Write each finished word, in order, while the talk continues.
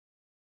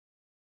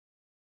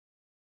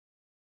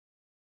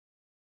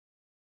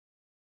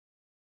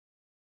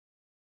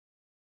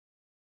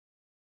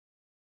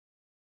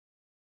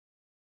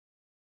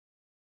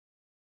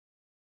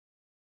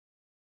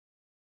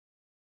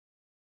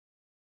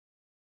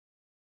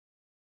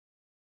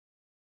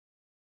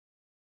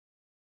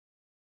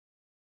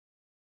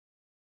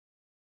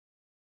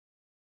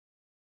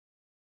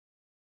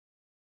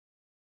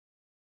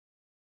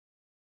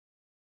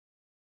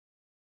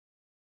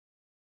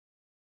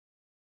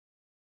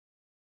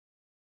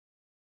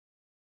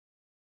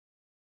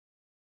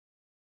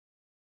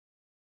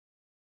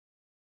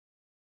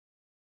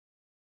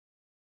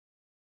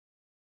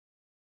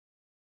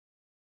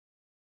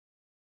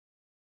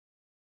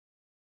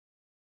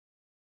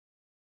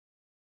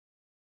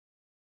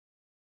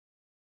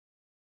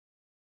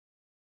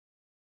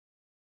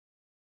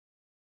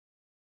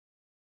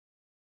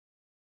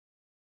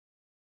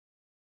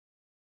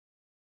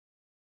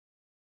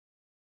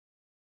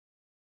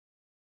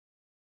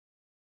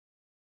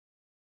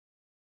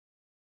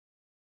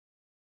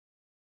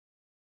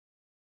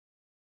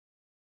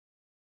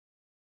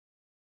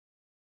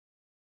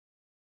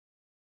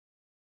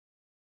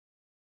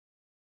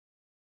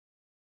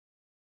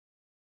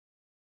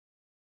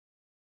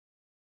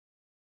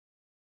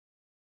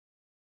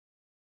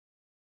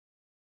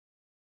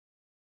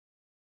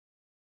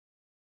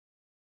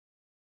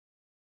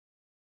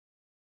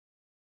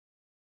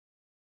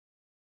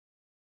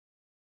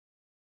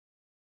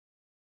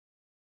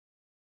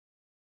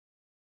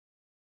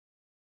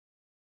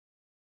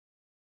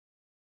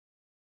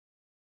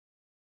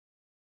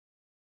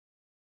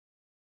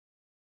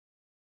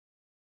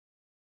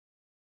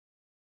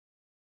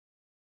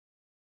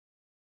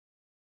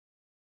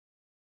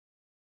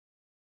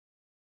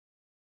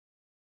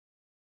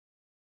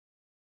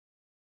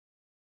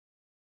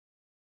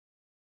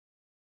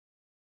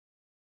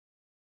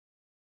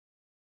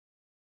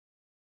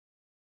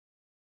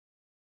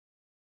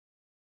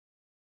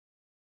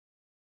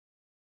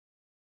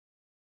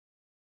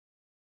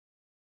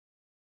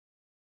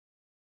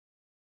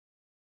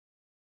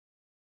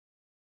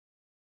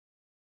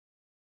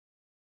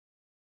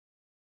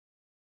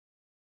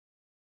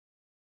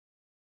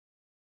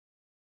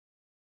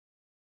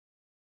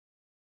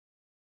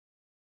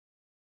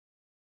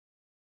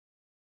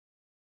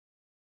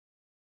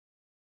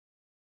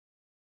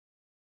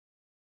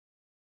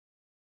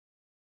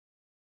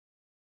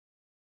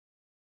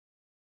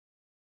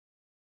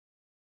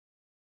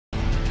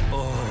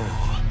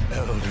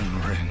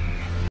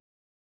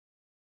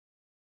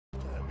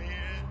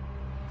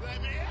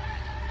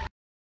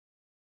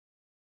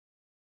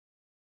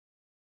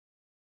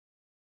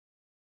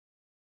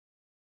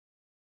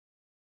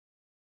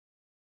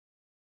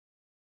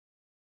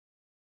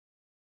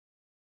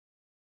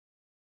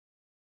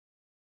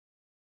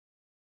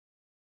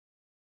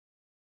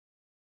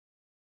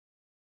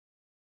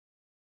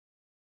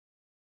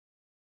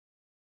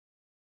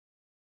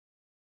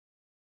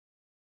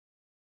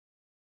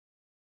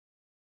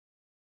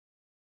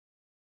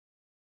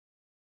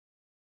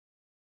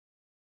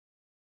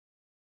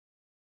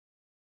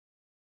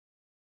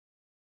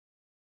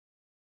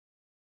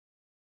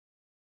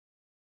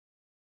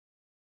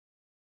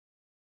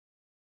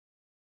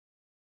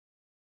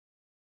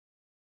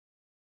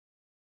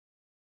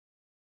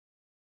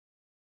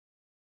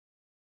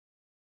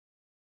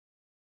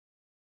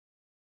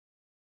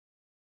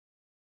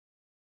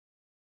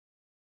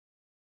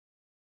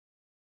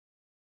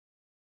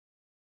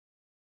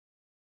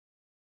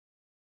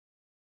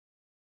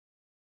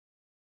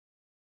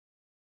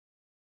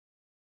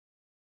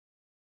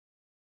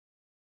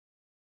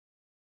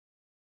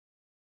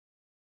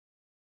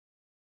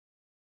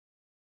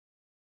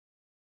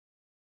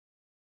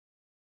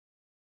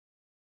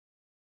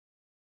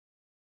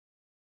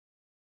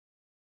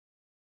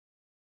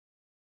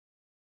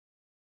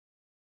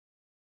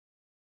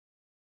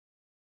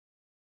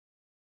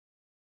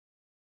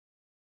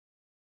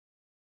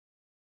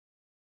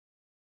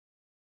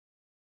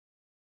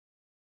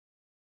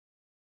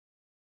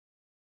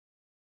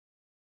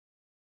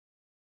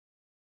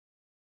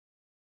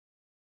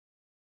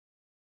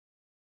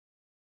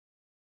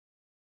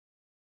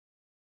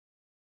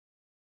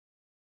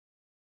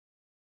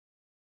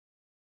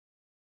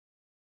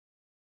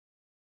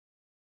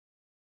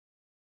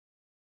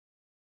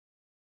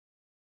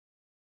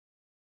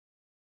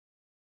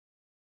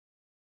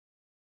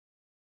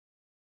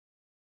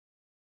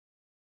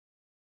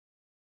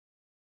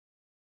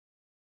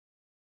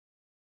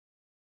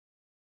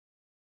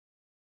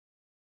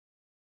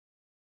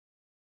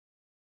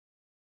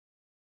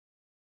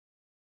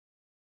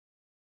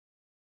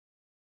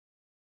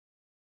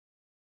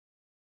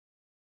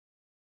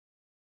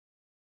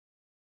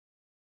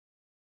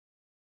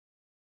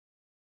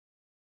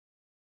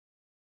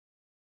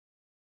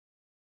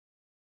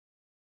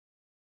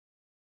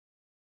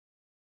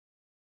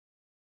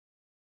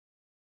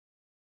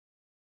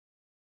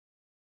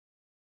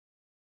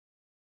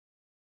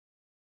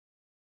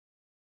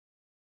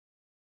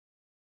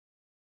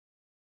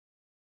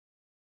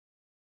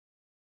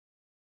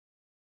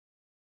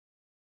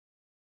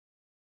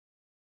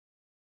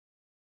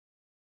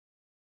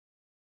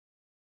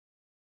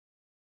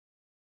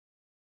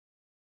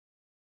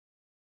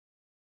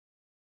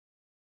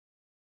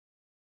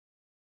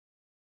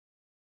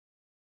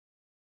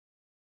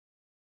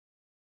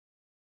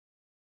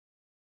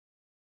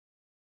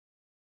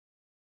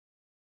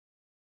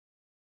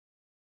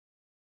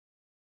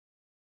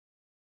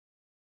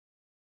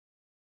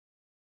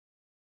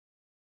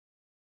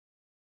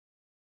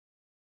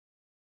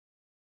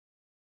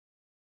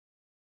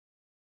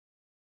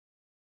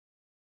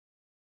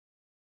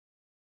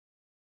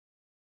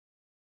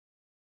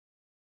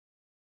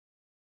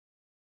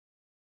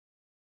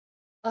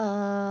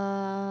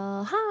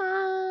Hi.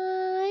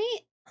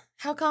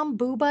 How come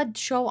Booba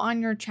show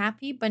on your chat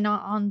feed but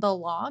not on the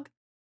log?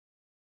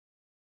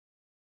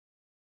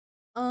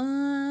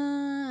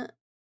 Uh,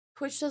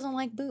 Twitch doesn't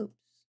like boobs.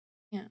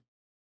 Yeah.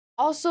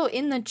 Also,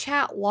 in the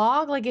chat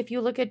log, like if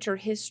you look at your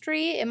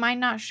history, it might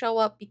not show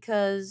up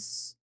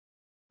because,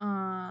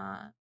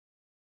 uh,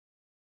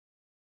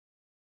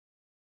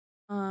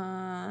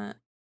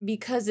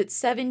 because it's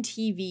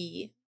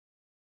 7TV.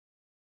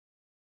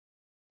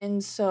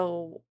 And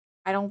so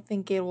I don't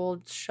think it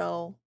will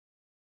show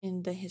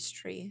in the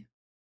history.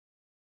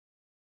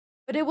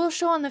 But it will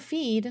show on the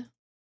feed.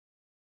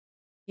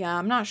 Yeah,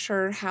 I'm not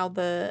sure how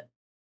the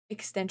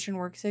extension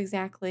works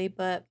exactly,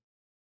 but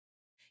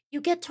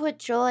you get to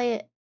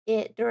enjoy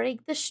it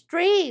during the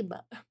stream.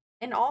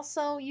 And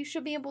also, you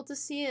should be able to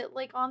see it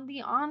like on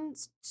the on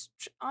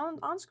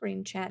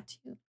screen chat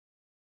too.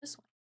 This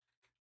one,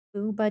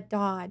 Booba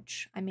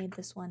Dodge. I made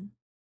this one.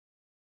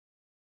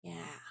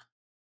 Yeah,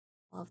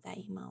 love that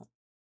emote.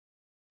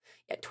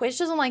 Yeah, Twitch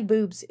doesn't like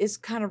boobs. It's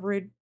kind of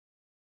rude,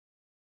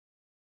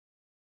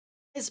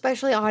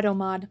 especially auto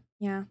mod.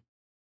 Yeah,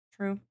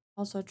 true.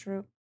 Also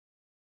true.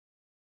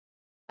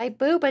 Like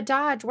Booba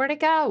Dodge, where'd it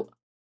go?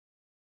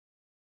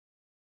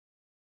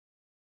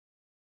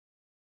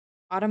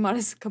 Automod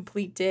is a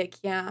complete dick,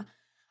 yeah.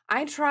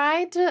 I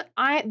tried to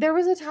there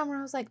was a time where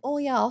I was like, "Oh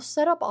yeah, I'll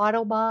set up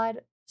Autobot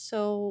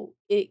so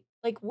it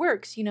like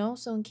works, you know?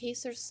 So in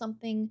case there's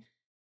something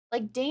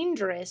like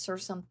dangerous or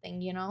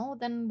something, you know,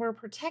 then we're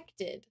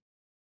protected."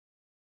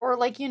 Or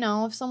like, you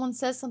know, if someone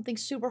says something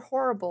super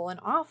horrible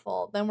and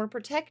awful, then we're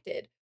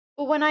protected.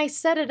 But when I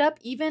set it up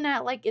even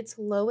at like its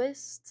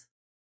lowest,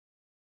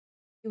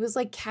 it was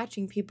like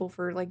catching people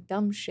for like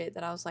dumb shit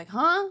that I was like,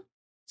 "Huh?"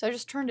 So I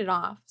just turned it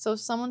off. So if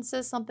someone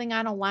says something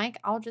I don't like,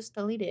 I'll just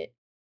delete it.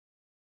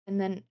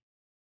 And then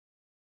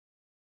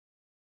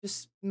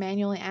just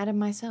manually add them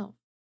myself.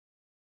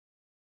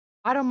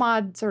 Auto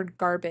mods are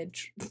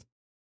garbage.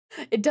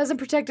 It doesn't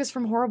protect us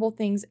from horrible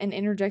things and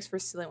interjects for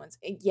silly ones.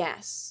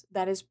 Yes,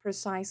 that is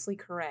precisely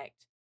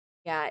correct.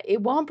 Yeah,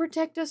 it won't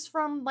protect us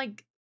from,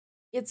 like,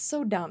 it's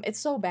so dumb. It's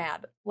so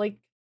bad. Like,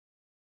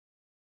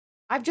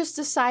 I've just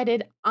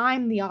decided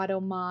I'm the auto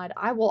mod.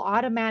 I will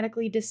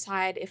automatically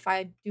decide if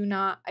I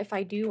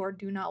do or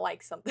do not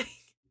like something.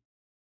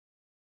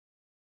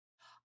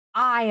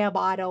 I am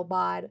auto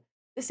mod.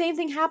 The same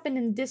thing happened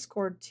in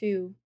Discord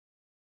too.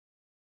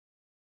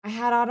 I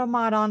had auto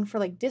mod on for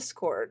like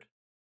Discord,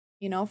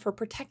 you know, for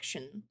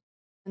protection.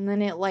 And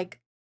then it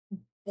like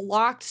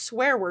blocked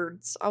swear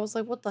words. I was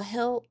like, what the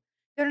hell?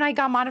 Then I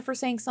got modded for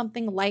saying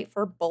something light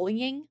for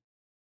bullying.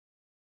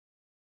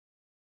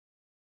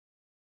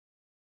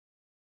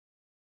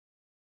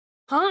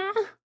 Huh?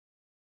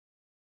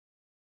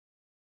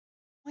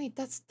 Wait,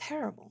 that's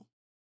terrible.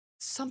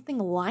 Something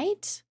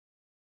light?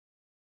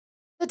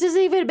 That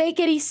doesn't even make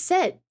any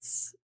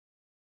sense.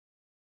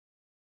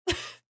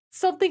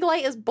 Something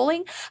light is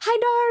bullying? Hi,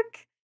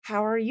 Dark!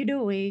 How are you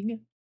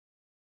doing?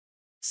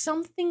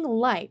 Something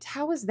light.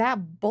 How is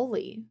that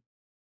bully?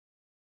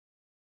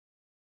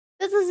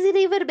 That doesn't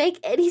even make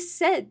any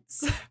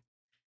sense.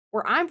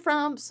 Where I'm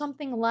from,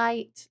 something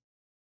light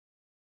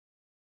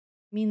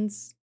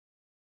means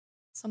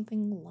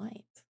something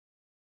light.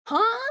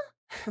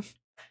 Huh?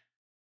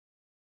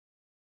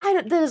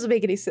 That doesn't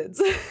make any sense.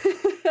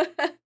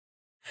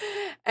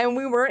 And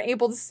we weren't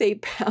able to say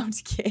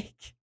pound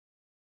cake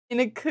in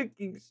a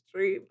cooking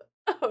stream.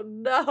 Oh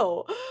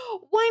no.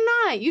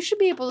 Why not? You should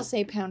be able to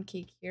say pound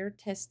cake here.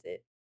 Test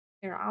it.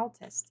 Here, I'll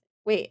test it.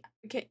 Wait,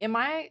 okay, am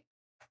I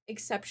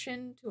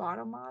exception to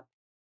automod?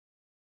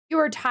 You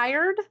are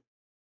tired?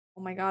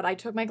 Oh my god, I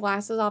took my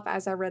glasses off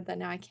as I read that.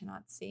 Now I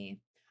cannot see.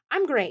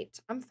 I'm great.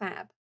 I'm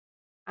fab.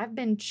 I've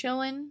been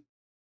chilling,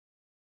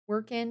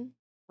 working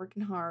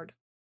hard.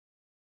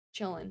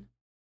 Chilling.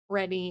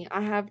 Ready.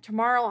 I have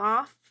tomorrow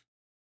off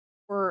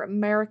for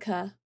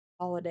America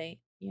holiday,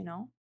 you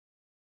know?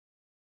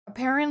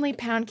 Apparently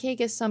pound cake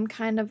is some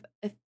kind of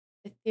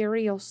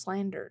ethereal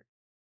slander.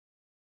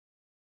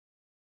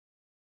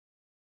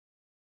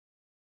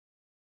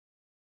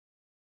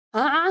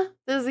 Huh?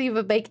 Doesn't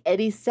even make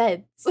any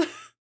sense.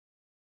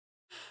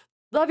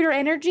 Love your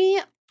energy?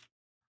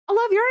 I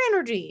love your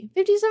energy.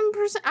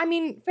 57%. I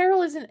mean,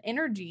 Feral isn't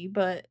energy,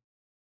 but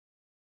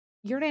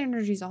your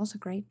energy is also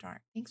great,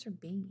 Dark. Thanks for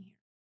being here.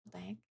 What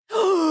the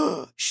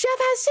heck? Chef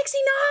has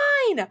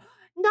 69!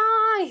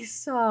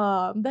 Nice!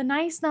 The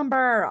nice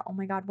number. Oh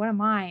my god, what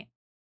am I?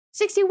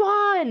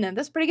 61!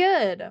 That's pretty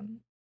good.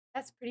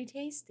 That's pretty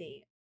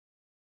tasty.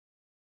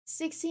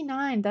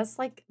 69, that's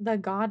like the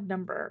god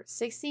number.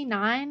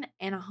 69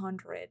 and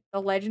 100.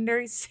 The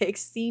legendary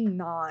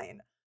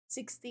 69.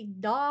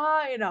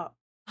 69.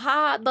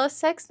 Ha, the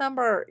sex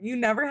number. You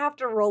never have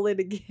to roll it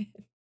again.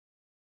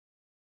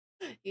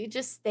 You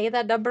just stay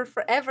that number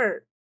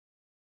forever.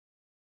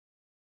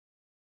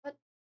 What?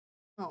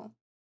 Oh.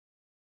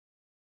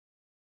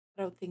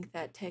 I don't think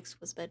that text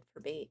was meant for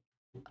bait.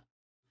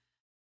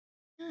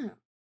 Yeah.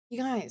 You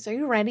guys, are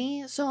you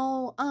ready?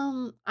 So,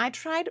 I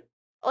tried,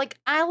 like,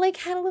 I, like,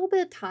 had a little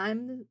bit of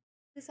time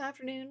this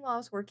afternoon while I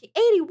was working.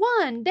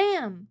 81,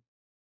 damn.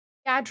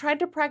 Yeah, I tried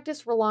to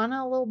practice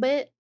Rolana a little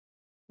bit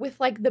with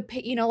like the,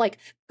 you know, like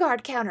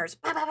guard counters,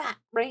 bah, bah, bah,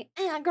 right?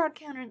 Guard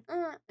counter,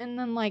 and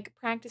then like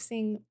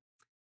practicing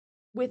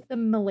with the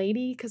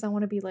milady because I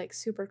want to be like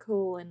super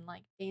cool and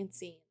like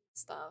fancy and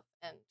stuff.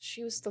 And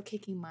she was still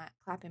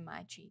clapping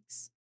my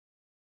cheeks,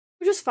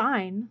 which is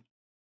fine.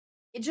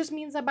 It just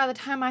means that by the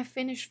time I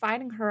finish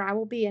fighting her, I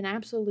will be an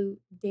absolute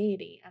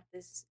deity at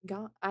this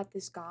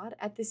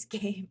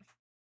game.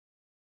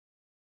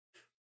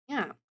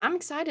 Yeah, I'm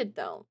excited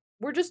though.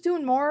 We're just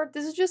doing more.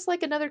 This is just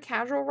like another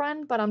casual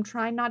run, but I'm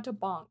trying not to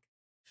bonk.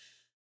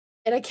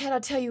 And I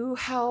cannot tell you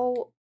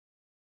how...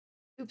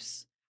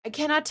 Oops. I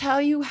cannot tell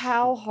you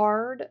how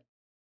hard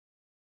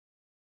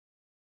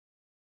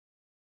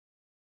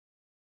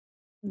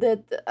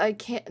that I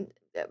can't...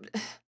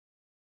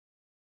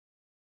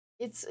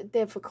 It's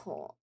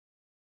difficult.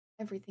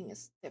 Everything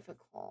is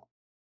difficult.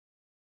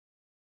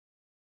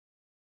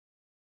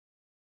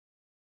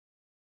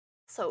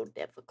 So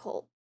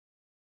difficult.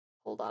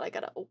 Hold on, I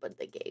gotta open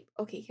the game.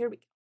 Okay, here we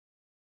go.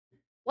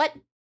 What?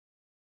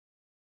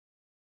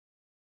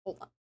 Hold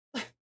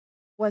on.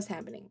 What's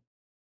happening?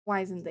 Why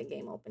isn't the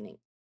game opening?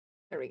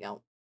 There we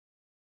go.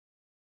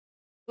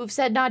 We've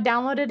said not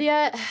downloaded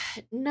yet?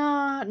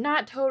 No,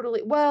 not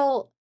totally.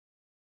 Well,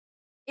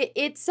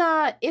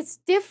 it's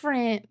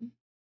different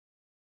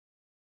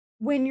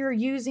when you're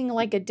using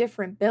like a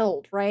different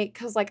build, right?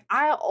 Because like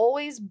I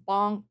always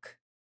bonk.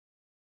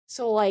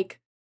 So like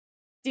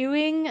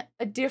doing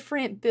a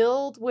different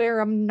build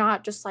where I'm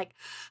not just like,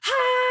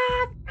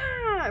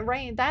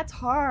 right? That's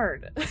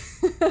hard.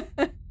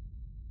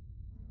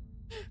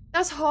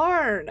 That's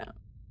hard.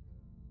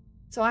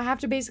 So I have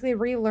to basically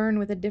relearn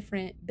with a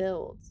different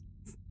build.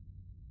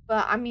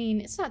 But I mean,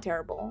 it's not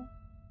terrible.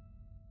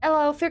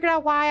 Hello, figured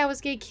out why I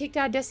was getting kicked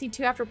out of Destiny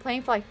 2 after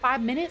playing for like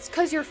 5 minutes?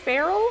 Cause you're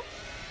feral?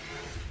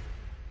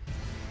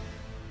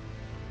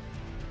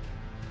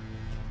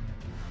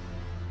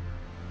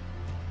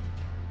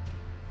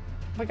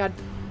 Oh my god,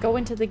 go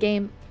into the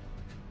game.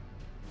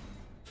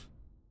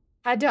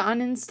 Had to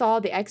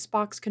uninstall the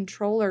Xbox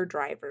controller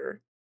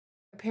driver.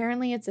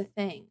 Apparently it's a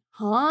thing.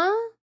 Huh?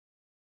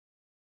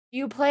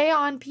 You play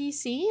on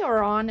PC or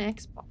on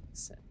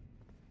Xbox?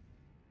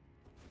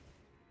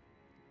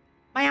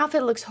 My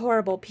outfit looks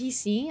horrible.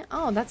 PC?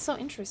 Oh, that's so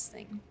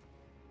interesting.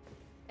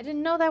 I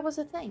didn't know that was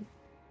a thing.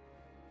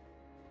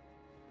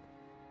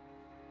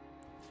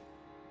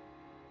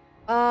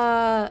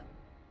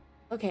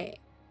 Okay.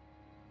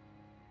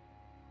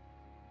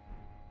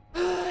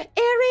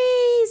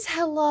 Aries!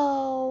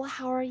 Hello!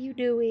 How are you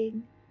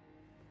doing?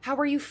 How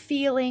are you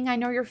feeling? I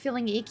know you're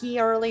feeling icky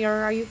earlier.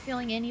 Are you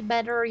feeling any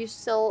better? Are you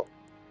still...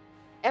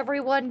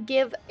 Everyone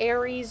give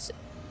Aries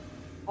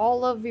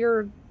all of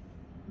your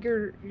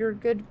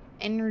good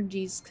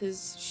energies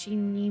because she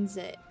needs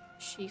it.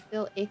 She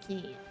feel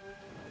icky.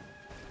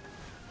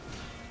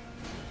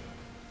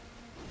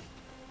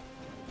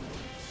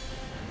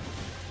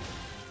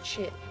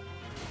 Shit.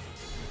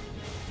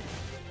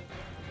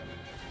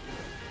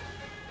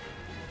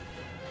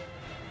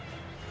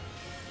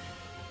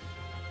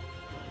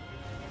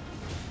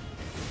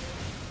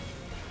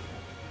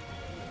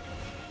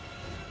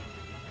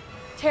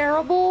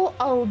 Terrible?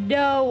 Oh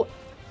no.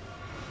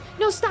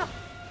 No, stop.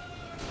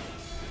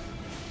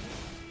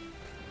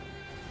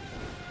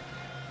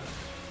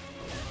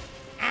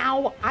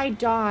 Ow, I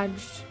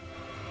dodged.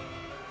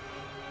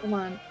 Come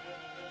on.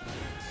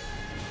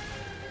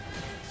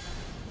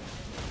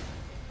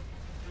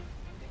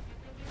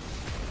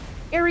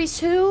 Aries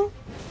who?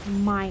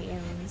 My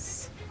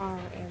Aries. Our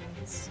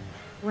Aries.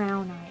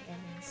 Brown eye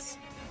Aries.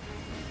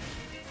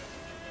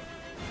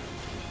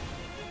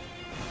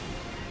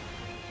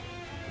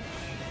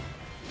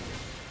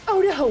 Oh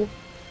no!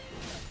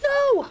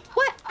 No!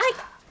 What?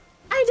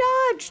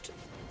 I dodged!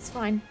 It's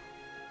fine.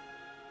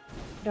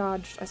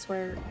 Dodged, I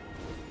swear.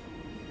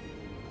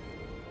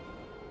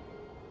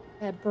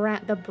 The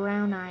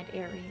brown-eyed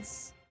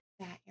Aries.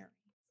 That Aries.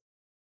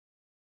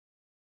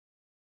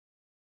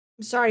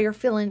 I'm sorry you're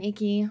feeling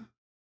icky.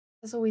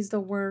 That's always the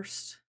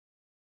worst.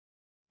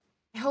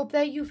 I hope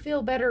that you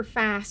feel better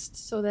fast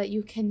so that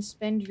you can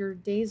spend your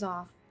days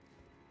off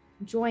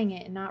enjoying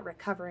it and not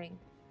recovering.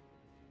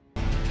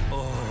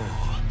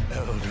 Oh,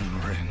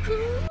 Elden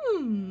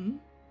Ring.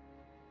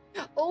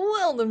 Oh,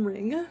 Elden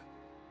Ring.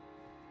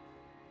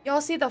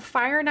 Y'all see the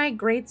Fire Knight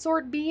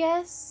Greatsword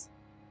BS?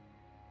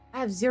 I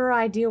have zero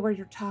idea what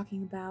you're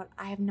talking about.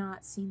 I have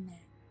not seen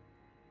that.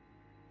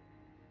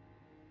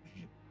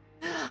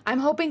 I'm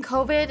hoping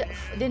COVID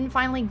didn't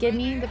finally give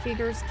me the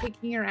figures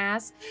kicking your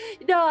ass.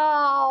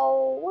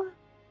 No!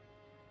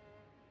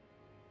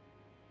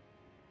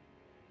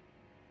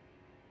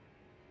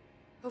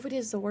 COVID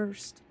is the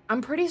worst.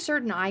 I'm pretty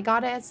certain I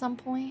got it at some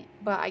point,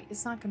 but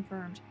it's not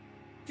confirmed.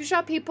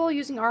 Two-shot people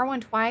using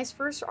R1 twice.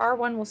 First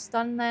R1 will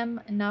stun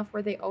them enough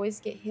where they always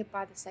get hit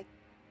by the second.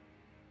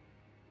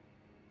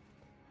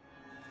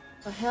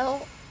 The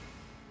hell?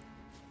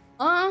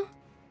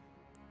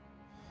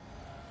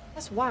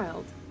 That's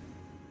wild.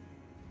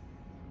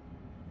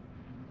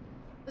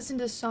 Listen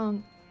to this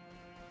song.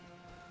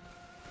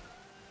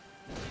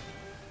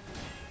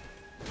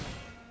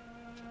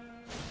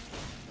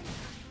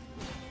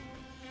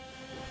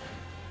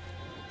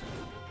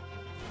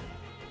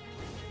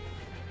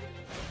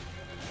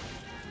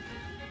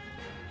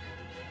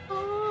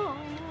 Oh,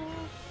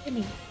 hit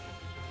me.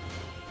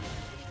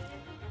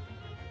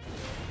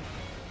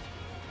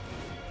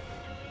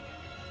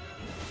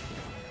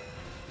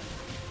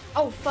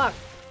 Oh fuck.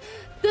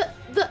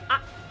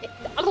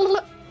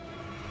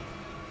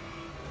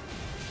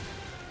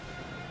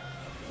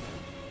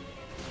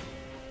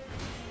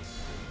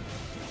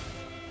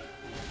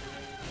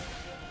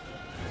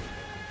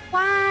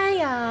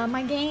 Why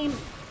my game.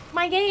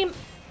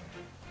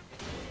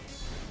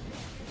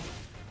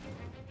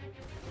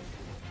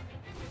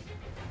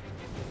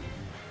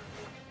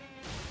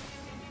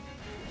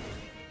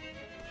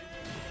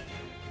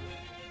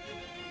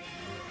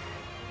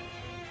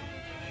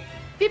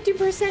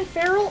 %50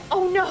 feral?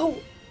 Oh no!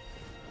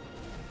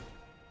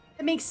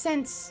 That makes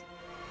sense.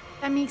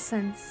 That makes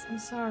sense. I'm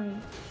sorry.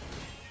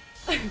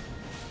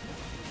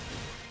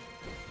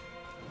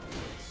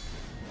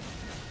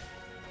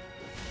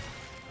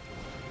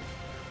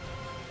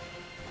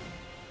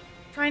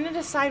 Trying to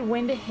decide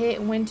when to hit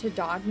and when to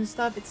dodge and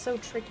stuff, it's so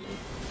tricky.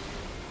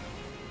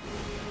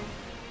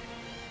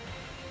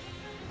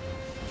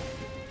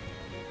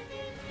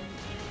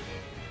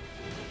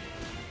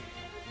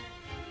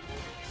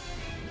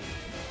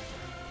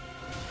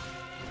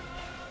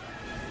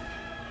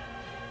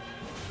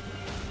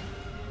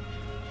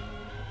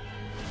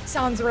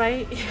 Sounds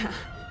right, yeah.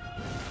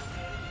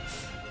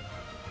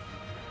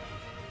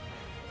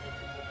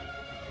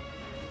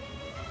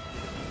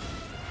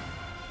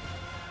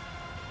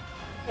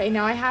 Okay,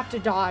 now I have to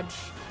dodge.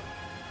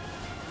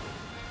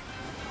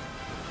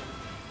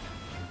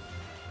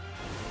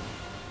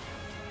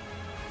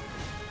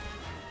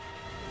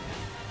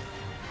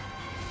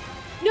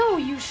 No,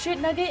 you shit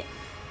nugget.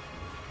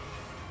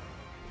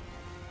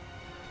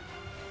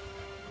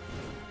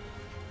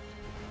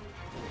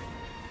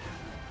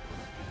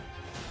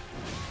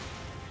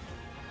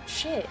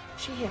 Shit,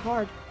 she hit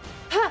hard.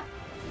 Ha!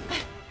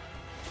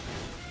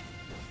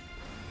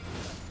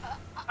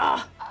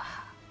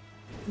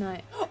 No.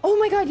 Oh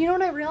my god, you know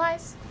what I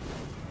realized?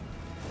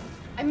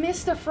 I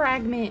missed a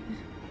fragment.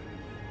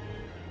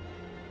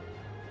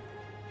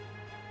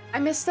 I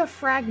missed a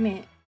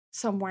fragment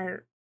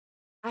somewhere.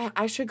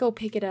 I should go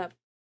pick it up.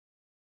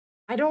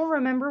 I don't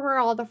remember where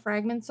all the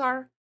fragments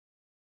are,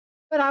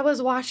 but I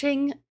was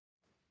watching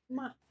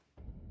my...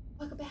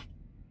 Welcome back.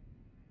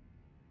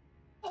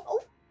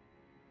 Oh!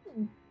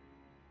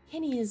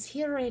 Kenny is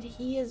here and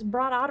he has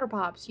brought Otter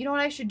Pops. You know what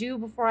I should do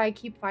before I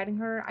keep fighting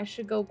her? I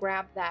should go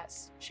grab that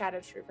Shadow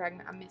Tree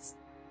fragment I missed.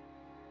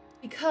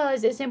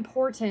 Because it's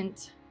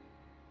important.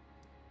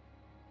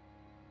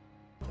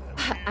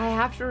 I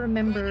have to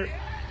remember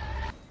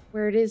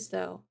where it is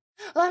though.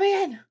 Let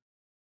me in!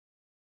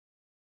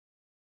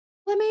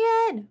 Let me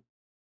in!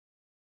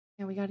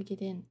 Yeah, we gotta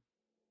get in.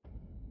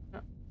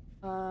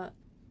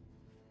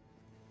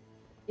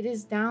 It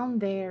is down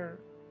there.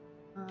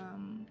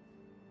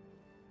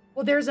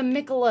 Well, there's a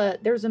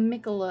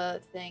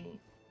Mikola thing.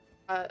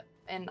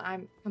 And I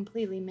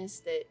completely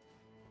missed it.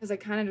 Because I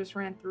kind of just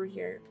ran through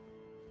here.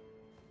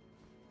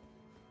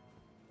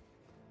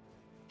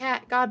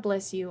 Cat, God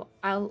bless you.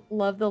 I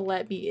love the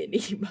let me in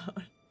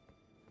emote.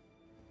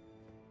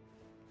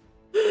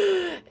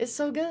 It's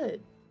so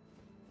good.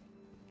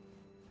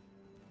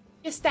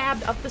 Get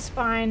stabbed up the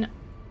spine.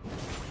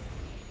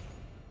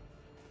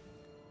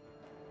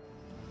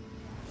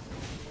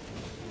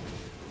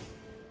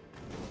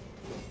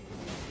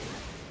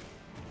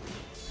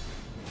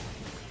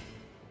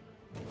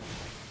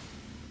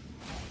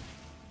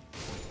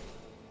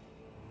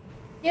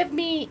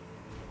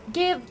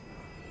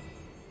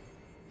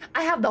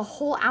 I have the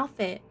whole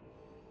outfit.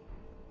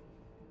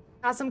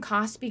 Got some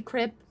Cosby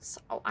Crisps,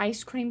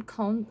 ice cream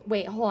cone.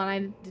 Wait, hold on, I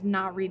did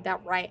not read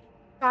that right.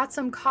 Got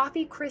some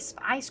coffee crisp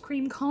ice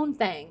cream cone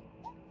thing.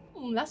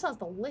 That sounds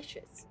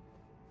delicious.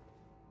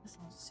 That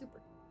sounds super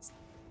tasty.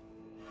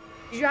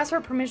 Did you ask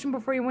for permission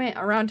before you went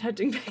around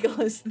touching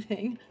Pegala's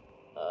thing?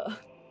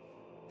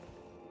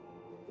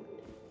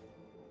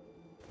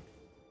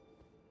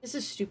 This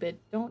is stupid.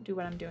 Don't do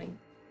what I'm doing.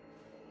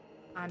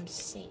 I'm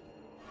safe.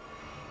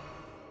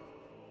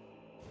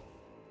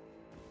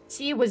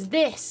 See, it was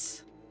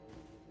this.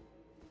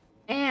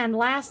 And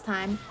last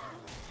time.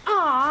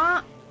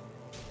 Ah,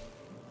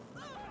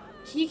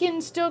 he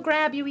can still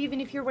grab you even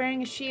if you're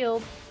wearing a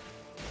shield.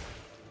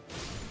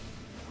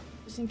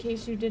 Just in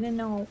case you didn't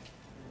know.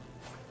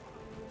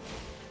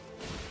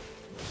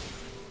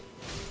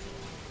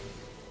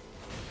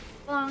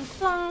 Flunk,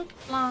 flunk,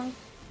 flunk.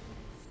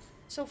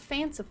 So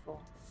fanciful.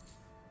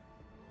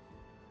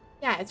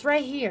 Yeah, it's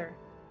right here.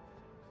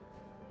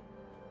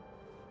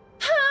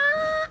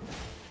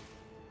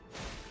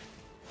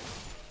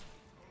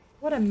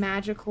 What a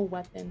magical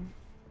weapon.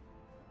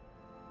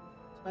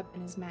 This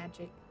weapon is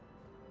magic.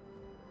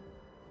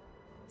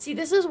 See,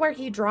 this is where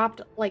he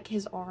dropped, like,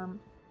 his arm.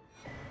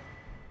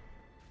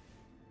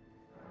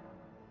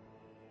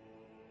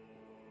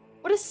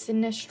 What does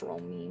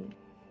sinistral mean?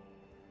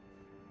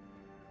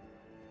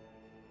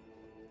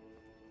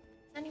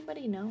 Does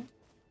anybody know?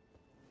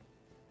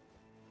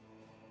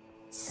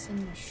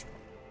 Sinistral.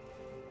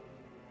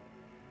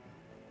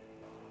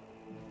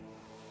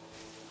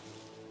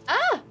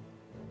 Ah!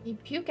 He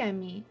puked at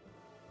me.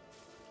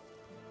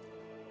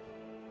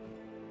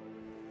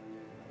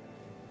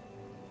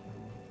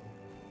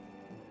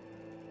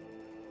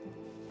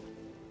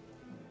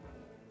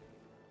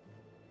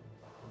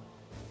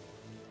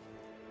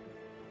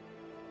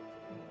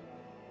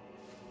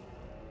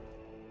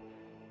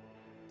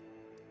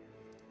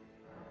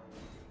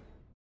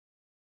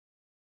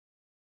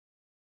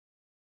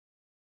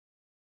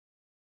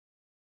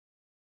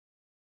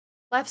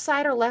 Left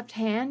side or left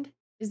hand?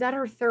 Is that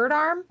her third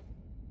arm?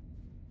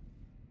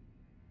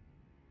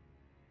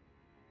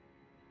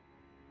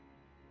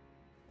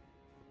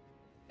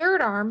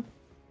 Third arm?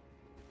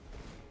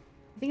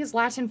 I think it's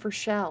Latin for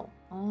shell.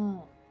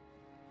 Oh.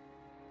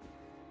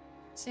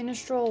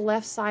 Sinistral,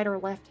 left side or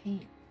left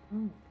hand.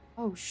 Oh.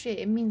 Oh shit,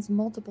 it means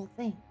multiple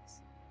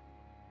things.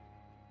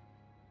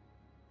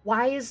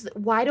 Why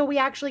do we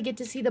actually get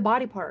to see the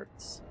body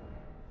parts?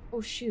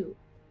 Oh shoot.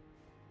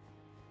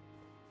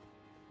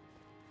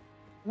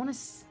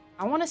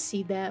 I wanna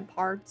see the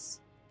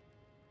parts.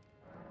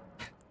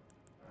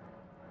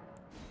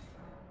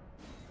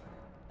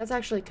 That's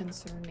actually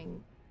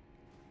concerning.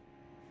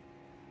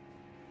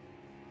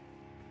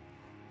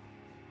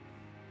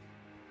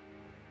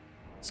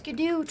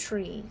 Skidoo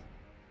tree.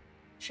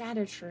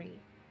 Shadow tree.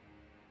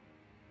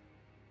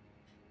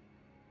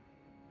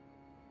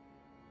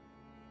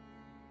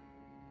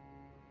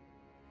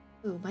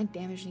 Ooh, my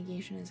damage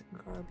negation is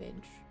garbage.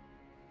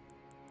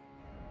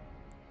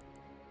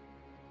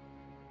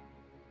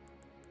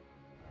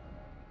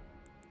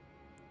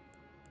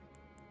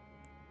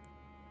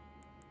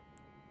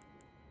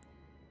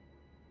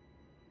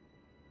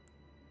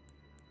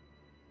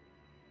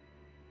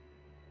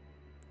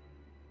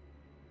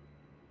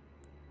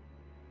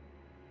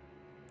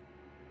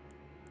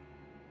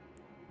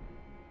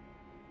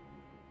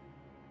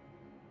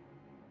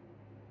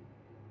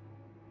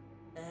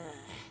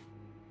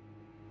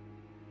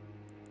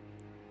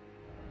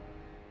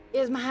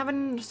 Is I'm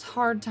having a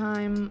hard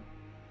time.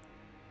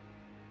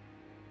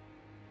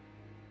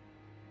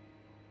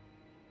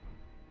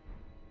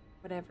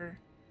 Whatever.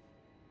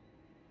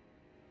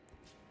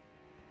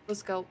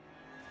 Let's go.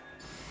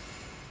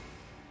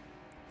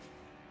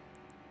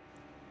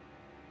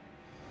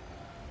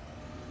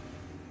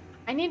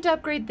 I need to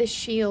upgrade the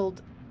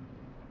shield.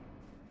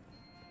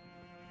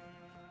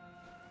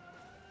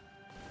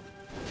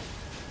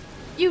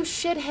 You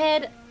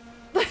shithead.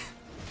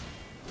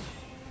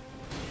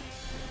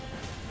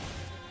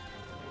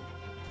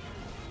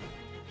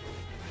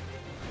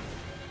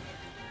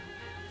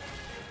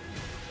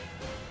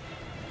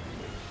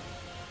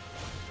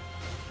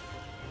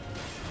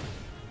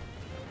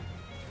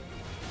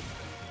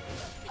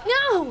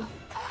 No!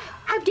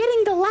 I'm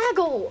getting the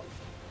laggle!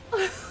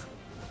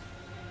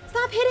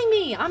 Stop hitting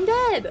me! I'm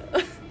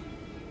dead!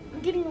 I'm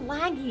getting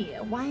laggy.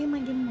 Why am I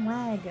getting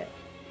lag?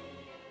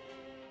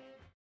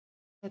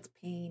 That's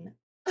pain.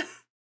 I'm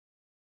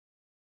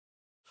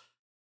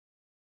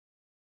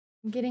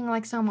getting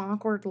like some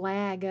awkward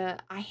lag.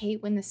 I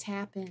hate when this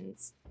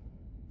happens.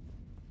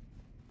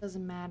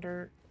 Doesn't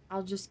matter.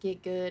 I'll just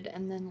get good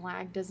and then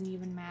lag doesn't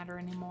even matter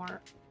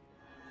anymore.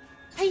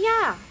 Hey,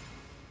 yeah!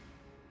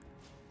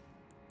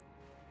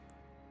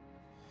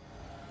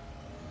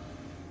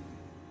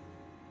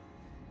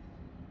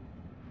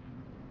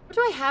 What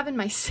do I have in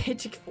my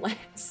Sigic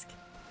flask?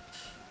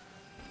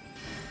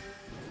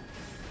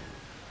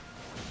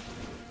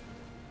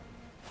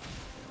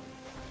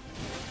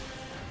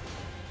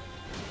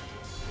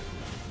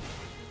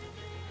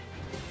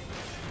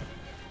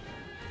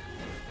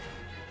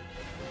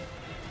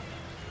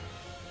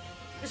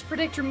 Just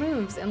predict your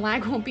moves and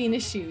lag won't be an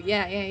issue.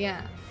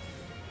 Yeah.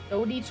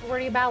 Don't need to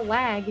worry about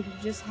lag if you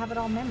just have it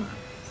all memorized.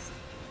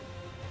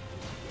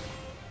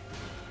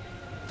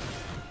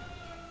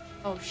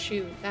 Oh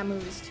shoot, that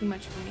move is too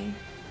much for me.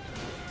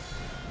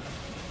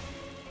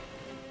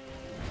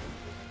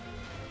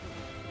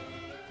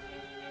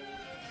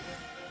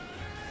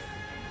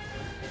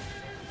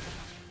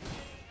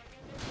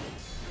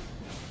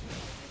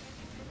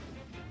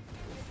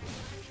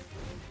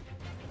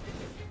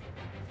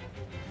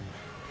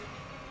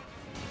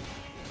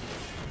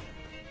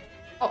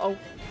 Uh-oh.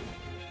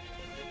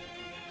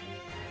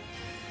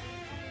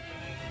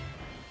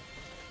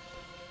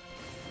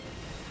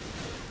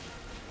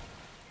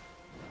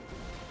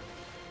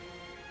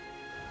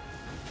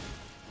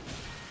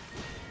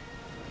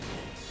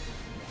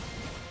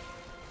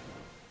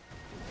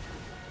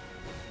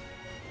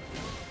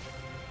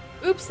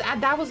 Oops,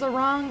 that was the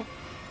wrong...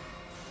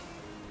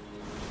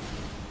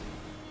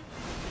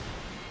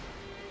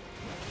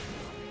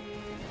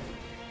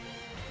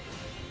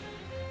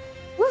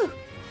 Woo!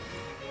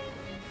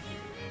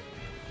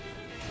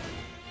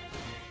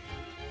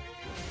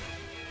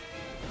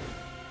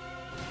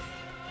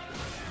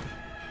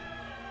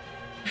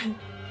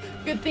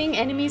 Good thing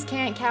enemies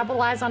can't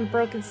capitalize on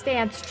broken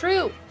stance.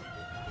 True.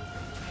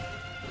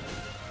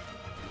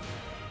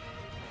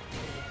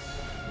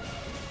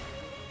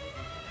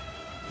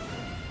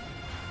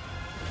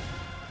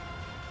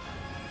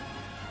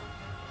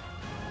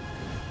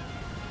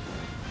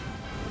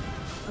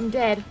 I'm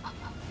dead.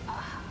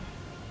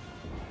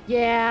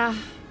 Yeah.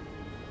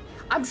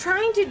 I'm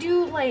trying to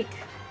do like,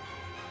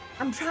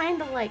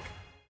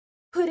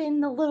 put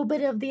in a little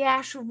bit of the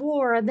Ash of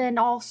War and then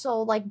also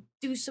like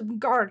do some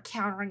guard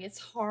countering. It's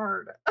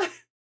hard.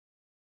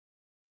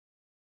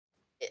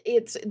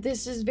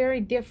 This is very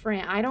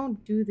different. I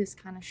don't do this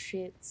kind of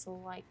shit. So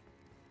like,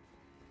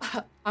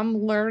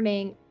 I'm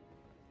learning.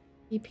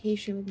 Be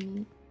patient with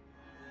me.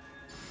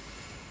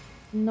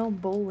 No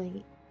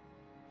bully.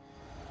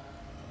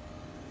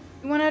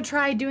 You want to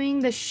try doing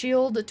the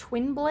shield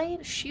twin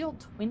blade?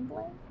 Shield twin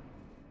blade?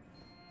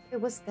 Okay,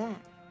 what's that?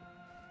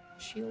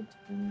 Shield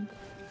twin blade.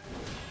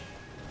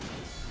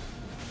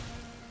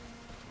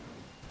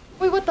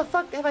 Wait, what the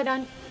fuck have I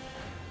done?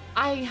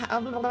 I have...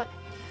 I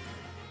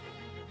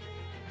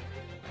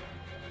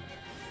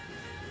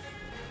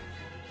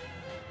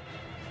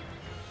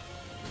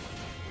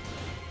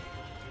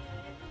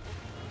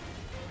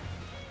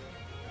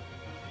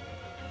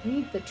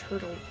need the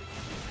turtle.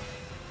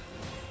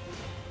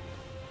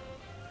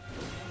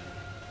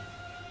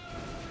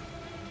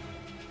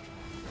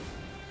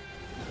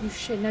 You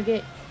shit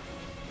nugget.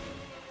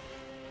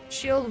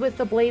 Shield with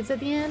the blades at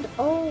the end?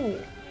 Oh,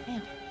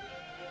 damn.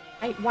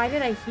 Why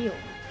did I heal?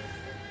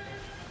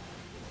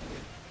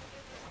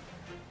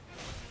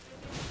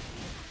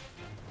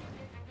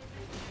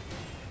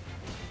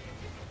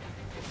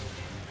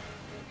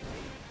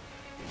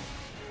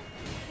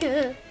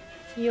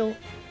 Heal.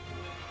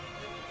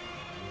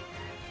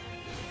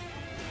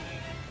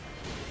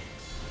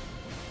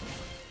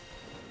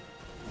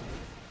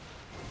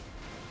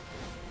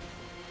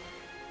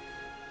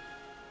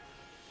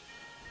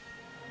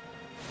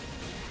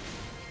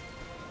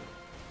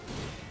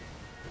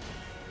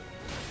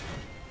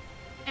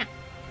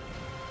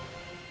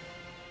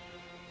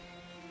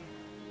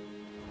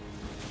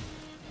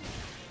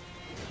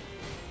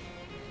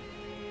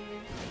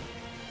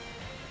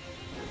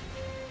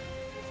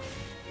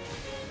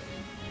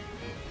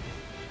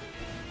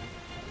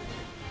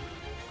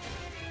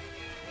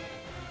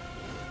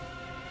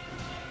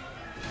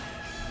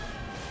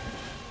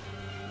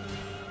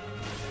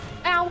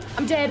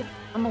 I'm dead.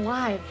 I'm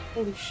alive.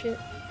 Holy shit.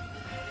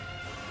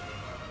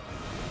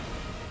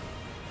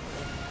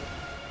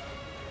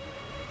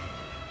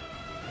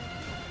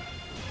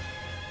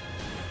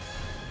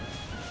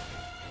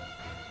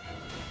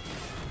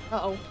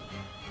 Uh-oh.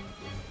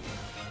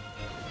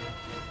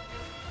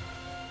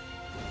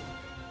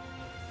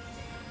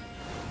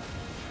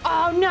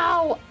 Oh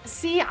no!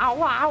 See,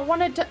 I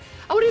wanted to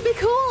be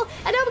cool,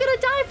 and I'm gonna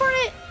die for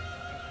it!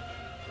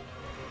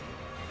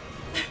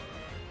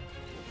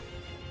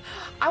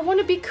 I want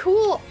to be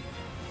cool.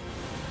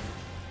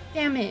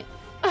 Damn it.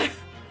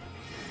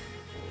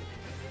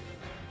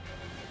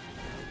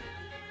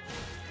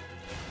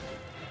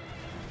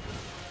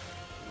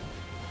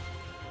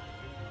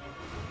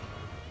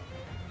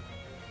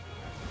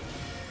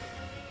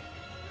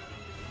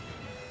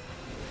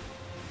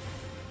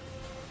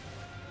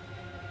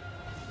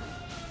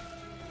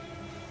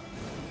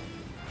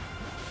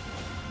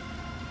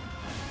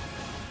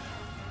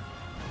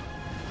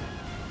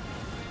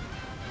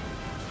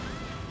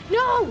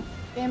 No!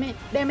 Damn it,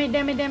 damn it,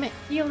 damn it, damn it.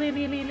 Heal, heal,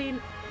 heal, heal, heal.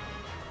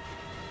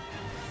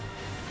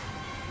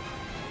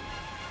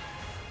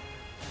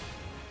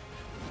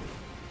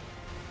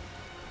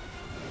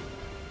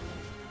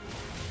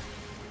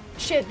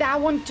 Shit,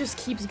 that one just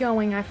keeps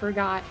going. I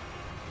forgot.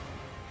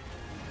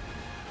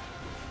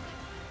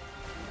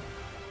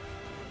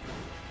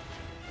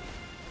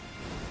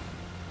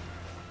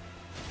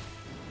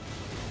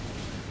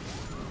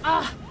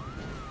 Ah!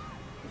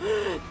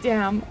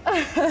 Damn.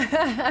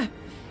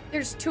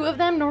 There's two of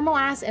them, normal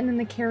ass, and then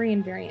the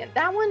carrion variant.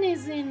 That one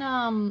is in,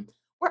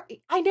 where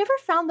I never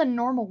found the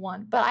normal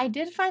one, but I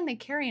did find the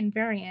carrion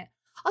variant.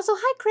 Also,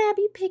 hi,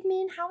 Krabby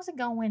Pigman. How's it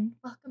going?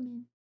 Welcome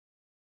in.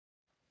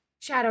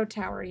 Shadow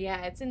Tower.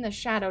 Yeah, it's in the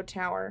Shadow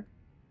Tower.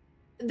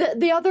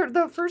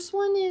 The first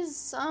one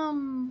is,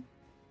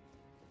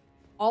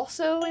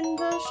 also in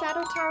the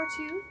Shadow Tower,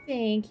 too.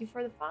 Thank you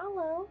for the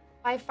follow.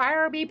 By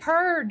fire be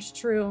purged.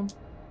 True.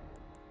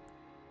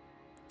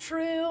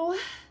 True.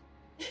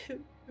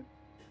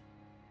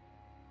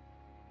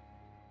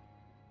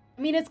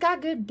 I mean, it's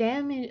got good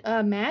damage,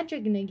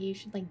 magic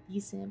negation, like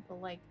decent,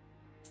 but like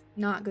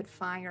not good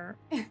fire.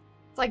 It's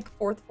like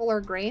fourth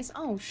floor grace.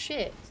 Oh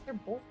shit, they're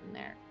both in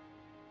there.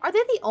 Are they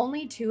the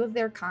only two of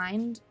their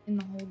kind in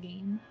the whole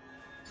game?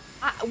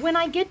 When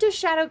I get to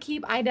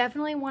Shadowkeep, I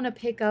definitely want to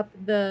pick up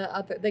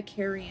the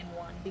carrion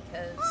one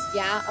because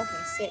yeah,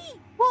 okay, sick.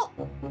 Well,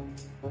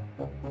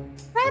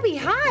 Krabby,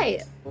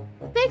 hi.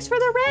 Thanks for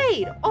the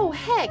raid. Oh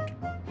heck,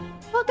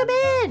 welcome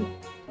in.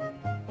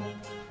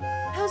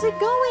 How's it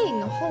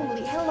going?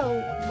 Holy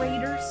hello,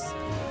 raiders.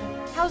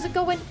 How's it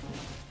going?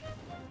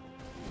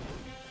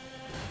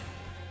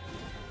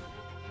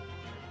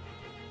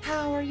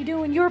 are you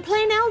doing? You're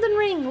playing Elden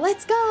Ring.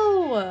 Let's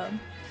go.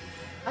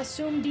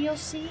 Assume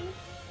DLC?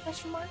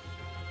 Question mark.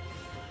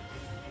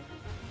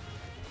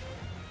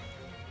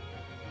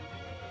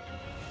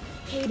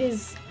 Kate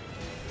is.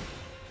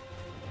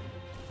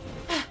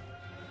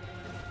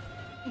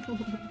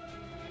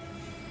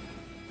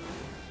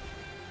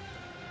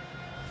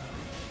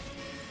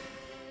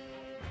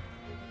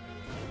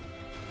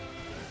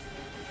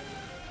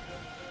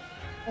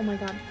 Oh my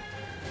god.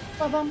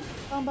 Bum bum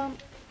bum bum.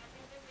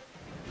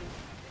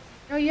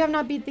 No, you have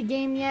not beat the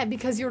game yet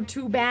because you're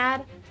too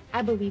bad.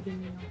 I believe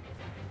in you.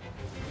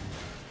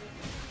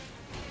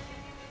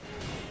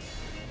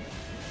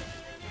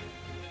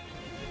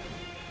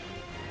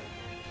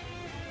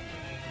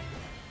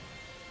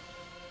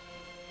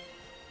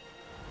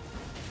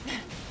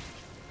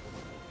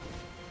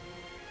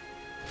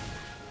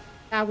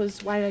 That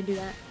was, why did I do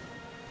that?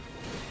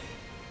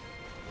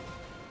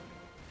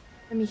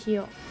 Let me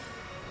heal.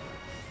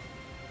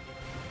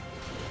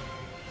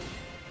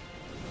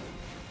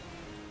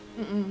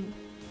 Mm-mm.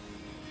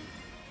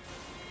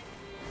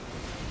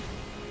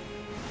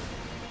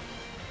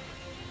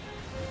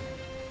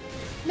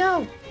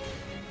 No!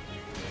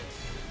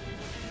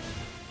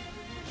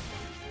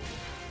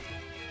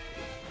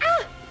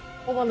 Ah!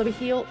 Hold on, let me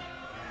heal.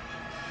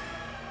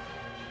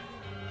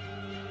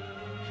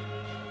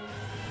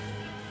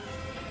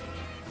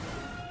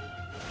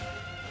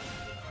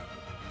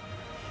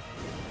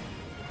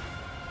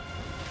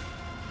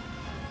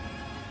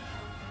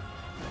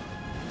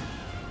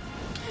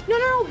 No,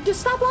 no, no!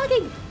 Just stop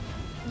blocking!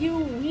 You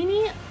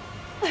weenie!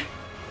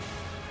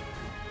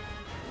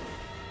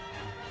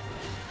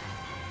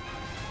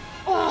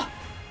 Oh!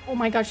 Oh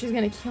my god, she's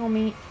gonna kill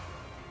me.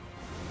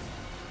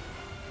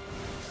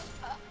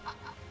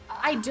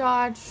 I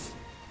dodged.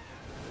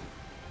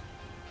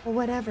 Or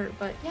whatever,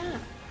 but yeah.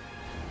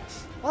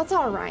 Well, it's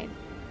alright.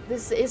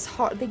 This is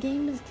hard. The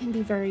game can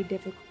be very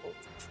difficult.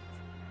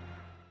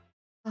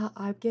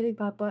 I'm getting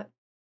my butt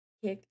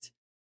kicked.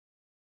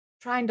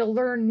 Trying to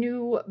learn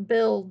new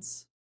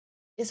builds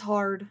is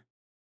hard.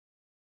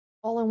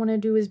 All I want to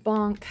do is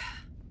bonk.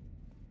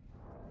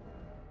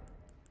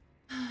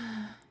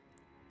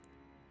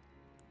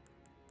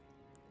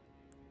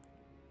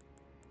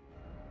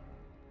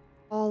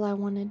 All I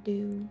want to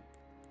do.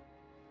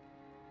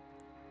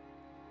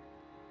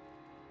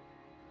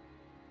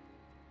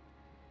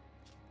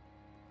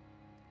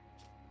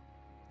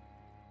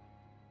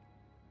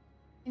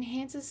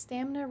 Enhances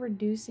stamina,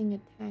 reducing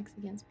attacks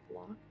against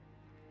block.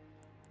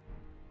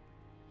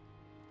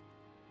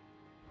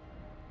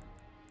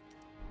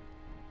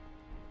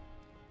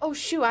 Oh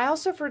shoot, I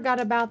also forgot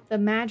about the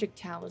magic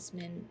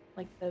talisman,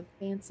 like the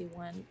fancy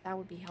one. That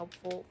would be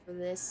helpful for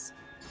this.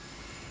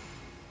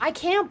 I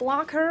can't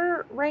block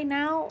her right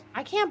now.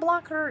 I can't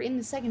block her in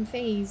the second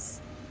phase.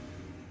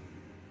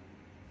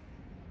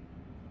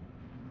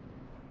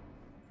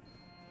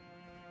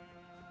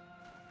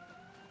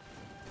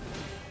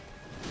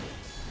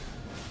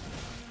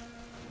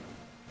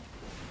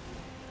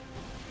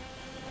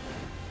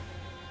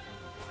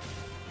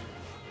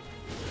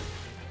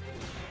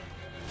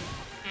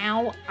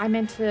 Ow, I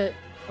meant to...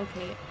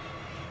 Okay.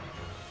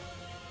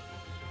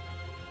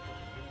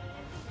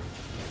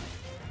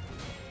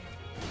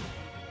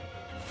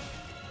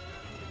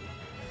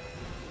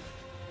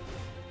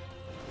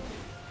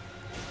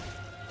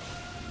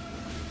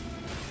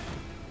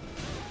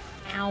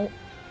 Ow.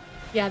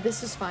 Yeah,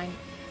 this is fine.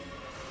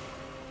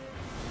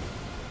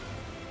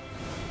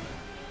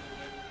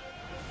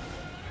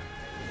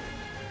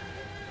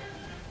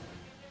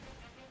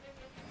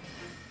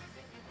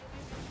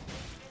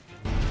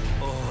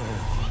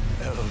 Oh,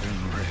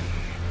 Elden Ring.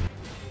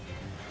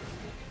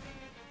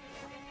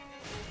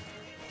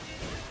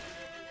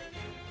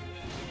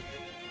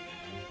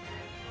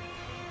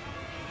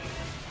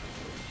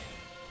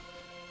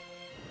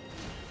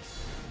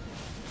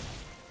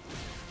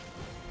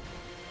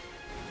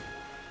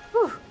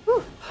 Whew,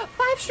 whew.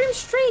 5-stream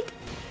streak!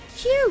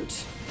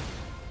 Cute!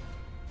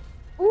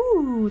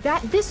 Ooh,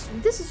 this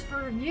is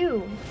for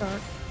you,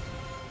 Dark.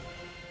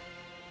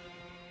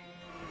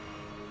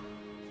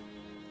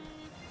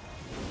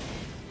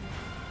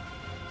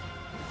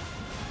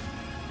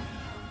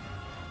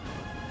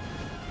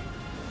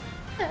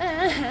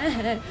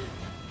 Ah!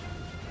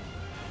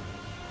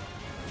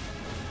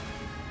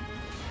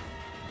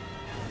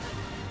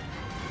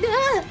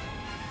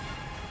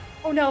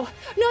 Oh no.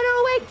 No,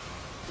 no, wait!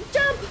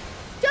 Jump!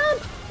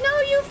 Jump!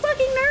 No, you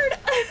fucking nerd!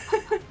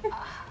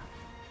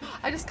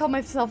 I just called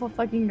myself a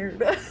fucking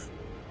nerd.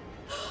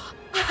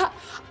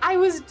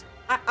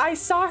 I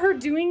saw her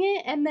doing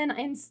it, and then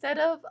instead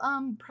of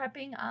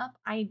prepping up,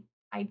 I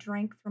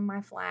drank from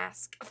my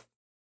flask.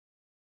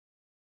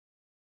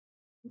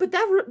 But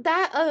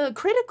that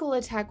critical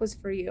attack was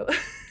for you.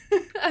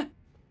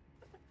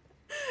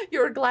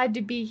 You're glad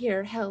to be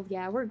here. Hell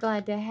yeah, we're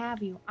glad to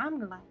have you. I'm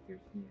glad you're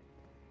here.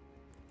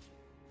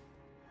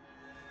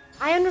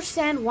 I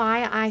understand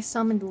why I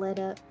summoned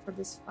Lita for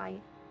this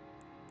fight.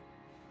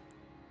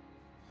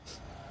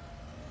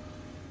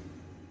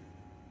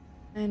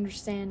 I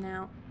understand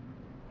now.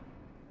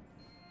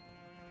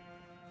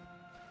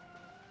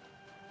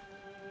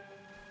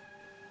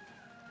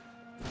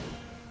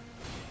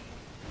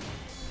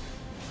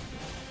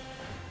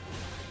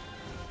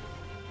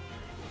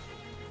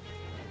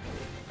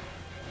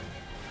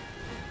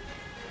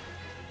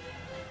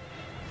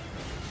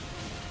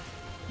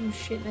 You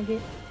shit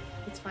nugget.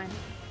 It's fine.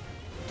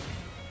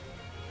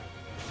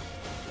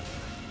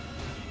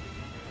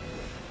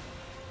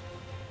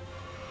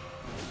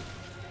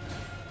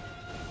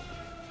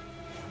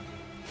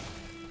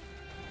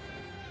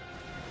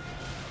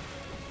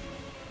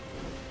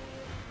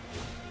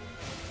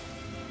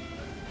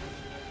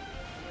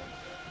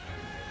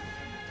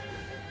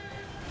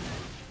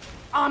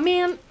 Aw,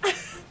 man.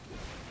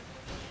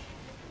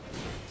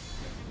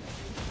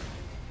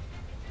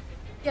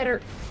 Get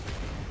her.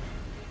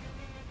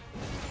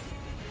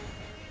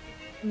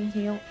 Let me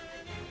heal.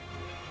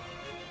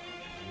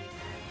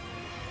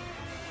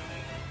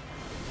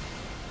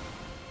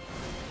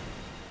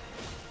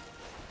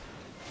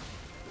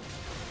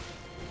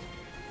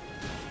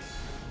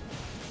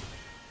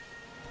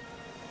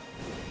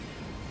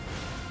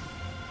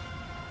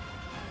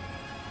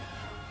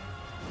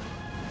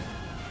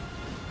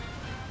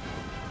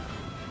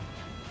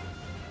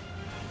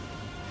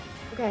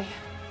 Okay.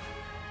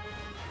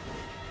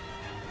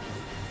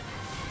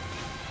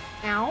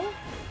 Ow.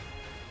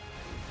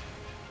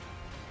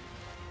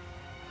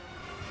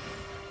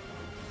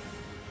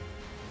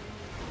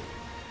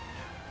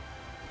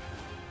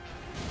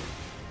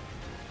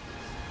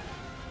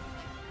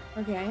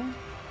 Okay.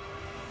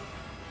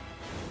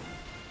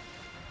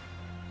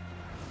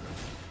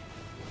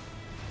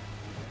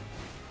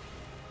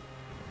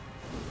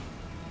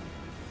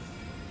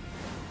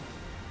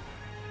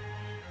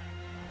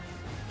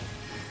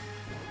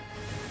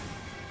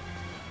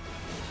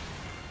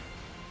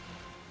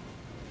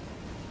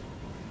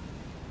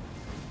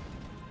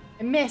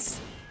 I missed.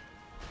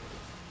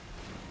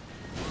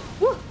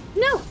 Woo!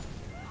 No!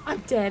 I'm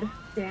dead.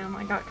 Damn,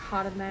 I got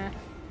caught in that.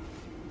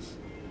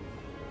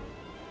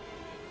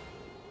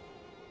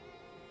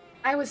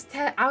 I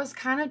was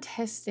kind of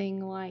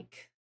testing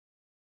like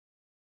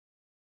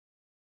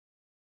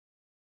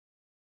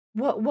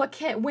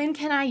when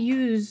can I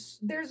use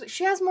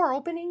she has more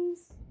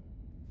openings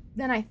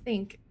than I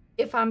think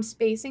if I'm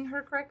spacing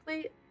her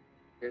correctly.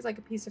 There's like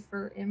a piece of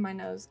fur in my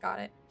nose. Got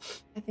it.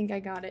 I think I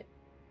got it.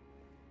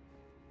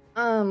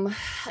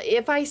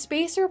 If I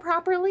space her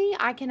properly,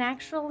 I can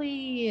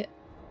actually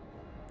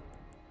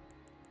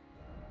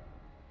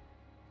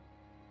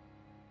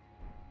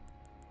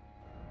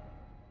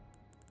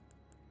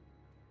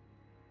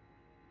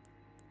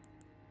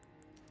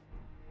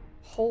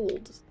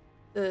hold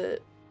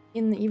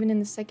even in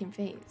the second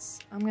phase.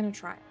 I'm gonna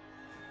try.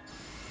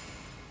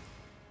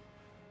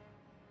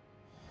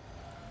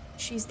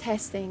 She's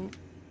testing.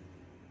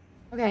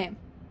 Okay.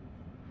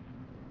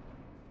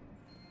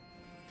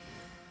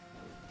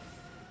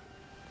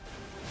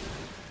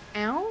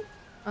 Ow?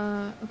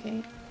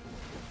 Okay.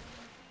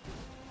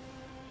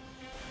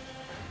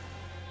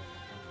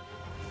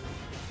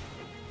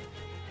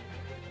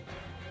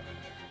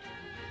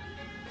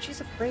 She's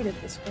afraid of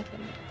this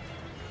weapon.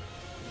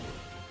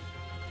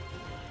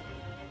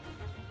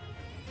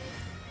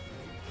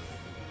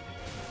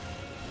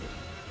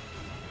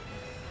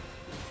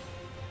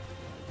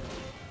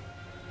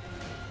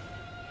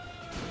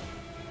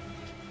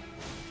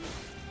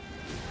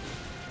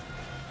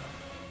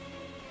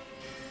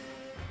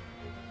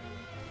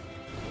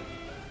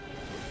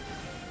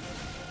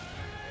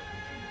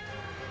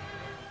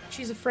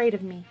 She's afraid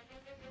of me.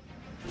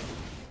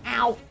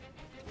 Ow!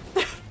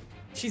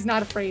 She's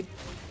not afraid.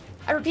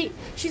 I repeat,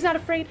 she's not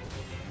afraid.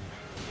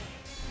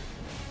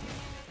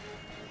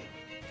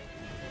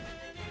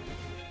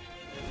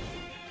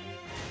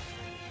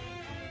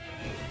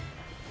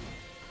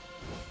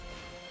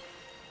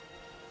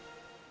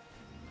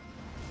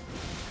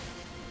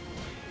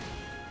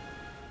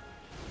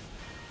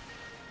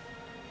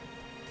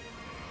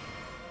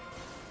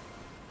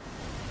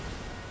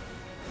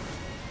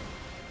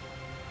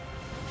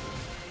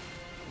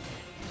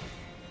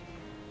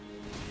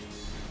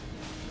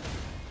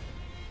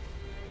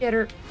 Get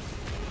her.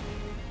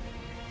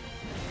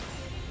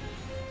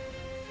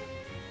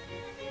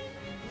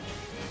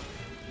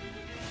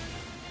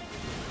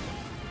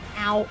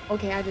 Ow.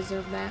 Okay, I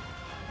deserve that.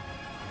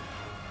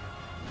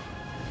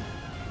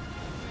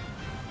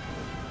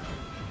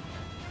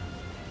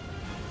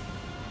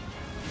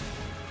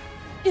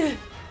 Ugh.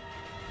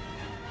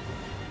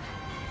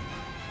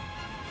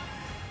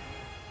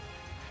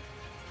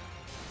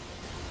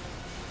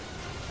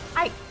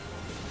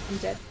 I'm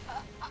dead.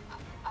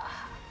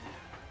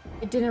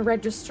 It didn't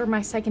register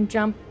my second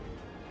jump.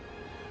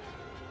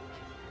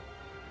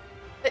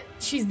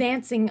 She's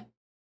dancing.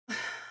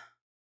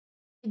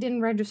 It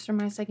didn't register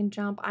my second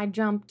jump. I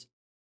jumped.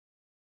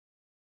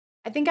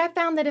 I think I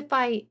found that if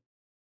I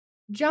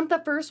jump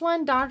the first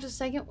one, dodge the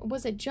second,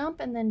 was it jump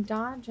and then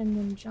dodge and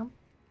then jump?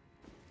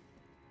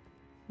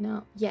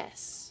 No,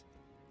 yes.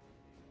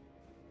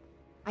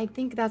 I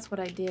think that's what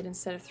I did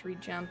instead of 3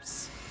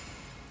 jumps.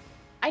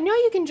 I know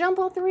you can jump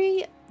all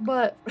 3,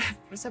 but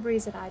for some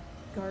reason I'm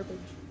garbage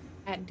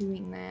at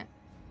doing that.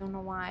 Don't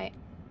know why.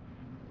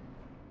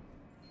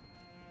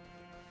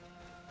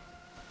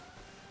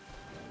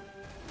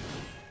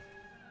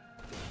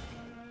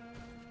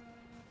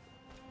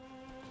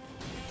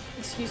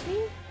 Excuse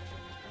me?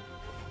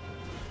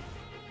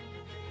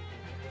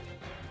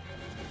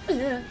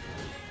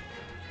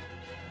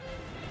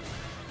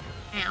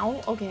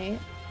 Ow, okay.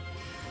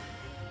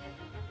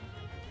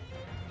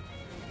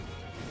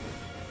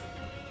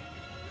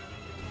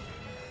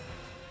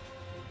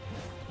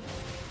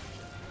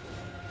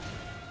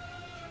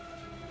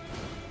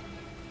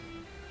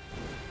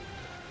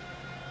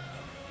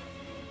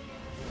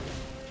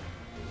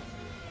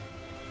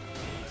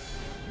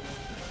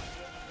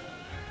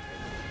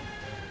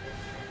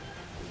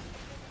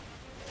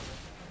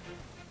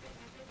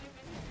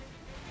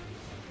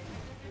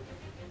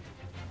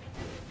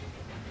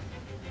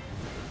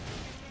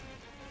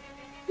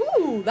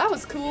 Ooh, that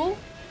was cool.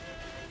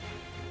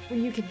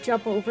 When you could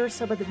jump over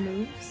some of the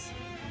moves.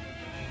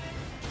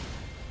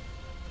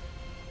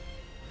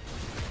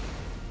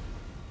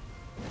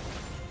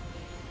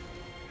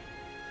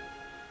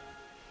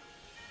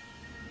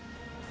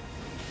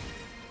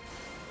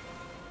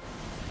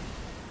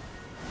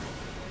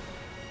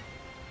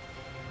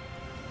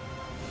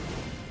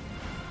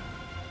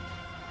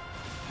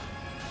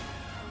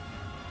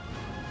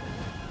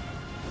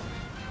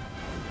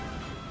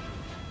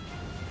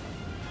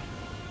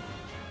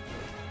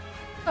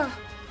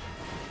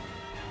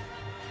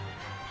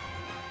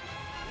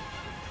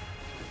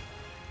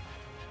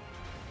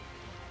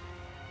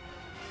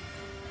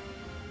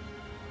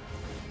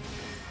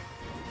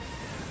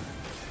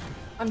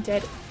 I'm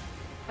dead.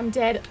 I'm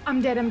dead. I'm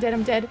dead. I'm dead.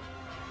 I'm dead.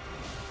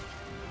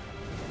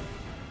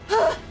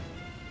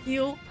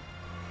 Heal.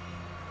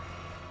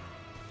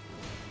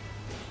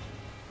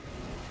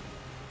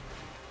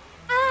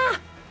 Ah!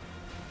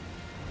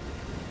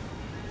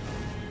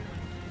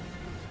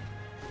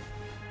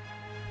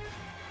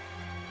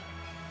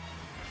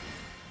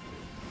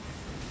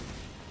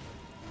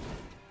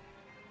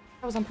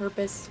 That was on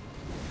purpose.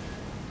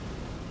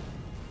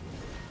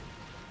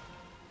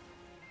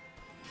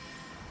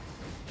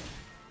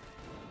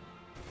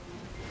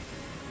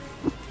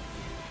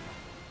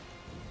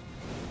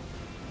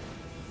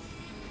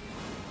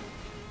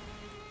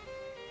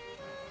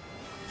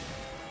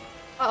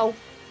 Uh-oh.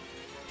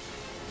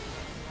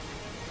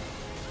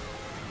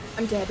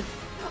 I'm dead.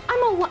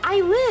 I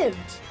lived!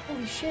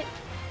 Holy shit.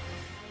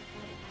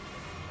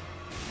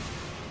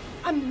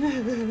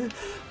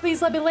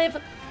 Please let me live.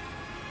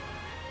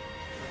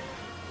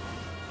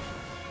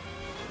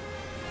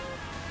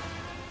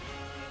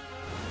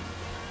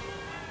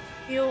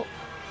 Heal.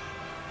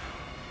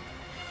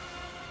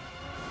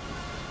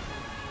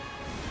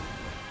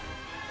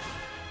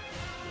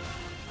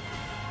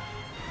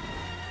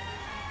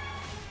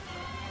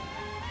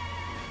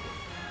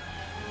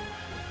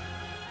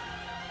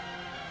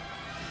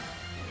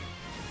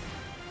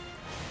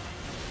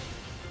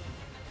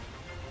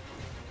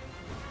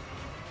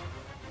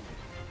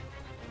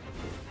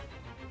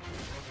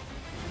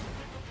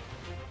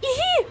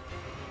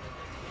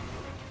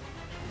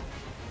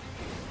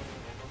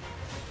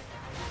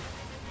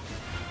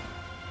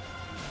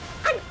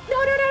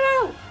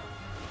 No!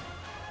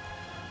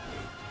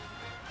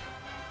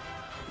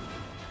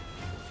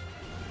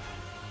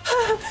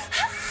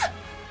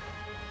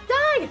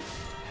 Died!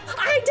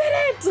 I did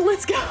it!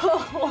 Let's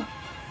go!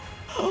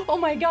 Oh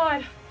my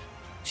god.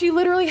 She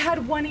literally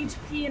had 1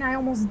 HP and I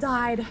almost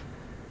died.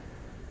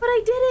 But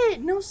I did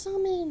it! No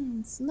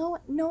summons. No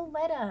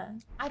Letta.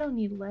 I don't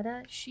need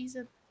Letta. She's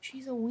a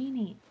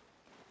weenie.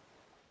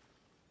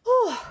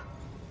 Oh,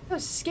 that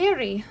was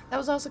scary. That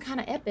was also kind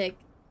of epic.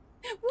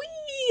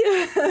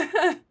 Whee!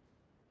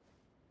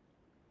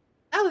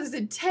 That was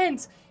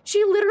intense.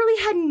 She literally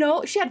had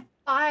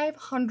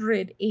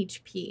 500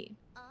 HP.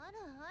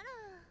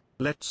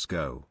 Let's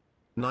go.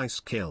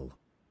 Nice kill.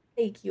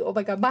 Thank you. Oh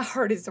my god, my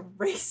heart is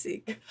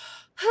racing.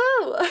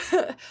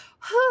 Oh,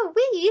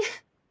 wee.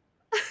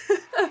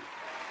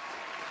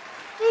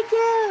 Thank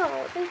you.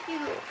 Thank you.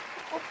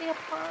 Hold me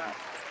apart.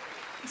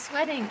 I'm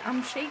sweating.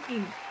 I'm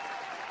shaking.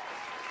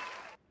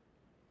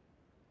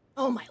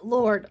 Oh my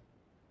lord.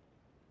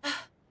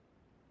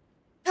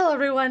 Hello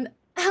everyone.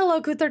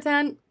 Hello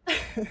Kutartan.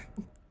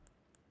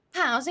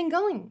 How's it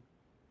going?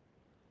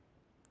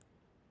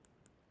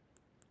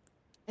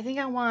 I think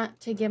I want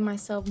to give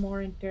myself more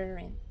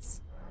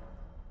endurance.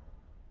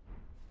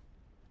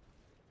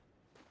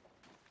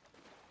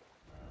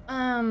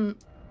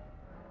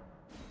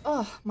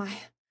 Oh my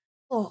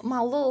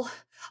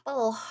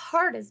little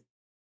heart is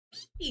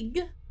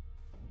beating.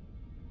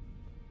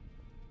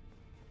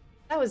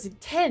 That was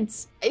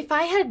intense. If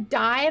I had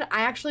died,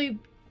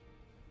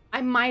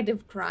 I might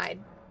have cried.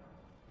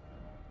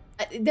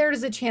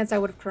 There's a chance I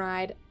would have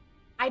cried.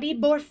 I need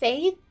more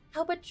faith?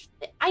 How much?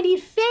 I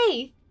need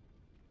faith!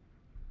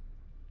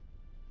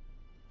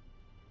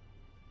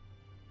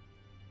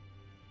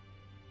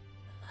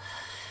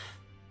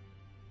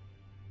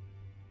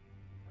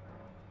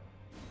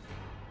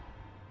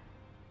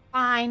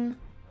 Fine.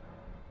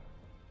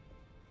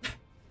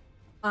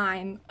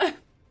 Fine.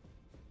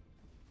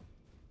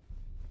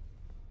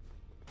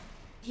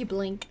 He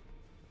blink.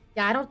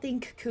 Yeah, I don't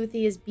think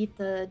Kuthi has beat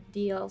the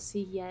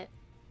DLC yet.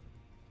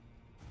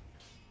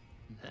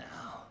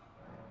 Now.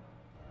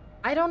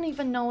 I don't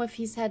even know if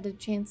he's had a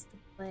chance to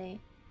play.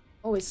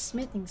 Oh, his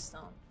smithing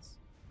stones.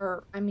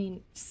 Or, I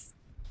mean,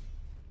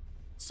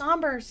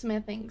 somber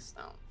smithing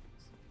stones.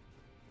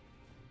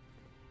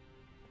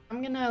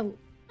 I'm gonna...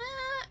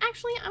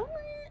 actually, I want...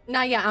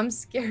 Nah, yeah, I'm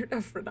scared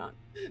of Radon.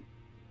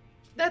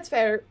 That's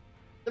fair.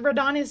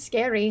 Radon is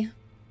scary.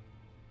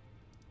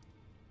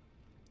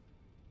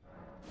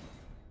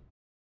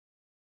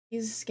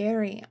 He's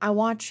scary. I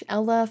watch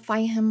Ella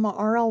fight him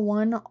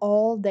RL1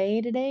 all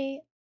day today.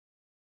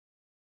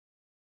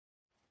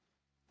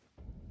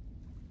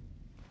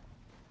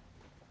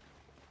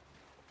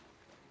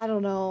 I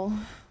don't know.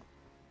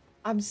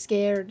 I'm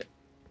scared.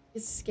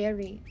 It's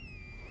scary.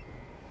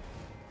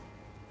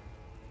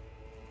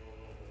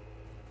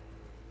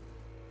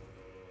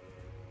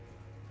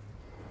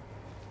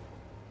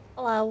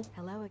 Hello.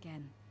 Hello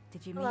again.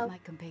 Did you Hello. meet my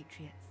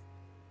compatriots?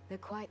 They're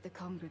quite the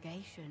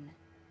congregation,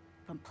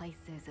 from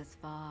places as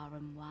far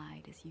and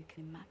wide as you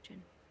can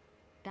imagine.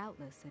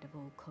 Doubtless it'd have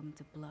all come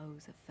to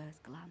blows at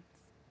first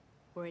glance,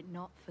 were it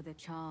not for the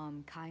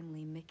charm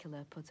kindly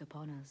Mikula put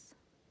upon us.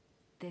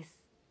 This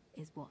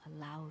is what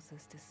allows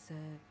us to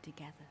serve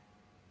together,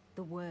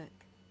 the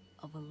work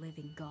of a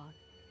living God.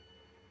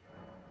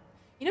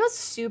 You know what's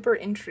super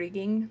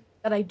intriguing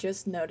that I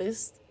just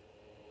noticed?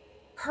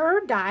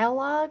 Her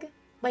dialogue,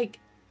 like,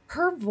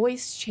 her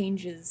voice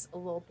changes a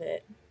little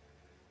bit.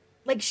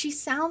 Like, she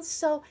sounds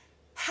so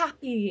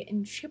happy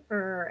and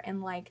chipper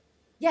and like,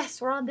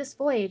 yes, we're on this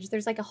voyage.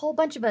 There's like a whole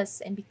bunch of us,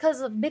 and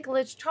because of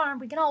Mikula's charm,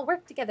 we can all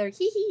work together.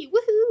 Hee hee,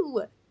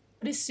 woohoo!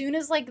 But as soon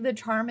as like the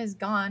charm is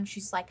gone,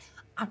 she's like,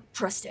 I don't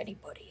trust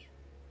anybody.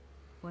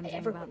 Wondering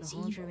Everyone's about the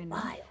evil, Haunter in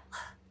vile.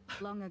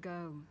 life. Long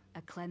ago,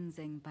 a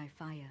cleansing by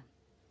fire.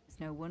 It's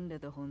no wonder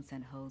the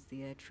Haunset holds the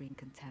Erdtree in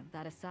contempt.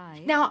 That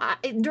aside, Now,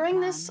 during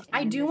this, and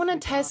I in do this want to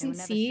regard, test I and will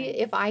never see say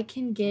if I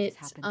can we get,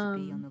 just happen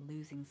to be on the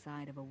losing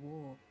side of a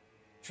war.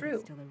 But true.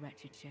 it's still a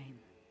wretched shame.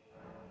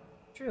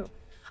 True.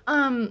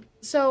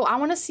 So I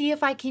want to see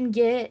if I can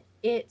get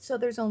it so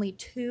there's only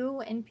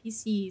 2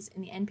 NPCs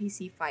in the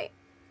NPC fight.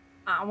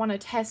 I want to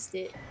test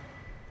it.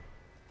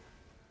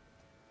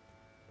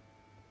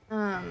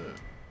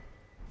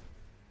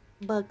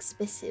 Bug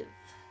specific.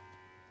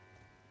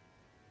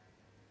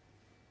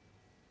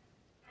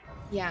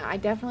 Yeah, I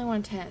definitely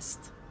want to test.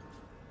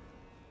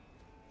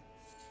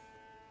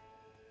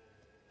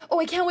 Oh,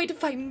 I can't wait to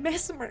fight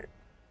Mesmer.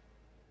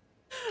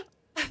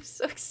 I'm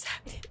so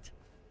excited.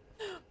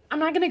 I'm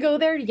not gonna go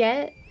there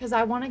yet because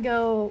I want to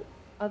go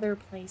other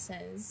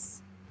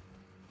places.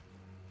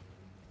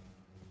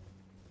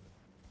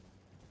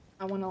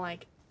 I want to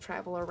like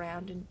travel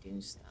around and do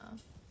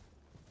stuff.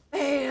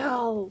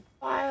 Veil!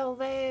 Vile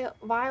veil!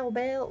 Vile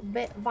veil!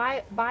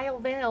 Vile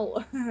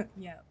veil!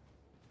 Yeah.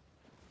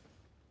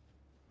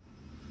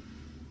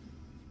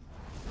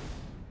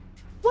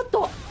 What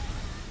the?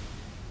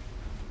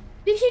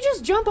 Did he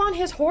just jump on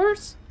his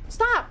horse?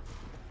 Stop!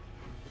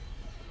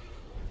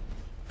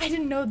 I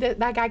didn't know that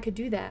that guy could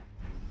do that.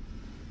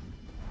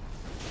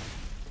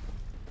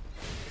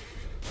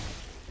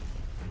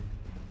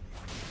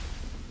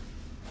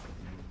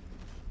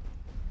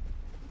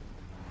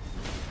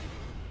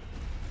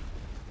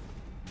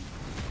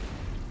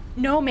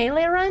 No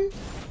melee run?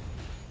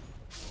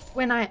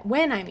 When I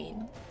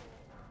mean.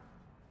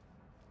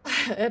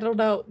 I don't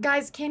know.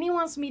 Guys, Kenny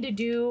wants me to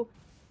do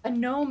a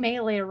no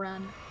melee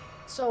run.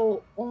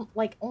 So,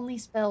 like, only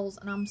spells,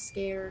 and I'm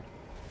scared.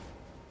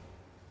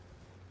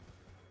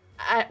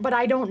 But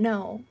I don't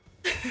know.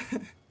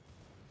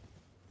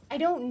 I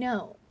don't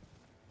know.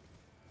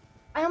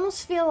 I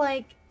almost feel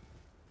like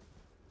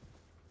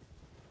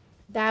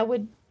that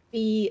would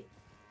be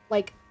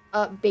like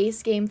a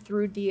base game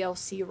through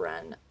DLC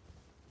run.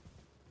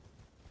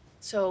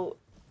 So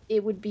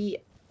it would be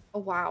a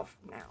while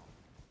from now.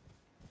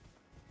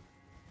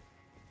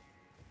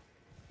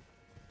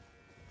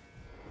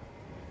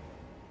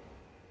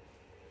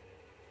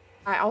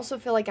 I also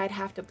feel like I'd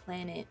have to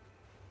plan it.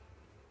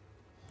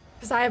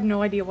 Because I have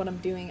no idea what I'm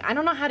doing. I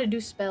don't know how to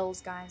do spells,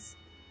 guys.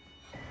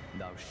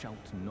 Thou shalt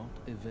not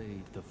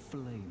evade the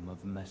flame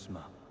of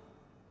Mesmer.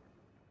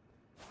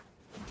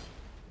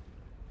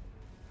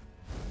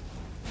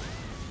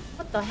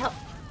 What the hell?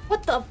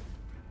 What the?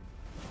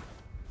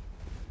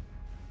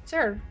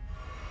 Sir.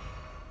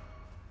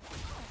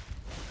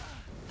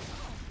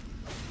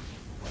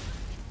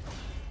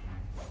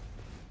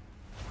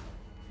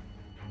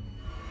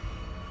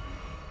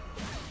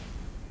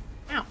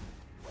 Ow.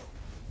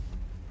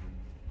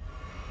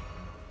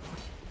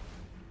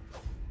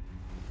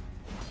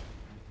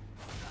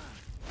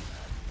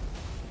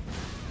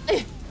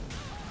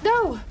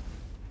 No!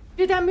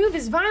 Dude, that move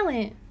is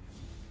violent.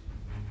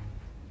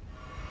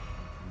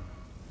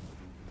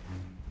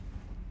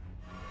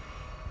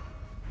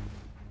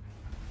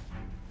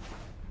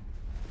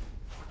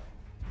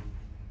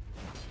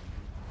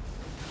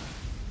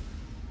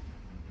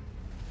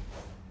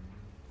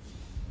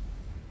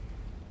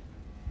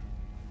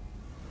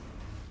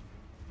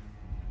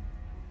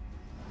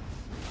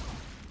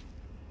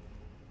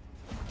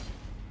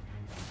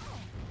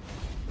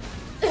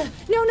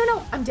 No, no,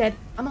 no! I'm dead.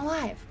 I'm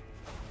alive.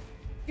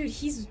 Dude,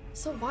 he's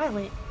so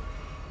violent.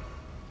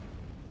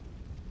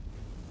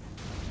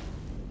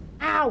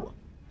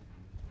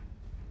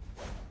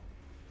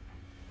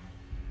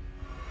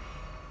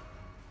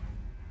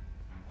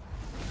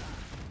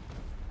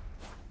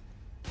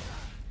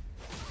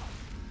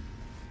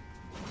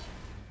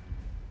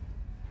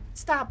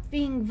 Stop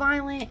being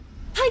violent.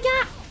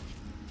 Hiya!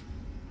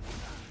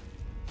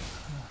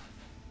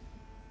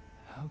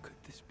 How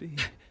could this be?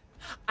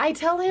 I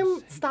tell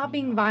him stop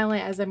being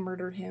violent as I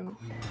murder him.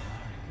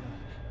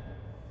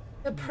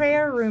 The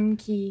prayer room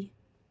key.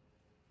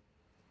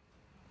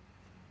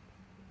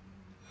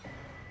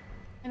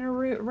 And a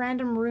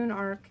random rune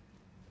arc.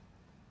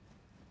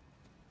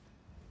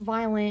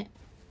 Violent.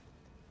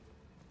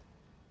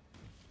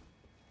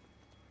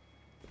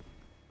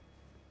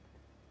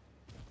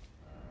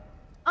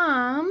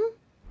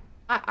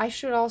 I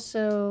should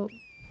also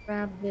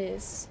grab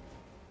this.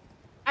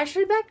 I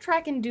should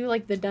backtrack and do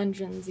like the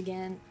dungeons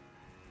again.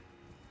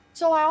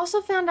 So I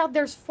also found out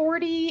there's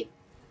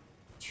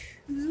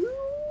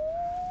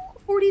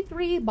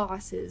 43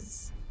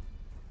 bosses.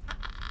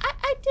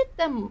 I did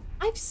them.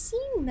 I've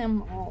seen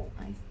them all.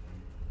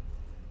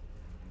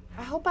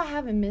 I hope I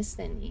haven't missed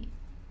any.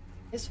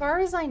 As far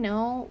as I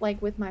know,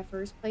 like with my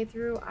first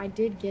playthrough, I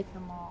did get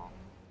them all.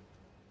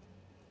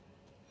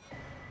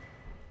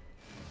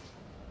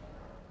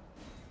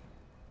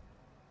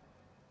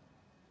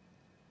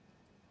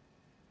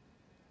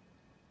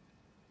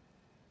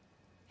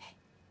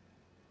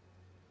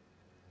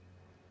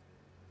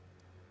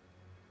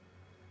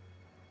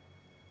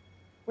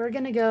 We're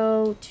gonna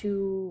go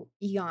to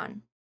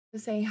Egon to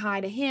say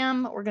hi to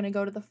him. We're gonna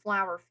go to the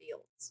flower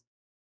fields.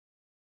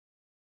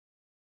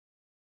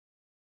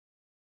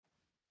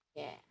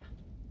 Yeah,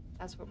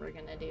 that's what we're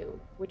gonna do.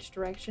 Which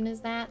direction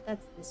is that?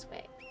 That's this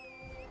way.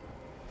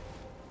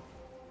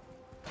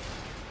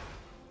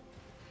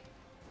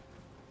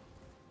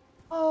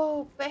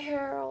 Oh,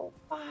 Barrel,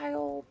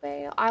 Bile,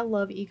 Bale. I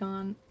love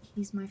Egon.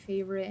 He's my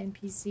favorite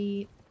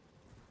NPC.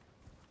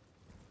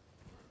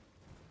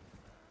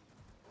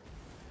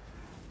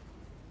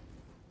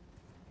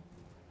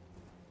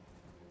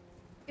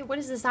 Hey, what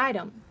is this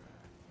item?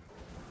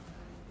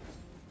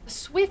 A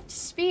swift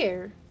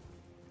spear.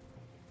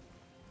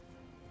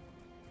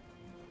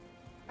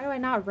 Why do I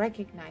not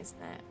recognize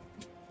that?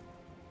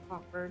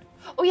 Awkward.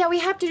 Oh yeah, we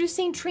have to do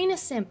St. Trina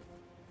Simp.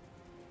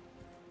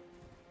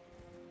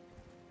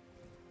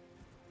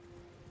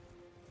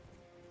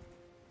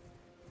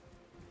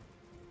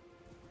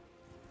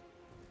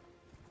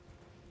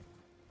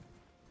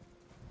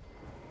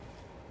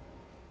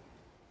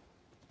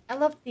 I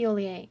love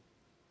Theolier.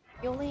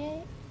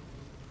 Theolier?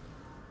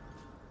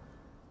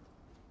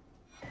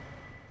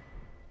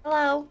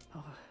 Hello.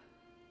 Oh,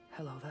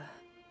 hello there.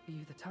 Are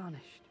you the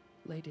Tarnished?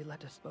 Lady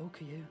Letta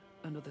spoke of you,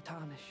 another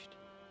Tarnished.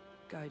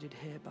 Guided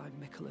here by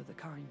Mikola the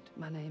Kind.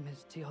 My name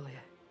is Theolier.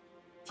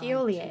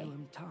 Theolier. I too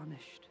am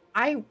tarnished.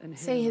 I And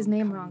say here his am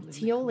name wrong. kindly Mikola the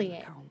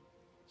Theolier. Count.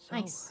 So,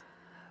 Nice.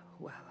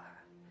 Well,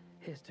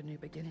 here's to new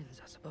beginnings,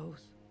 I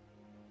suppose.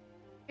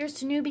 Here's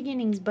to new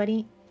beginnings,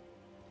 buddy.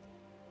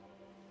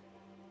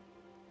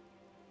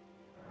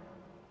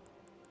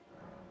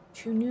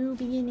 To new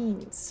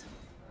beginnings.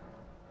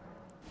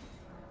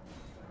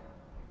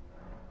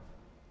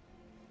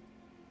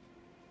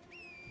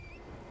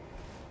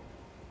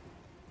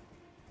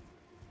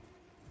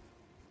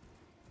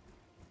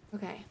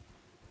 Okay.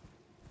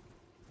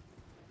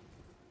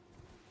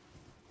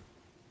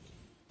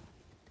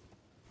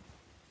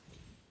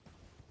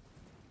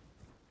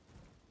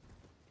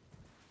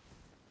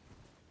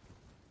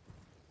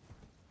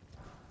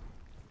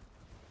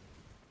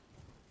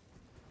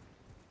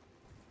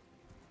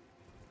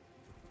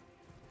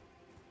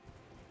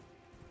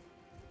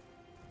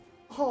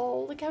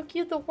 Oh, look how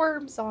cute the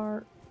worms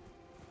are.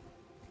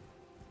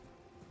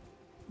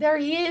 There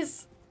he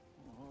is.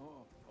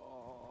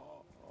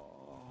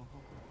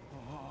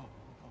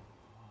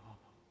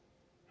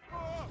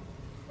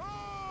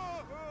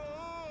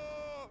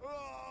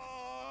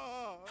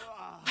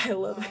 I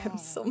love him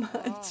so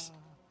much.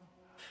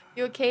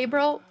 You okay,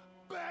 bro?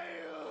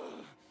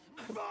 Bale!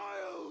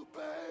 Vile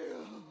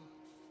Bale!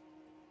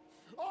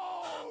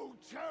 Oh,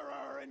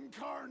 terror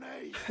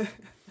incarnate!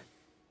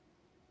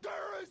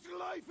 There is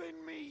life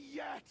in me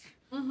yet!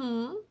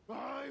 Mm-hmm.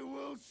 I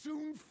will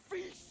soon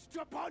feast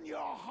upon your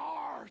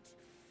heart!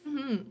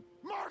 Mm-hmm.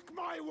 Mark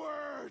my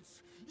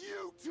words!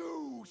 You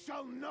too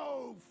shall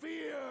know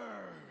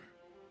fear!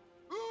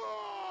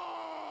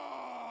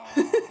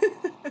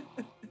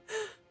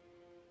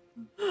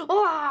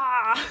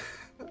 Ah!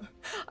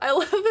 I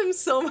love him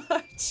so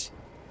much.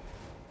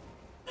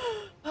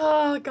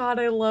 Oh god,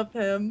 I love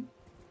him.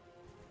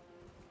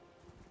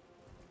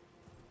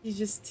 He's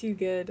just too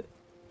good.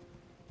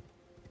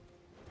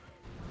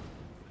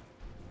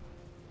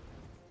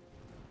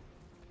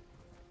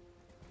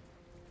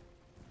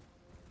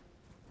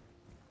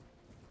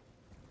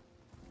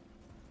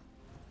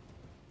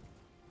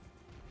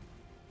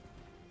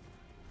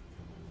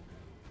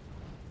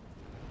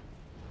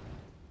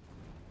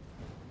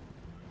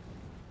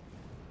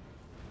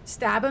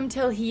 Stab him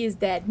till he is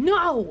dead.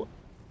 No!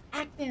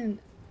 Acton,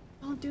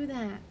 don't do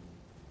that.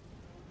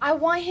 I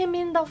want him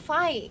in the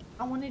fight.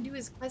 I want to do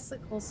his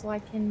questicle so I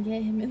can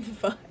get him in the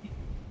fight.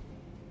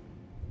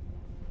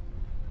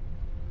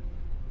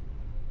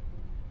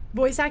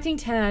 Voice acting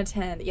 10 out of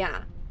 10.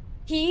 Yeah.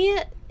 He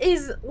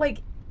is like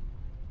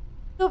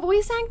The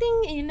voice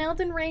acting in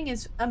Elden Ring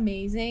is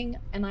amazing,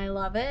 and I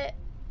love it.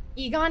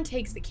 Egon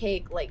takes the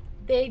cake. Like,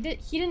 he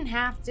didn't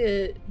have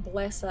to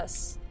bless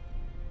us.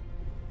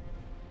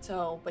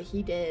 So, but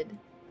he did.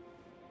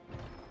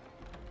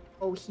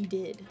 Oh, he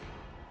did.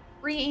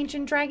 Free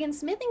ancient dragon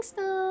smithing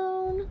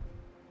stone.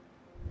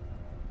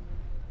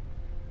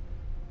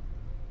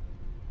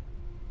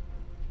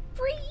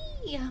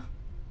 Free.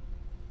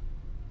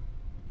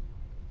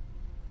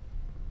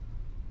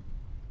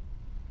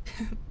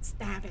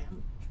 Stab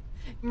him.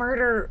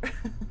 Murder.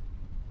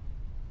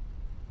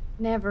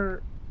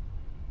 Never.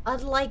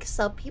 Unlike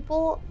some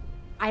people,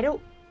 I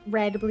don't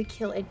randomly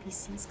kill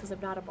NPCs because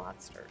I'm not a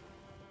monster.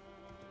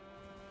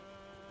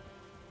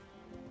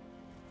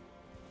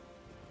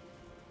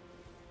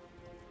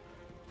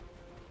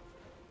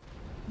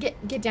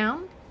 Get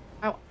down.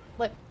 Oh,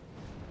 what?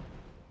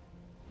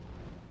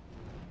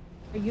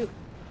 Are you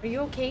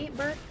okay,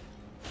 Bert?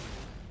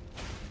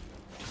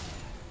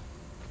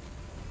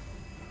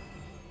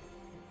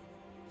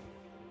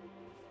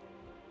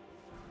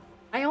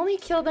 I only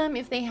kill them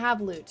if they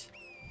have loot.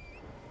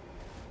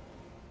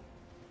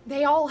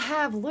 They all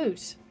have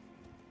loot.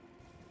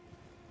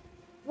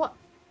 What?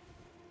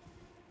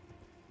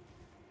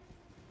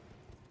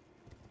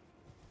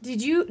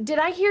 Did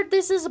I hear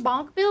this is a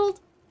bonk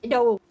build?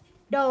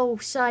 No,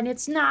 son,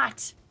 it's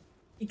not.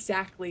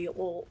 Exactly.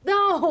 Well,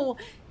 no,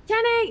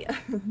 Kenny,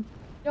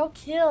 don't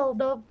kill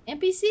the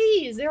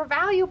NPCs. They're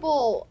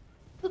valuable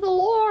to the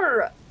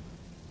lore.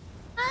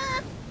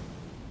 Ah.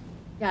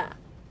 Yeah.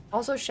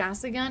 Also,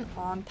 Shasta gun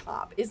on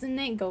top. Isn't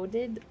it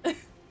goated?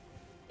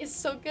 It's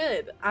so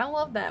good. I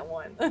love that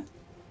one.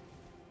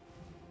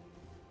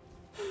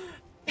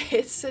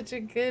 It's such a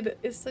good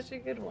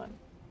one.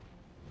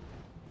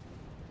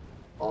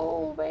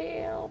 Oh,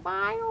 Vale,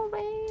 Bio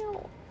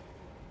Vale.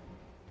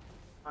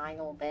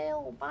 Bio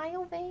Vale,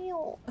 Bio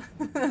Vale.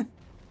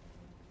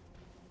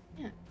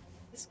 Yeah,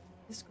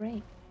 it's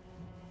great.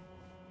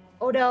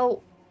 Oh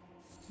no,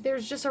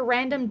 there's just a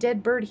random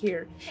dead bird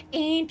here.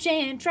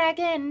 Ancient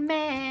Dragon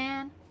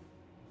Man.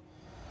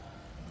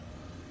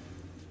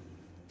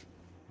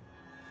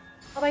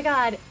 Oh my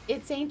god,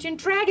 it's Ancient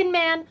Dragon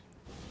Man!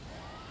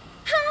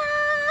 Ha!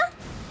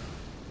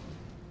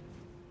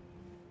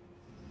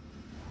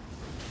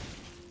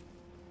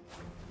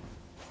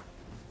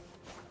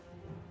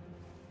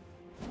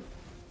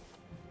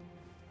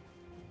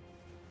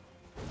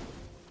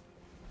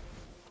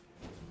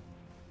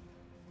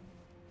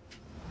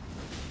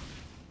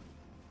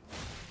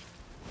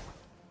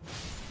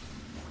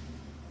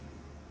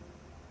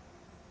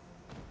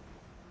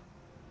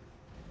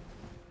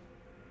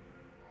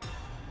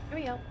 Here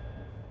we go.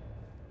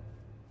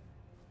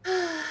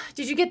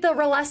 Did you get the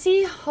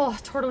Relessi? Oh,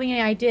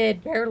 totally I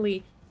did.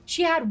 Barely.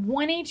 She had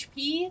 1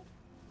 HP.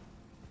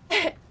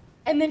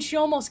 And then she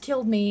almost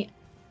killed me.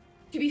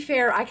 To be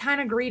fair, I kind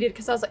of greeted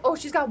because I was like, oh,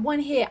 she's got 1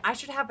 hit. I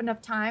should have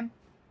enough time.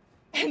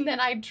 And then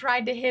I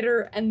tried to hit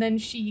her and then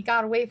she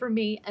got away from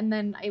me. And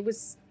then it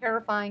was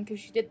terrifying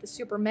because she did the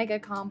super mega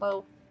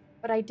combo.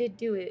 But I did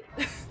do it.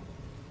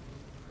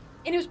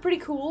 And it was pretty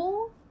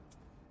cool.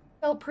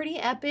 Felt pretty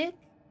epic.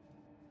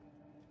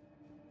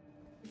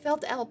 It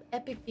felt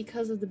epic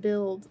because of the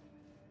build.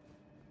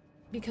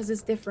 Because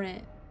it's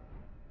different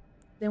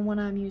than what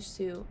I'm used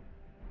to.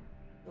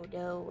 Oh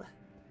no.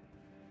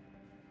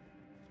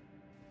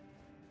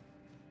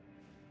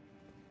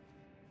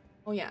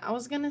 Oh yeah, I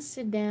was gonna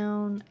sit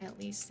down at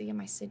least to get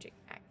my Sijic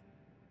back.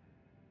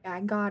 Yeah,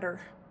 I got her.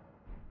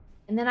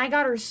 And then I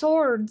got her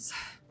swords.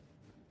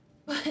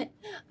 But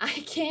I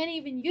can't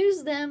even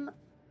use them.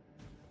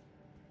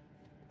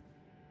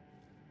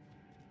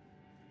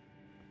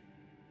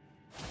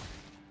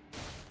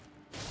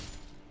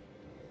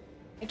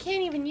 I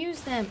can't even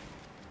use them.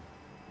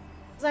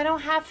 Because I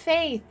don't have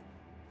faith.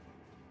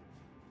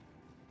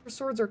 Her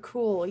swords are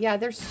cool. Yeah,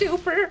 they're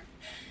super.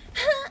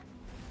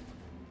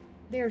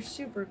 They're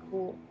super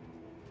cool.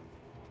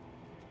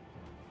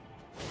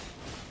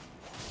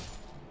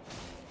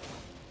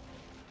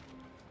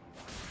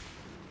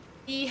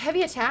 The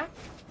heavy attack.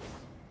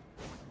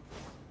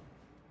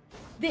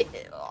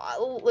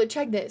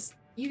 Check this.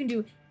 You can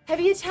do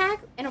heavy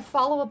attack and a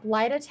follow-up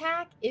light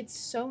attack. It's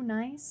so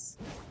nice.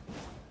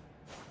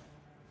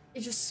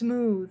 It's just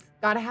smooth.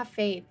 Gotta have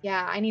faith.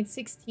 Yeah, I need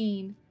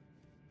 16.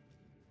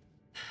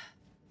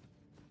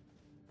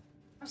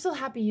 I'm still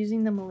happy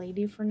using the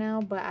Milady for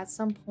now, but at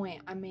some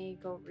point I may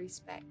go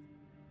respec.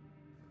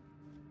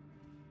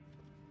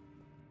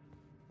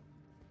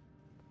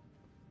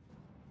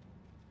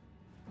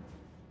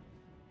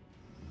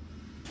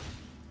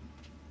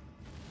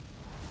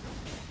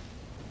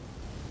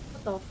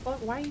 What the fuck?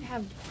 Why do you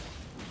have...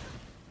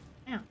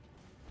 Ow.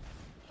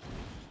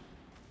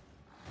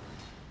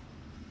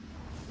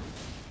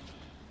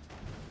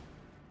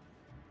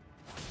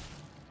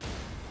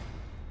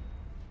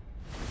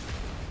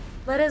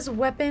 Letta's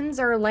weapons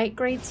are light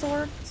grade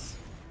swords.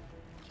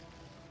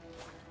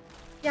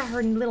 Yeah,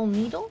 her little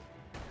needle.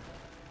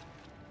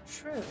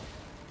 True.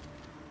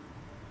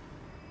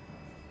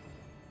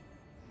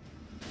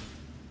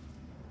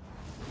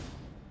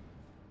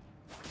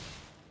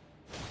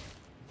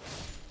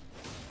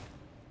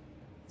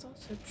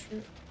 so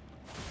true.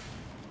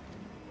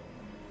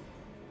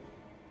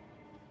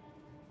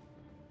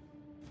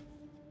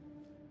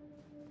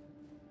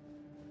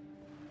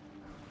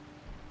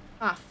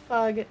 Ah,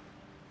 fug.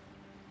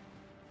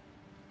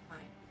 Fine.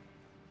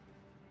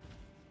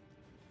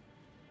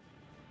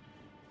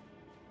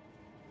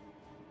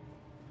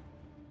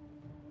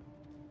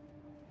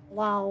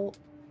 Lol.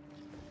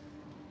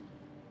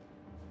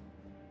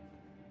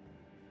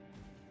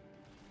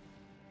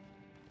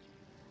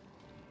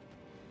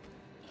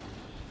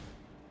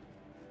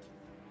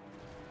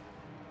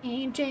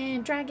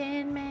 Ancient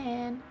Dragon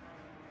Man.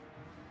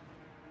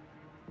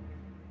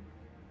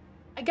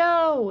 I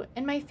go,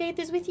 and my faith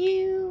is with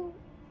you.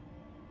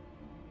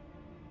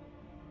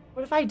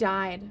 What if I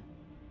died?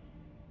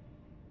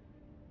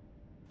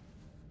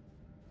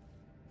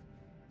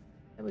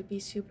 That would be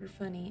super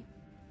funny.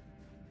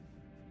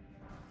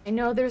 I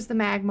know there's the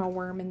magma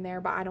worm in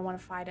there, but I don't want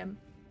to fight him.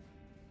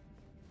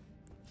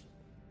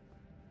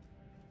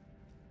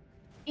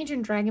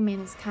 Ancient Dragon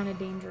Man is kind of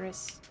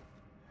dangerous.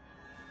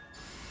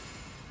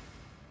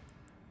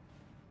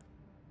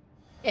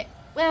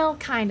 Well,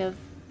 kind of.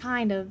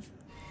 Kind of.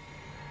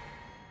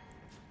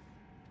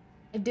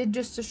 I did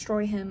just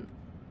destroy him.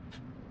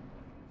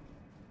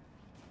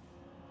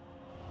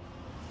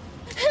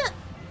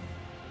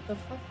 The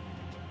fuck?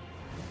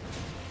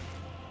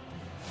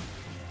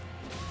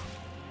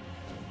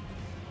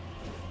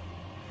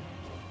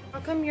 How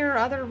come your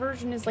other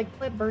version is like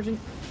clip version?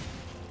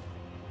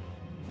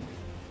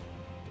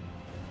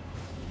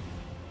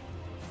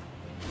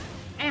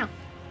 Ow.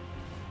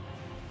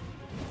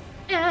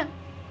 Ah.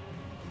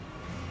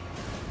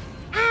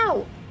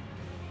 Ow!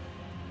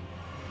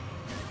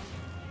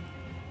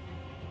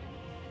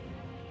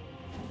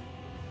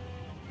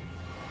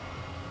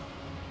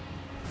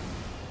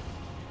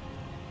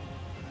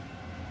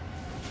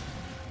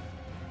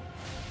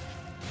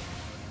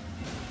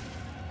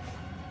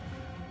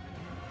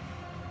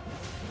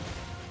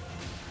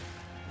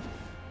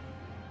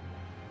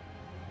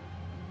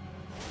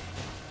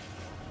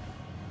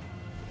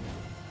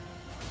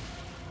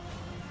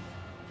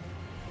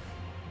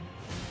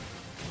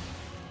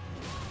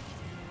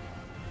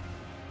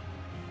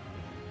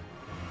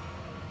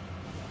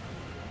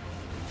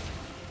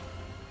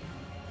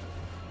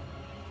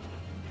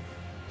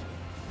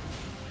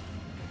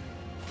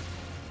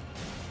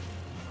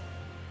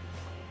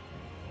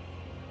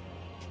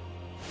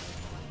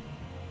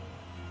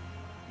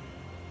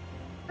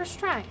 First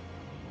try.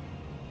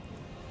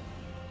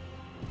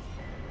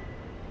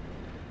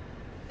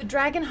 The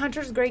Dragon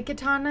Hunter's Great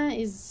Katana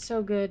is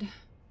so good.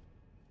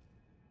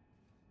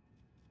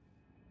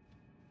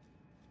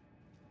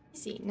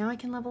 See, now I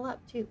can level up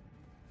too.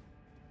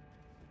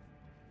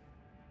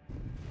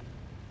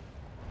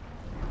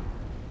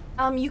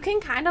 You can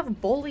kind of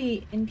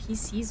bully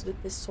NPCs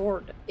with this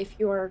sword if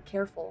you are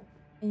careful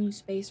and you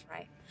space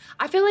right.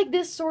 I feel like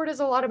this sword is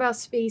a lot about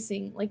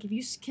spacing. Like if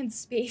you can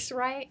space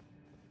right,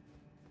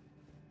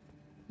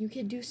 you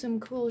could do some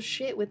cool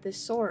shit with this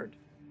sword.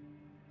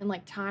 And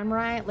like time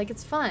right, like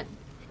it's fun.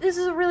 This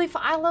is a really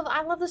fun. I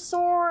love the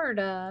sword.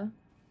 The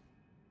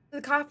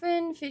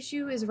coffin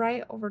fissure is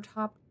right over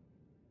top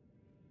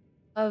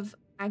of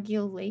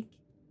Agil Lake.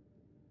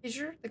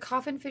 Fissure? The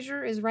coffin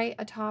fissure is right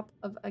atop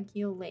of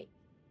Agil Lake.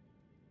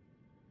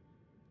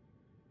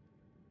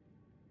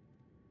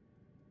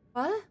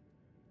 What?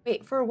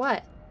 Wait, for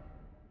what?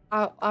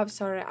 Oh, I'm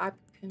sorry, I'm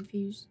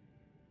confused.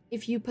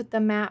 If you put the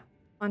map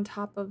on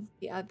top of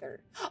the other.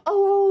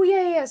 Oh,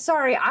 yeah,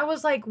 sorry. I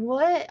was like,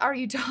 what are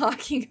you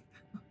talking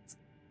about?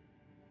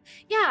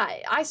 Yeah,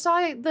 I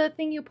saw the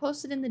thing you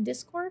posted in the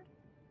Discord.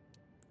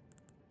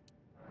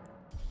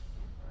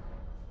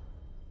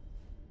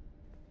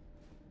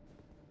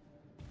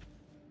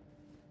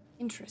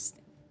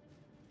 Interesting.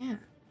 Yeah.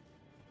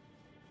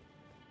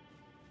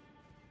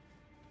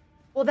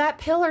 Well, that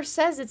pillar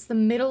says it's the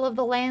middle of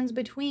the lands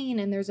between,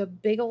 and there's a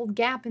big old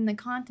gap in the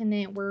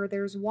continent where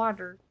there's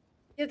water.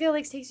 The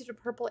Lakes takes you to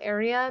purple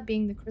area,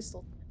 being the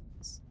crystal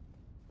towns.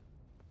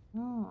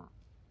 Oh.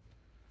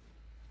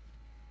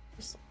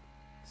 Crystal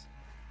towns.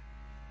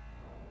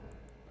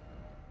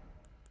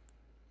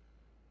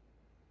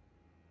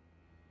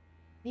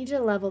 Need to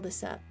level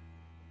this up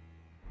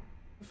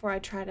before I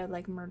try to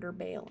like murder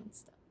Bale and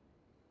stuff.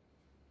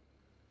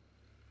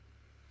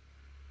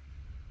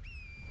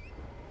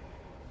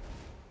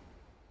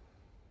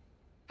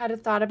 Had a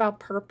thought about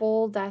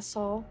purple, that's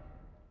all.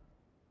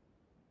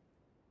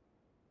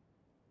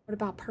 What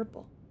about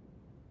purple?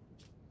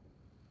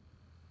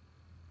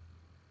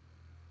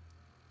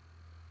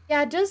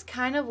 Yeah, it does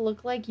kind of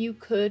look like you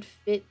could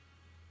fit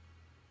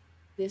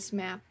this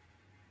map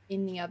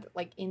in the other,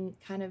 like in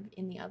kind of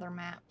in the other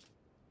map.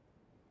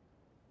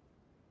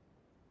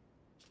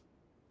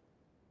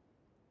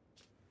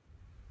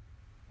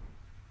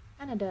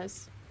 Kind of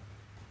does.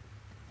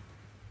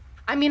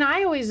 I mean,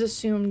 I always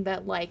assumed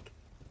that like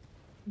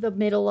the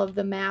middle of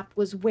the map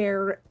was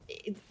where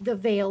the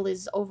veil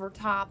is over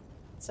top.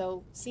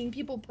 So seeing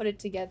people put it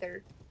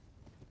together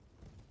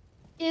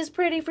is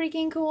pretty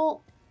freaking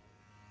cool.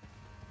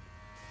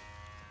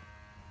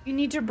 You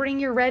need to bring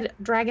your red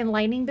dragon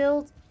lightning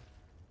build.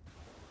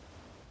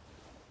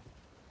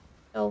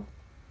 So,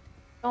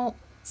 don't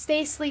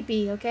stay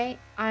sleepy, okay?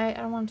 I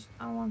don't want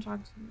to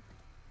talk to you.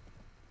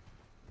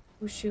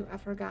 Oh shoot, I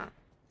forgot.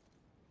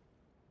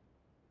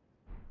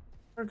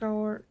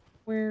 Forgot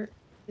where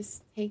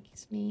this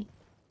takes me.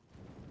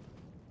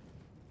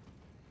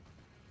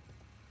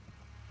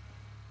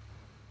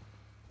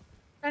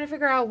 Trying to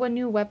figure out what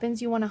new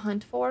weapons you want to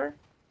hunt for.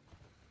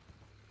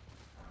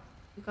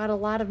 You got a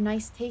lot of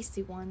nice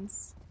tasty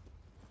ones.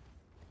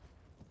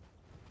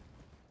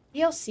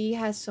 DLC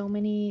has so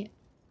many.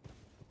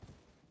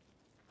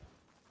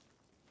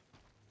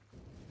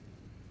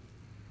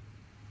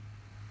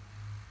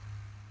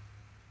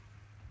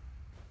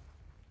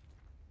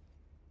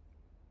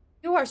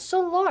 You are so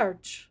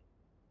large.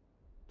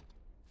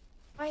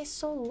 Why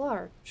so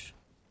large?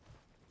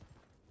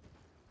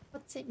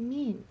 What's it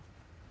mean?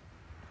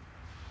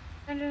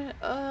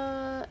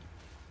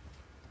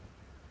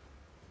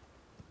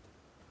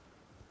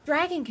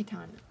 Dragon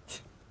katana.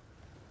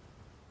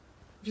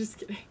 Just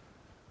kidding.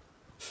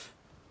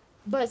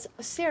 But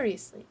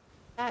seriously,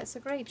 that's a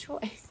great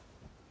choice.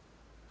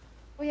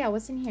 Oh yeah,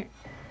 what's in here?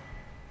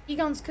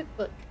 Egon's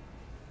cookbook.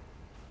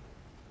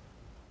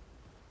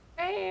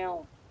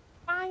 Veil!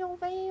 Vile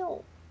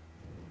veil!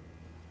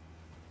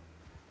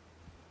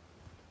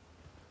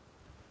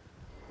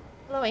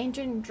 Hello,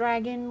 ancient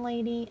dragon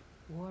lady.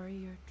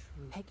 Warrior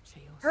true.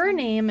 Pegtail. Her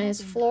name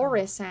is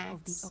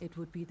Florisax. It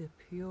would be the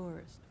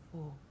purest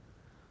form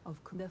of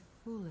the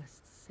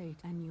fullest state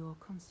and your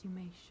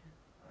consummation.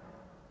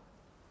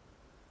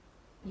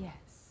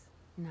 Yes.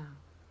 Now,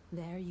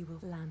 there you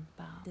will land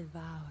bound.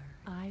 Devour.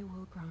 I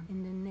will grant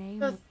in the name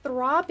The of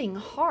throbbing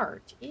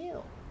heart.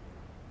 Ew.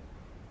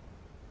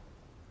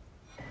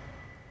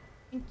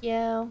 Thank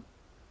you.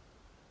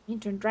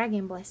 Ancient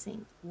dragon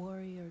blessing.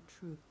 warrior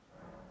true.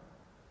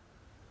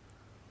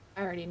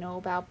 I already know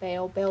about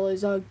Bale. Bale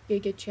is a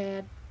Giga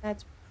Chad.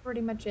 That's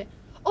pretty much it.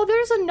 Oh,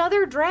 there's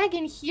another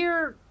dragon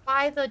here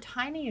by the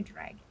tiny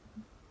dragon.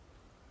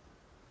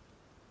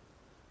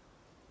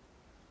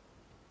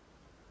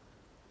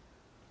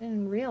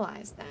 Didn't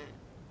realize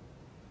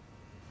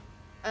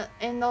that.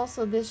 And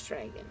also this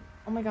dragon.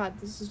 Oh my god,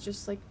 this is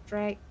just like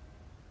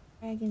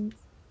dragons.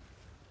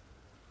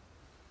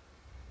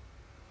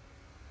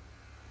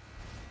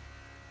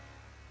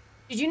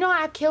 Did you know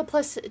I killed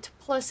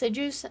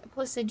Placidusax?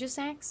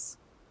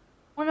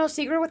 Want to know a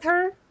secret with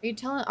her? Are you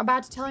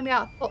about to tell me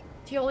about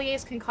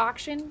Tiolier's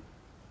concoction?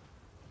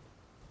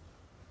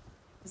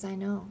 Because I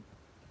know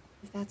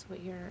if that's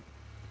what you're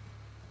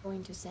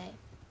going to say.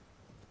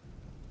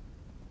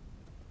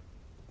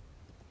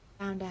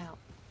 Found out.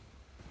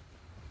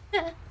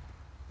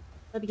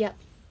 Let me get.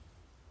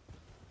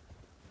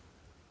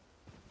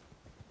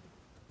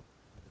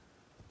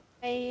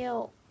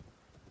 Fail.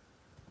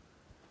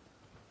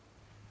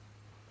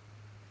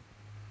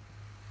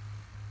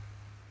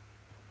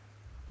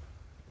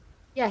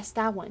 Yes,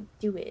 that one.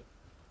 Do it.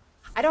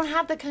 I don't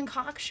have the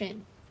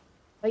concoction.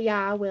 But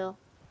yeah, I will.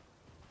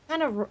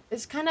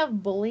 It's kind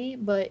of bully,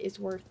 but it's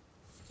worth.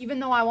 Even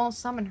though I won't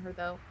summon her,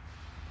 though.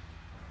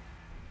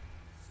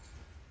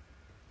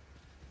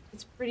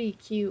 It's pretty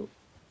cute.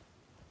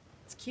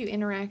 It's cute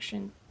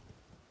interaction.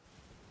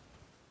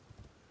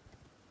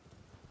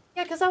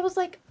 Yeah, because I was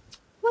like,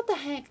 what the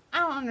heck? I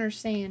don't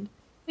understand.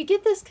 We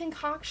get this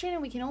concoction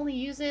and we can only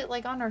use it,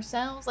 like, on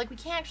ourselves. Like, we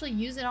can't actually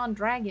use it on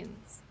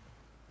dragons.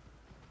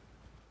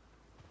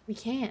 We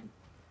can.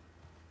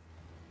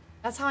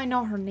 That's how I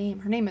know her name.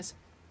 Her name is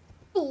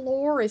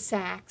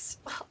Florisax.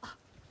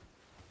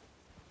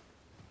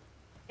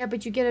 Yeah,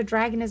 but you get a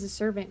dragon as a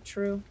servant,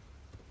 true.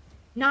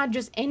 Not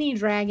just any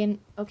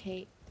dragon.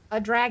 Okay,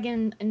 a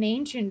dragon, an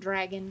ancient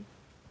dragon.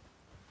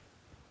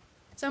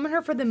 Summon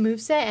her for the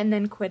moveset and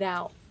then quit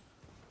out.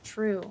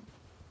 True.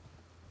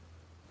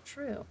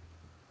 True.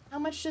 How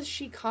much does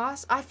she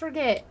cost? I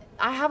forget.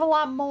 I have a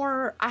lot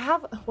more. I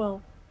have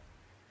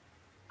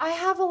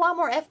a lot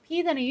more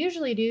FP than I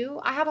usually do.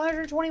 I have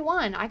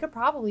 121. I could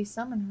probably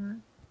summon her.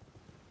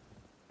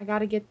 I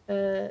gotta get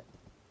the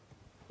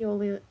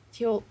Tiolier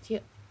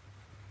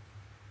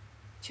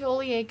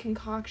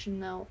concoction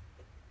though.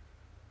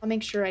 I'll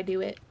make sure I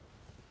do it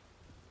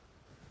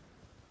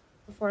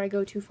before I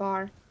go too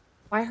far.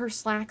 Why her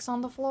slacks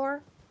on the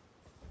floor?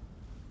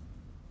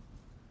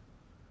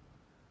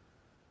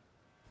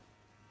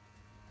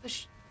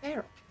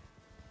 There.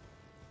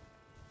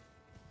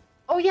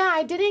 Oh yeah,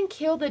 I didn't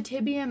kill the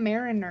Tibia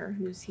Mariner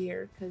who's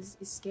here because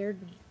it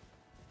scared me.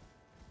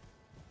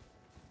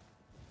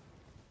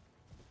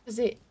 Because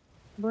it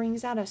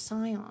brings out a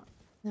Scion.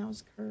 That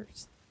was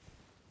cursed.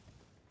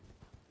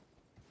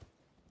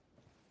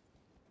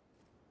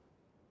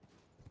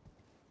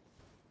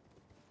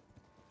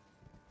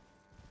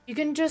 You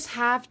just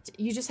have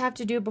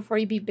to do it before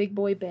you beat Big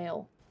Boy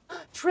Bale.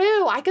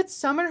 True, I could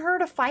summon her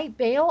to fight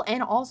Bale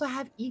and also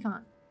have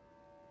Egon.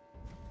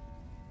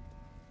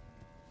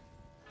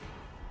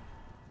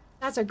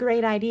 That's a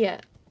great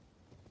idea.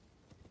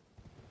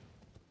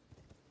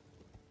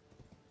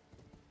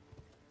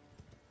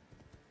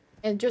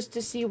 and just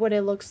to see what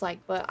it looks like.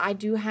 But I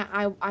do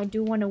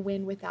want to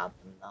win without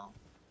them though.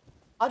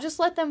 I'll just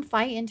let them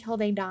fight until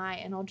they die,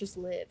 and I'll just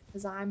live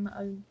because I'm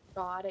a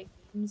god at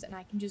games, and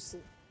I can just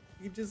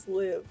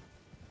live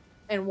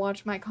and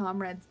watch my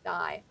comrades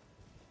die.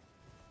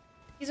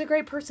 He's a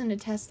great person to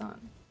test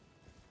on.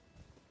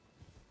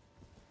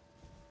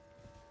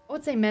 I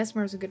would say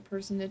Mesmer's a good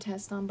person to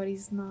test on, but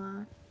he's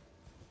not.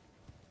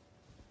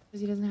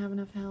 Because he doesn't have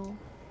enough health.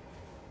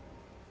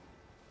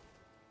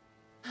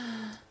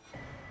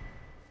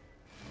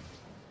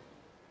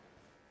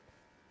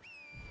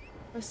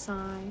 A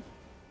sigh.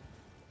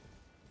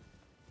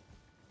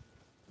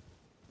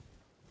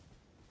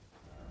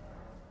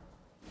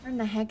 Where in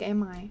the heck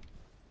am I?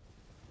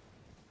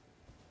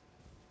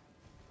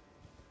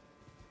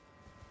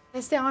 I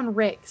stay on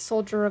Rick,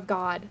 Soldier of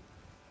God.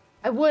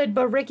 I would,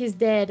 but Rick is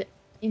dead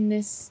in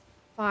this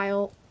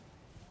file.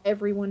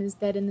 Everyone is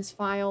dead in this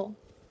file.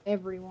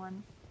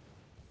 Everyone.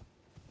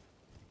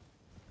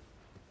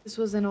 This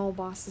was an all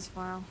bosses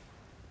file.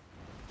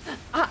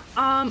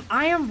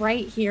 I am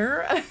right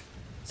here.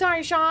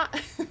 Sorry, Shaw.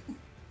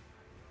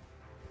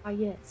 Ah,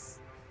 yes.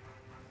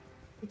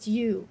 It's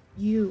you.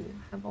 You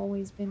have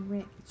always been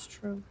Rick. It's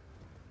true.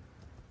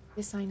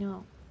 This I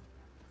know.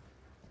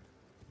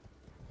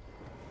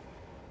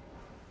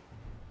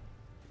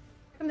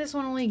 How come this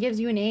one only gives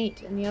you an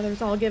 8 and the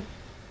others all give...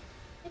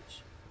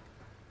 Bitch.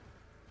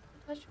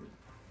 Don't touch me.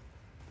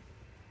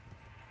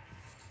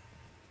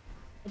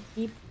 A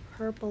deep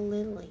purple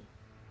lily.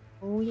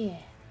 Oh yeah.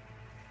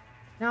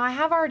 Now I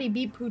have already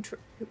beat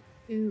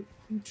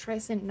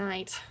Putrescent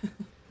Knight.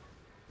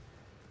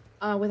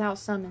 Without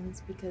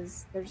summons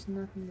because there's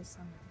nothing to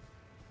summon.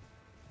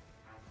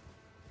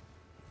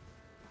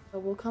 So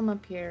we'll come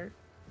up here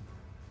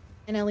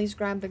and at least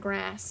grab the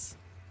grass.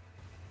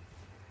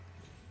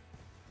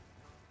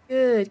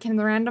 Good. Can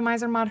the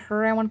randomizer mod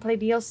hurry? I want to play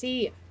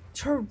DLC.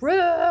 True.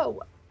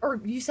 Or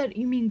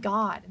you mean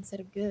God instead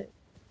of good.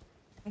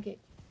 I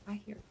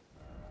hear.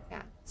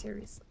 Yeah,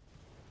 seriously.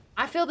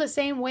 I feel the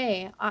same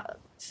way.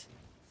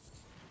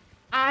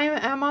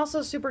 I'm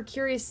also super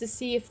curious to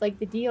see if like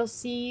the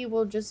DLC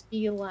will just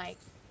be like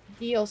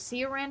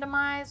DLC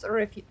randomized or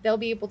if they'll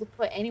be able to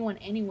put anyone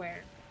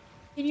anywhere.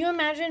 Can you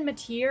imagine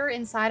Matir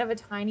inside of a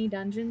tiny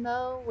dungeon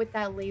though with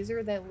that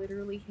laser that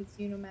literally hits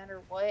you no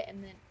matter what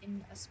and then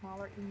in a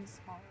smaller, even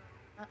smaller.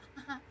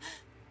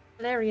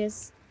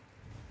 Hilarious.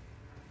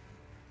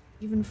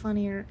 Even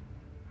funnier.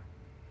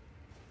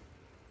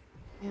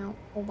 Now,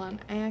 hold on.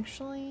 I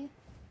actually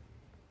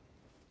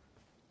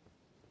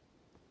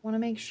want to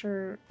make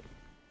sure.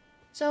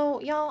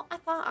 So, y'all, I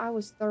thought I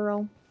was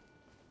thorough.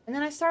 And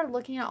then I started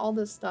looking at all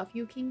the stuff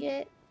you can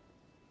get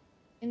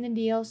in the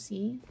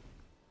DLC.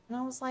 And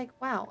I was like,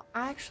 wow,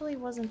 I actually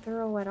wasn't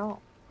thorough at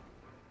all.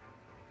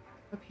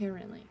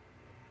 Apparently.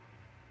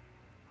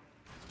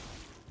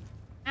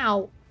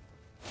 Ow.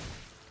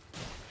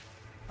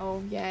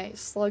 Oh, yeah,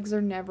 slugs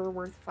are never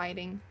worth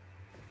fighting.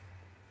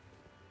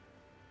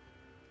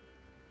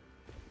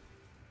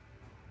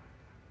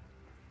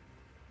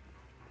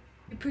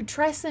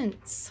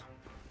 Putrescence.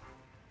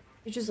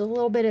 It's just a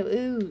little bit of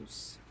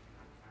ooze.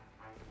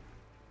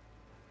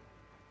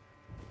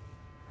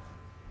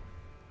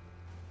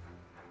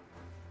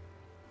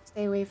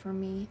 Stay away from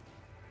me.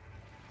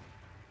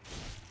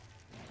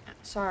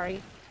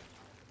 Sorry.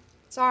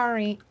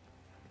 Sorry.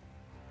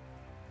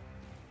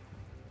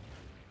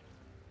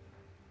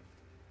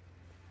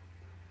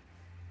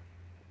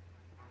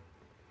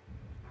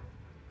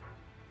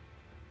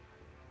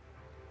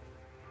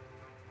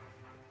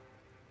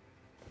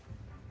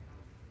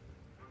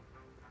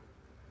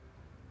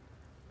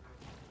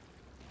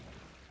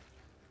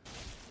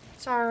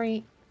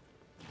 Sorry.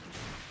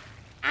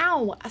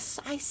 Ow! I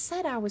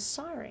said I was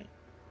sorry. It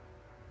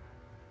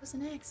was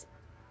an accident.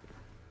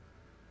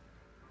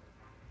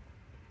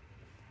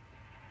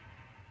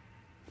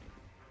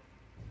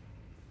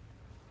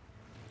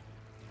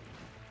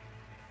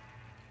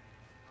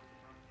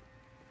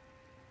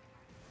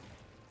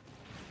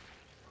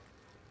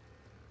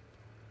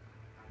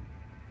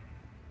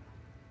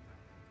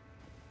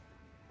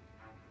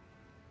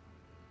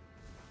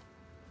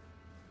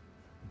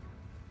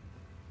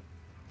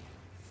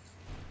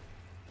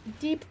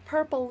 Deep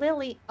purple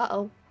lily.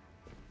 Uh-oh.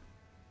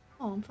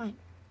 Oh, I'm fine.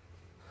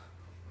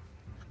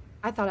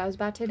 I thought I was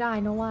about to die,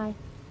 no lie.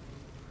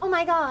 Oh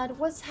my god,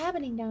 what's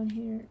happening down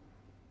here?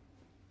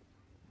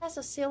 That's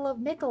a seal of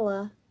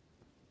Mikola.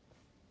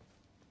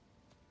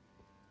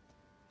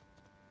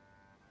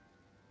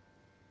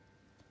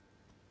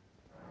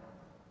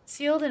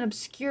 Sealed and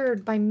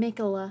obscured by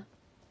Mikola.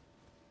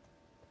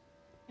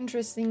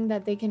 Interesting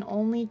that they can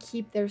only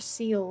keep their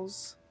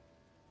seals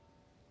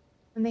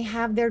when they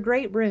have their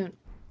great rune.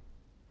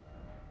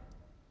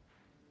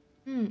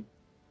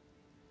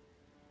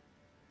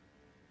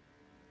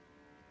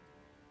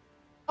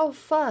 Oh,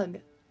 fug.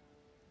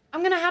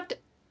 I'm gonna have to...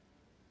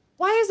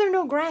 Why is there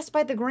no grass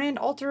by the grand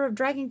altar of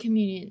Dragon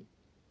Communion?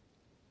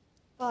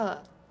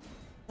 Fuck.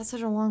 That's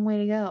such a long way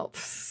to go.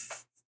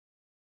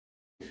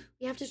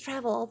 We have to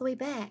travel all the way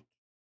back.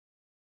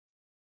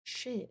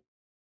 Shit.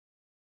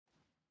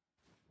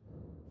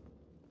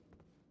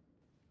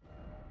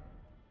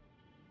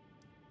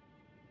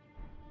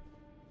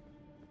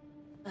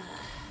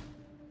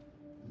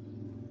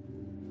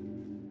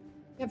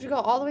 You have to go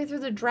all the way through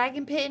the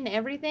dragon pit and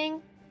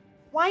everything?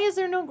 Why is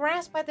there no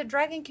grass by the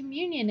dragon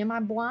communion? Am I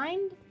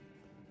blind?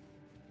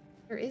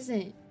 There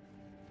isn't.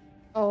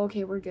 Oh,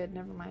 okay, we're good.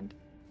 Never mind.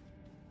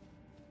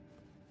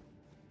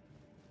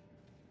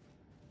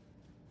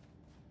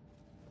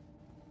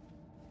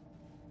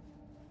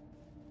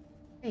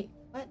 Wait,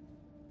 what?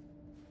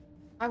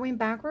 I went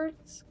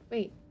backwards?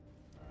 Wait.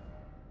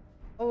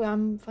 Oh,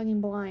 I'm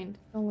fucking blind.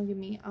 Don't look at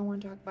me. I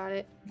want to talk about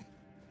it.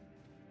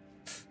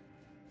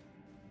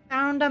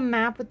 Found a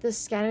map with the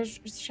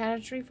shadow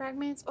tree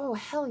fragments? Oh,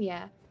 hell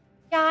yeah.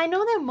 Yeah, I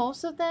know that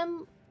most of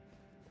them...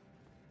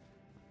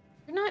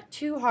 They're not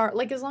too hard.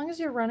 Like, as long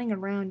as you're running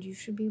around, you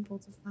should be able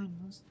to find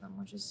most of them,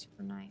 which is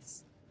super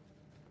nice.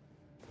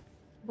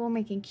 People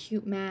making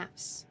cute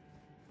maps.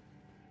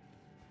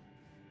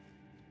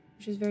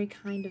 Which is very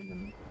kind of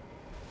them.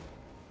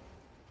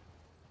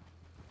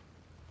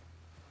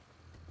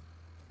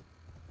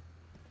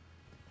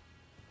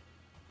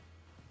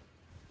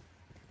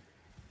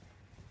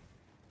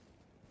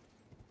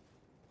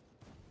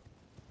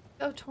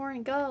 Go,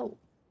 Torrent, go!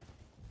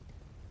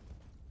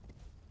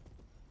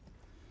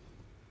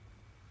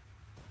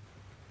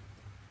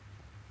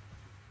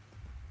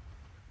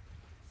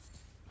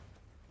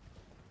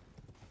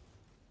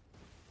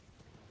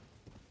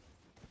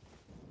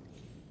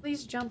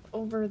 Please jump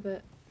over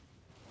the...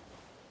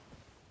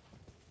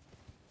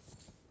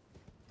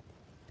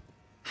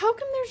 How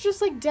come there's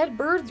just like dead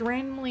birds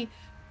randomly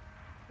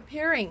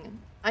appearing?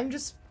 I'm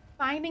just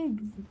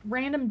finding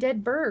random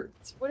dead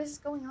birds. What is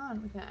going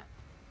on with that?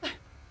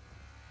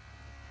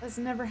 That's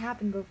never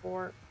happened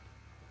before.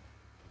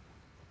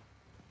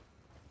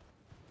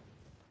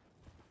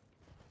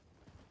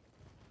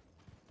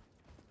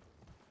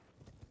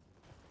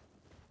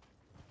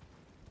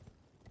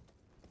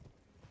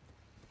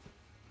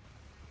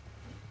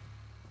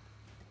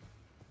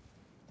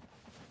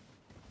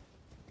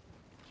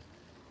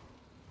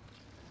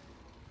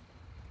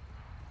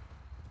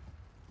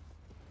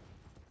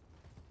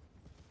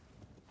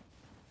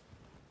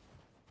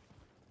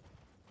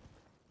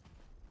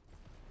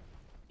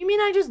 You mean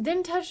I just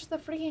didn't touch the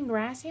freaking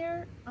grass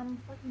here? I'm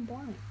fucking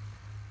blind.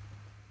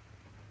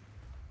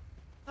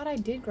 Thought I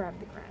did grab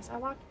the grass. I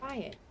walked by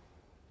it.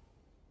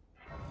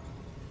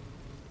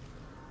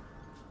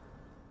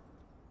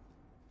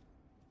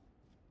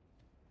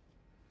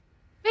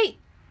 Wait,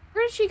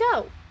 where did she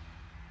go?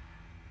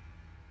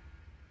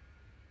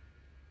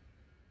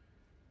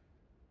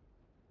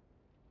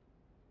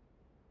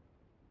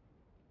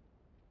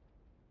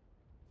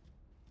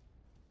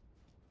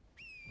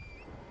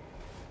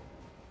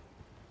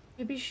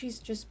 Maybe she's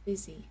just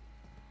busy.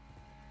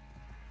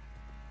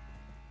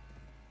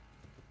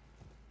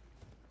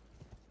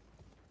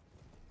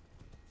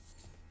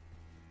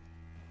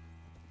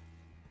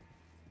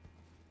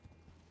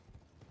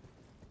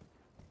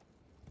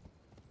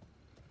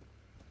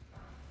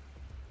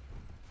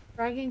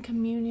 Dragon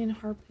Communion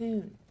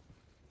Harpoon.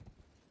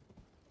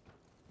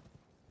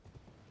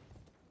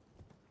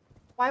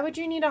 Why would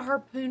you need a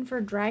harpoon for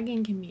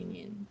Dragon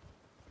Communion?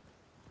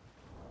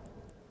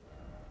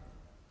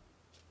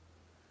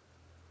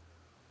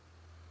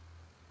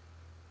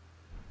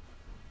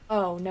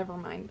 Oh, never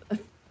mind.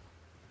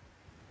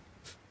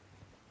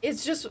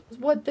 It's just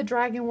what the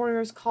Dragon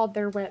Warriors called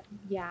their wet.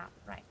 Yeah,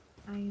 right.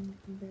 I am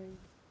very...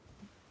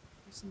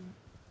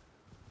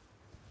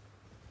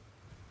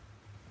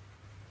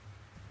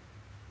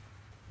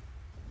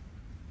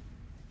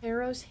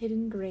 Caro's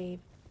Hidden Grave.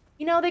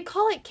 You know, they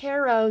call it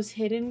Caro's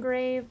Hidden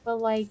Grave, but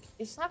like,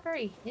 it's not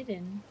very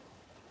hidden.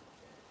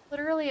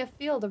 Literally a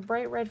field of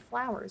bright red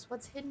flowers.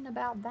 What's hidden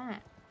about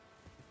that?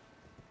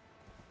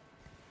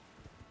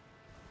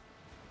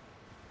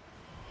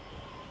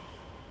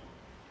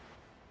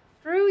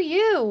 Screw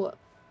you!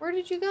 Where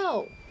did you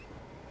go?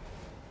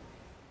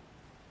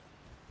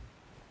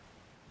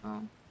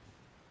 Oh.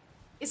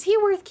 Is he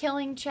worth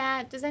killing,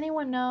 chat? Does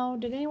anyone know?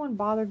 Did anyone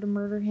bother to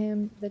murder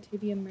him, the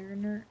Tibia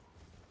Mariner?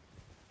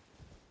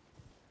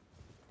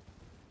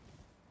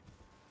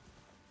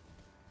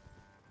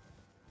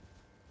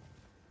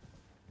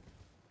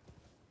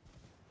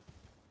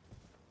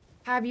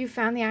 Have you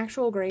found the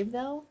actual grave,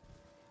 though?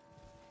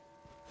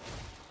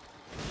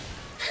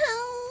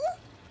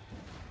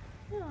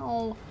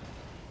 No.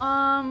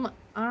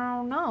 I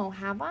don't know.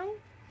 Have I?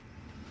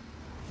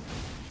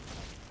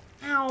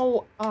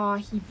 Ow. Aw,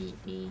 he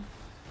beat me.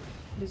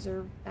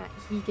 Deserved that.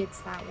 He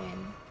gets that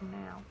win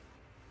now.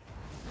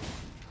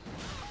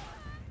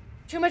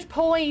 Too much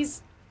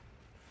poise.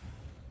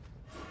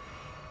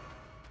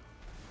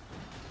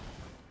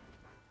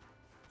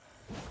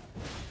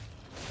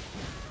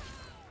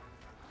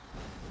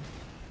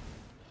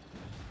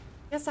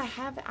 Yes, I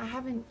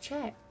haven't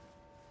checked.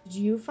 Did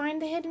you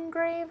find the hidden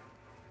grave?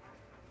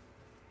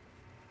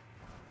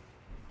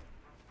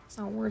 It's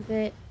not worth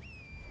it.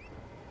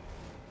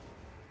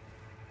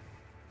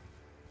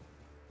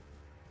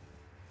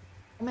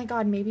 Oh my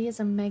god, maybe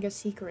it's a mega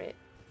secret.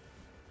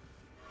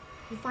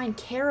 You find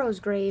Caro's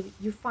grave,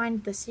 you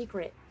find the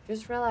secret.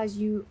 Just realize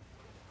you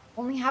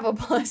only have a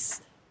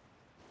plus.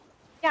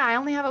 Yeah, I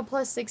only have a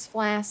 +6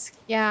 flask.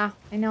 Yeah,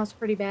 I know it's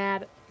pretty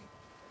bad.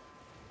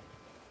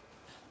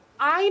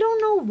 I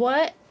don't know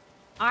what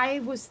I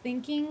was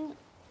thinking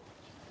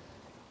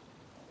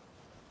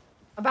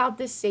about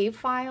this save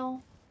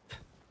file.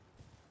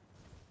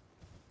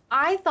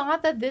 I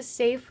thought that this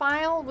save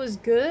file was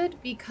good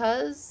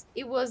because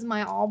it was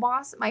my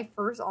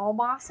first all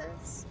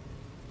bosses.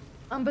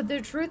 But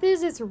the truth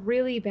is it's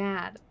really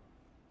bad.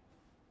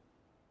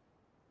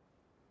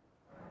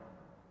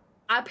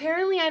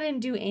 Apparently I didn't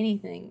do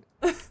anything.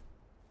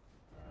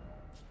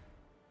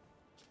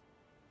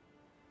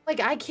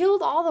 Like I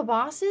killed all the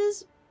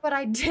bosses, but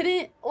I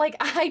didn't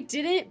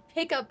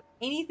pick up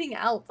anything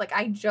else. Like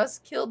I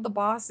just killed the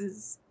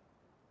bosses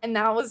and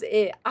that was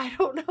it. I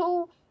don't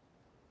know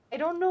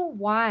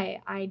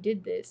why I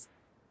did this.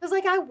 Cuz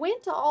like I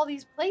went to all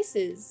these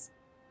places,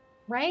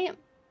 right?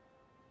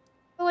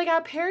 But like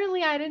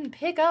apparently I didn't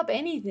pick up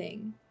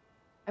anything.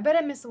 I bet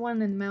I missed the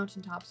one in the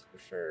mountaintops for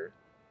sure.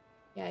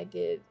 Yeah, I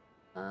did.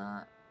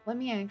 Let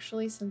me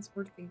actually, since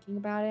we're thinking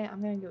about it,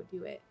 I'm gonna go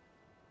do it.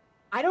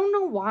 I don't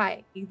know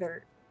why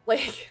either.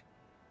 Like,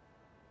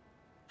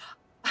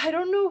 I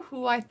don't know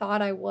who I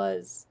thought I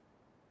was.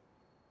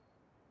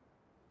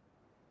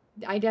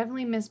 I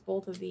definitely missed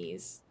both of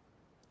these.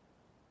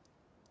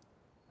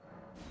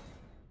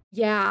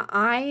 Yeah,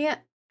 I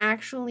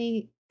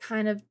actually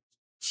kind of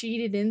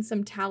cheated in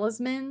some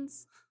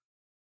talismans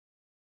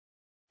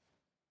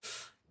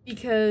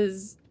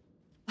because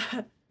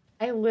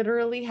I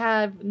literally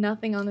have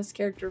nothing on this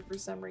character for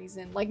some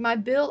reason. Like my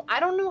build, I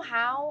don't know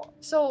how.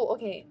 So,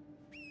 okay.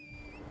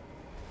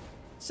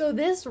 So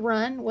this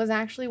run was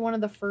actually one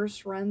of the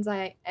first runs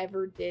I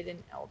ever did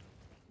in Erdtree.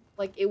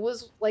 Like it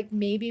was like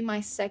maybe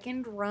my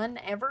second run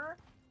ever.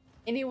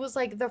 And it was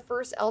like the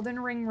first Elden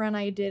Ring run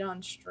I did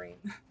on stream.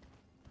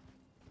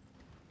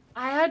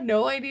 I had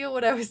no idea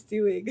what I was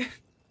doing.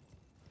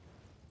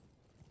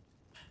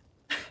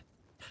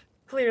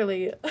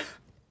 Clearly.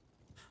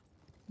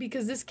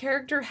 Because this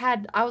character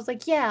had, I was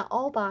like, yeah,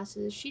 all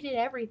bosses. She did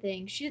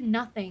everything. She did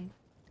nothing.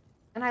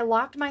 And I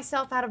locked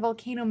myself out of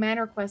Volcano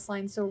Manor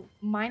questline, so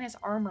minus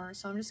armor.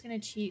 So I'm just gonna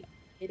cheat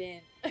it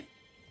in.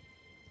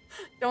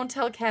 Don't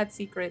tell Cat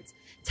secrets.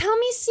 Tell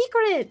me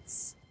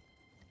secrets!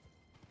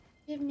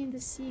 Give me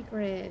the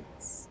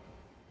secrets.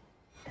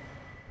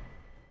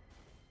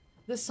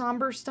 The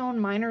Somberstone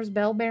Miner's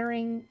Bell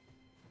Bearing.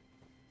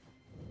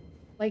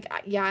 Like,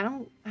 yeah, I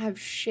don't have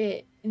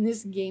shit in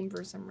this game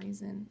for some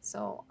reason.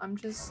 So I'm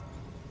just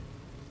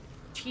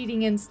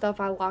cheating in stuff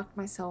I locked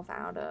myself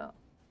out of.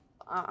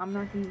 I'm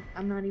not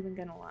even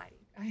gonna lie to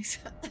you guys.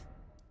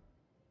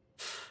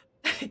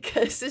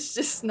 Because it's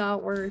just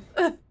not worth.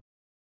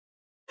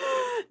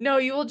 No,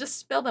 you will just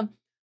spill them.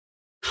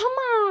 Come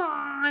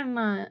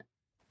on!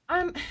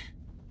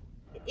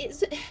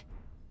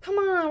 Come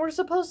on, we're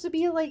supposed to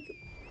be like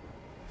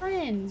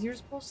friends. You're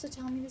supposed to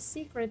tell me the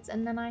secrets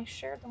and then I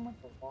share them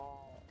with the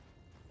wall.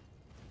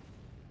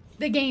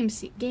 The gaming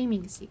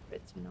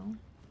secrets, you know?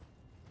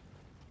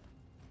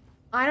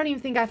 I don't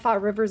even think I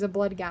fought Rivers of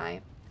Blood guy.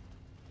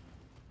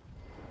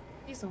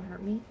 Please don't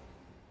hurt me.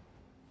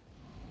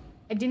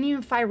 I didn't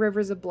even fight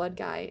Rivers of Blood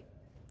guy.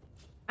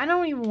 I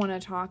don't even want to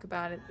talk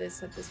about it at this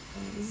point.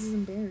 This is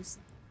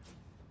embarrassing.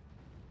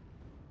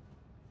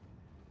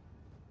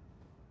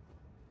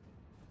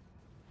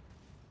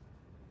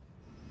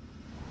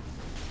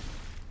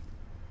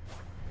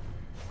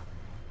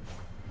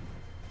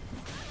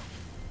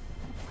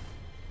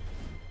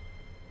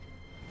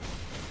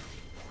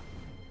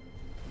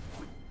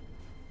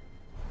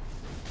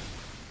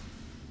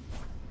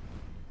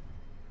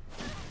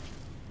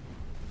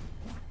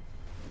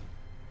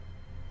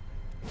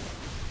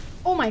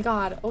 Oh my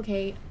god,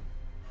 okay.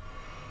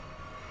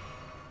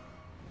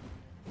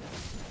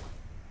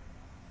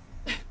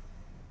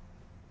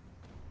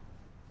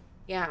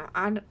 Yeah,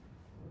 I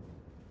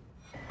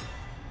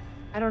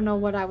don't know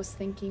what I was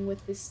thinking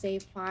with this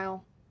save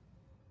file.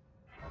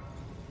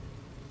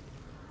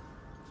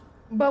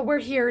 But we're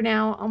here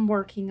now. I'm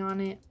working on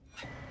it.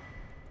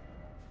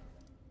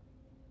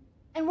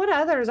 And what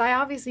others? I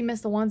obviously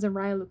missed the ones in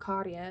Raya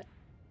Lucaria.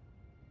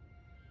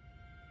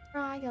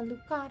 Raya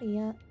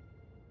Lucaria.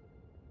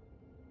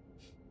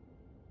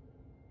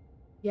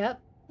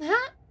 Yep.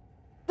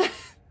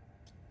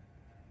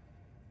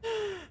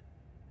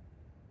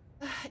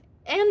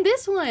 And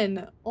this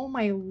one. Oh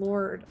my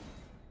lord.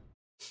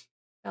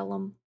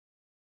 Bellum.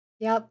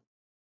 Yep.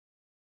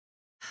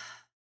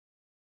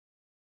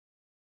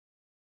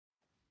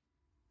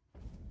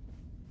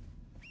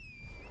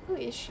 Who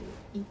is she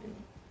even?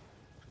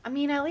 I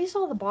mean, at least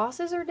all the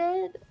bosses are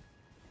dead.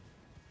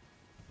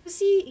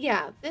 See,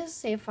 yeah, this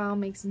save file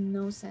makes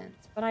no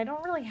sense, but I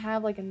don't really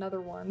have like another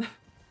one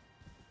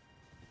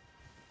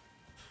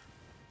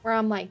where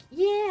I'm like,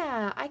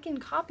 yeah, I can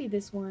copy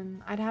this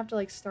one. I'd have to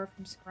like start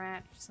from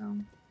scratch, so.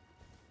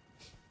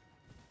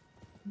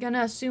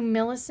 Gonna assume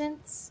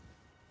Millicent's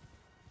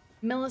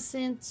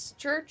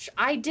church.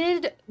 I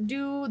did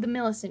do the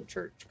Millicent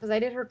church because I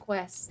did her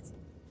quest.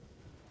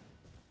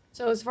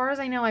 So as far as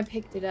I know, I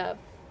picked it up.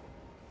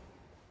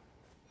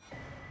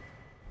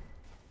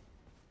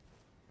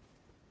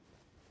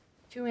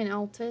 2 in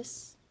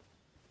Altus.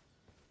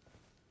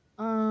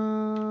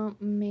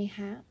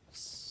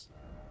 Mayhaps.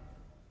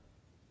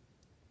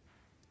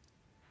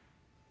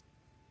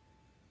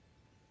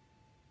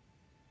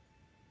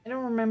 I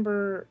don't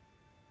remember,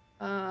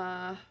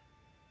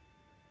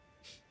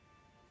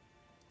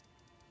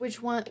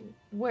 which one,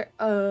 where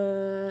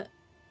are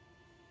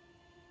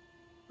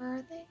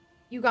they?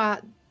 You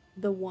got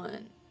the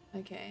one,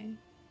 okay.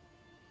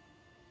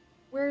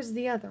 Where's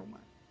the other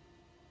one?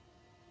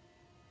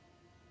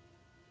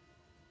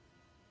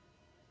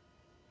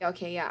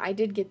 Okay, yeah, I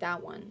did get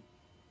that one.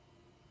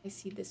 I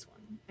see this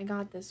one. I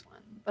got this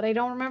one. But I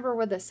don't remember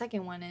where the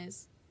second one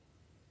is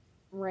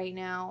right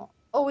now.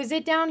 Oh, is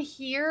it down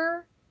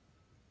here?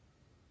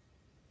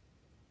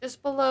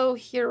 Just below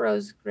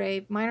Hero's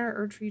Grave. Minor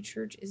Erdtree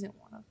Church isn't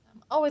one of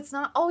them. Oh, it's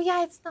not. Oh,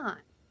 yeah, it's not.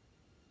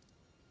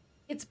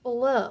 It's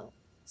below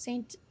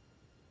Saint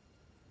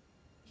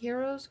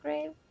Hero's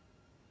Grave?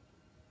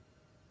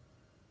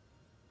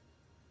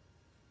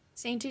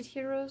 Sainted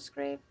Hero's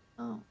Grave?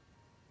 Oh.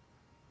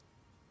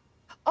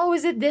 Oh,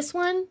 is it this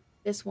one?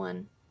 This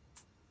one.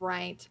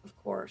 Right, of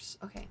course.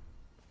 Okay.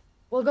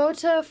 We'll go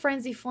to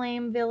Frenzy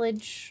Flame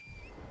Village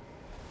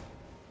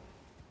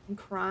and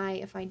cry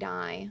if I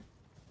die.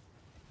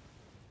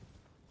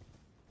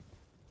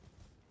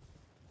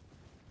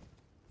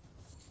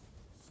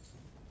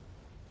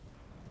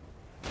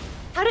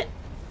 How did...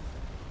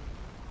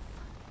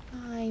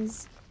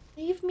 Guys,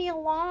 leave me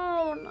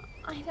alone.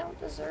 I don't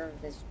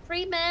deserve this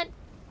treatment.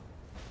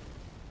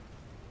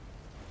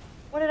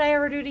 What did I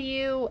ever do to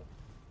you?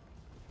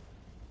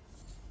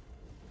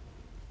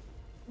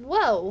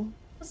 Whoa,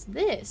 what's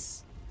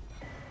this?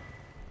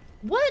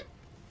 What?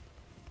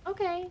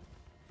 Okay.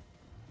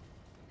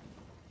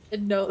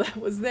 Didn't know that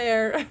was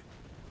there.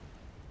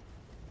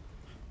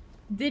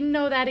 Didn't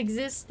know that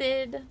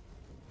existed.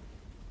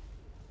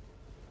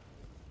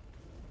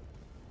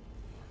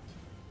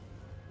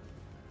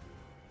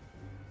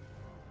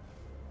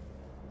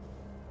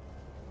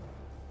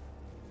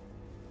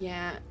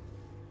 Yeah.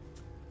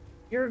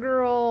 Your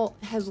girl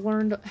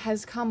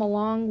has come a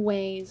long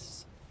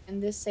ways,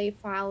 and this save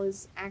file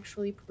is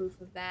actually proof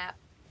of that.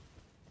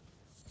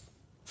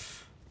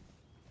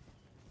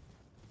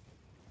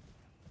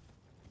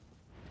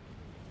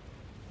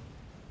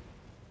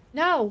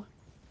 No!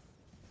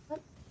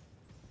 What?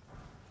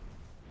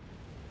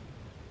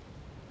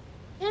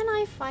 Can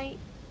I fight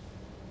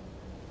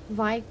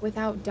Vike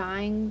without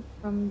dying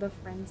from the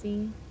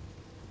frenzy?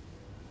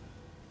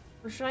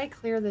 Or should I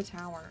clear the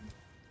tower?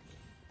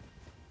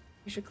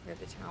 I should clear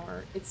the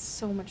tower. It's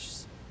so much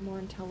more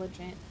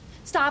intelligent.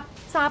 Stop!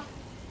 Stop!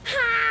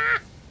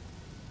 Ha!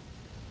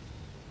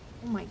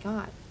 Oh my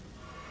god.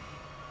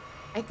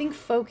 I think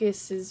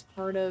focus is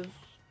part of...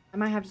 I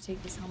might have to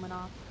take this helmet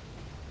off.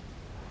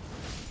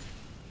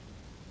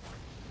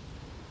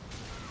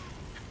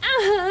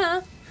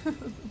 Ah!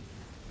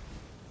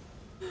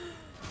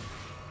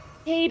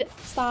 Cade,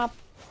 stop.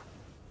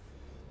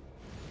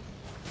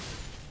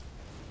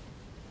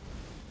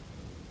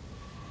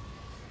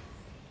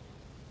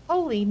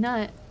 Holy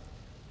nut.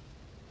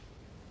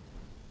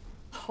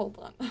 Hold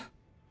on.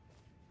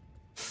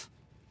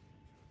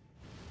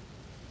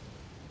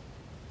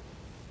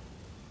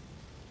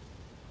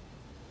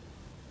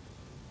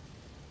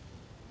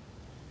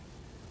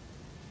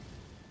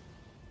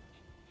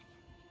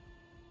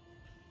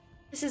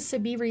 This is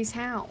Sabiri's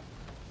how.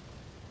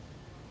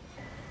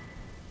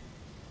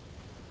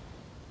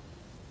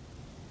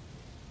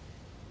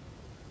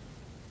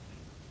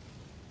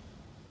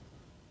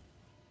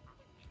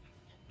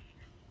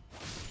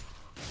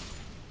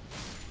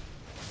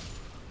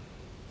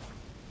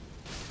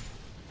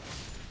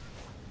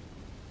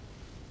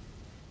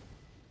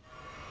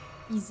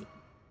 Easy.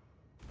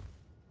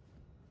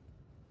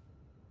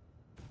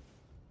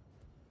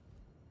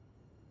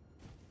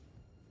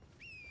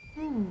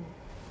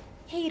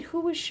 Cade, who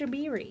was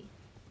Shabiri?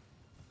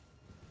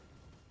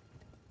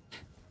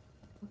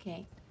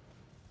 Okay.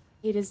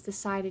 Cade has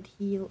decided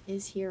he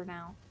is here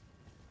now.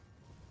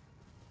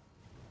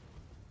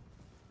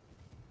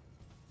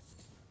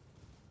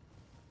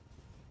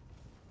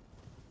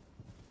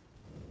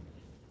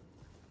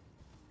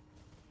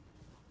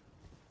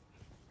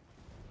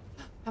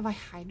 Have I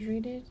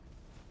hydrated?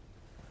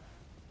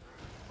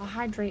 I'll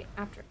hydrate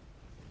after.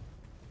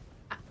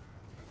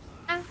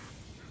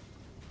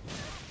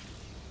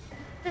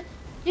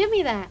 Give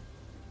me that!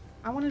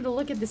 I wanted to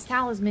look at this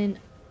talisman.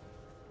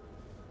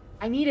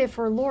 I need it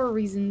for lore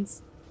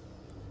reasons.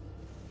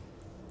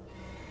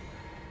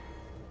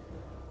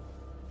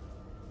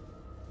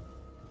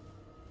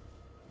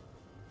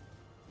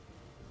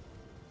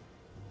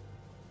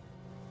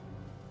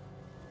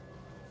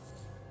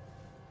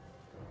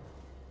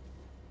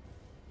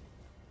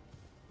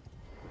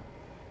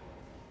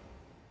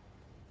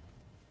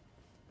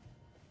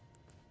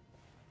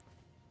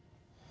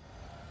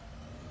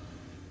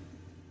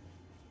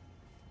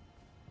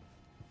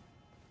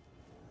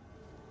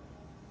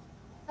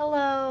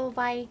 Hello,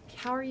 Vike.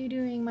 How are you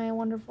doing, my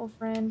wonderful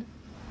friend?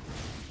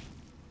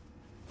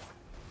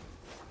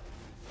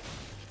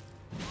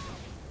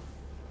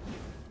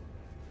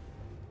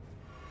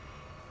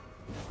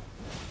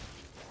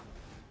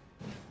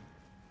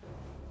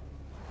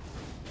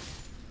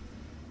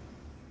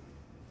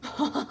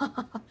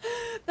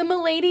 The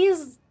milady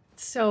is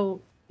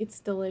so... It's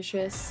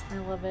delicious. I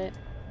love it.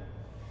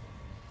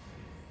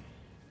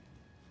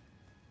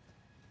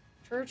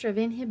 Church of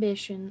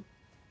Inhibition.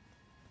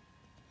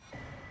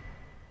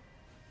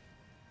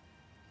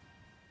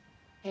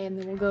 Okay, and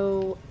then we'll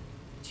go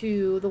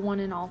to the one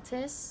in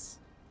Altus.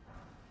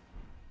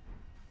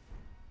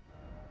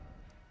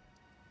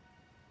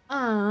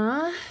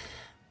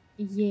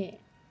 Yeah.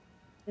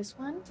 This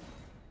one?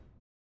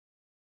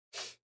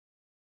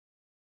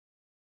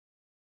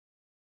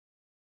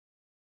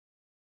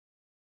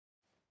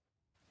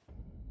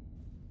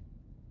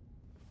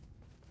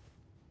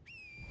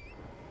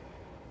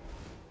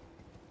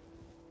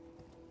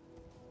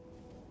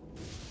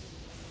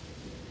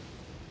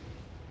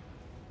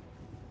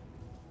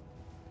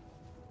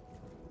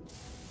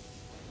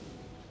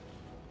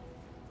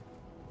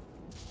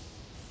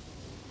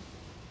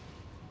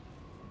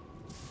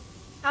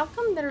 How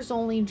come there's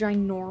only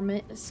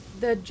ginormous...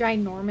 The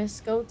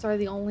ginormous goats are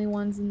the only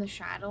ones in the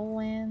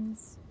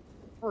Shadowlands?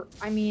 Or,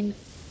 I mean,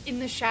 in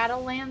the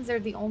Shadowlands, they're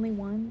the only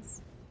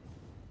ones?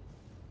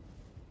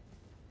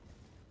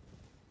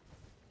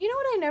 You know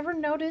what I never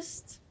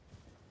noticed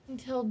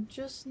until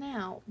just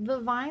now? The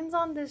vines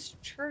on this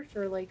church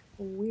are, like,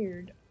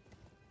 weird.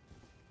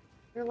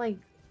 They're, like,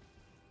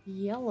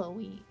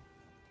 yellowy.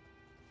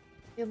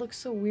 They look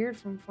so weird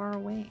from far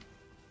away.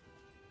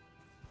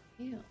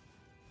 Ew.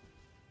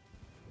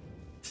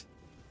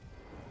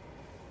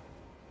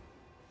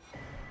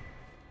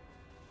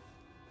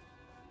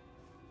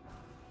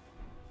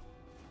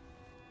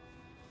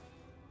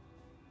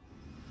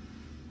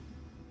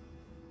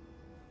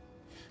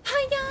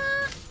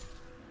 Hiya!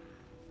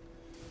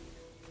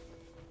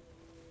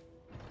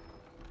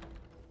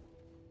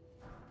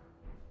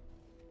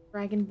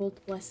 Dragon Bolt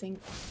Blessing.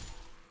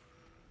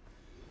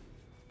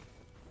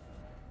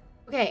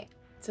 Okay,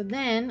 so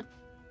then...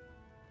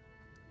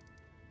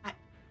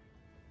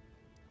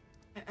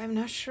 I'm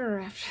not sure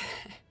after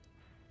that.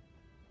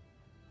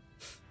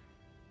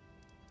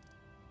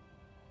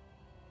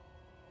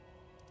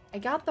 I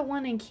got the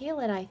one in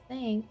Kalit, I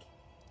think.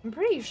 I'm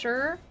pretty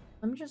sure.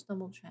 Let me just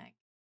double check.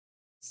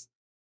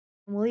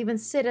 And we'll even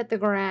sit at the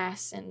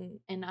grass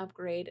and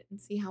upgrade and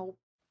see how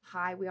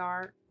high we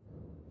are.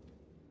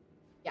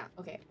 Yeah,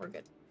 okay, we're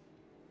good.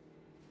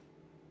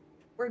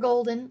 We're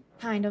golden,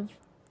 kind of.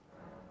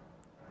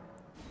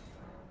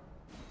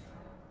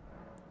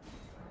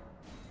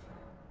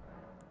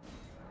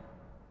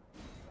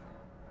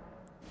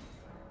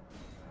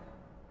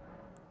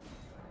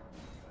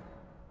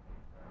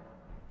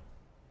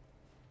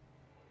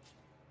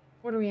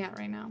 What are we at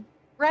right now?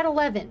 We're at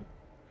 11.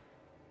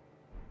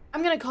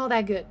 I'm gonna call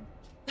that good.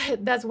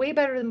 That's way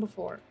better than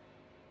before.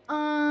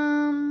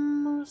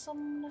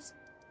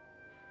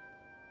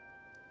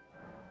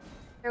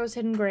 Pharaoh's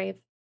hidden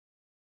grave.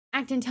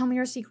 Acton, tell me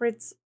your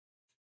secrets.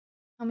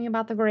 Tell me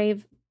about the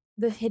grave.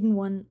 The hidden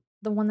one.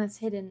 The one that's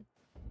hidden.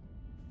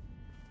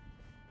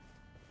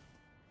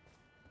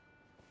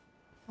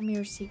 Tell me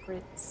your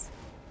secrets.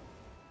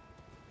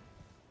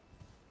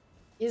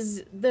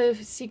 Is the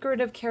secret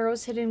of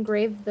Karo's hidden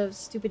grave the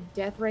stupid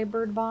death ray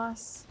bird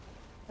boss?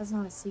 That's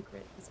not a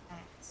secret. It's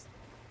facts.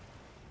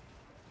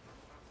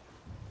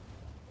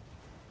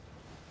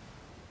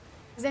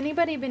 Has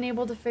anybody been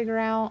able to figure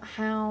out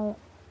how...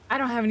 I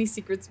don't have any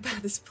secrets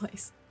about this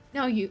place.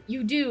 No, you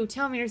do.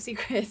 Tell me your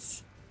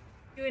secrets.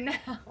 Do it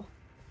now.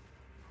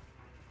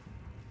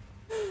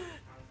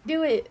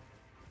 Do it.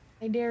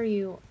 I dare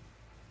you.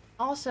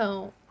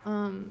 Also,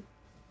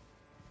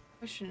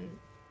 question.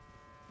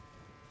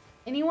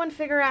 Anyone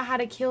figure out how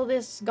to kill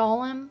this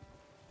golem?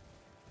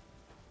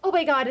 Oh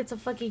my god, it's a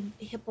fucking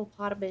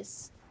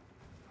hippopotamus.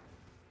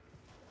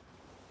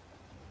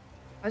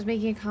 I was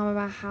making a comment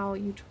about how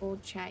you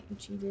told chat you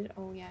cheated.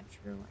 Oh yeah,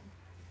 true.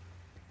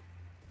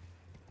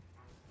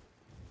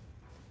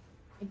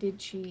 I did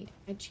cheat.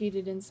 I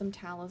cheated in some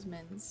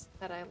talismans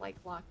that I like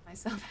locked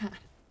myself out.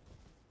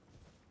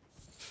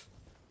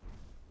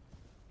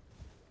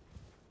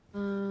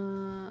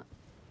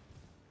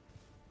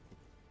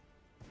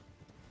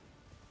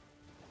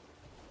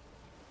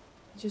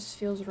 It just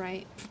feels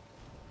right.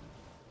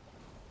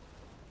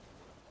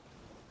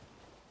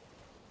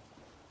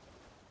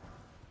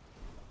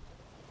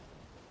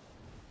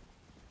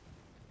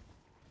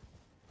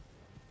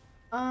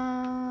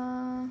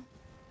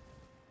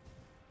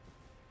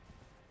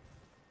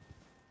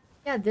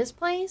 Yeah, this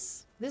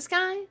place? This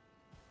guy? I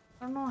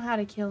don't know how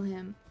to kill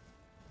him.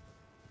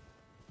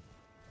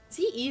 Is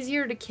he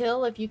easier to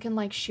kill if you can,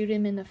 like, shoot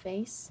him in the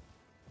face?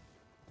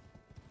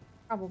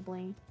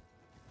 Probably.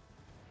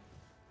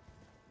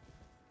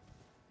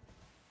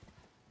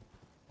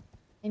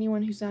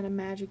 Anyone who's not a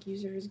magic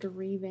user is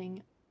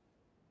grieving.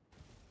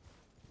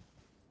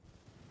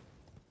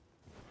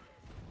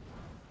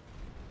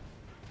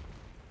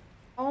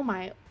 Oh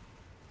my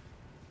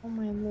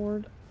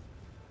lord.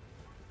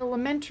 The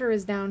Lamenter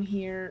is down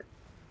here.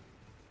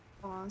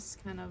 Boss,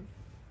 kind of.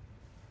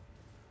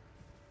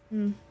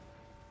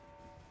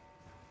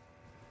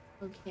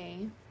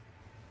 Okay.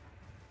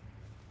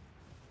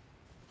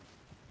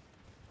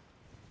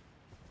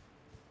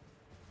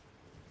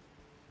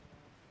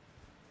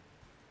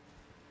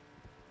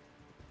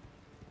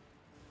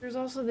 There's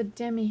also the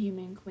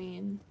demi-human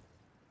queen.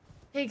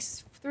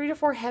 Takes 3 to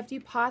 4 hefty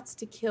pots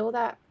to kill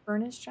that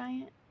furnace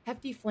giant.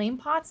 Hefty flame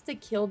pots to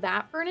kill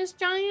that furnace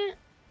giant?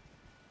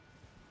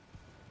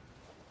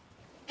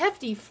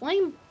 Hefty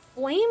flame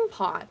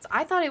pots?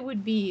 I thought it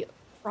would be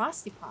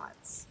frosty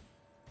pots.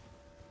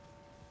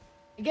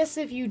 I guess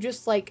if you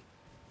just like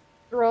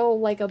throw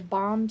like a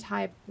bomb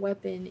type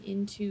weapon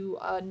into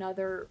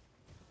another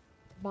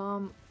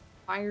bomb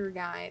fire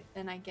guy,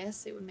 then I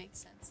guess it would make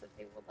sense that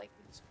they would like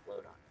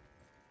explode on.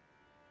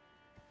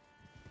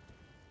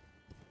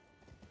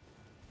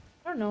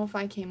 I don't know if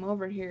I came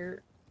over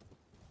here.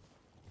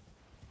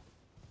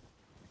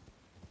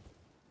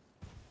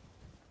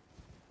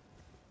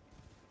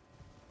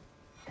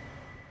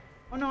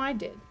 Oh no, I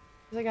did.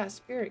 Because I got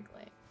spirit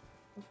glade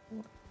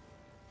before.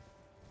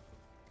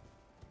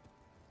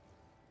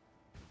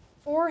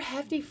 4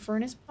 hefty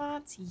furnace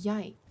pots?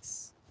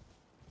 Yikes.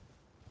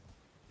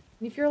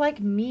 And if you're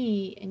like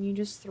me and you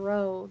just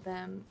throw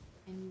them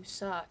and you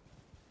suck.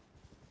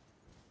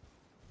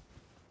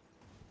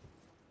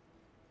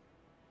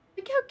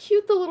 Look how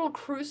cute the little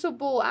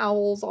crucible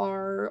owls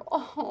are.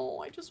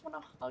 Oh, I just want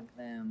to hug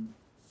them.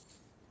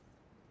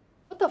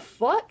 What the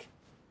fuck?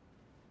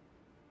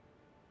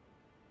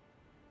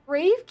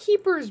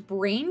 Gravekeeper's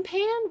brain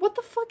pan? What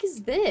the fuck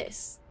is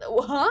this?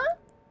 Huh?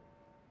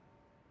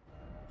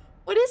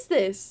 What is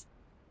this?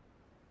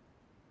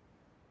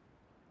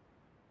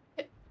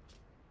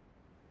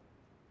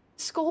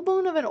 Skull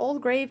bone of an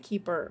old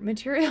gravekeeper.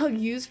 Material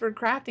used for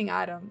crafting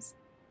items.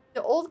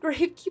 The old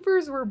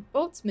gravekeepers were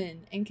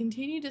boatsmen and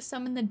continued to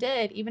summon the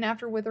dead even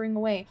after withering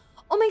away.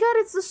 Oh my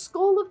god, it's the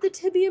skull of the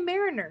Tibia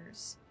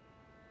Mariners.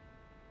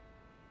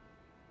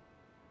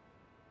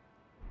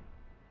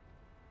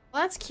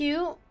 Well, that's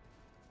cute.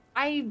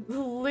 I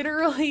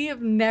literally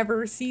have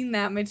never seen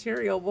that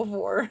material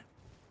before.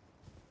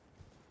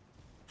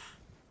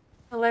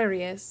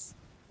 Hilarious.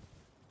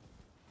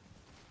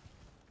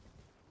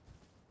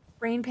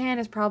 Brain pan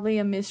is probably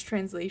a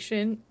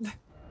mistranslation.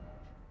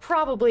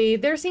 Probably.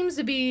 There seems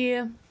to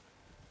be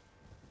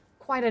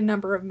quite a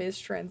number of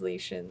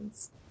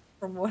mistranslations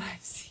from what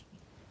I've seen.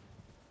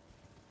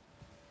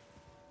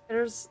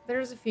 There's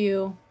a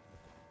few.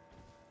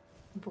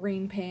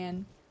 Brain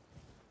pan.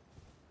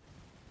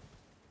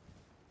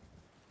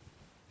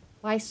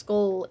 My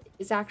skull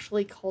is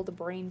actually called a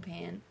brain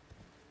pan.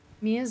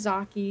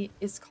 Miyazaki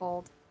is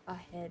called a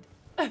head.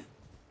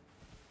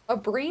 A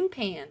brain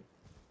pan.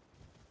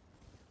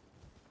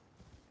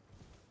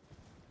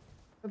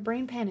 A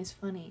brain pan is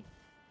funny.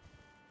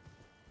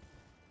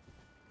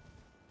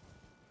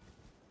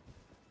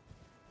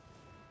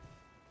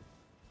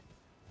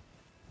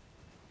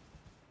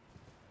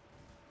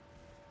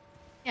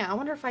 Yeah, I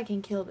wonder if I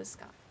can kill this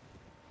guy.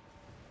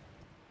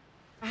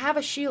 I have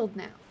a shield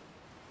now.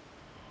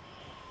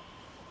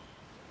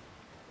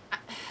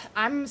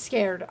 I'm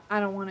scared. I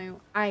don't want to.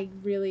 I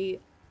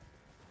really...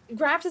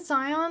 Grafted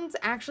Scions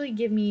actually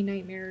give me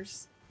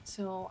nightmares,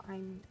 so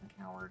I'm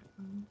a coward.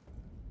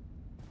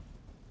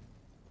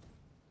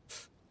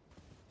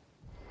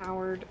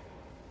 Coward.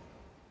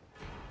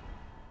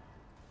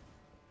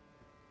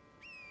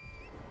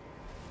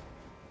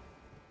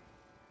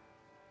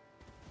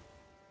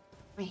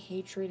 My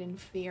hatred and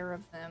fear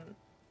of them.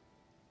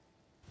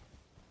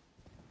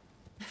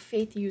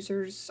 Faith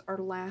users are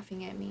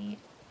laughing at me.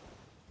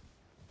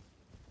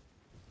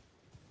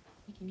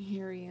 I can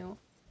hear you.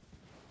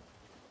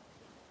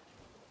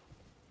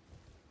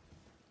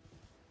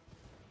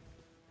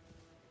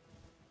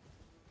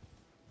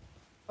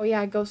 Oh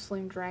yeah, Ghost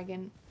Flame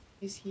Dragon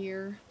is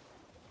here.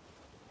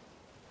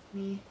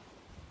 Me.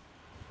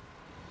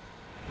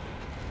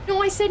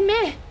 No, I said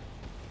meh!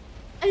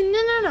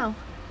 No.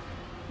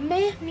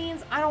 Meh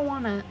means I don't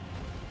wanna.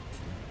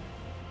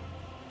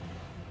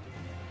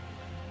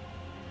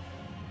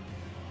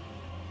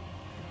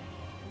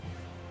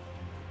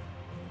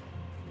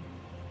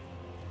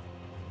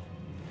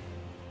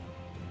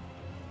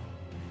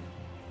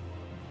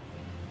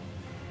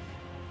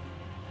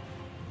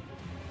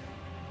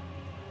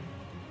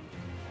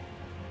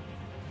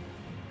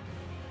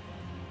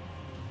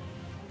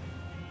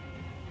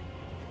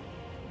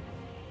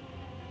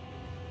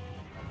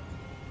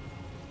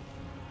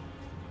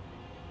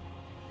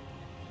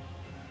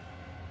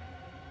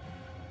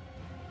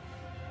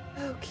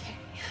 Okay.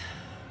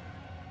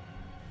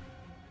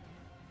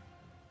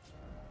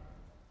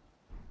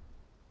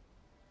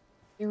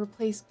 They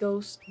replace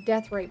ghost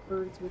deathrite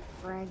birds with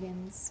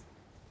dragons.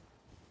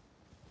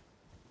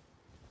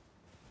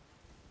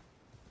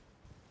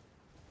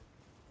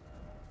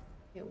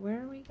 Okay,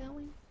 where are we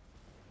going?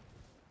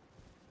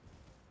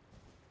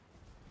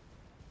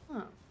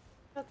 Huh.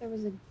 I thought there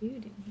was a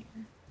dude in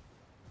here.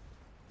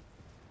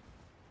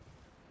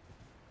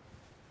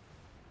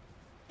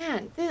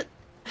 Man,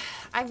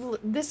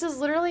 this is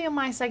literally in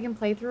my second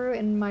playthrough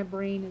and my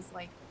brain is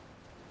like,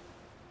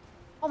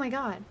 oh my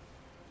god.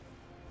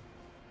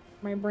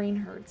 My brain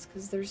hurts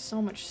because there's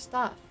so much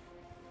stuff.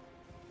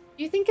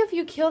 Do you think if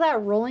you kill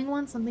that rolling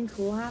one, something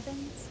cool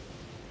happens?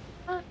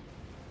 Huh?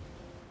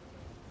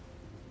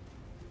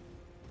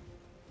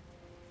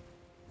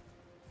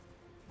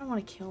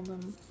 want to kill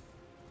them.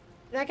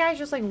 That guy's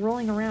just like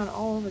rolling around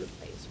all over the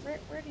place.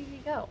 Where did he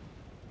go?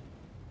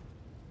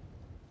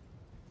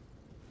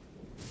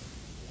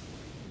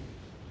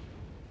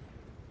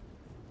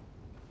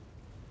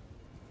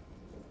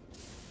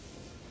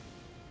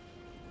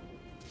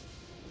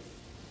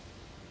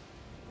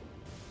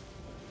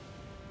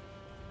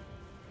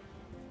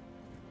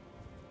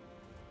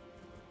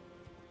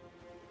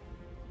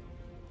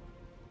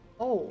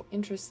 Oh,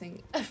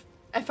 interesting.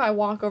 If I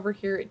walk over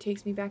here, it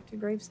takes me back to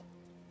gravesite.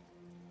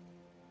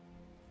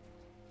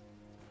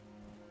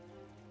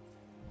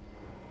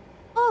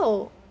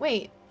 Oh,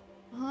 wait.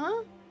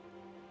 Huh?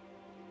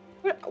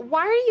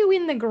 Why are you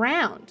in the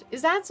ground?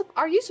 Is that...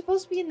 Are you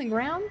supposed to be in the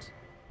ground?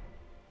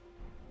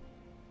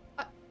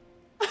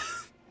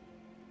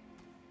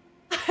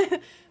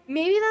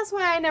 Maybe that's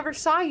why I never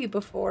saw you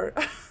before.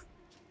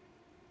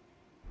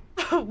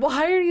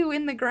 Why are you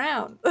in the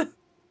ground?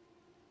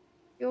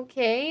 You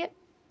okay?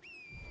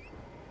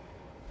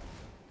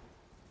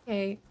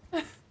 Okay.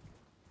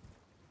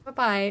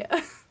 Bye-bye.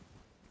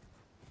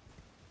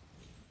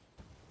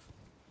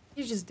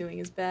 He's just doing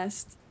his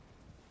best.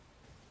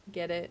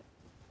 Get it.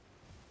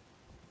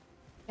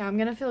 Yeah, I'm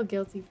gonna feel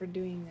guilty for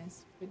doing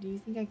this, but do you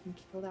think I can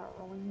kill that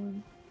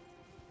rolling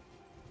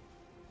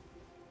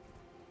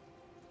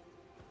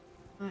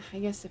one? I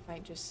guess if I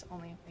just,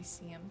 only if I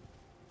see him.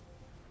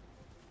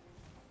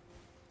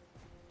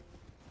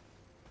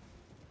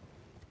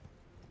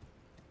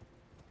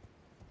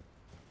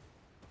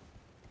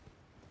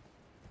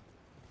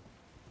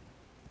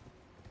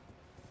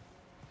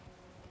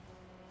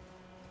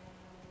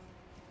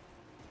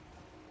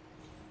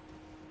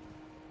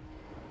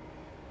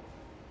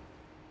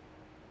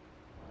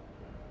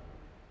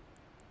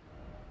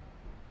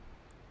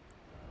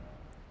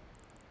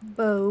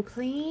 Bow,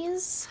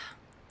 please.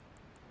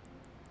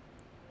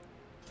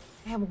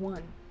 I have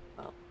one.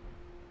 Oh.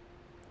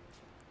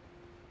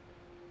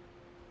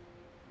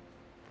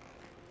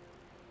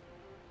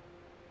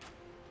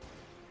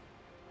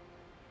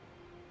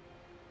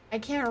 I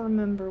can't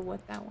remember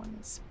what that one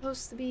is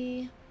supposed to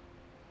be.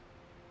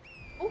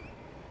 Oh.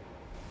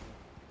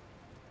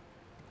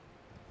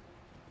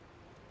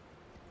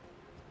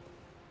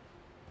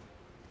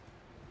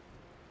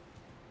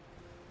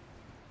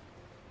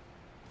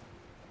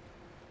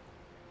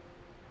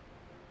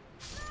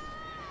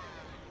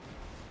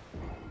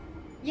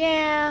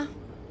 Yeah.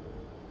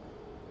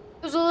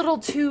 It was a little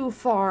too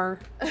far.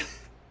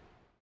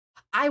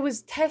 I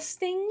was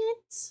testing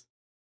it,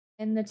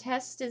 and the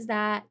test is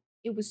that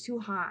it was too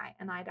high,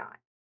 and I died.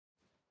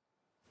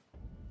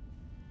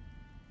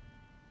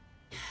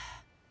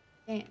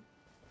 Damn.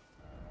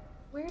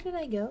 Where did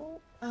I go?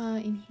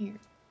 In here.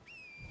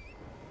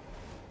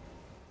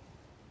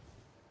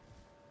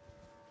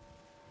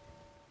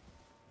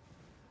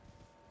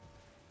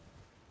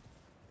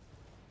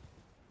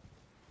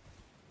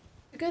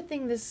 The good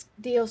thing this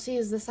DLC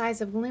is the size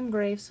of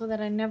Limgrave so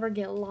that I never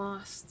get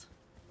lost.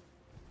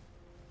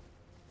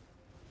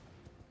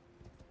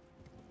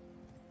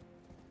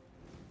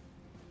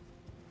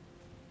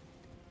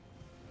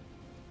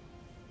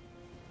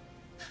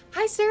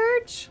 Hi,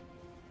 Serge!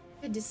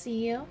 Good to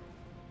see you.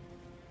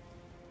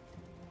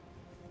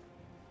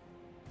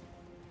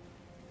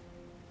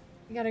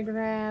 I gotta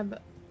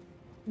grab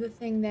the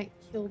thing that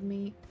killed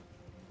me.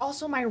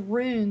 Also, my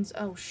runes.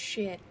 Oh,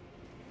 shit.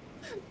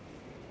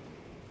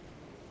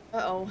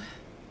 Uh-oh.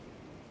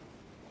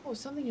 Oh,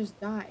 something just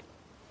died.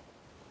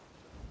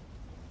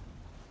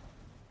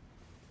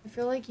 I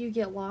feel like you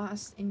get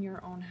lost in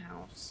your own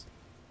house.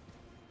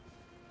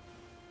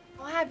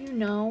 I'll have you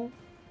know.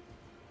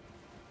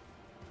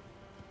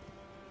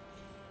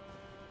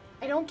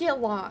 I don't get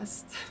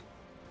lost.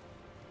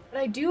 But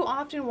I do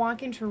often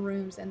walk into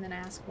rooms and then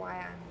ask why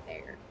I'm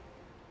there.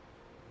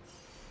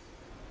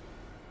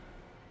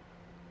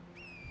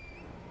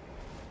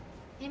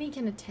 Kenny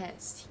can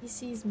attest. He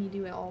sees me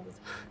do it all the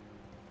time.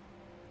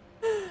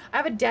 I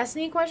have a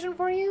Destiny question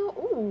for you.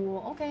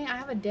 Ooh, okay. I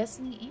have a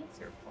Destiny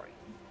answer for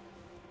you.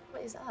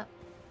 What is up?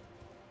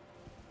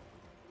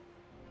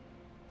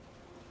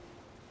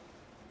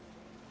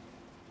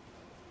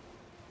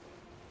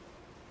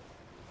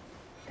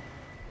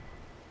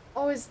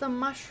 Oh, it's the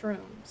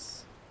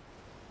mushrooms.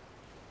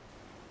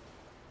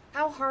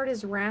 How hard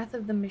is Wrath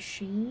of the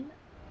Machine?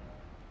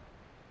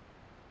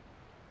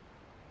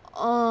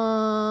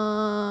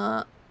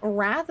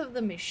 Wrath of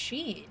the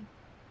Machine?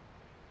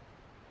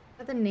 Is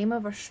that the name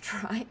of a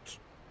strike?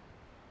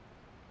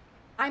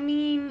 I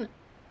mean,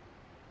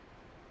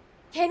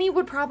 Kenny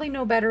would probably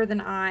know better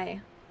than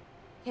I.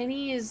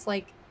 Kenny is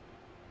like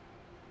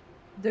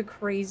the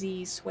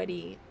crazy,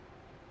 sweaty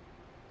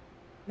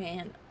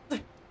man.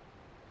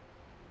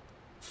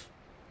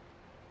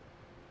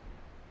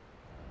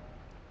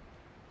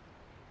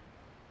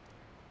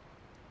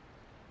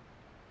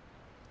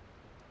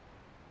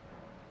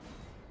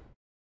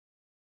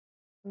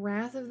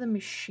 Wrath of the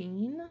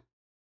Machine?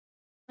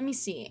 Let me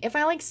see. If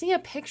I like see a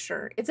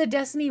picture, it's a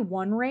Destiny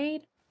 1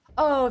 raid.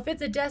 Oh, if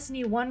it's a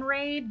Destiny 1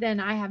 raid, then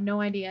I have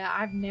no idea.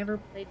 I've never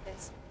played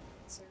Destiny,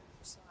 so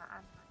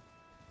I'm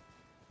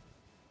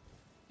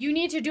You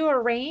need to do a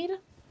raid?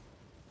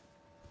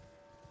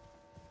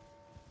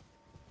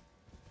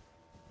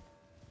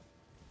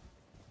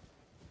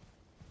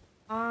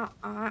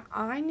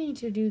 I need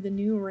to do the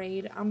new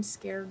raid. I'm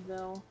scared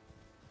though.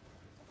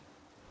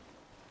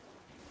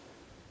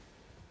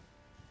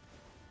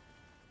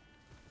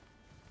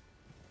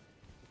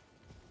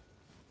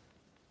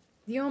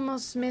 You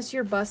almost missed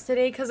your bus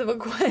today because of a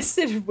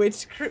quested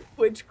witch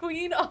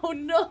queen? Oh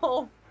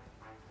no!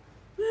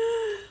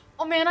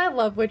 Oh man, I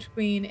love Witch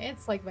Queen.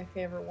 It's like my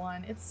favorite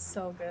one. It's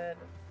so good.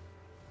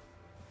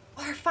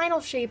 Our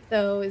final shape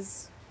though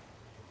is...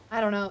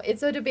 I don't know.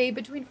 It's a debate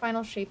between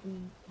Final Shape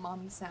and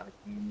Mommy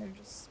Savacan. They're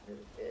just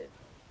really good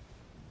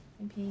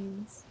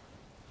campaigns.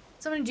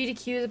 Someone in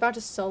GDQ is about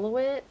to solo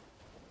it.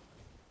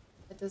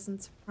 That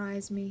doesn't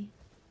surprise me.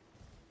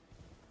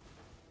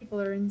 People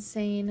are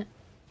insane.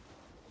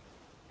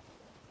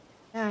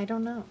 Yeah, I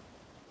don't know.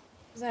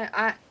 'Cause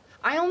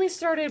I only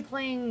started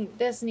playing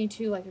Destiny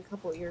 2 like a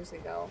couple years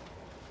ago.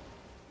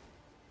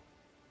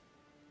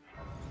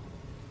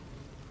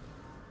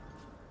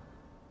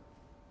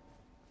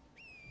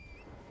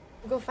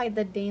 We'll go fight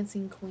the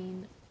Dancing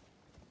Queen.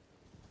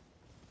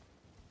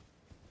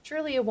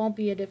 Surely it won't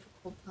be a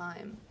difficult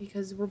time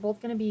because we're both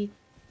gonna be...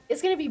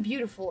 It's gonna be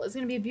beautiful. It's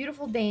gonna be a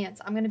beautiful dance.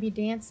 I'm gonna be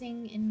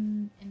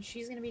dancing and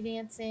she's gonna be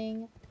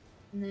dancing.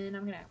 And then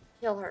I'm gonna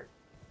kill her.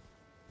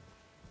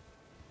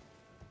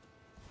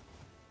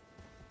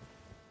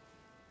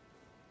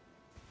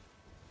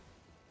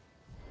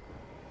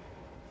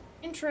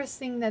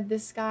 Interesting that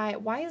this guy...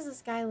 Why is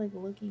this guy like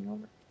looking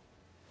over?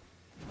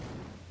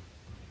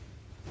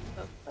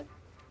 The fuck?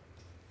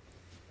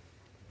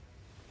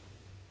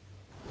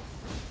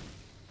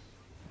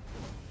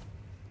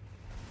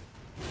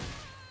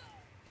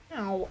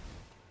 Ow.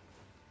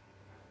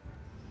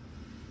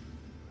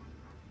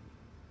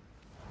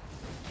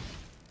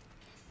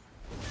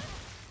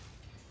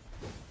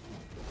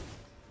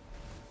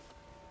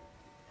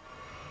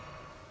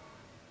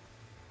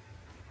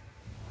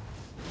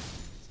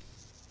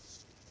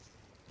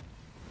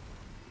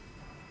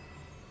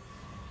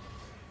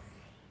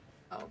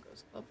 Oh,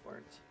 goes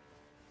upward.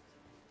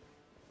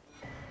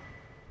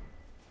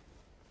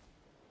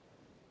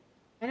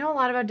 I know a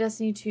lot about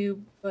Destiny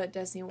 2, but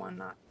Destiny 1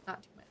 not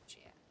too much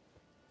yet.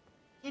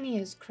 Kenny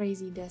is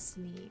crazy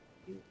Destiny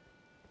 2.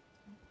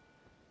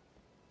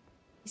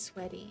 He's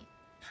sweaty.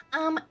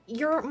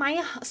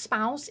 My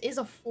spouse is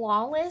a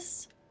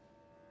flawless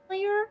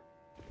player.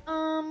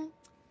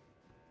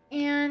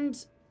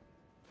 And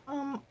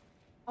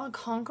a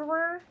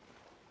conqueror.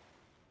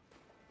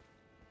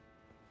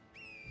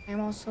 I'm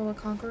also a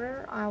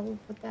conqueror. I will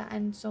put that,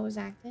 and so is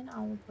Acton. I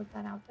will put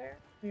that out there.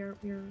 We're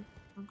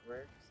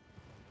conquerors.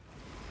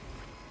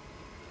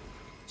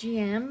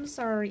 GMs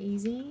are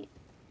easy.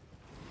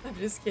 I'm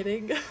just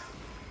kidding.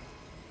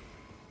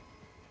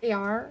 They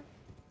are.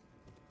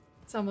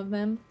 Some of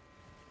them.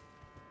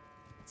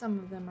 Some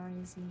of them are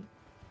easy.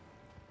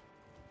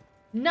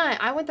 Nut,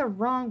 I went the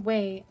wrong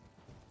way.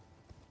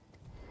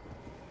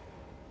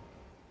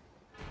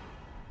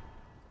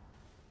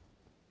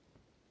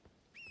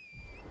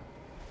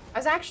 I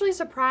was actually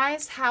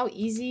surprised how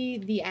easy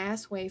the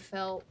ass way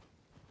felt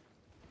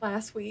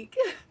last week.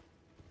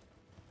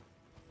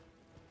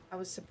 I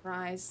was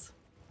surprised.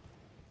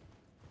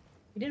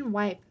 We didn't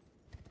wipe.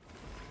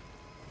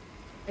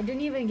 I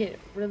didn't even get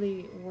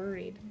really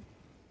worried.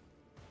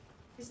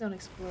 Please don't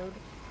explode.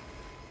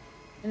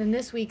 And then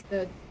this week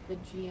the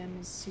GM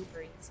is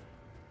super easy.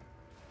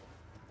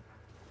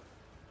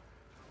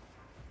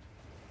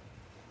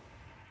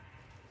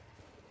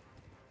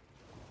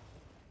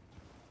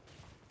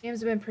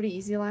 Games have been pretty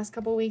easy the last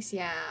couple weeks.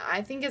 Yeah,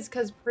 I think it's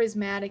because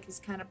Prismatic is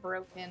kind of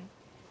broken.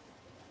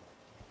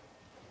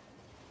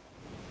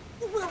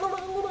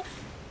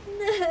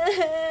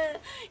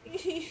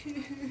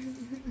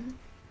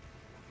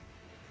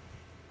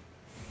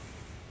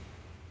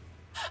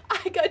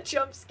 I got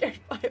jump scared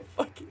by a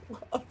fucking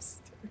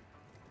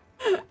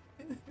lobster.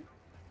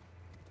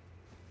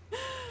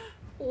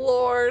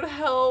 Lord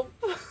help.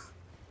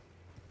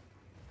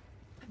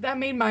 That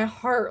made my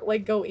heart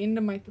like go into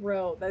my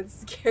throat. That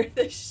scared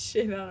the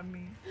shit out of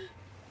me.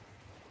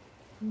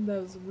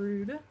 That was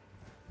rude.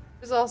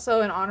 There's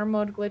also an honor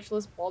mode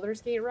glitchless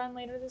Baldur's Gate run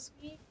later this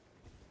week.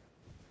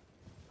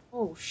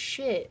 Oh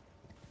shit.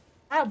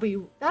 That'll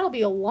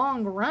be a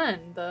long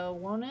run though,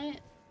 won't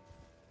it?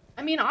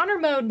 I mean, honor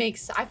mode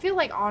makes... I feel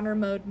like honor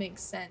mode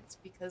makes sense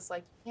because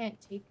like you can't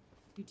do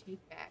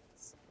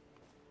take-backs.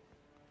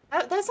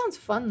 That sounds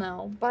fun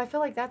though, but I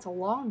feel like that's a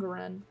long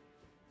run.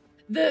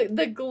 The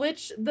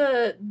glitch,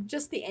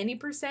 just the any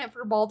percent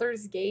for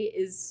Baldur's Gate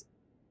is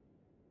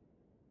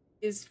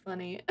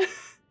funny.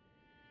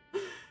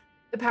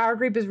 The power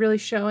creep is really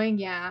showing,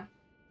 yeah.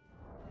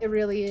 It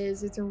really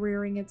is. It's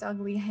rearing its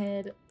ugly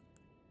head.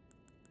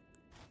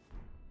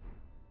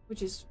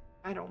 Which is,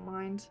 I don't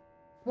mind.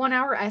 1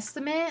 hour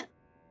estimate?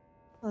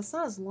 Well, that's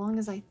not as long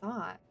as I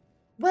thought.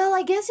 Well,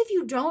 I guess if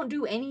you don't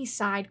do any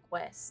side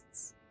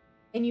quests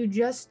and you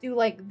just do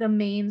like the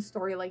main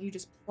story, like you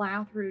just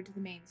plow through to the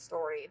main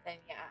story, then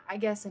yeah, I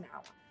guess an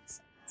hour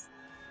makes sense.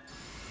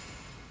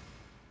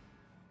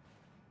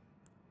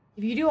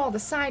 If you do all the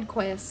side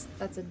quests,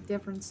 that's a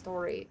different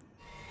story.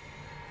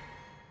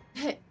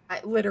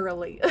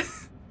 Literally.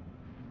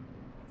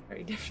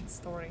 Very different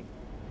story.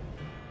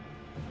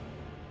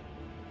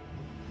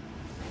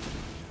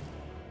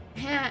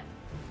 Ha.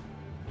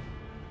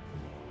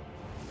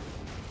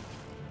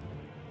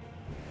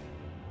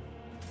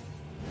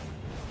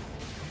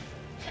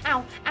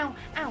 Ow, ow,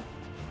 ow.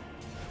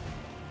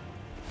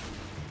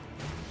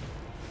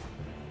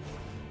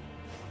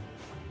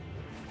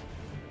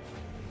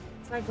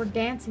 It's like we're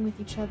dancing with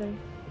each other.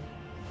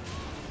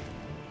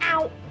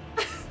 Ow!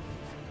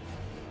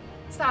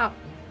 Stop.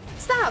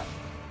 Stop!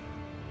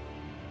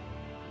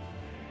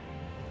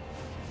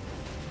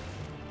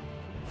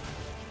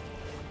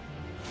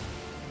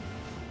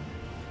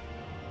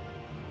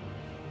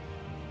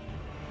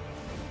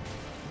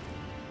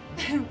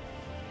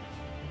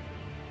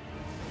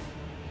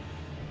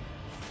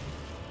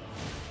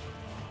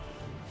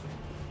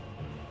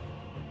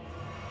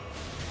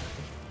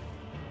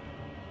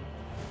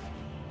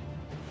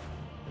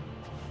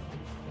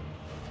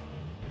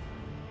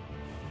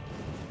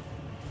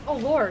 Oh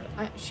lord,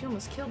 she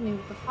almost killed me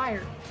with the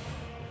fire.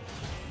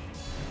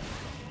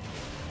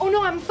 Oh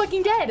no, I'm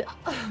fucking dead!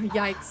 Oh,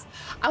 yikes.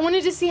 I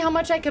wanted to see how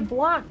much I could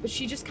block, but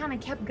she just kind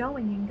of kept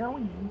going and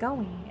going and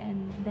going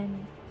and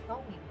then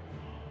going.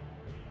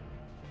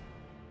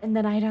 And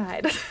then I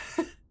died.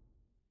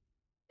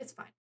 It's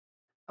fine.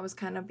 I was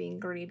kind of being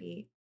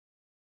greedy.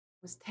 I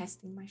was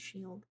testing my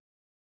shield.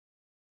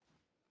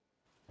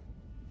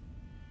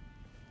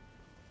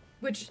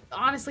 Which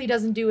honestly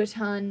doesn't do a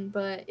ton,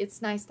 but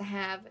it's nice to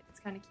have.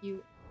 It's kind of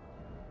cute.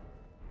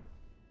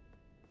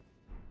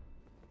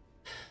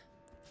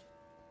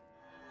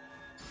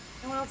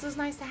 And what else is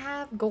nice to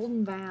have?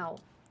 Golden Vow.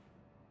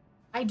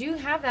 I do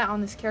have that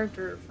on this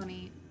character,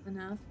 funny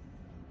enough.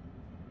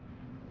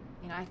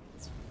 You know,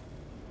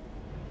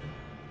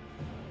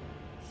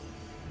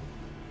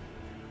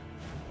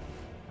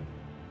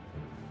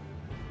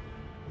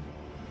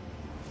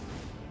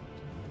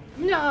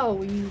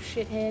 No, you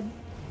shithead.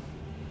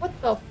 What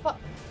the fuck?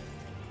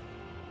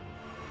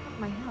 Fuck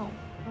my health.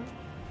 Huh?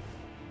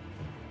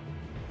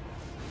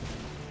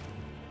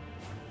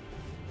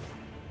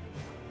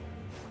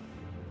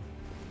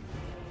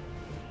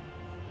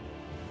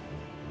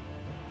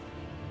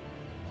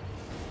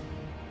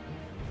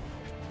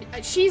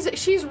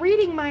 She's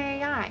reading my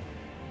AI.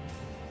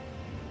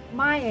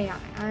 My AI.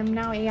 I'm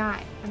now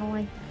AI. I don't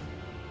like that.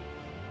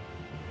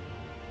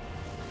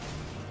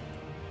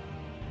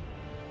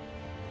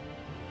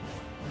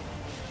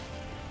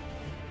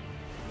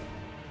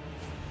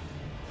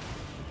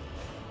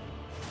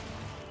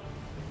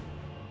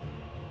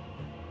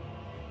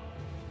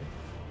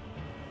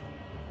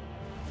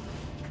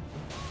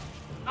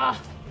 Ah.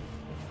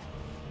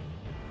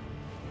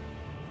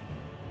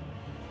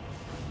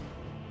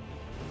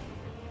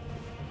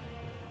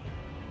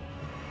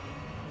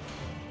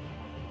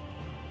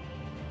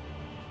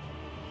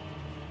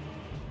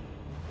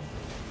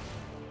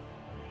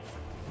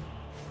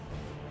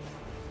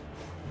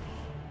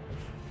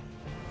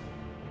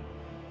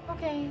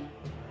 Okay.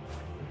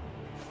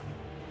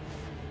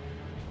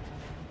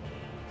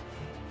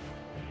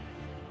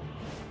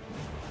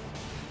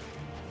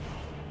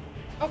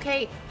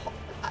 Okay.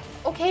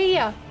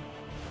 Okay.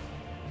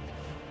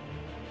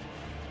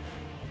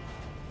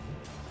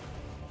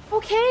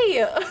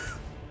 Okay.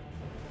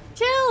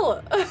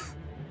 Chill.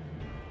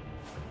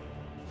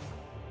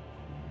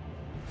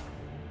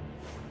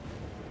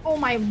 Oh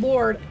my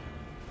lord.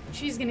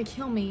 She's gonna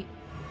kill me.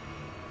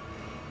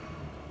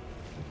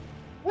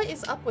 What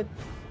is up with...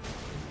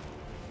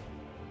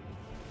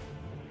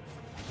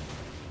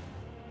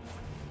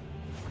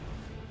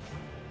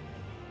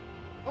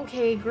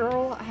 Okay,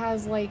 girl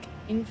has like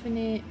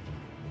infinite...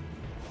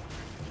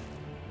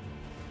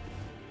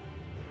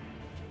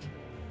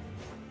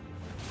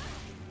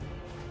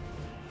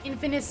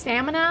 Infinite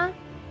stamina?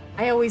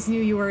 I always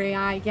knew you were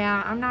AI.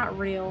 Yeah, I'm not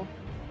real.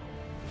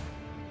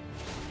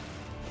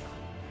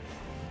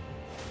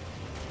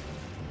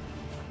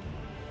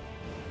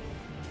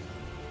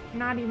 I'm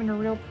not even a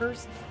real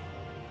person.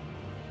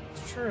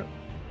 It's true.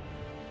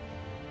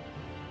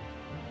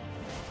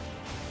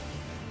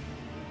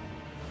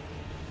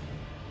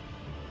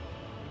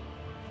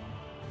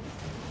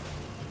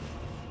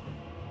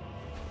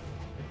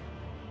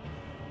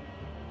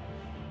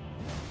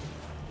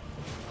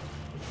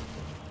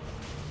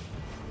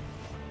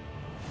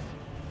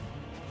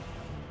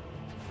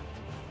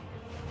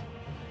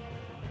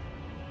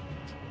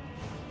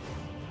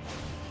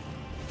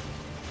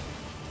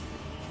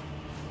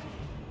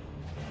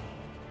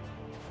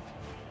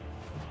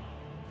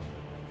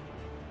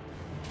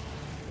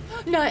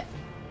 Nut!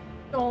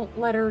 Don't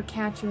let her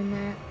catch you in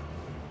that.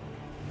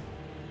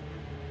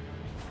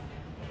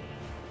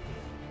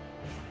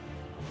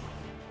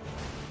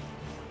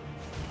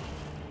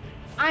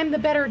 I'm the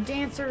better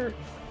dancer.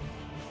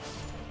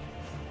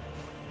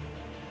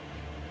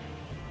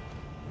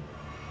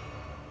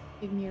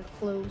 Give me your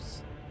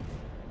clothes.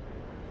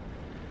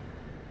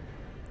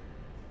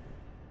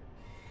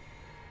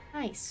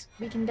 Nice.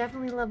 We can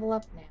definitely level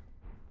up now.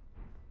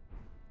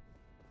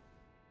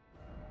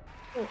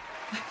 Oh.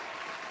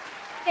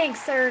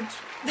 Thanks, Serge.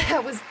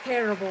 That was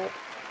terrible.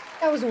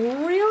 That was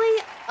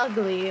really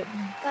ugly,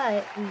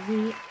 but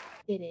we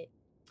did it.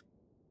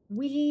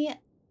 We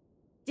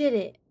did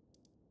it.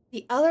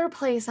 The other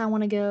place I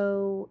want to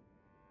go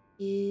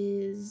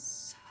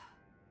is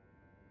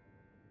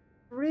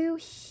through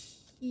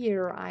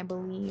here, I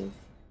believe.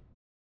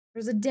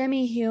 There's a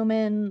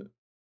demi-human.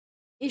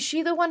 Is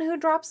she the one who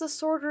drops the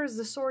sword, or is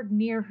the sword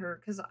near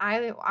her? Because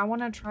I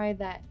want to try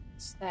that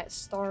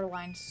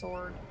star-lined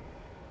sword.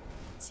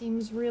 It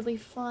seems really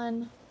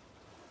fun.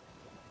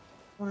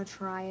 I want to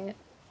try it.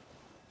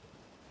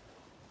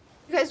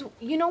 You guys,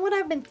 you know what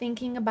I've been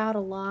thinking about a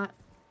lot?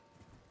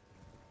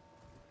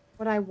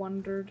 What I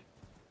wondered?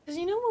 Because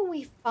you know when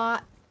we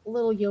fought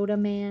little Yoda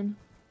man?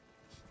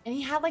 And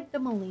he had like the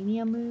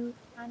Melania move,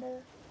 kind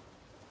of?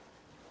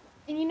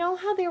 And you know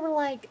how they were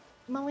like,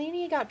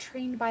 Melania got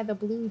trained by the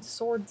blue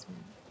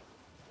swordsman.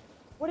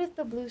 What if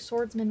the blue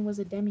swordsman was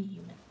a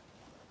demi-human?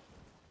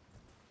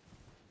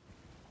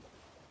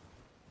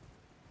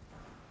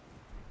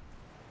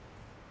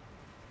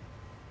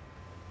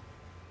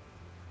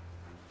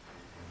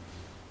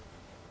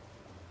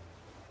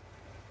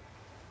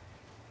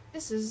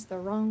 This is the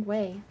wrong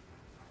way.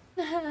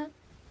 Been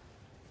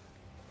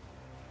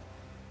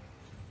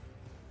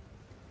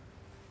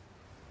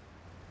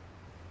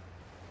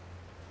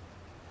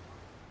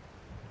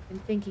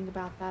thinking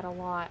about that a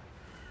lot.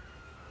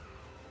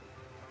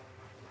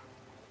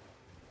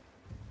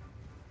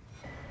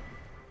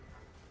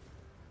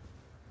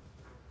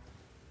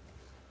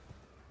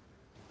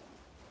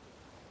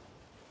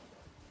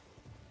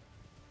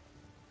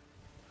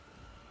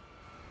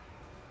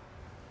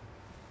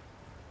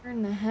 Where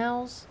in the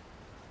hells?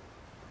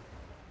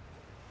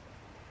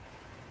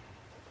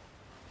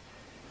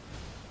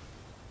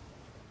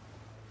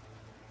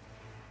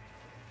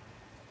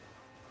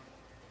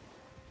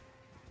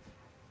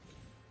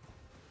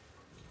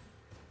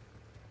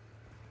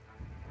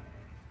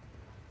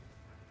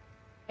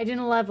 I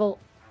didn't level.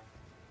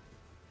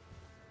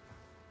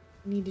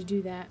 I need to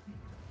do that.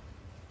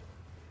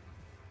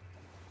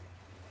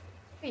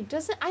 Wait,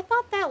 doesn't I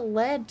thought that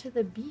led to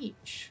the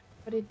beach,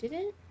 but it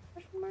didn't?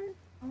 Question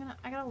mark?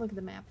 I gotta look at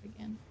the map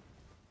again.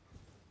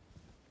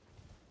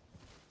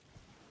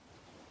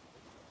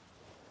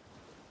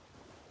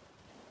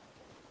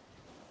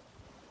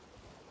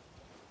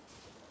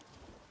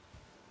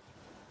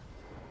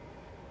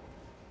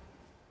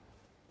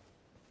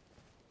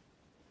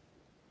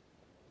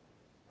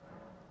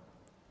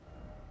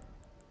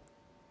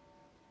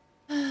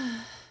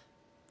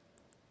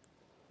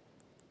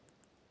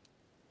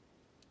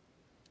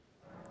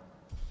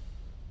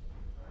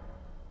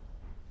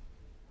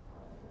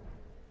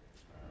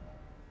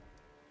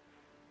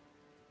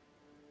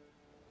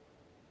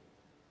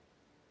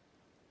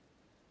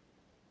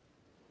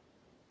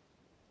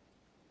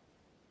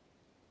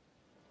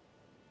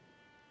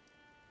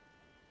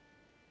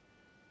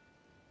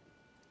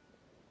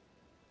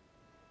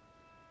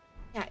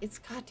 Yeah, it's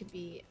got to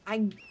be.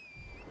 I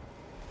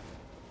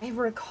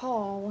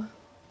recall.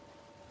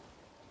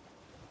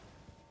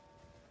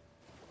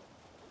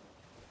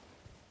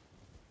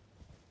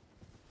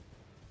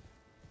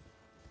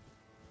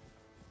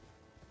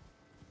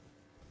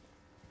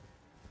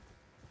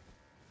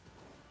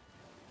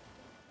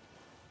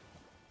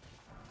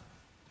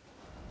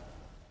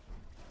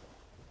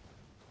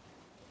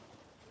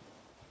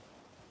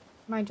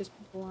 Might just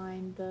be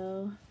blind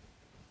though.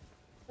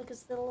 Look,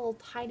 it's the little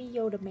tiny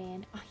Yoda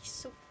man. Oh, he's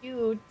so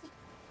cute.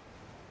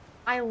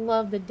 I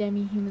love the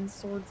demi-human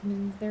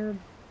swordsmen. They're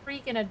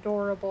freaking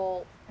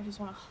adorable. I just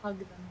want to hug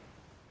them.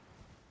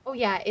 Oh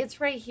yeah,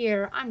 it's right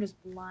here. I'm just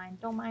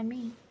blind. Don't mind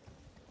me.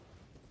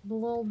 The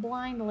little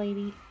blind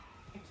lady.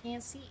 I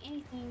can't see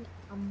anything.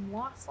 I'm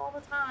lost all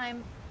the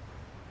time.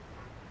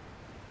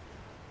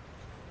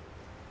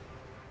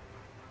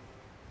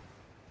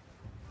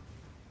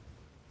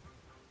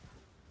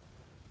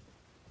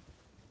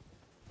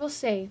 We'll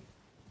say,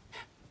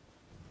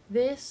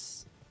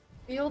 this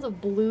field of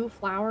blue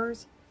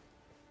flowers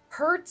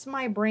hurts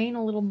my brain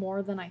a little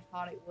more than I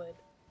thought it would.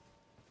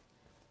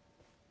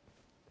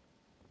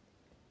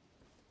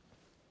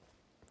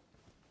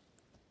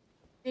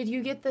 Did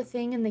you get the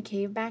thing in the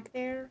cave back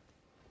there?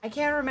 I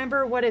can't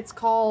remember what it's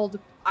called.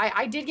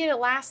 I did get it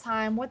last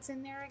time. What's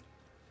in there again?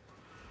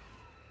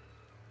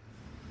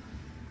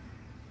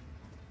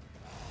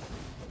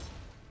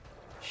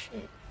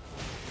 Shit.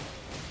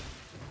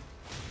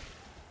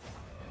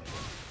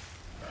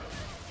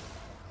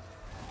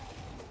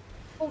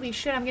 Holy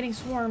shit, I'm getting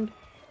swarmed.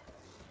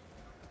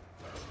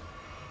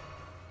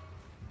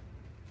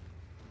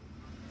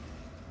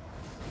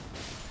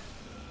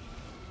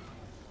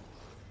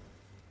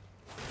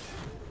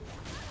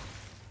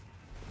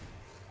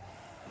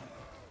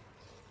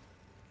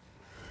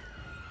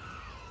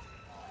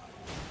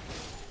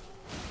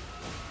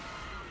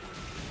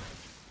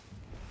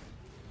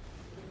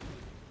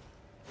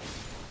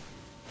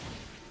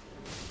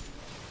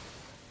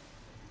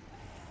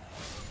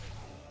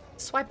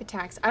 Swipe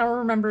attacks. I don't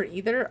remember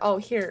either. Oh,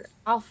 here.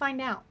 I'll find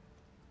out.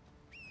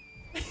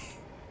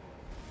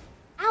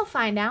 I'll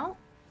find out.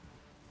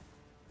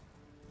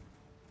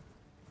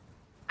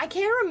 I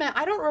can't remember.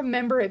 I don't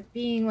remember it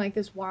being like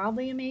this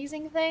wildly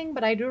amazing thing,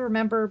 but I do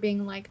remember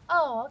being like,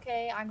 oh,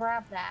 okay, I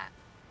grabbed that.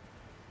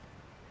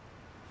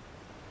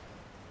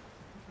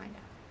 I'll find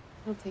out.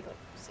 It'll take like 2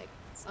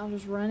 seconds. I'll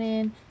just run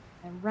in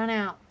and run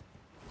out.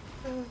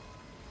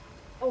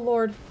 Oh,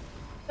 Lord.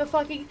 The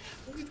fucking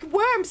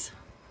worms!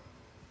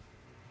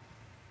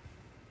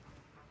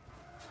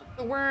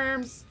 The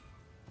worms.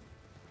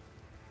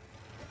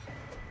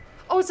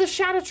 Oh, it's a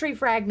Erdtree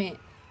fragment.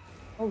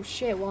 Oh,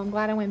 shit. Well, I'm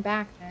glad I went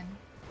back then.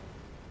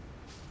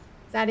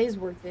 That is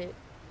worth it.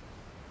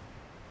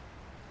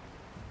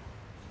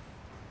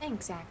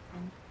 Thanks,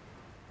 Acton.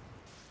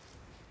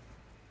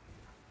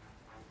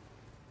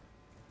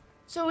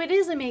 So it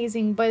is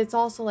amazing, but it's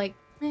also like,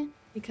 meh,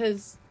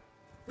 because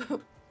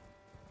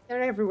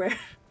they're everywhere.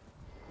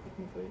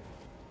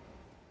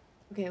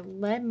 Okay,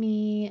 let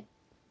me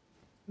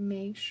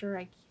make sure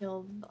I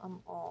killed them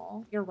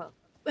all. You're welcome.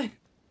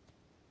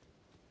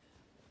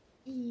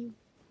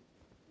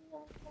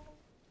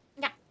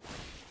 Yeah.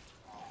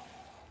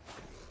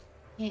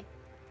 Okay.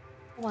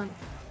 Hold on.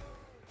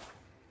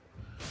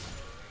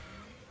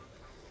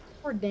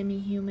 Poor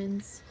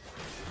demi-humans.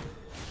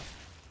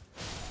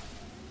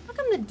 How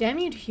come the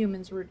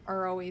demi-humans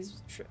are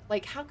always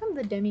like? How come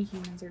the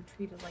demi-humans are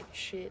treated like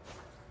shit?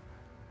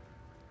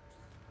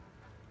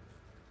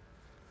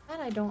 That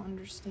I don't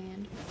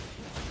understand.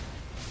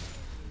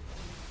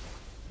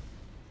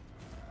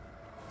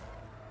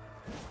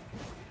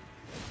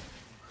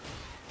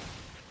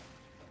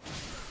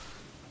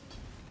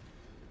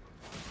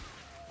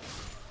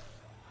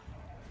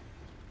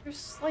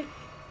 Just like,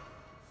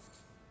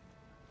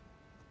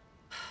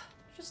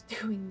 just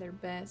doing their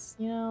best,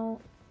 you know?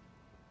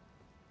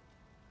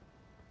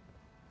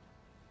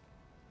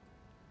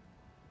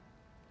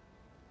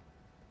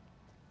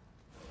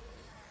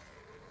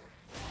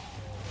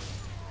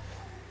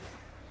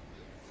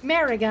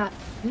 Mariga,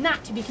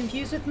 not to be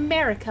confused with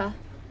America.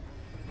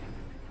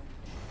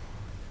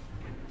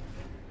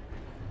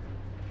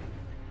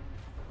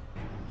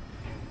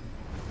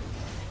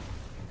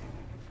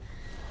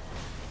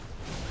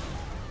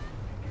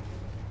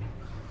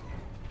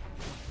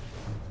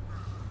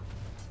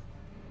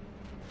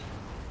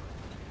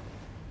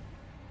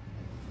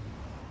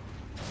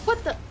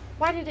 What the?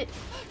 Why did it?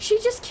 She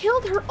just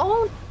killed her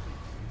own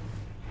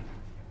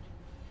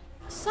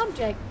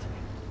subject.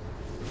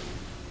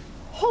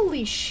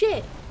 Holy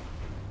shit.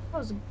 That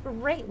was a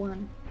great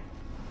one.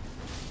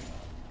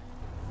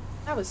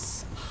 That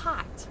was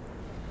hot.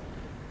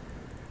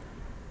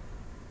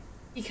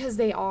 Because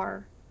they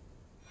are.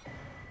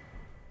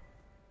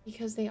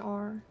 Because they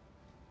are.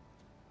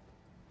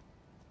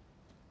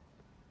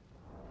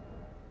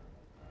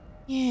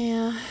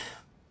 Yeah.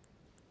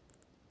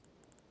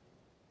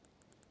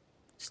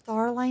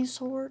 Starlight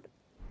sword.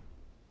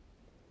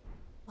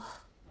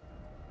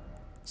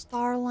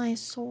 Starlight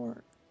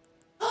sword.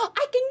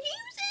 I can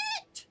use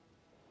it!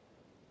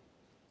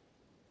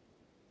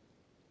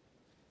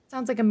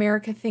 Sounds like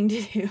America thing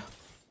to do.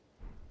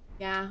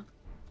 Yeah,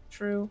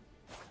 true.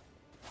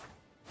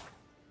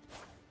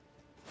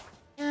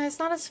 Yeah, it's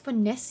not as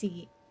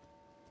finessey.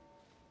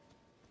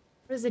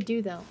 What does it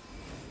do though?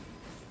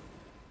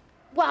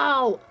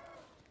 Wow!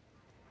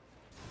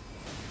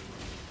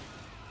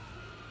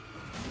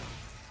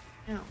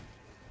 Ow.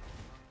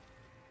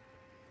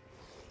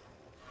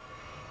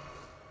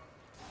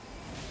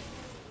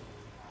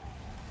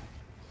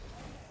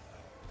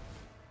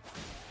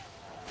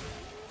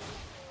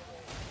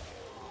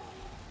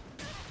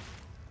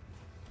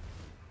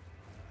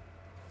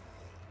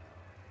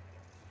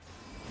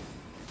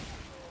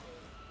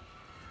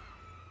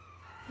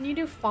 Can you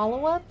do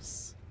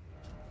follow-ups?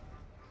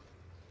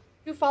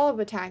 Do follow-up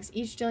attacks,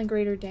 each dealing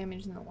greater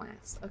damage than the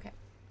last. Okay.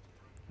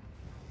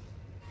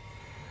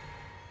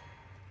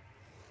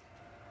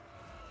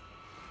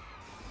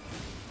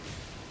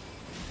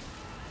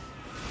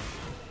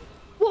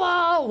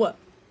 Whoa!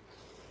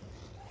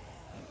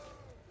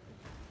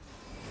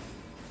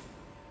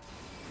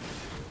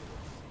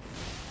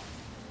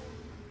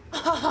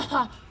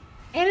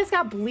 And it's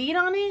got bleed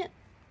on it?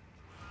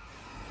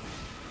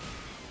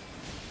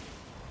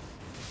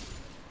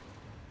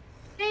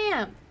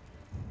 Damn.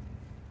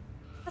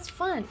 That's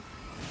fun.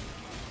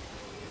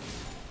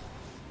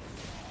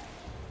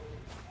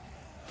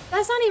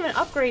 That's not even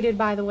upgraded,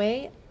 by the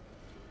way.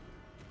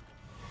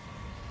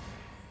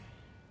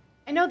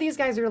 I know these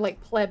guys are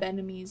like pleb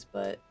enemies,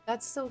 but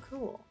that's so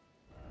cool.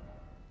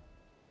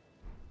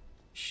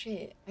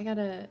 Shit, I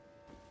gotta...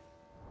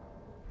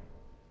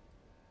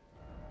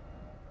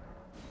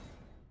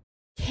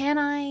 Can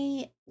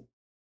I...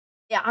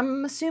 Yeah,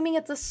 I'm assuming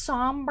it's a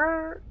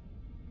somber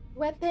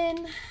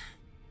weapon.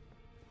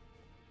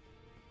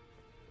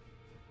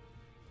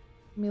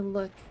 Let me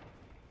look.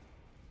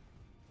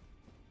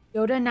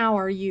 Yoda, now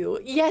are you?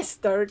 Yes,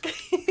 Dirk.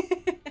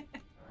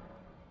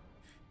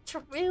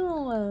 True.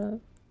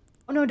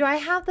 Oh no, do I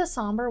have the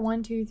somber?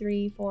 1, 2,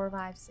 3, 4,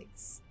 5,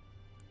 6.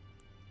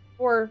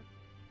 Or...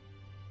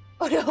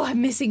 Oh no,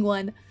 I'm missing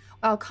one.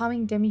 Wow,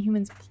 calming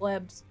demi-humans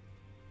plebs.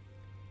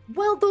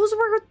 Well, those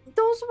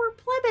were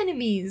pleb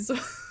enemies.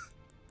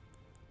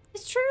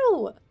 It's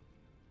true.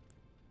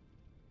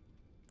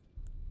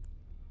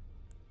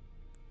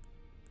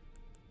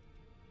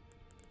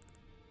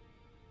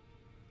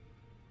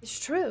 It's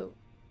true.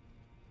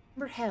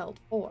 Number held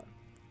 4.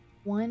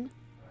 1.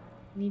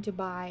 I need to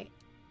buy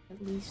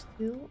at least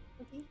 2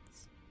 of these.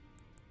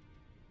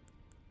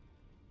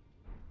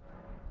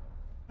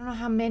 I don't know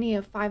how many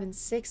of 5 and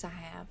 6 I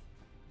have.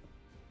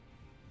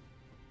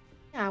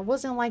 Yeah, it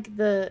wasn't like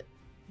their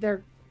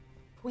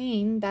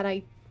queen that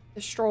I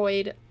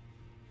destroyed.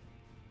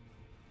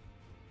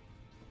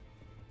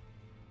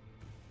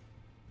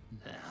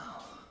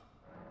 Now.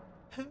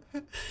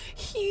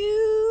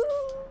 Huge.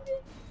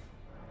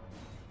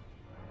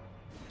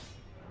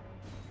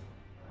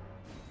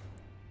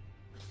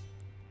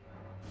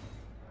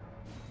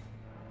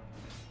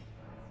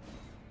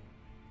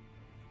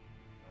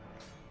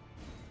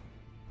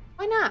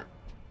 Why not?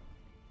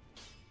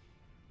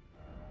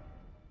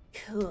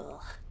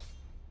 Cool.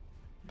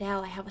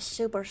 Now I have a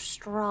super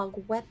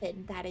strong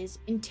weapon that is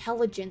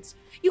intelligence.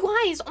 You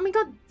guys, oh my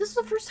god, this is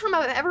the first time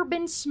I've ever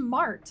been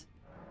smart.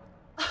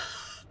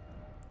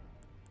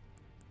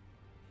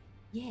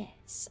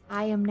 Yes,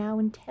 I am now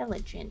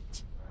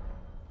intelligent.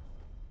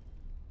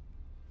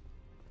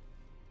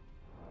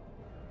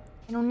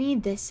 I don't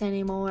need this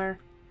anymore.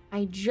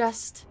 I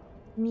just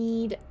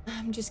need...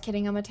 I'm just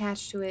kidding, I'm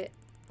attached to it.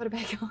 Put it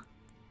back on.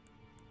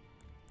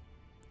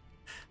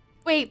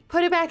 Wait,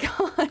 put it back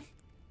on.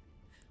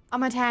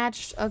 I'm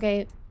attached.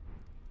 Okay.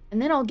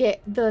 And then I'll get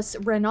this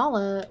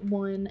Renala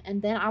one,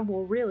 and then I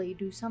will really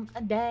do some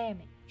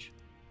damage.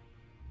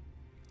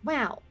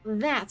 Wow,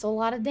 that's a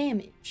lot of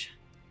damage.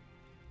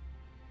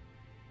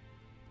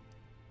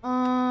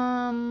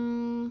 I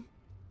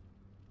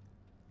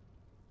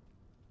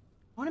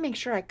want to make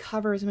sure I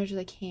cover as much as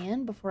I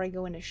can before I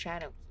go into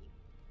Shadowkeep.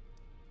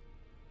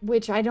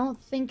 Which I don't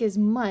think is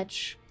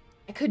much.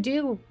 I could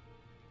do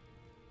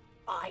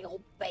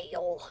Vile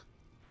Bale.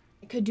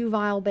 I could do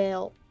Vile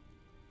Bale.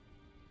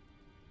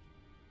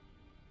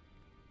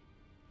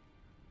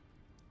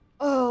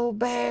 Oh,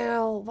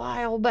 Bale.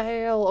 Vile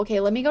Bale. Okay,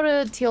 let me go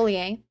to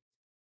Tillier.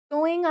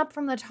 Going up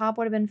from the top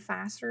would have been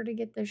faster to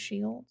get the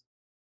shield.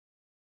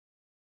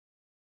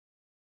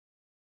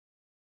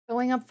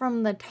 Going up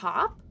from the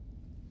top?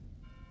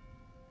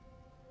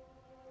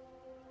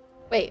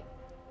 Wait.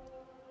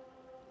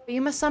 But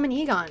you must summon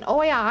Egon.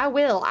 Oh yeah, I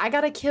will. I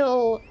gotta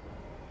kill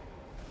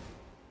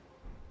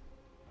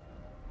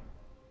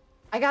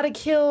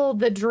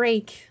the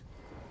Drake.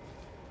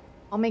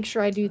 I'll make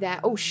sure I do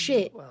that. Oh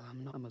shit. Well,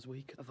 I'm as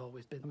weak as I've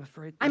always been. I'm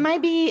afraid. I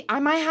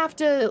might have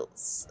to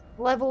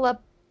level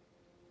up.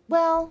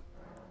 Well.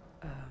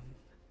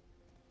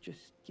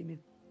 Just give me.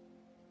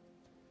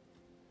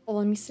 Oh,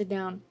 let me sit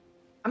down.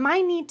 I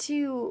might need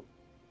to.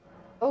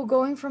 Oh,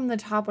 going from the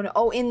top one.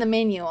 Oh, in the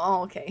menu.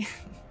 Oh, okay.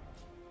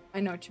 I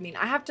know what you mean.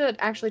 I have to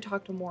actually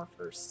talk to Moore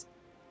first.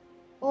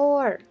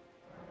 Or.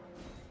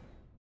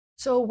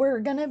 So we're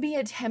gonna be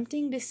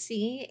attempting to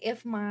see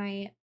if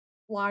my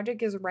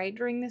logic is right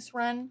during this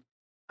run.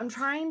 I'm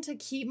trying to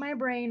keep my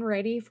brain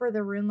ready for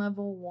the rune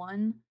level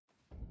 1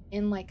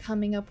 and like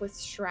coming up with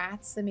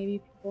strats that maybe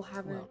people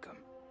haven't. Welcome.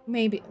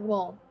 Maybe,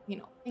 well, you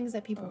know, things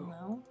that people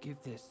know.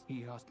 Give this.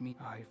 He asked me.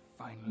 I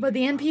finally. But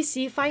the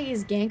NPC fight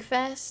is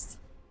Gankfest.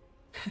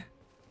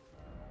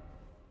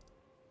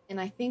 And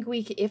I think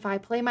if I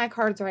play my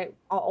cards right,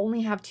 I'll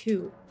only have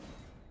 2.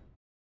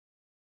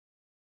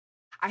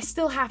 I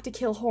still have to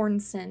kill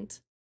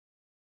Hornscent,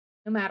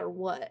 no matter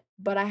what,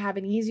 but I have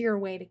an easier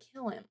way to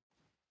kill him.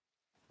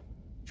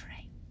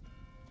 Trey.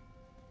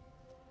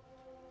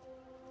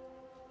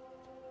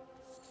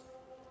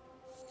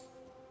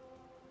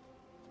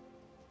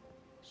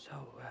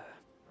 So,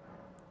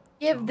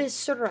 Give this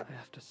syrup. I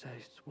have to say,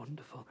 it's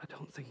wonderful. I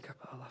don't think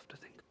I'll have to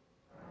think.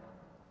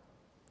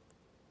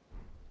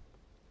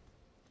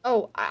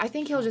 Oh, I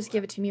think he'll just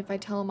give it to me if I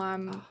tell him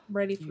I'm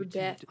ready for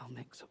death. I'll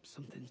mix up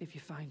something. If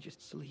you find your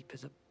sleep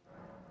is a...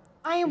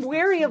 I am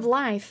weary of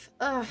life.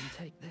 Ugh. And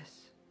take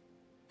this.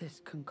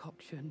 This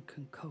concoction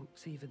can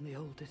coax even the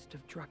oldest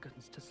of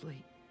dragons to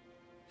sleep.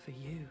 For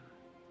you.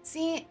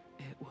 See,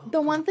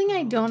 the one thing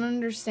I don't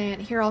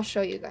understand... Here, I'll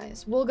show you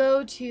guys. We'll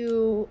go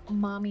to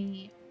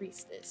Mommy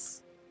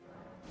Priestess.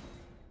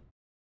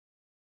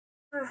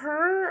 For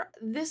her,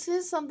 this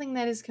is something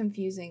that is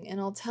confusing, and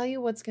I'll tell you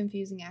what's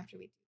confusing after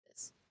we do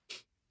this.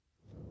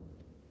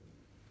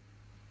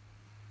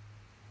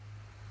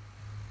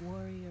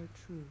 Warrior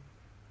true.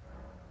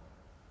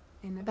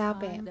 In a About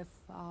time Bam. the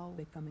foul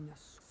becoming a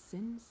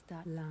since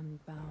that land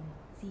bound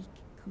seek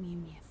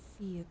communion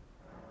fear.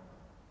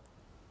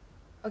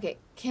 Okay,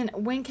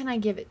 when can I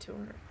give it to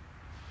her?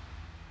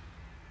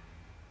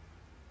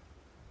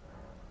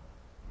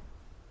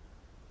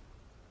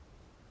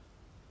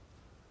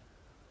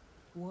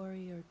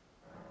 Warrior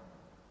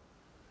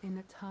in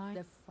a time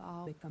the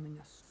foul becoming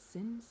a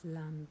since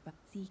land but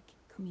seek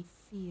communion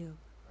feel.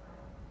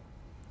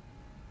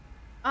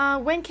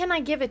 When can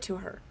I give it to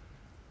her?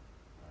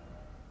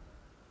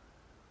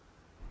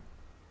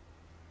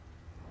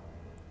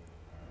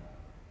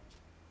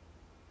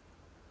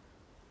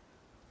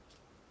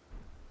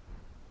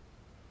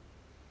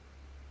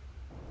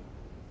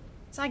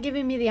 It's not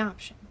giving me the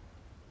option.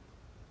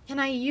 Can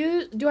I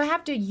use... Do I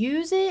have to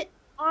use it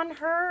on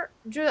her?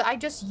 Do I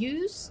just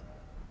use?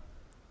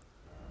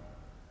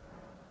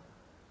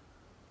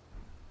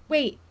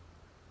 Wait.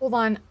 Hold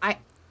on.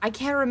 I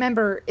can't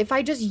remember. If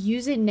I just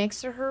use it next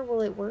to her,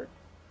 will it work?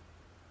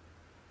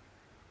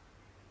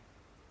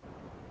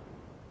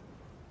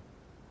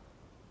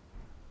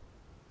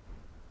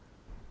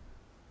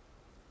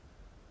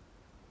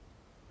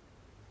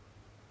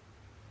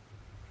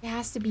 It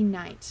has to be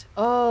night.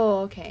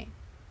 Oh, okay.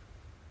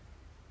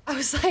 I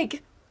was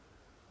like,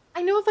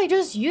 I know if I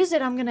just use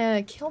it, I'm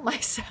gonna kill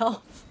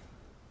myself.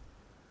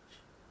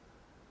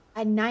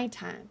 At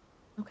nighttime.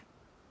 Okay.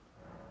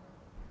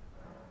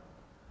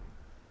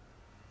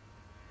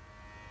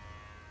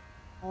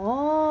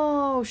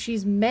 Oh,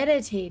 she's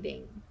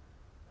meditating.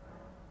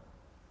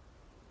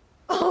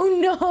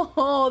 Oh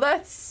no,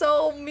 that's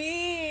so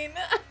mean.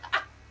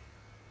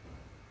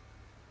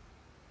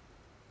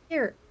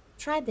 Here,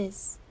 try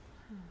this.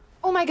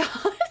 Oh my god.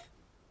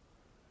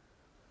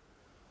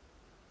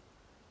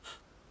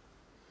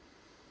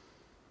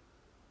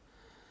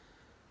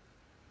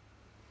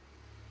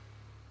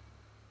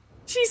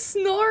 She's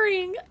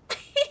snoring.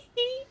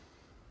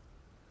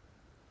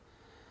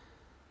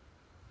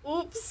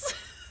 Oops.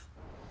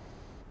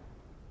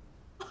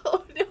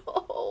 Oh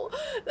no.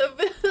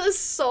 That is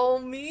so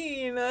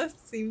mean. That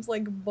seems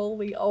like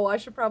bully. Oh, I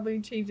should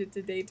probably change it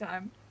to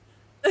daytime.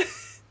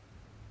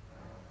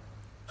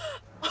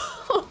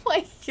 Oh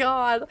my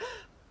god.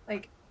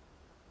 Like,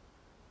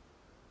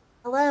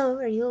 hello,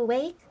 are you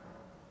awake?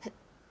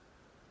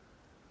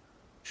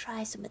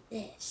 Try some of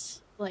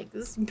this. Like,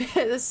 this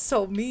is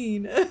so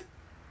mean.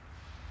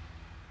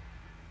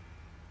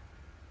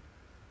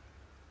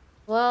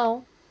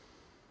 Hello?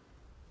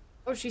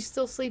 Oh, she's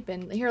still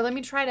sleeping. Here, let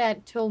me try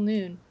that till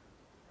noon.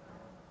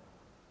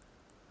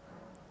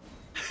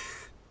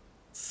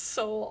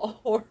 So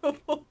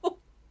horrible.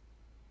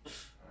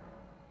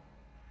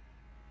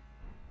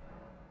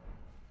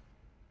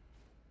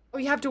 Oh,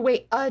 you have to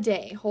wait a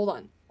day. Hold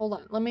on. Hold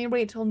on. Let me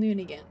wait till noon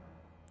again.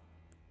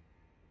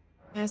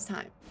 Last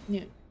time.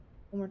 Noon.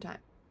 One more time.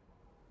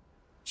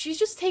 She's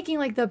just taking,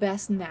 like, the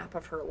best nap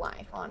of her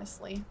life,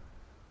 honestly.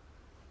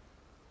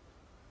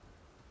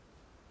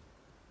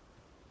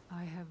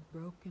 I have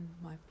broken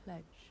my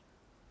pledge.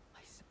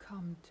 I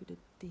succumbed to the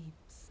deep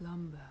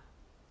slumber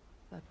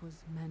that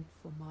was meant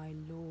for my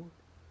lord.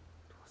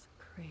 It was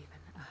a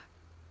craven act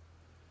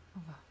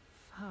of a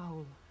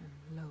foul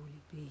and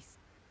lowly beast.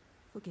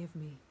 Forgive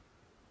me,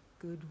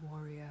 good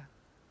warrior.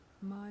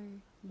 My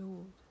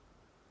lord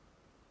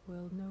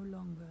will no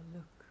longer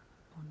look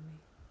on me.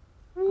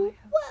 I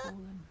have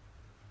fallen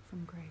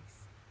from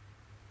grace.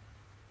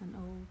 An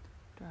old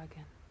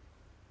dragon,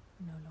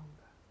 no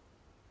longer.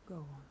 Go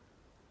on.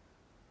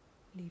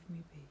 Leave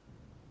me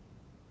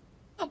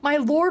be. My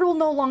lord will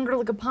no longer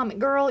look upon me.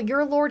 Girl,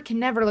 your lord can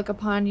never look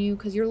upon you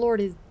because your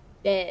lord is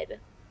dead.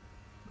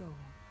 Go on,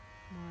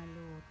 my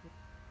lord.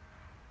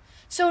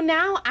 So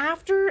now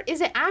after,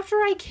 is it after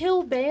I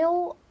kill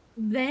Bale,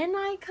 then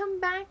I come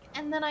back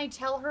and then I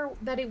tell her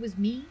that it was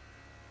me?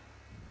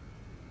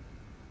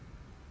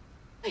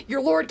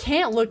 Your lord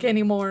can't look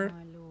anymore.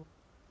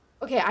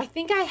 Okay, I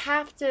think I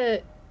have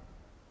to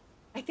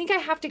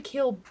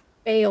kill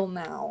Bale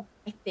now,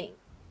 I think.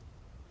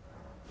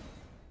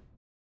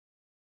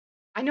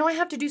 I know I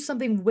have to do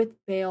something with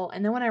Bale,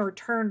 and then when I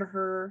return to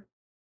her,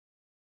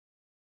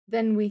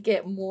 then we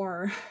get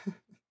more.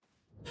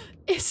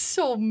 It's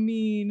so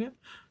mean.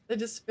 I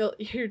just feel,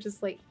 you're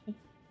just like...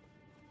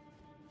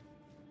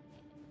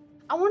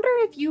 I wonder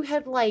if you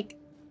had, like,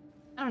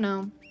 I don't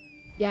know.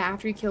 Yeah,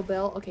 after you kill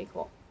Bale. Okay,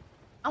 cool.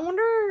 I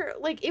wonder,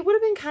 like, it would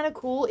have been kind of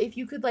cool if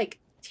you could, like,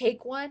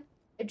 take one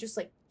and just,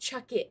 like,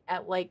 chuck it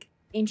at, like,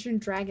 Ancient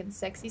Dragon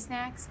Sexy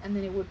Snacks, and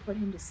then it would put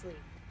him to sleep.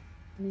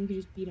 And then you could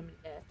just beat him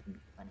to death. It'd be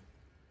funny.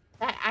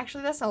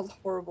 That sounds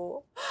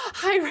horrible.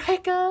 Hi,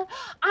 Rekka.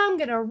 I'm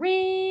gonna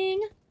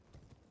ring.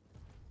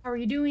 How are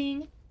you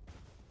doing?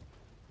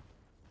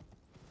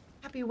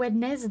 Happy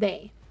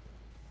Wednesday.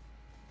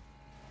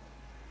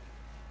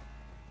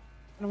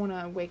 I don't want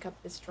to wake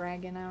up this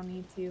dragon. I don't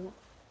need to.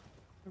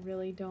 I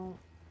really don't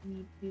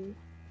need to.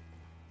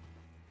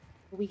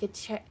 But we could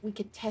check. We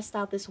could test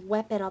out this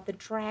weapon on the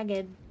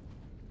dragon.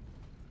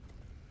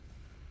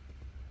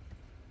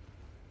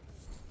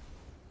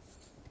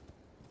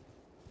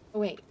 Oh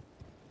wait.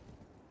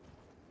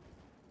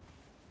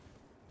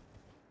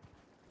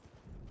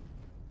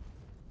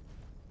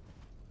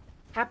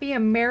 Happy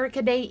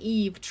America Day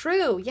Eve.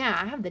 True. Yeah,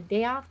 I have the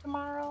day off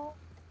tomorrow.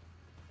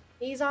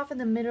 Days off in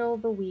the middle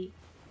of the week.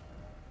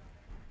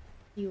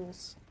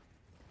 Heels.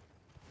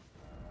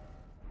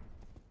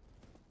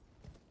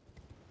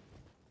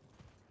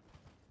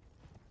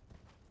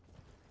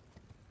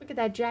 Look at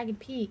that jagged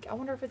peak. I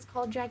wonder if it's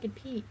called Jagged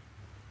Peak.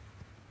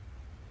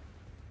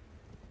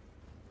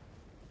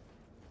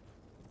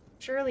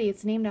 Surely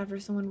it's named after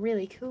someone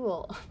really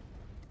cool.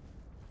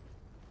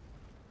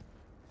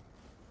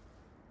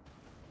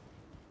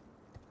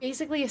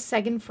 Basically a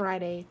second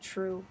Friday.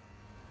 True.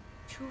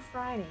 2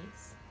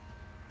 Fridays.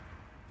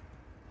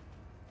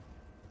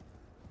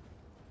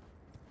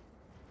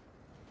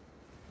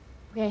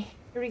 Okay,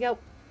 here we go.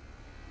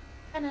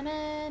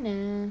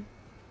 Na-na-na-na.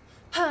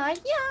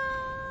 Hi-ya!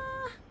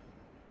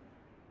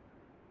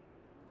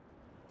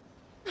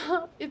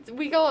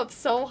 We go up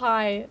so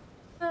high.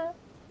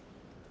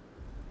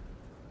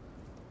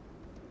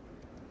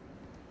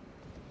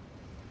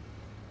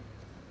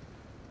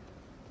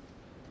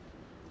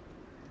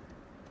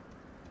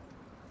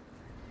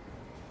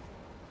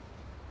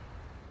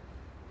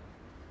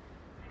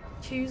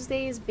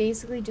 Tuesday is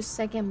basically just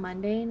second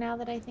Monday now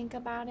that I think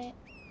about it.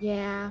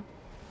 Yeah.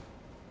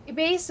 It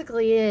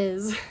basically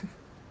is.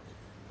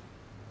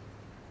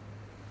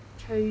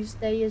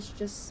 Tuesday is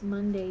just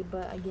Monday,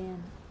 but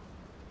again.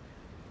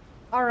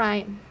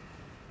 Alright.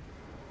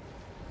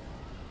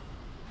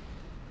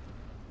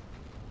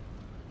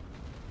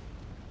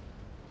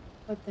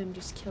 Let them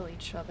just kill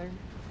each other.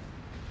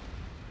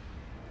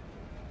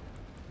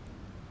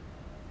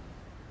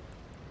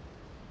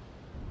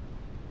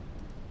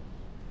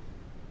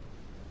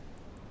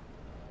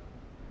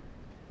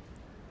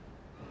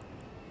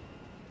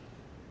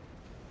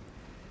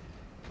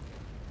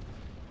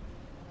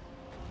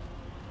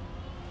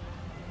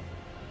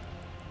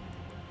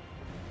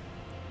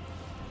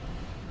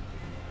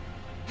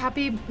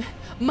 Happy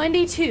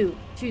Monday to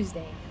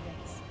Tuesday,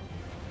 yes.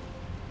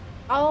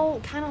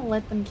 I'll kind of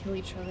let them kill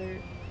each other.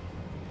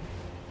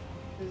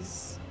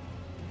 Because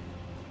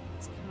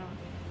it's kind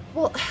of...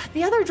 Well,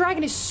 the other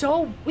dragon is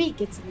so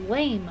weak, it's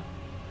lame.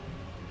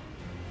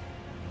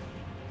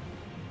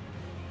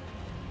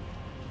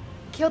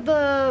 Killed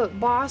the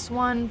boss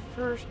one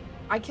first.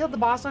 I killed the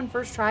boss one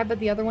first try, but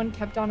the other one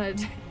kept on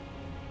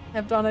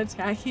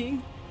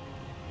attacking.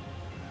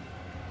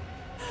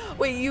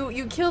 Wait,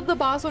 you killed the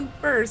boss one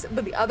first,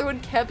 but the other one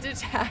kept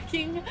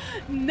attacking?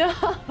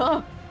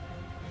 No!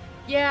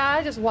 Yeah,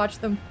 I just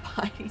watched them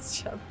fight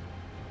each other.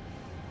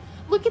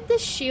 Look at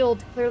this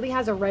shield. Clearly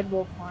has a red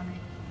wolf on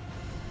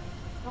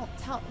it.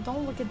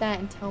 Don't look at that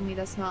and tell me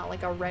that's not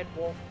like a red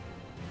wolf.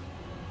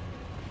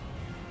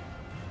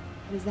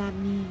 What does that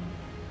mean?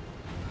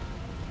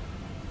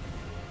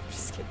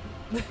 Just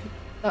kidding.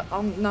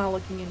 I'm not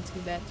looking into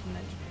that too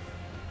much.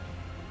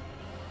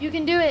 You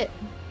can do it!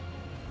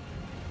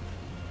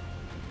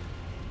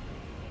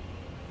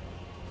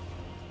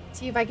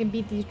 See if I can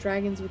beat these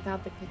dragons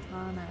without the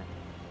katana.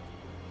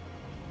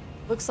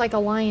 Looks like a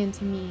lion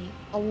to me.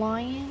 A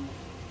lion?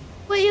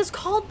 But it's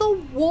called the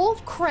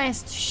Wolf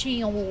Crest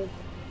Shield.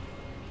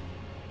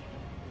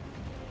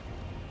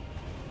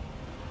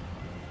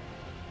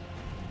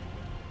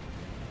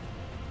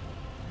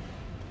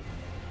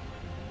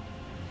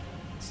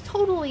 It's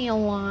totally a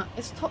lion.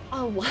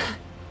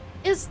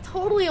 It's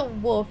totally a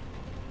wolf.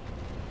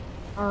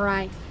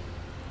 Alright.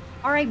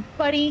 Alright,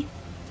 buddy.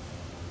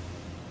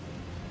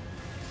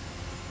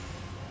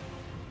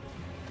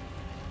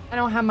 I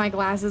don't have my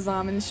glasses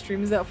on and the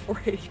stream is at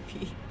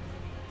 480p.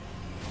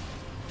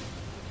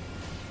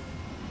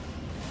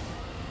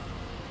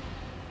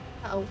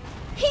 Uh-oh.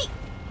 Hey!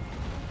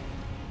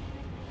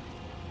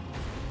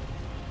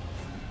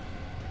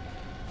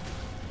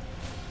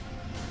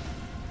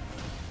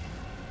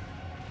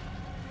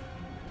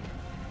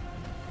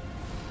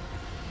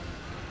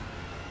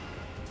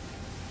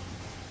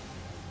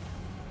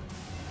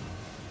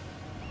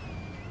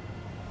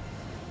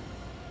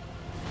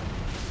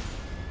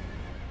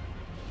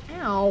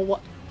 Ow.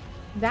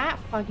 That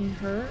fucking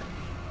hurt.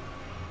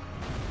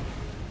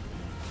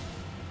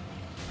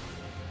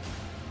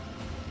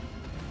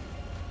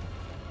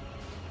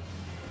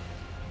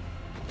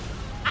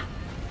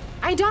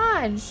 I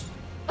dodged.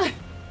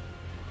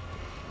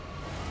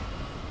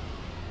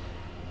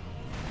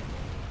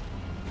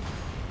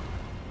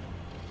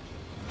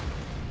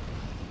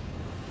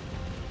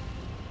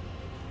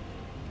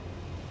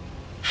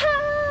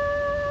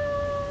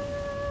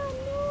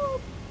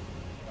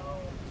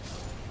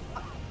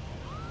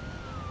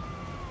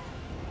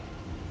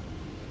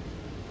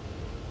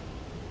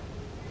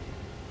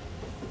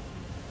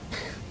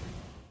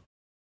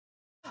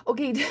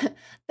 Okay,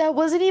 that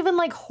wasn't even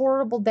like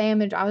horrible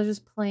damage. I was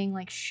just playing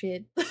like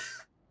shit.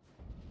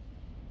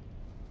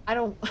 I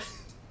don't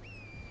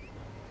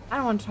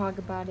want to talk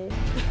about it.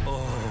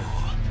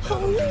 Oh,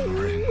 Elden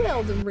Ring.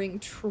 Elden Ring,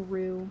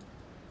 true.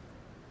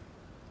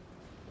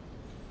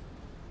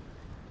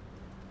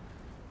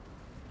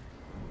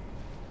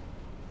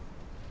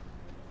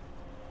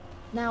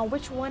 Now,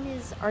 which one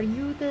is,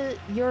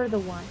 you're the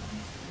one.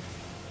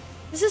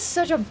 This is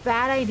such a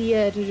bad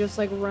idea to just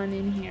like run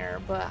in here,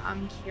 but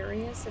I'm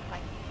curious if I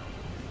can.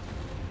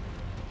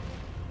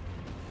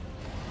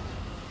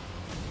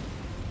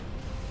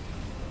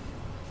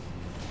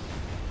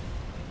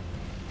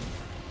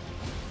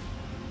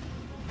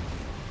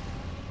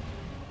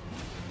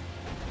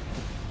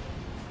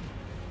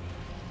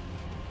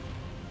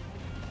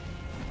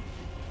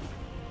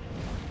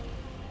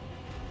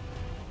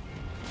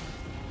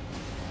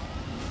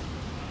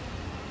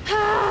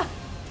 Ah!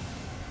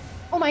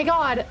 Oh my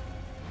god!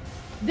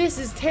 This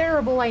is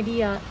terrible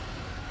idea.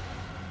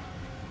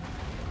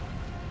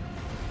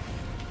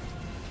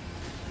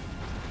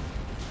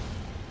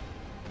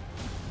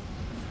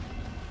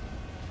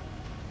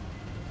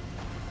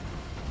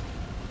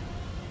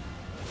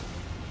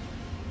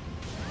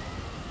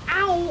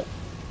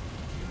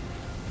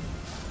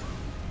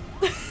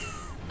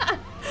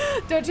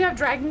 Don't you have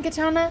Dragon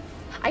Katana?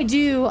 I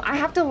do. I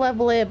have to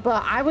level it,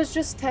 but I was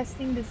just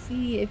testing to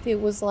see if it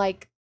was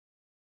like...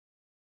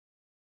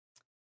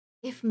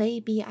 If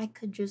maybe I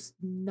could just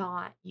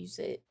not use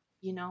it,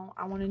 you know?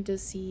 I wanted to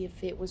see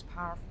if it was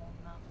powerful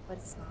enough, but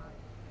it's not.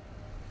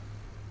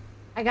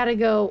 I gotta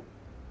go...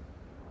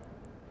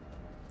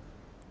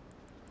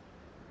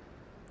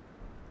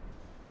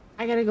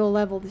 I gotta go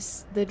level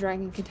the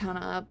Dragon Katana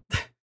up.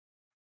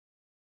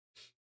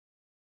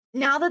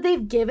 Now that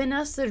they've given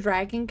us the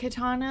Dragon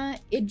Katana,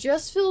 it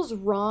just feels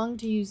wrong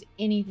to use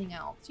anything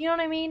else. You know what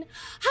I mean?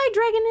 Hi,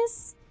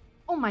 Dragoness!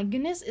 Oh my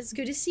goodness, it's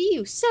good to see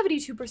you.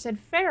 72%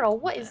 feral.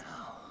 What is...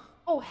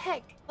 Oh,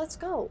 heck. Let's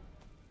go.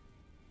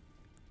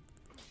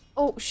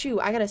 Oh, shoot.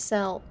 I gotta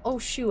sell. Oh,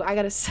 shoot. I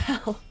gotta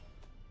sell.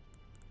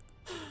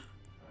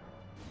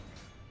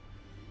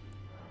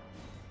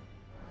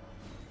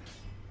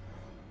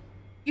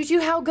 You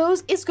two, how it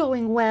goes? It's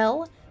going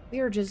well.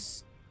 We are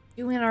just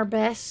doing our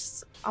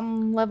best.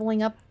 I'm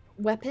leveling up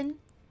weapon.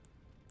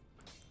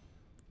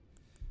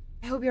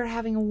 I hope you're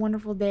having a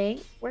wonderful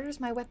day. Where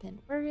is my weapon?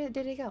 Where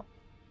did it go?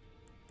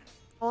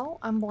 Hello?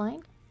 I'm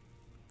blind?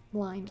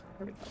 Blind.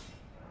 There we go.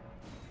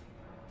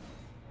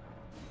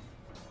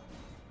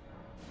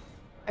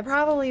 I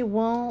probably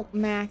won't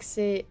max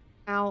it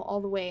out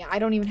all the way. I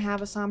don't even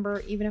have a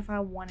somber, even if I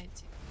wanted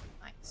to.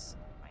 Nice.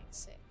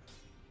 Nice.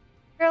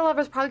 Feral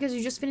Lovers, probably because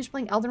you just finished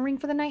playing Elden Ring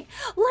for the night.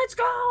 Let's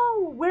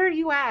go! Where are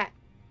you at?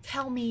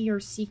 Tell me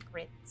your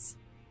secrets.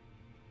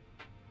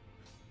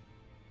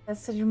 That's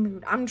such a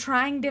mood. I'm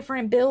trying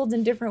different builds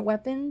and different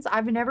weapons.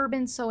 I've never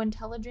been so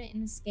intelligent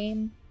in this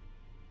game.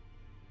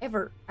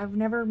 Ever. I've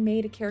never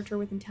made a character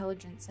with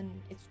intelligence,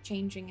 and it's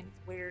changing and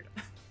it's weird.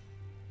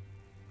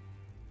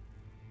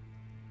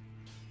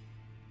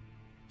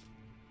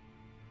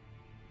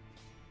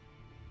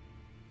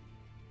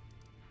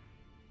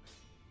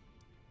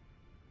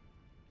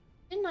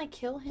 Didn't I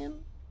kill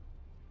him?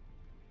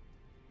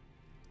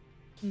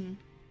 I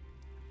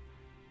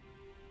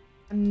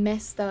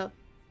messed up.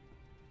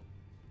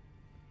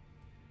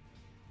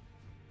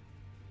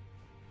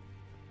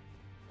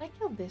 Did I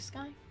kill this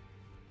guy?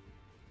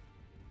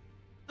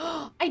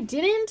 I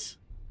didn't?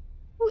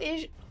 Who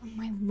is... Oh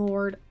my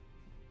lord.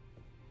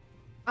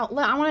 I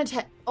want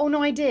to... Oh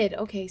no, I did.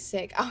 Okay,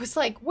 sick. I was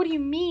like, what do you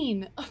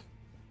mean?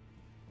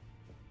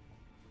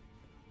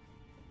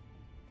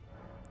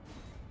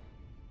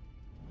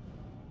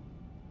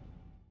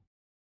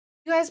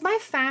 You guys, my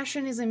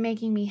fashion isn't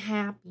making me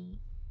happy.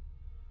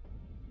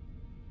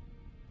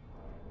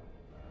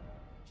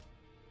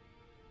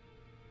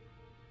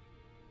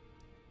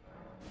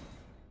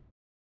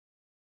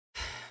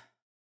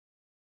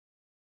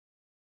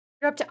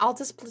 You're up to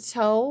Altus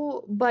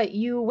Plateau, but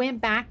you went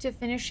back to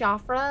finish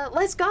Siofra.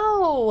 Let's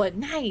go!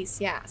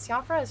 Nice, yeah.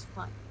 Siofra is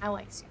fun. I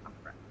like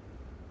Siofra.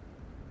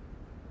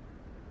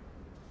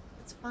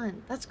 It's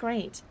fun. That's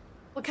great.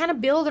 What kind of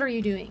build are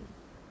you doing?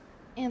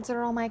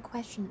 Answer all my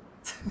questions.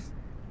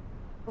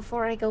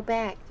 Before I go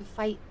back to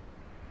fight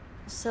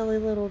a silly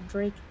little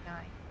Drake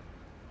guy.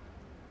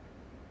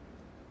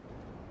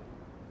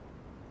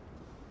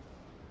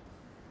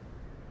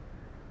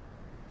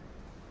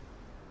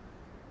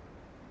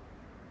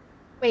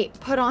 Wait,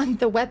 put on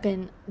the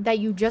weapon that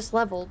you just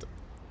leveled.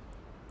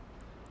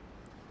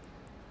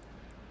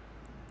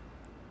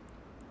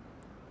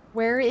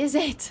 Where is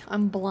it?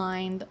 I'm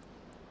blind.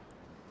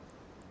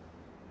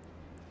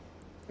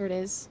 Here it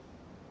is.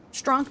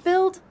 Strong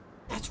build?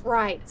 That's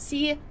right.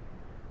 See?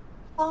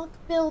 Bonk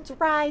builds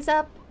rise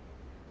up.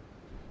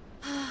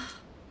 I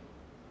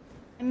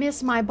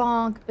miss my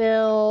bonk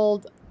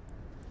build.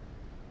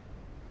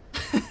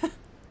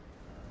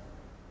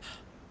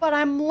 But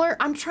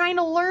I'm trying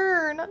to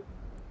learn.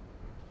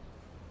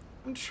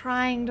 I'm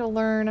trying to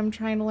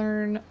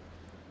learn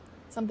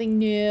something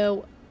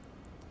new.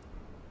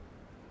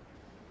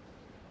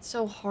 It's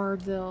so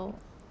hard though.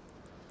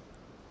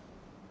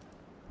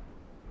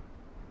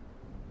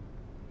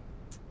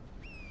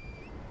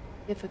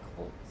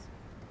 Difficult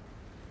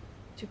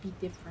to be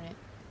different.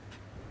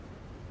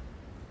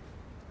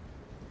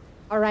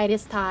 All right,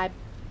 it's time.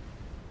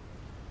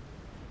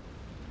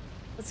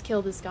 Let's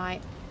kill this guy.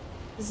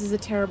 This is a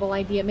terrible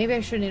idea. Maybe I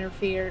shouldn't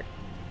interfere.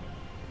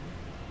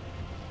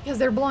 Because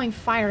they're blowing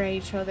fire at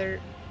each other.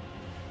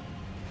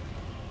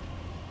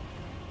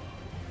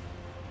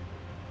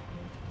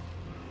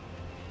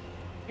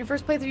 Your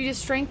first playthrough you did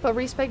strength, but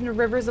respect your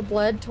rivers of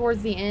blood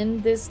towards the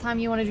end. This time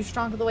you want to do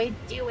strong of the way?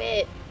 Do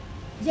it!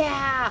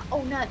 Yeah!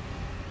 Oh, nut!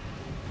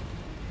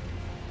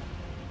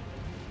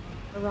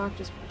 The rock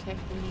just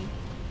protected me.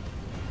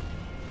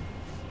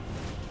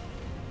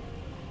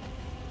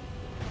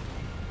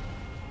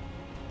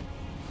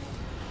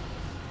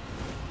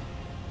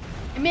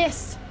 I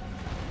missed!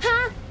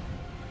 Huh?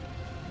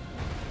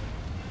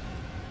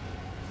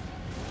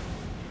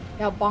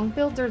 Yeah, bonk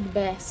builds are the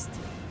best.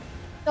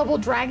 Double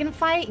dragon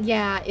fight?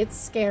 Yeah, it's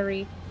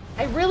scary.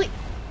 I really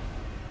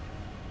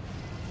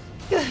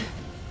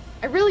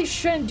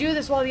shouldn't do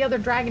this while the other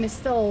dragon is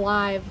still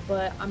alive,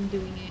 but I'm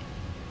doing it.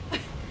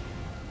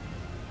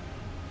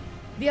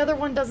 The other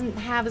one doesn't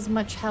have as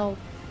much health.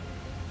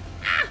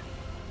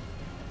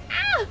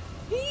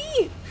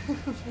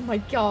 Oh my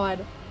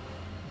god.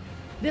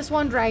 This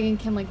one dragon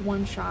can like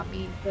one-shot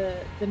me,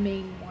 the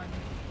main one.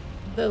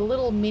 The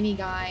little mini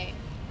guy.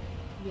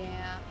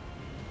 Yeah.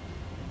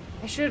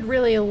 I should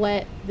really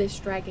let this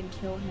dragon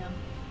kill him.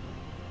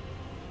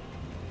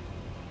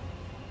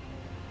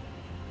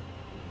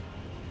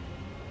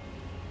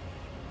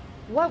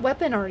 What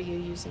weapon are you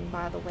using,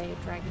 by the way,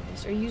 Dragon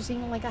Beast? Are you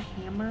using like a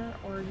hammer,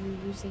 or are you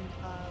using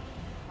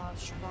a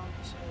strong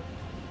sword?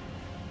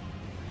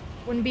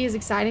 Wouldn't be as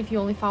exciting if you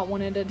only fought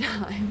one at a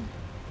time.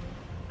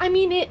 I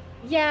mean,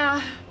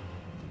 yeah,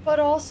 but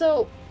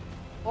also,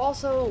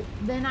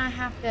 then I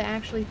have to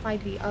actually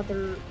fight the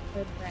other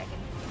red dragon.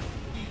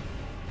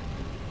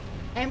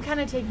 I am kind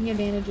of taking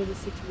advantage of the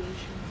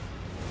situation,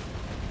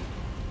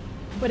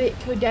 but it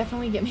could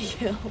definitely get me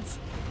killed.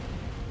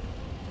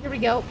 Here we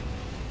go.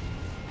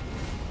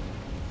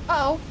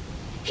 Uh oh,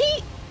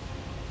 he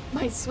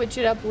might switch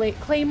it up late.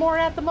 Claymore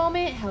at the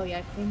moment? Hell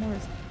yeah, Claymore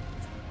is.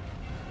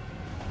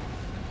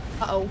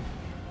 Uh-oh.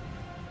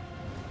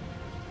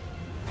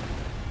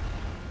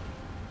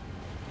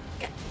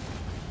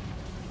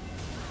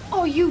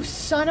 Oh, you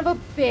son of a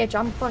bitch.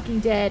 I'm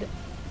fucking dead.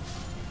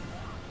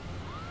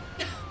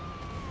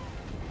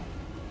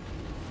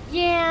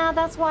 Yeah,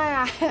 that's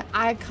why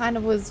I kind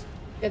of was...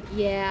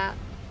 Yeah.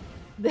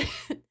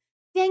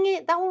 Dang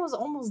it, that one was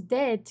almost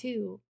dead,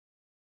 too.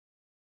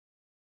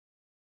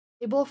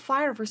 They both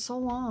fire for so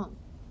long.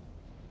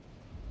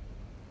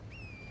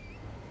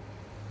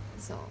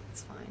 So,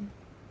 it's fine.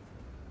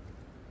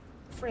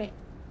 Frick.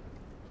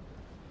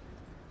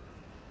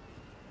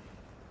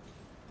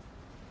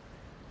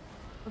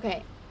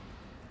 Okay.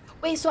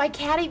 Wait, so I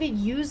can't even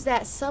use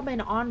that summon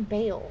on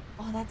Bale.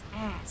 Oh, that's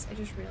ass. I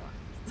just realized.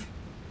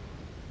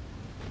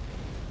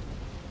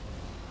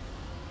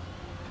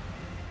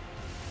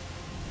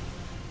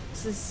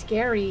 This is a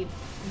scary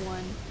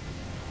one.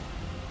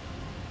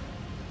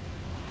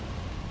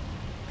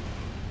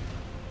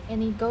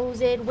 And he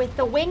goes in with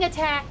the wing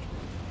attack.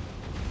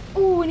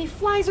 Oh, and he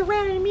flies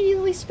around and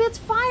immediately spits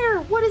fire.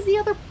 What is the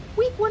other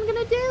weak one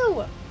gonna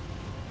do?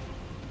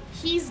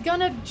 He's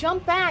gonna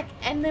jump back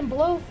and then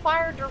blow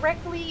fire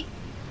directly.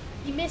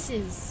 He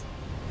misses.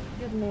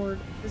 Good lord,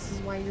 this is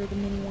why you're the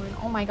mini one.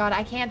 Oh my god,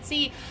 I can't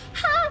see.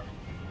 Ha!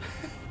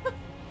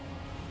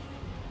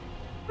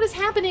 What is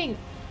happening?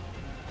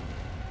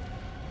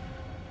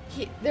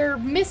 They're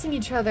missing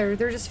each other.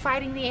 They're just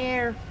fighting the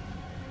air.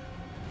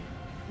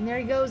 And there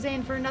he goes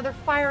in for another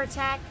fire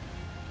attack.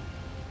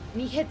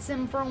 And he hits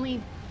him for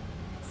only,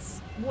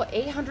 what,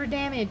 800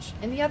 damage.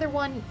 And the other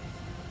one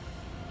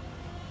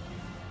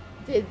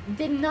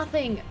did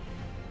nothing.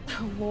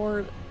 Oh,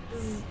 Lord.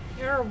 This is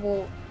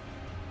terrible.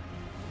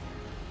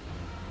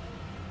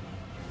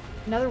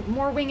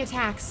 More wing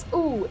attacks.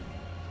 Ooh.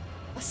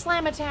 A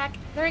slam attack.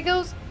 There he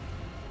goes.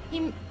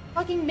 He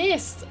fucking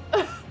missed.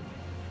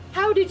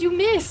 How did you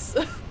miss?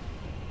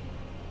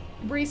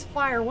 Breeze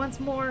fire once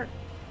more.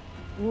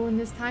 Ooh, and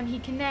this time he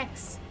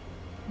connects.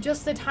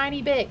 Just a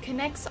tiny bit.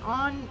 Connects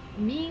on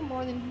me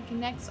more than he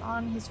connects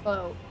on his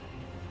foe.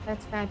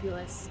 That's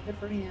fabulous. Good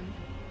for him.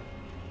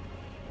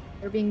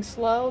 They're being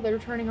slow. They're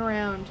turning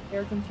around.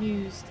 They're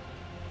confused.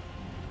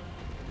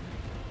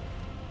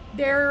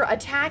 They're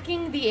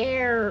attacking the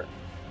air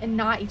and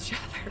not each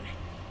other.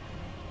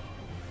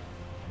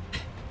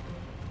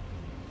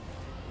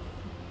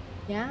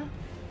 Yeah?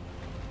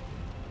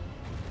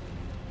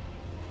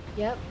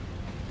 Yep.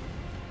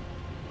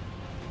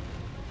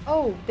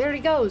 Oh, there he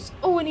goes.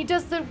 Oh, and he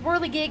does the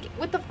whirligig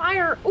with the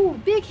fire. Oh,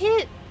 big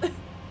hit. Get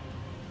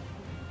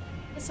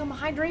some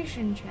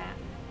hydration, chat.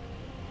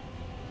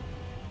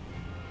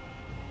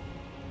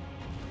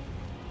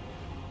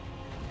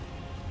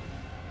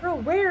 Bro,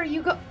 where are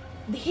you go?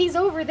 He's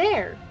over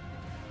there.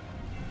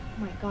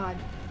 Oh my god.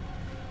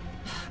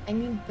 I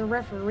need the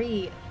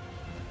referee.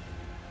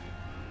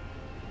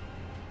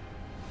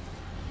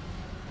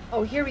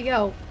 Oh, here we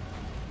go.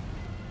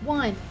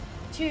 1,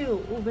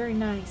 2. Oh, very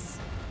nice.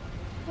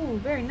 Oh,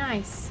 very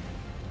nice.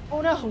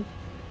 Oh no.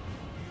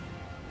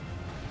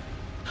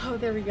 Oh,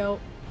 there we go.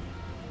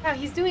 Wow,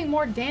 he's doing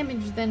more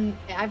damage than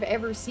I've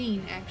ever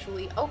seen,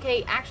 actually.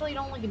 Okay, actually,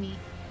 don't look at me.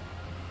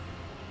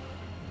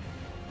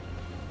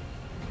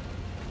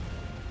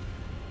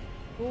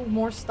 Oh,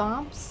 more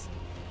stomps.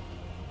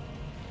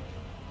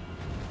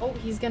 Oh,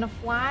 he's gonna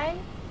fly.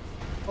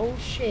 Oh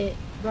shit,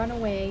 run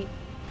away.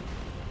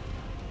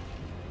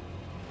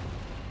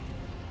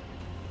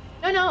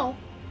 No, no,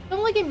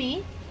 don't look at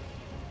me.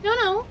 No,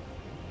 no.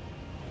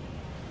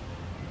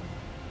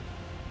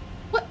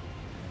 What?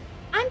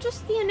 I'm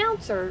just the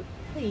announcer.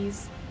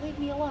 Please, leave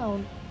me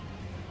alone.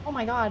 Oh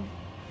my god.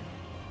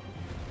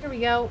 Here we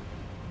go.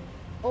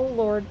 Oh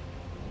lord.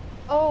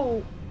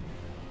 Oh.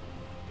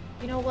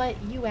 You know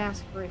what? You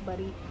asked for it,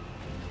 buddy.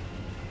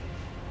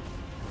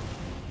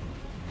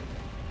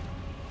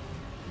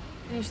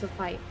 Finish the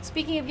fight.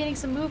 Speaking of getting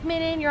some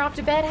movement in, you're off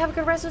to bed. Have a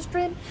good rest of the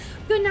stream.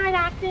 Good night,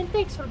 Acton.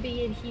 Thanks for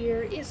being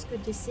here. It's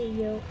good to see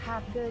you.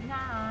 Have a good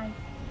night.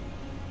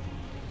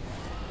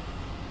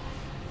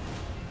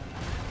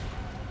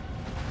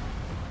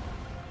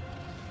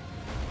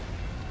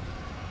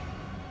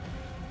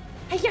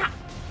 Hiya!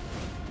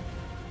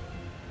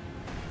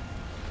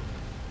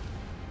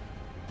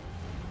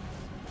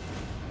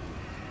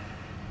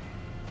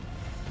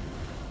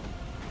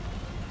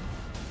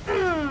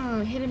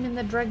 Hit him in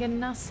the dragon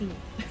nasi.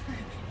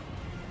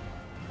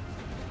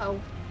 Oh.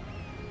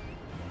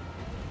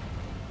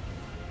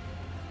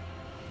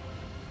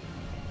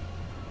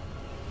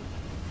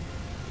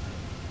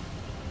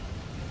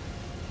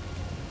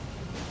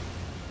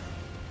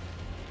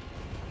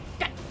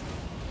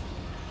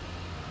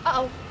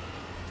 Uh-oh.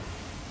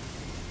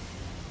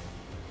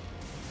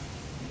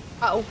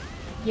 Uh-oh.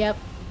 Yep.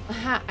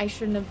 Aha, I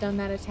shouldn't have done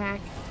that attack.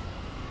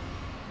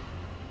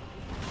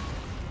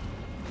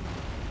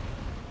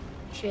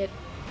 Shit.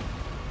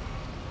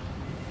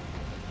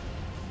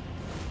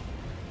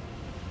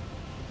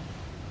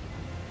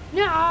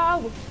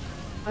 No!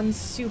 I'm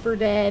super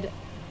dead.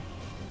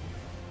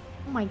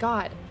 Oh my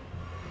god.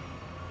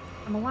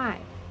 I'm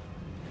alive.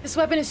 This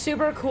weapon is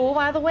super cool,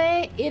 by the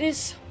way. It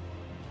is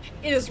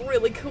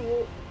really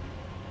cool.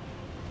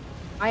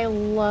 I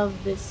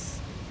love this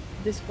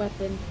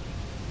weapon.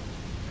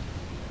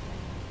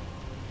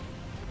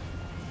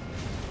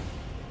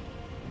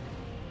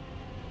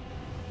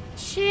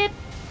 Shit.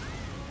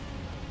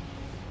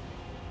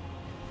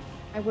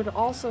 I would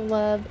also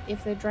love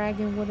if the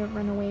dragon wouldn't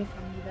run away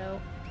from me,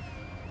 though.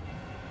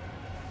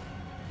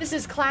 This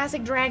is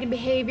classic dragon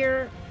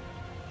behavior.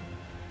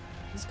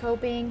 He's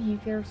coping. He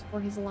fears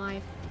for his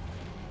life.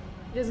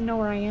 He doesn't know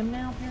where I am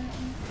now,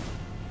 apparently.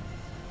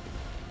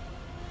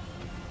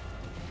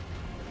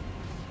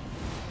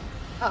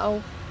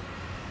 Uh-oh.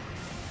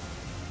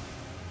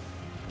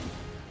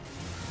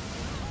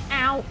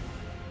 Ow.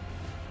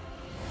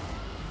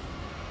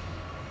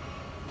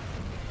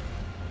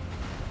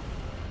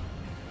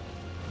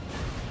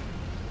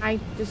 I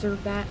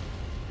deserve that.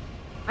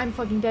 I'm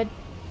fucking dead.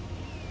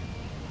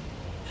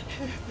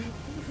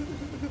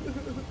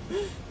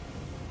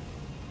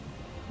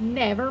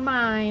 Never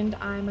mind.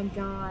 I'm a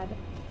god.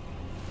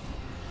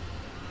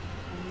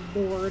 I'm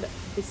bored.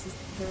 This is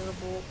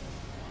terrible.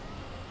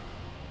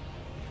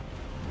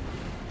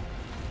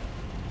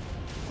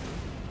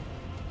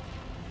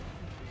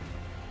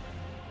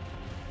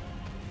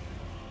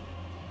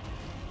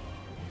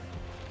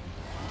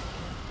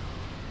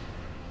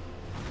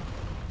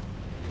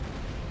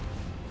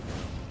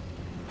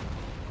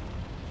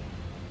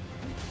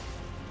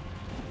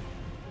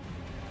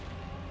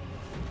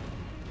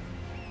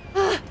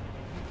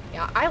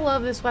 I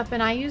love this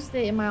weapon. I used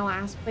it in my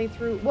last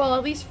playthrough. Well,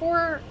 at least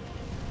for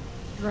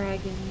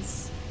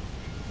dragons.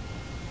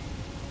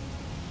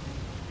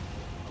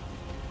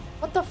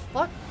 What the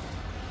fuck?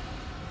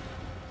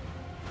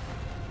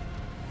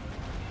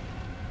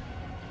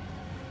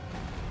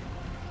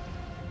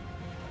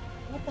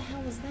 What the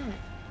hell is that?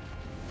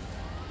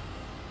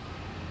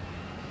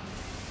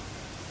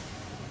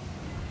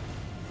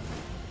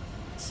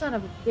 Son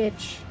of a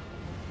bitch.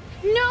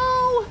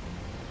 No!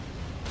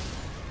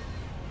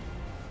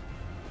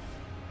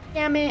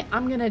 Damn it,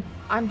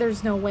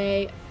 there's no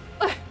way.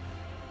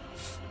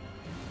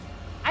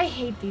 I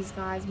hate these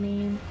guys,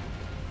 man.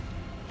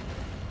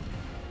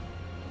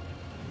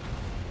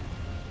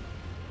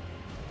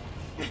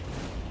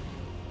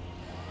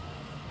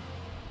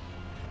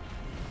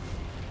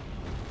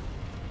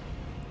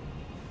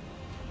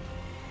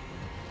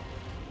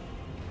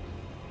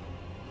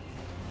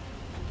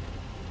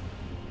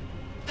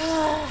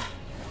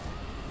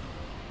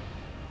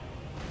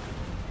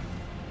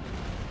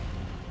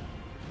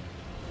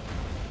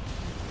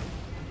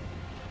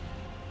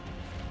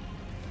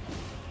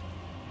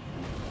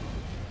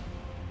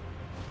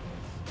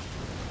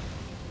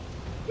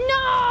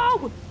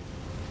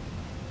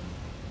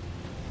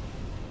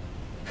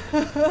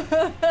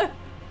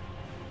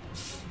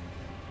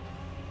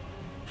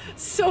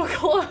 So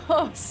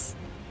close.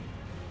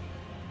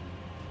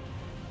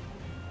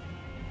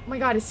 Oh my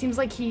god, it seems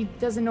like he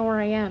doesn't know where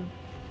I am.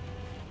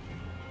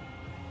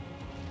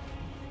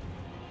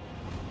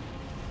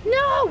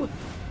 No!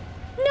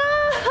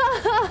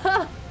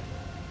 No!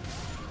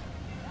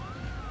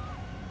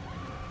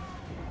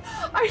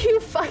 Are you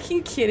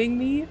fucking kidding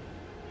me?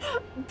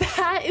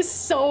 That is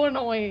so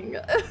annoying.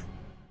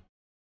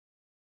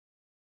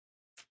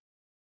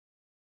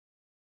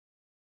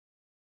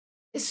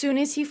 As soon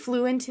as he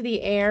flew into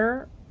the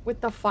air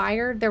with the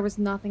fire, there was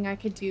nothing I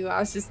could do. I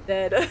was just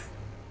dead.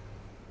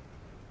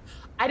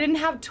 I didn't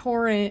have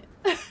torrent.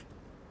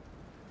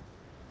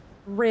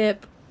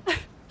 Rip.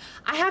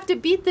 I have to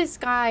beat this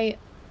guy.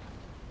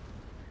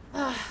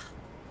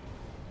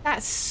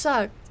 That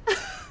sucked.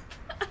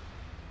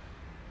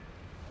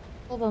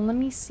 Hold on, let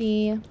me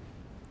see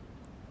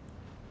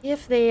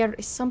if there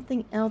is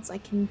something else I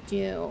can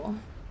do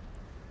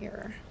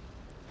here.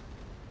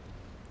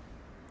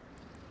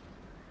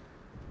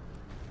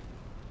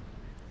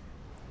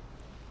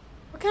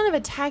 What kind of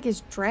attack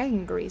is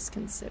Dragon Grease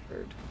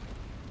considered?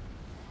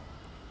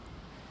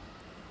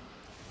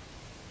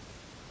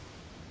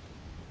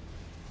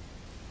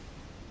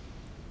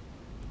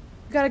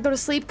 You gotta go to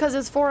sleep because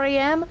it's 4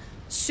 a.m.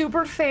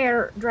 Super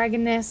fair,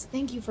 Dragoness.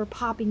 Thank you for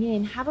popping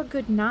in. Have a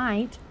good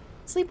night.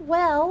 Sleep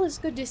well. It's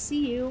good to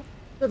see you.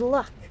 Good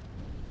luck.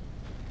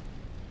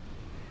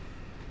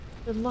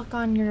 Good luck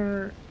on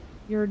your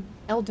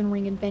Elden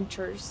Ring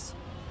adventures.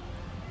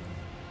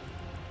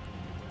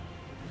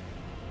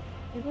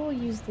 Maybe we'll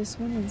use this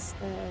one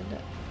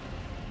instead.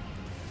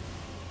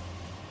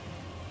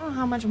 I don't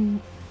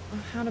know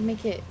how to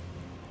make it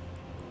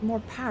more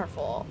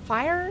powerful.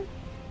 Fire?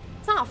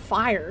 It's not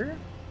fire.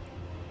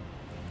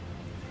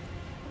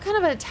 What kind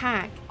of an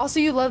attack? Also,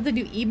 you love the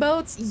new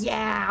emotes?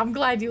 Yeah, I'm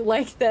glad you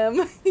like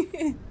them.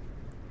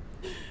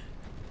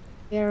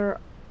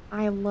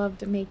 I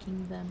loved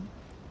making them.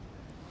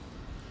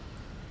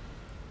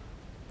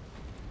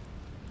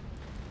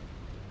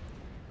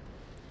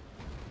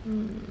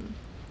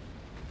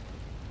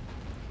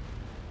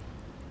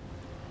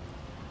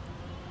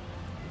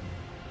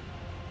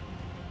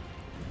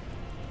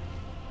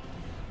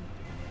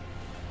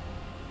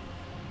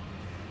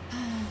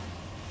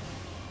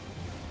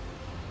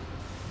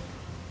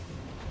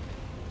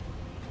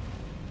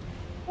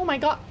 Oh my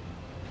god.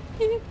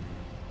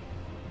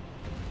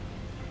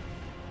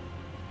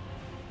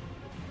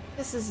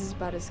 This is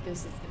about as good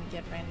as it's gonna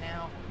get right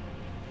now.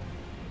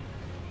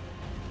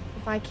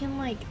 If I can,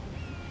 like,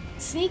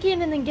 sneak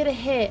in and then get a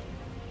hit,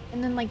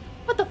 and then, like,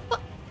 what the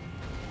fuck?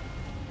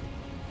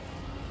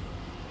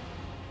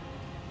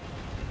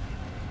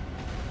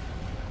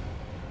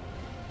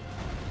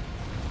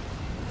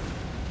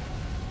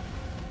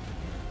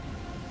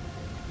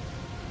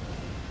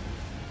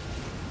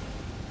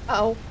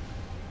 Uh-oh.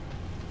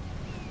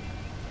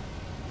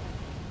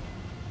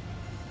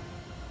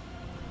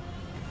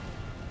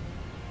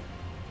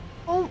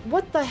 Oh,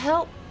 what the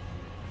hell?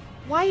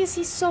 Why is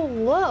he so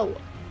low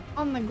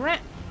on the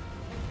ground?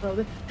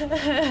 Bro,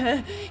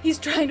 he's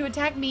trying to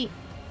attack me.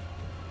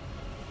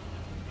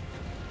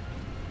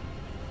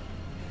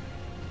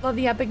 Love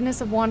the epicness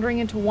of wandering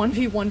into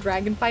 1v1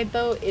 dragon fight,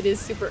 though. It is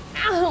super...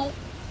 Ow!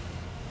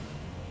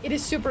 It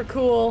is super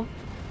cool.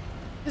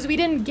 Because we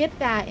didn't get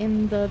that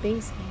in the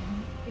base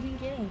game. We didn't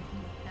get anything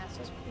like that,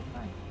 so it's pretty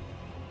fun.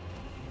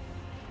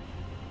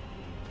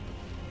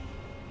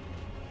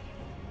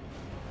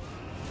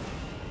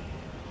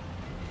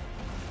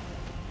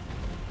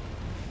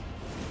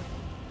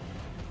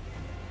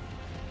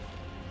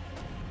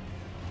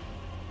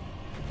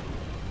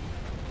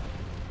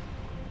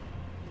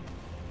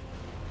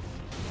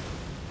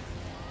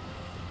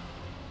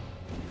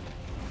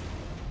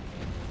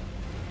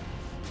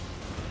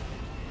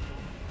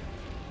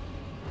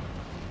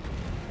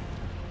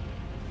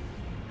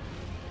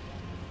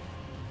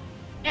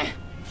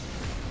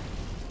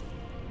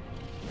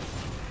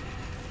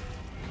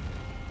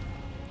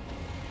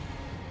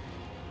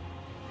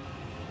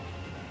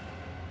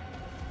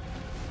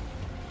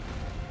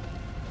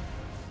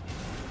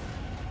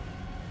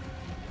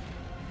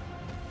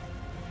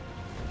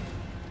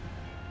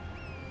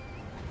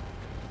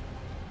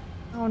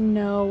 Oh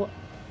no.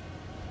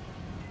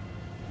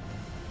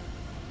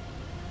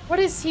 What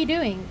is he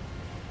doing?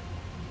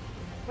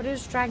 What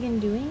is Dragon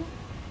doing?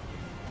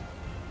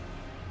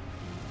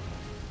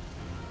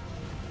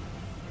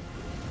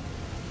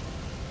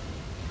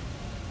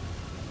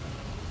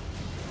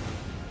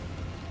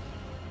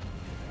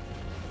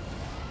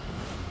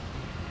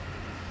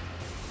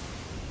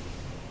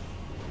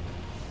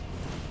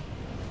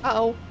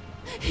 Uh-oh.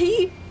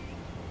 He...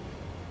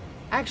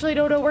 Actually,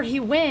 don't know where he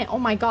went. Oh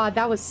my god,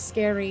 that was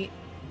scary.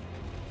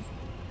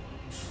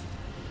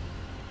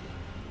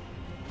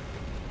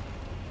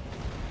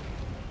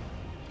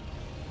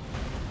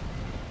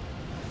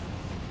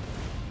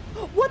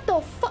 What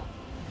the fuck?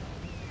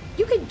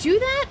 You could do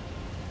that?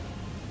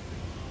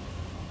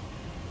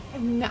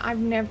 I've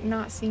never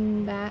not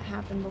seen that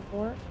happen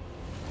before.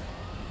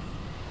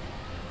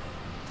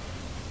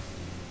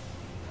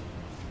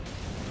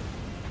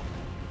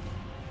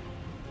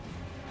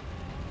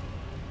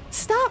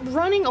 Stop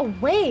running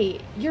away.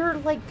 You're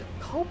like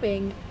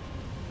coping.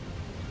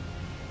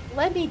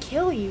 Let me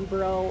kill you,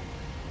 bro.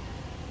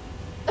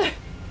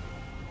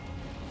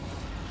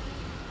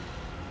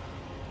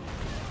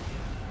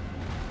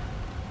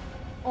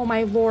 Oh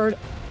my lord.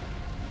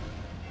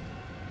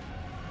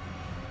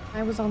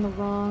 I was on the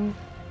wrong.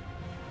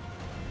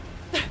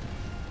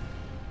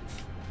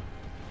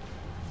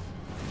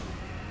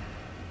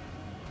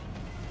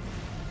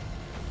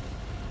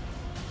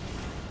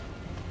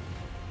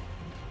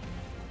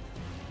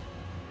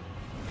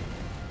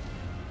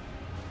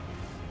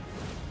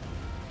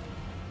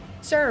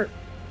 Sir.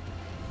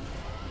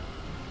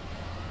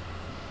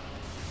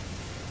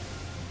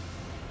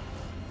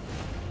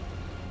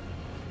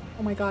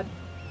 Oh my god.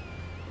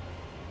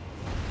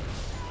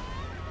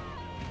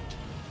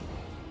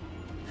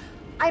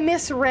 I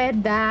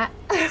misread that.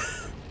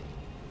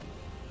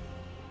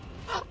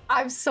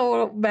 I'm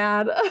so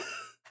mad.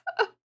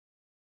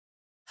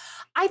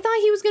 I thought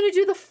he was gonna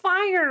do the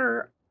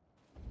fire.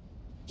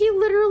 He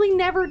literally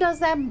never does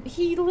that.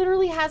 He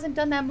literally hasn't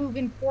done that move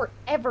in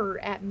forever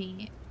at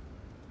me.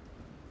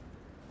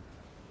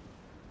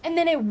 And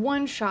then it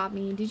one-shot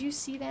me. Did you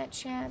see that,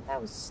 chat?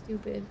 That was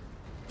stupid.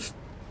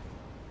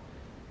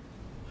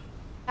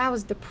 That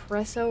was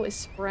depresso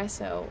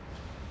espresso.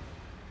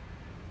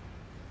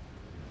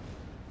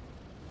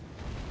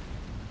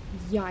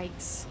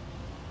 Yikes.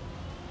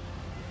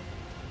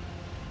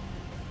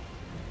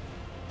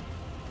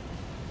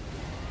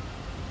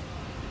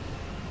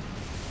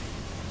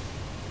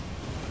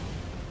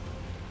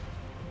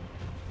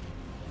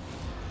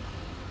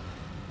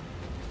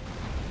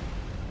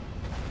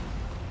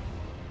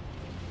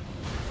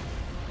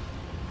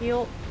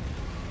 Heal.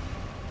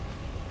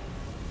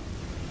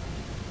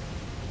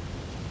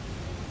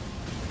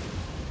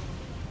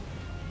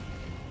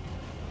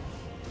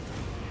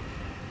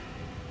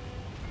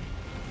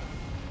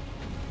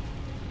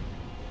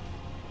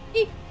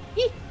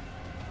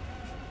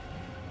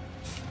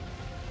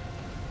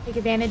 Take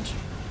advantage.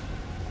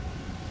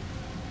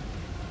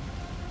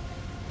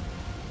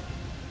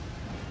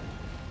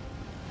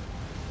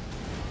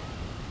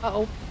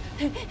 Uh-oh.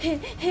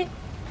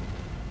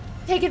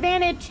 Take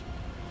advantage.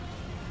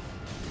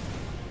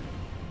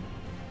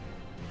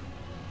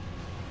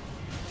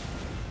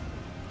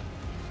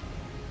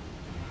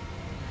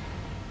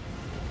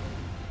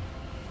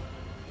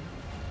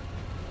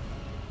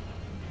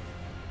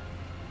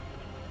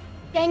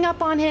 Gang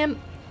up on him.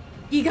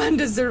 Egon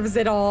deserves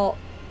it all.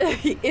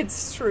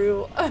 It's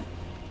true.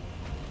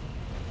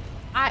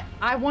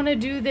 I want to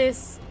do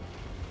this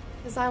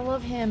because I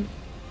love him.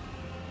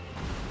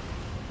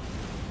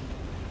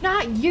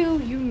 Not you,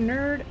 you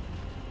nerd.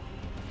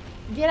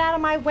 Get out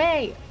of my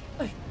way.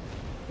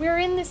 We're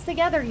in this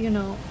together, you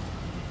know.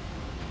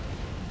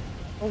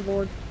 Oh,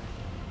 Lord.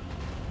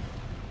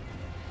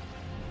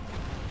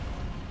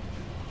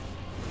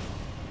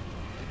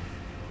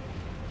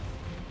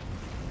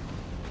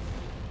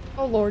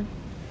 Oh, Lord.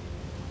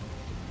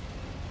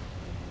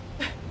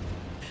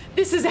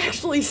 This is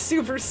actually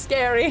super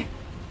scary.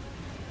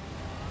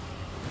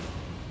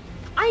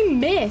 I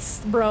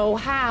missed, bro.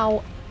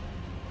 How?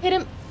 Hit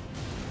him.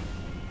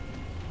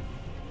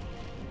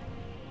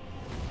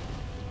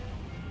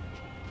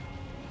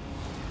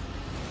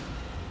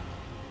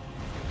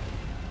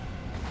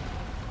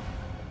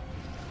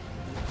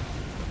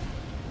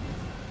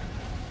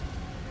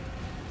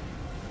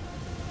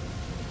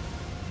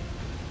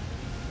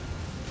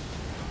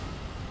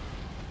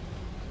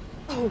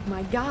 Oh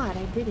my god,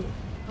 I did it.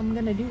 I'm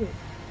gonna do it.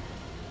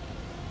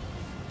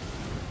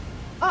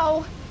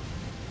 Uh-oh.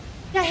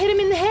 Yeah, hit him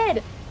in the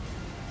head.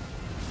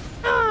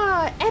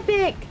 Ah,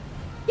 epic.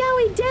 Yeah,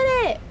 we did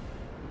it.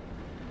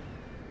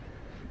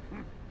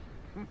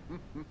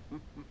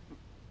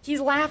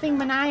 He's laughing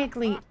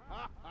maniacally.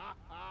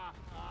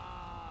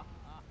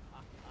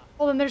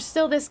 Hold on, there's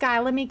still this guy.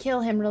 Let me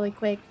kill him really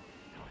quick.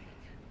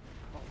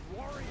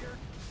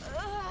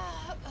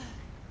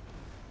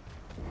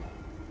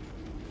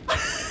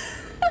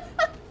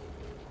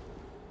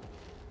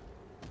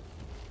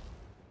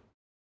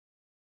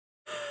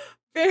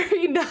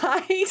 Very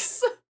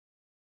nice.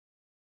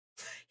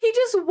 He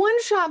just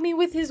one-shot me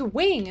with his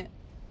wing.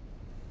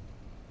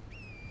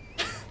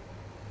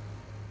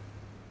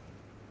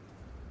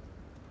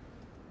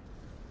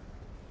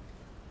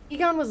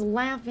 Egon was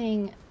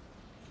laughing.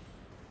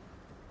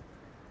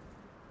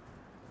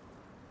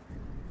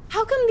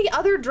 How come the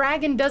other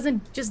dragon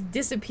doesn't just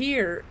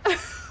disappear?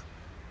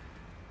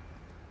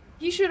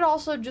 He should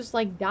also just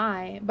like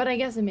die, but I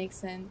guess it makes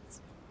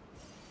sense.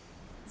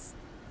 It's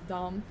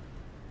dumb.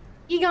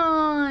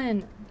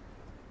 Egon!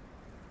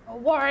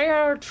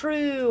 Warrior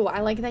true!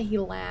 I like that he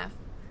laughed.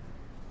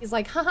 He's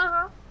like, ha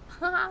ha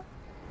ha.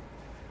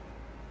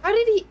 How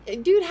did he,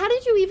 dude, how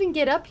did you even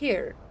get up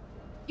here?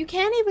 You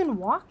can't even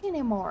walk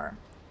anymore.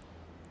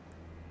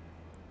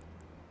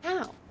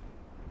 How?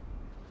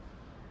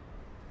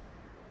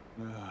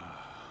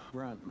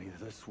 Grant me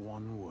this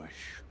one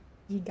wish.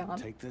 Egon.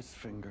 Take this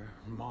finger,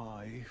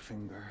 my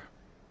finger.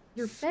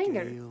 Your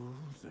finger? Scale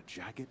the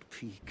jagged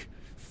peak,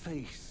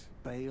 face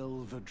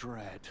Bale the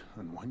dread,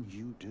 and when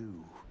you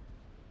do,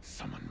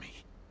 summon me.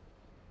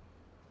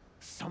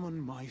 Summon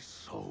my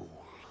soul.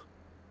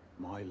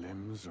 My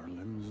limbs are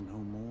limbs no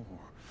more.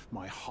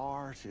 My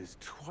heart is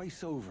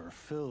twice over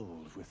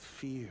filled with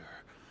fear.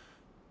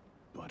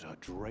 But a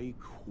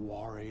Drake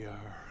warrior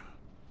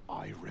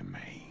I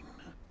remain.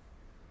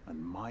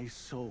 And my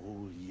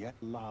soul yet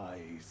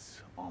lies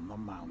on the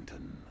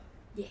mountain.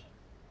 Yeah.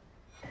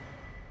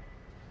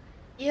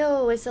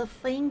 Ew, it's a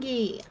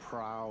thingy.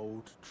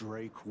 Proud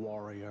Drake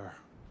warrior.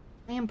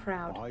 I am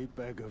proud. I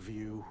beg of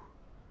you,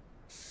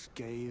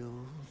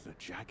 scale the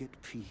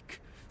jagged peak,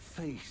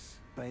 face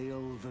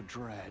Bale the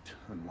dread,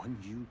 and when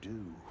you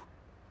do,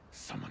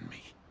 summon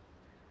me.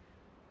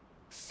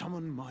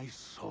 Summon my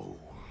soul.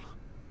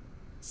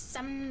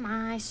 Summon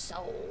my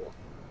soul.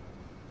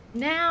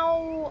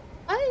 Now,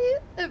 I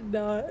am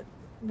not.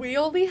 We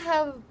only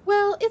have,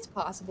 well, it's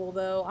possible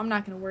though. I'm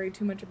not gonna worry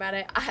too much about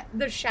it.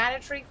 The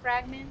Erdtree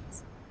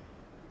fragments,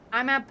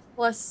 I'm at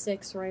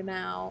 +6 right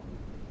now.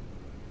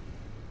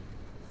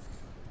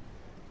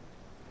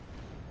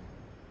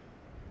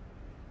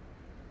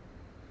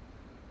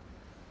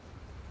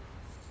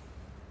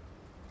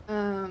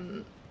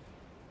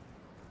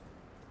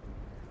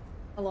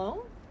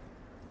 Hello?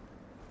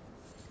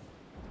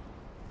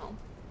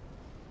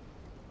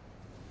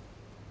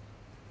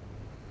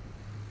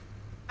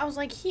 I was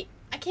like,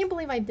 I can't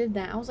believe I did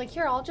that. I was like,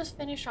 here, I'll just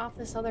finish off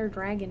this other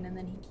dragon, and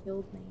then he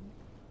killed me.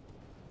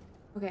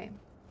 Okay.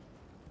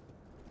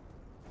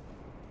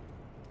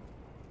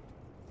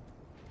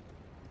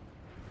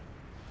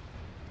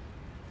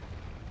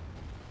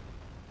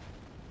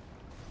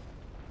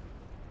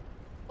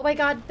 Oh my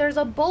god, there's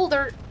a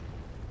boulder!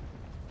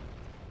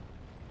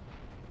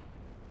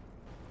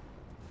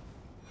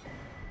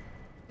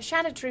 A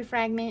Erdtree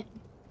fragment.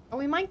 Oh,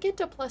 we might get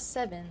to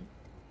 +7. How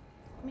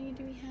many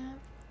do we have?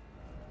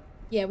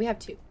 Yeah, we have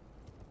 2.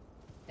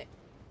 Okay.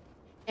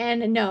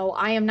 And no,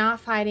 I am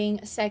not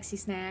fighting sexy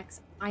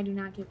snacks. I do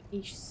not give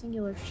a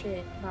singular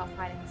shit about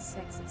fighting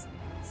sexy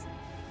snacks.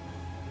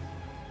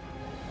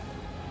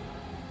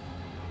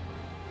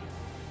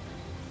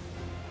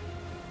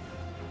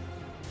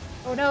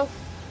 Oh no,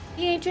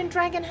 the ancient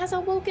dragon has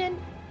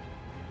awoken.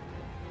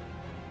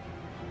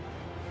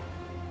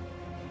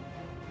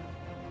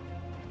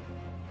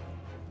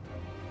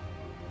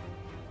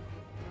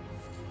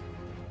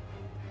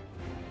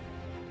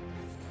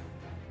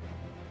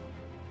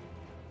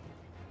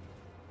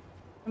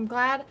 I'm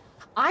glad.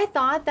 I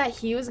thought that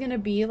he was gonna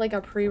be like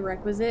a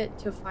prerequisite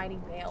to fighting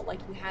Bale.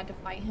 Like you had to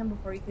fight him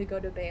before you could go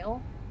to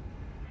Bale.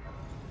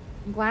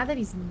 I'm glad that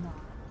he's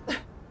not.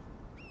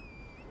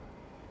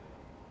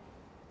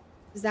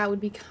 Because that would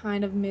be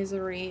kind of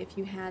misery if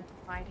you had to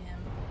fight him.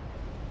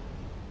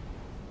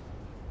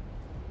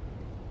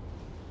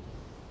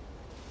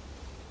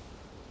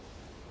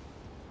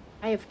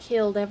 I have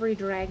killed every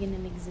dragon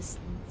in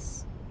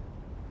existence.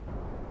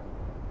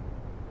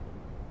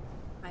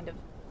 Kind of.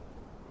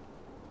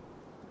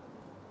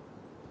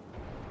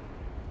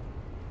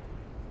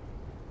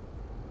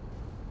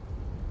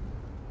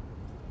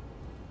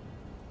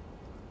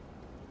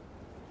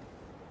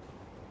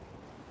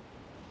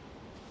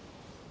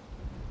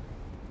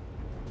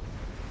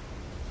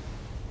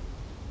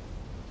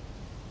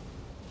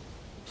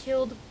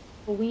 Killed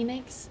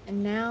Phoenix,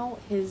 and now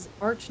his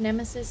arch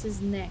nemesis is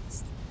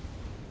next.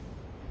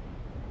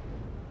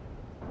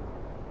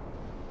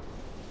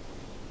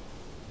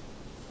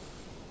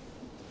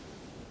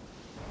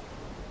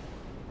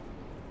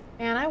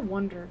 Man, I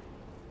wonder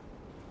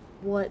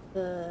what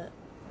the...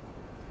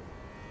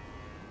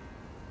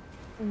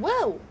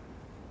 Whoa!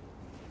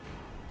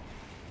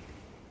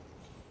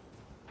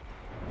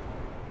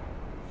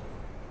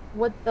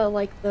 What the,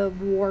 like, the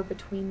war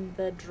between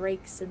the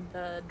drakes and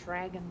the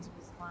dragons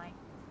was like.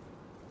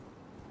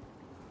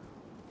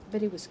 I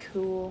bet it was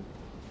cool.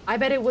 I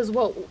bet it was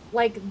what,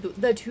 like,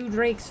 the 2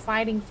 drakes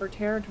fighting for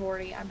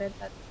territory. I bet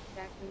that's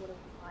exactly what it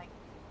was like.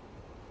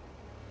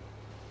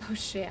 Oh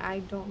shit, I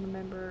don't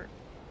remember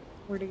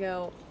where to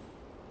go.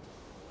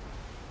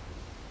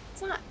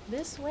 It's not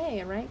this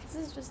way, right? Because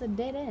this is just a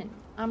dead end.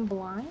 I'm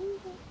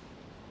blind?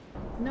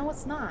 No,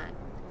 it's not.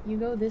 You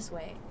go this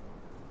way.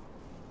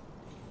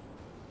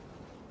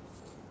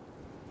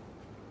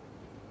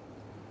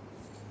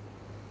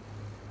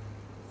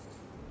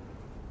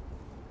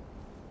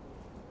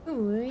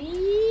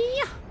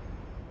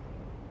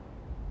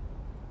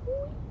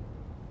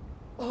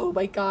 Oh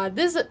my god,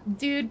 this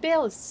dude,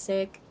 Bale is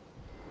sick.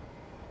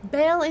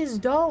 Bale is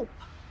dope.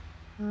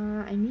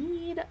 I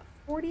need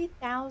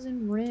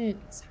 40,000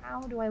 runes.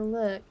 How do I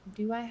look?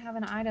 Do I have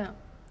an item?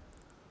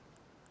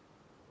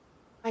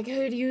 I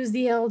could use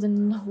the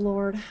Elden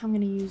Lord. I'm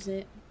gonna use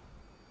it.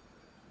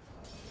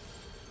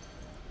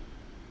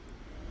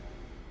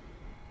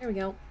 There we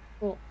go.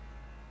 Cool.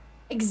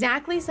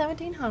 Exactly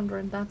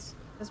 1700. That's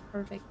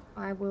perfect.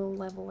 I will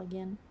level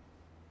again.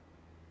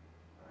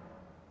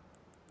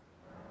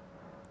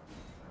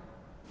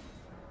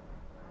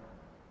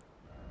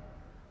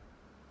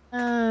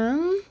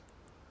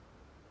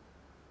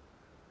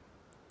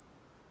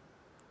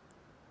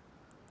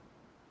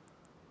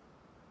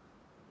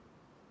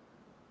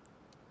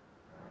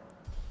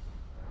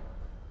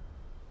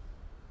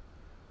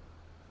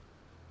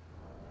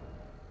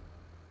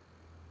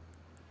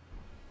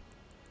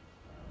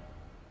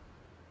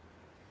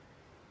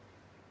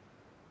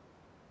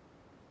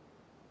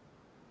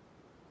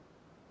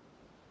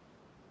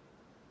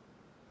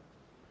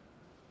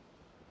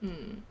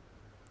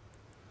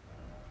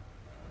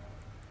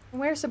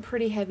 Wear some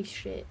pretty heavy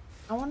shit.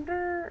 I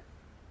wonder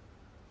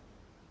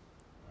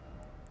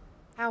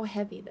how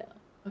heavy though.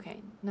 Okay,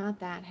 not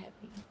that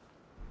heavy.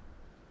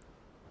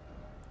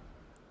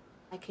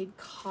 I could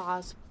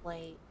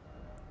cosplay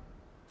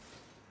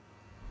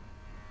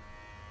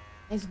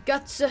as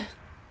Guts.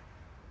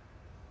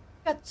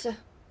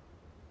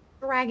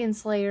 Dragon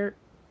Slayer.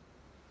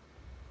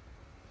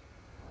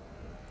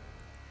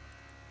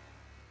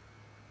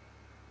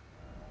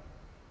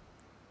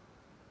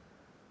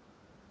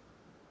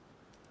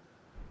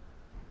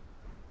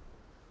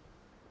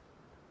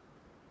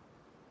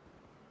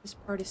 This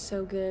part is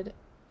so good.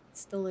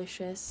 It's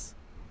delicious.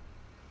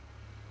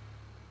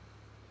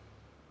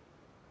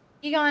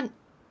 Egon,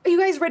 are you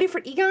guys ready for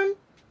Egon?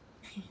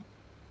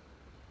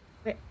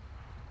 Wait,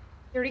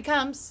 here he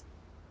comes.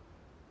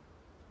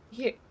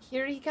 Here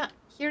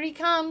he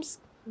comes.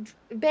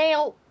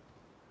 Bale.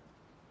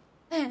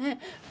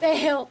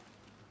 Bale.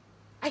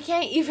 I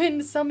can't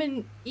even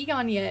summon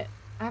Egon yet.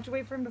 I have to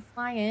wait for him to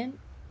fly in.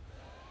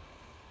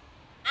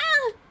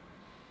 Ah!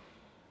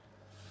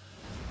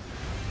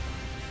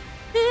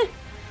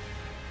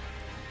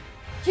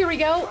 Here we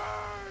go.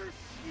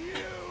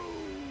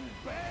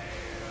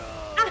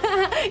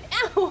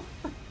 Ow!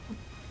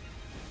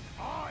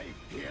 I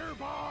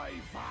hereby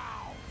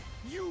vow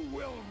you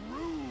will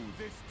rue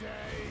this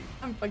day.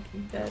 I'm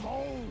fucking dead.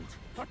 Behold,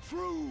 a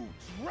true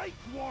Drake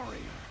warrior.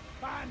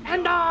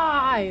 And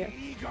I,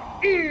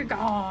 Egon,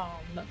 Egon,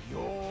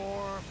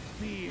 your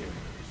fears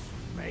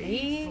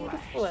made made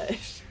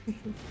flesh.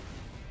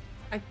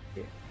 I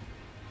can't.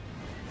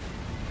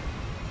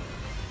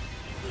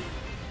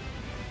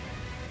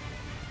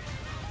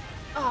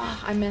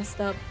 Ah, I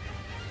messed up.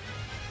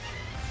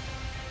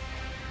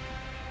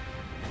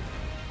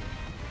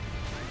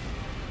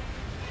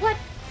 What?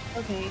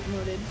 Okay,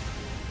 noted.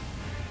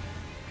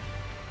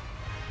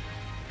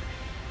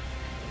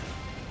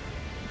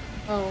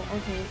 Oh,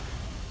 okay.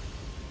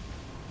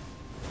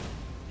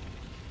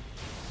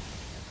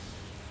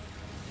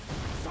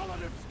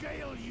 Solid of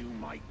scale you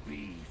might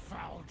be,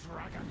 foul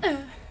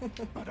dragon,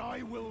 but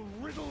I will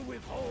riddle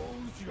with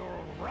holes your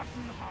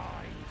rotten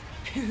hide.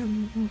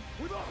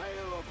 With a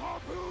hail of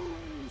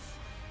harpoons!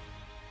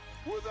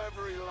 With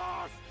every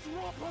last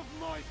drop of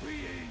my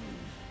being!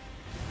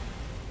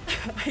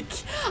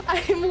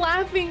 I'm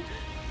laughing.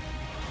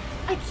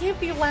 I can't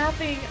be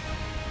laughing.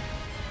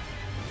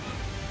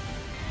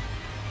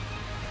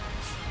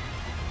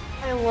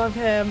 I love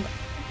him.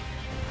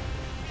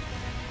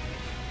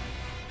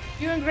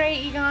 Doing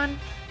great, Egon.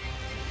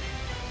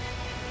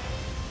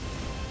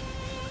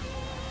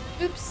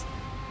 Oops.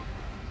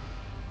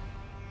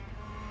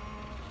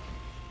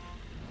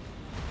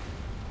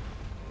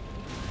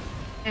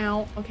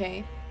 Ow,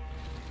 okay.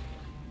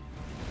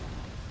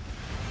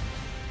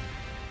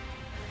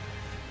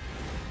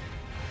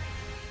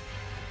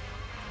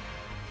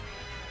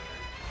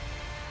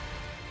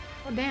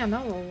 Oh damn,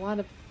 that was a lot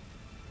of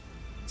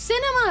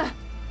cinema!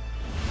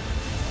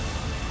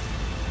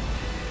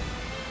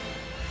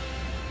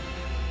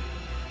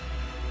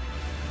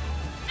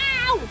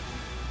 Ow!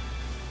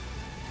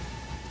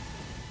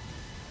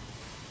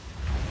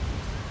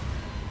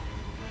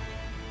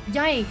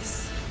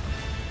 Yikes.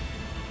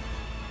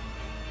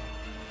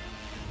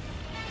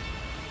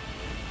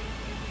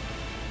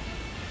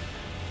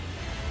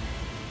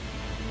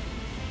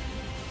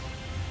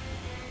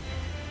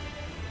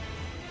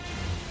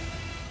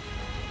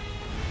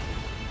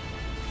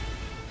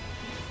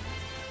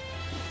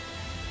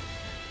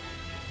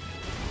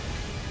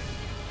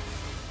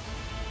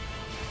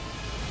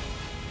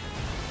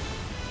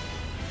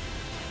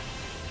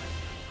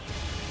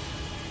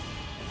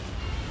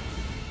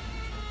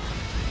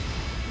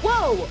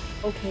 Whoa!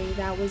 Okay,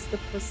 that was the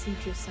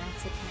procedure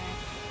sax attack.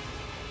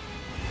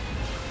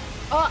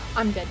 Oh,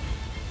 I'm dead.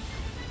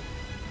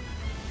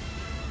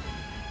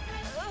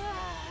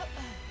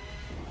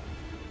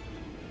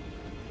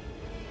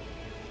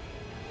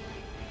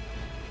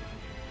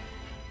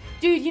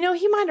 Dude, you know,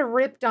 he might have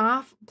ripped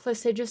off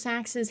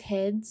Placidusax's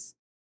heads.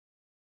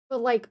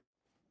 But, like,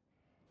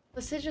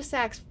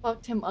 Placidusax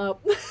fucked him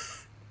up.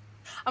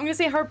 I'm gonna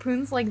say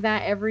harpoons like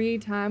that every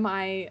time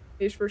I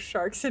fish for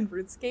sharks in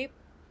RuneScape.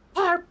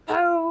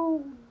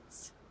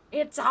 Harpoons!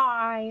 It's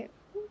I,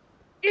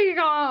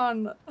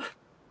 Egon!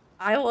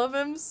 I love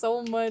him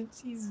so much.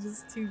 He's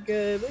just too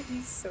good.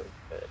 He's so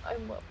good. I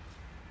love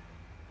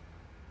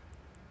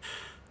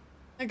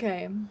him.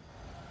 Okay.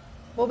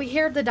 Well, we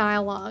heard the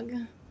dialogue.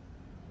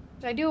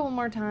 Should I do it one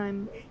more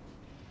time?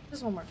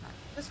 Just one more time.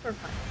 Just for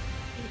fun.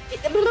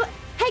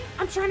 Hey!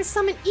 I'm trying to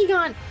summon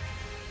Egon!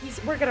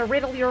 We're gonna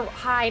riddle your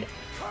hide.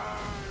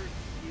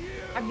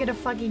 I'm gonna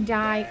fucking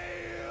die.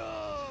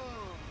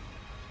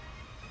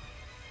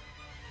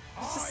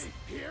 I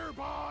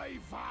hereby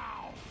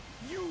vow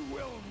you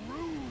will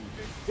rue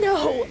this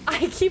No! day.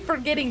 I keep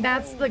forgetting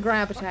that's the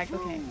grab attack.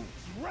 Okay.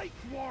 Drake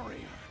warrior,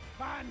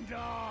 and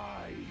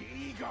I,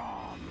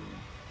 Egon,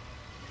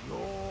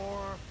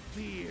 your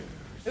fears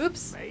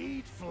Oops.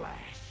 made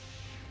flesh.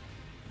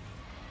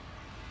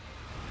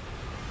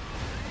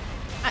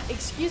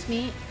 Excuse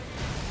me.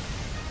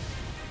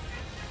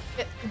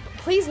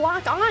 Please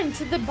lock on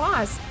to the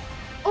boss.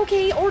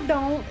 Okay, or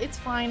don't. It's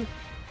fine.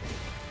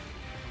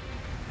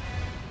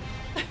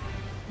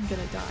 I'm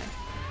gonna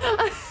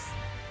die.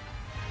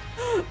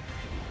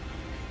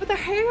 With a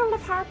hail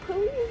of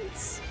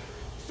harpoons.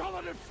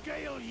 Solid of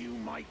scale you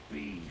might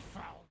be,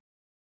 foul.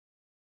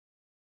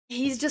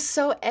 He's just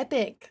so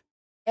epic.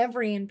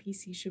 Every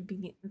NPC should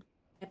be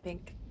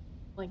epic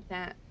like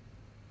that.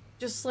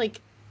 Just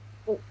like,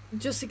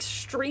 just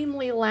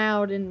extremely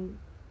loud and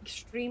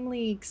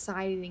extremely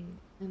exciting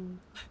and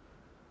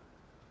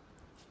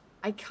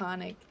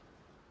iconic.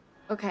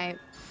 Okay.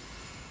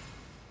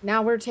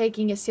 Now we're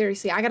taking it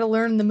seriously. I gotta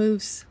learn the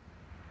moves.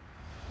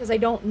 Because I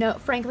don't know,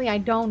 frankly, I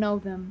don't know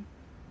them.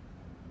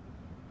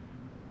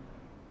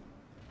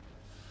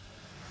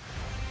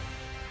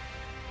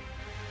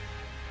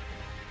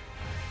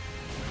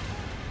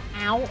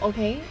 Ow,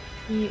 okay.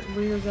 He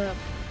rears up.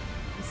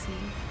 Let's see.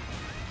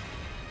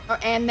 Oh,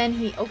 and then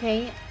he...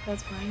 Okay,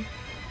 that's fine.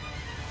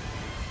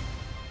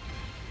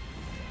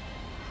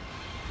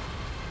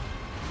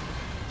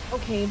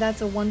 Okay,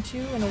 that's a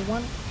 1-2 and a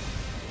 1...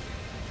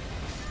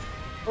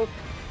 Oh,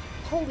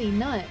 holy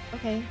nut.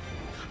 Okay.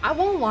 I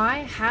won't lie,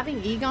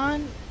 having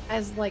Egon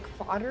as, like,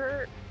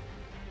 fodder...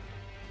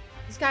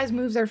 These guys'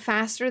 moves are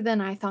faster than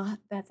I thought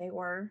that they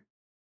were.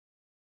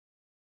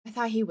 I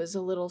thought he was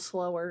a little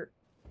slower.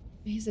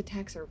 His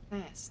attacks are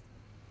fast.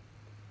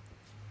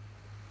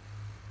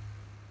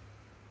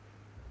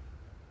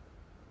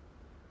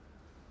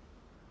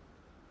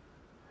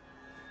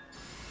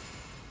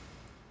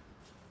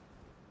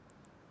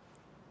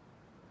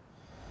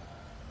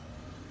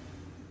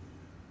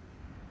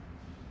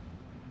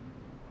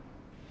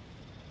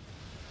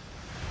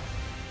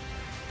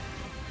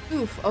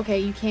 Oof, okay,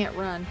 you can't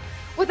run.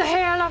 With the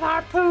hail of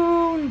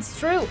harpoons!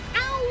 True.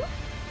 Ow!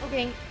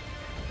 Okay.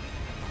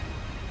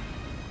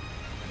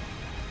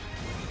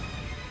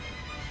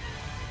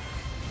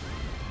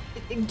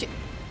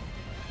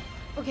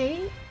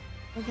 Okay.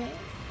 Okay.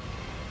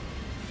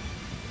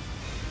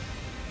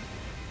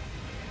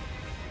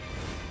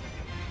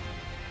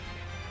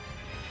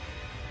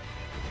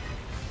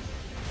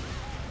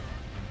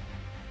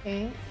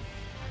 Okay.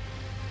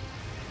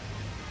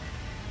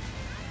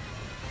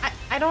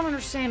 I don't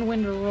understand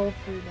when to roll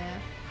through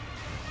that.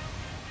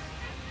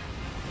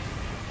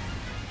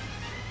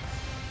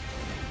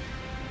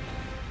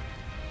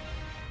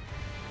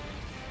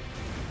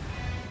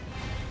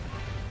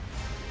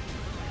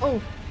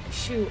 Oh,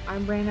 shoot, I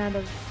ran out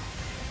of...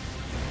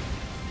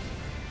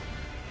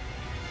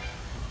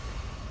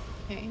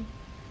 Okay.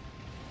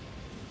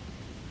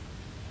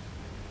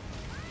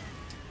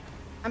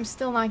 I'm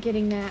still not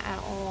getting that at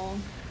all.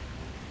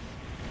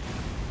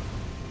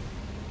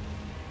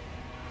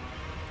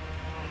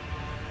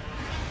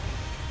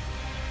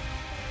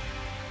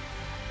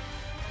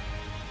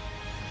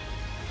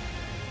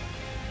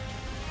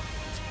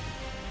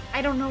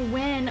 I don't know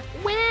when.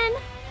 When?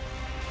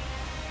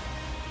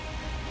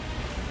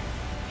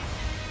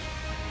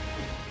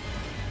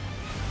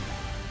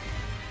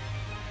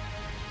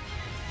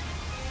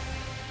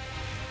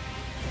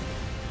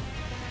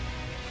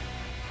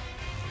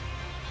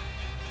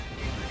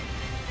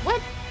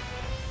 What?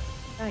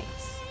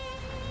 Nice.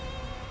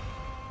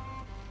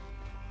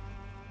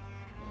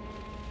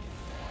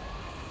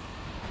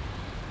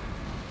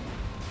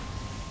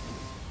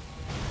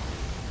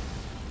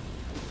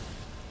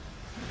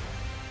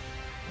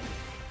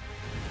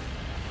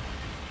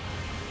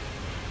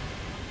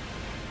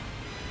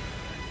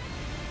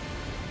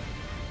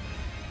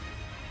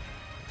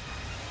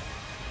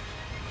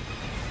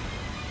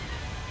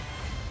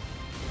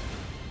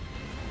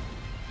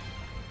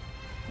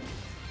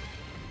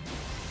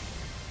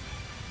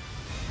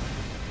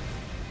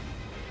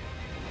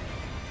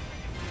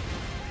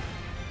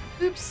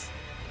 Oops.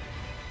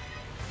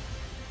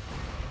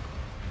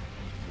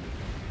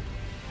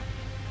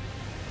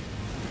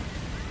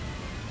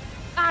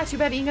 Ah, too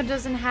bad Ingo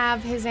doesn't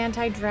have his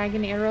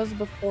anti-dragon arrows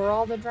before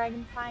all the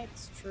dragon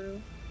fights.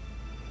 True.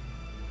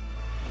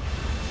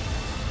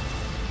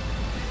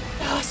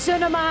 Oh,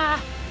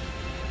 cinema!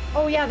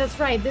 Oh yeah, that's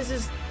right. This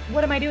is...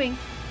 What am I doing?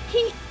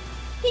 He...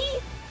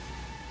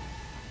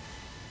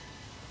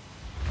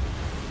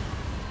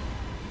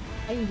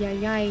 Ay,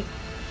 ay, ay.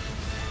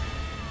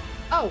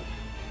 Oh.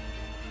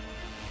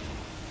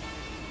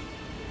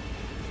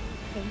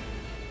 Okay.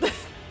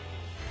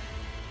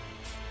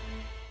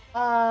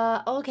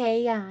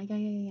 Okay, yeah.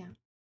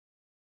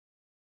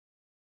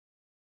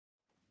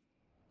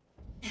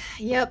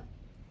 Yep.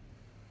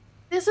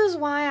 This is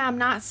why I'm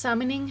not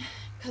summoning,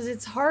 because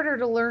it's harder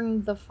to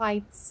learn the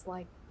fights,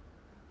 like,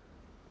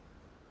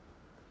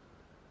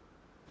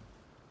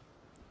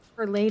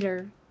 for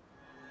later.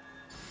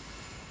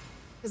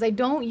 Because I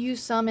don't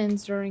use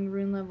summons during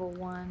rune level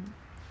 1.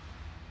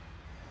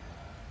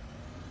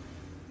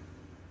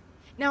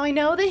 Now I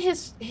know that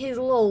his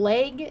little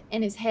leg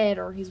and his head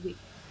are his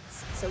weakness.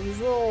 So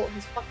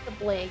his fucked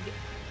up leg.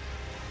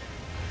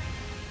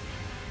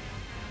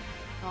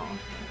 Oh,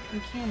 okay.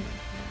 You can.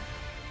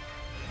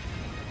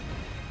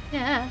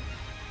 Yeah.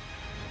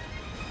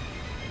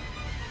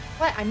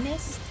 What? I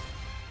missed.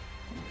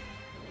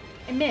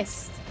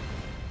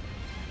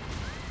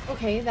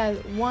 Okay,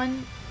 that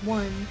 1,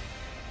 1.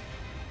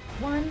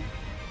 1,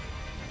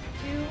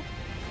 2,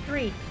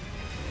 3.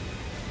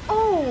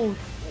 Oh!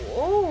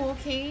 Oh,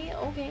 okay.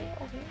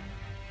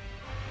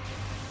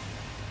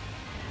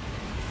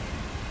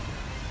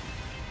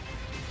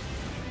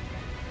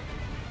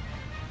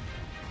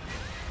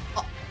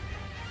 Oh,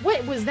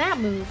 what was that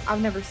move?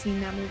 I've never seen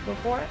that move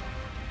before.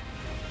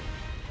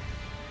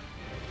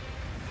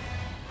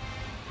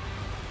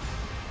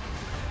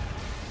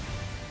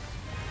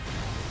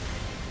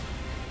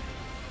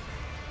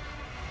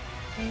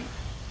 Okay.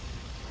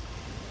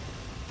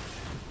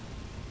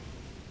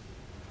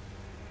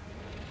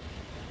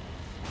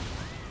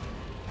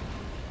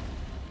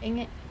 Dang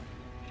it.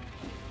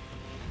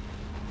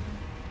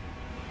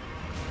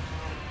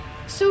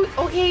 So,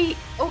 okay,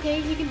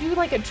 he can do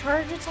like a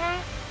charge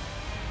attack.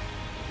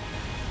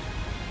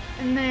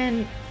 And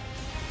then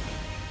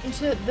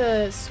into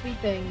the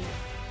sweeping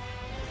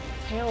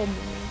tail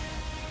move.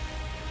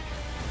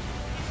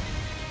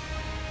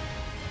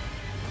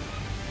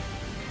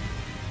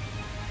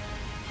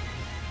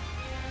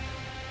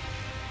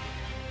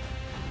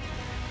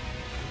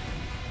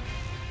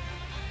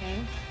 Okay.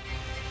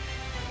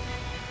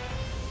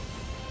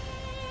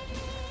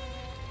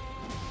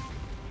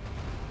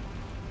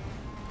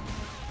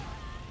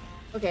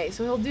 Okay,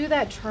 so he'll do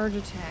that charge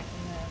attack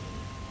and then...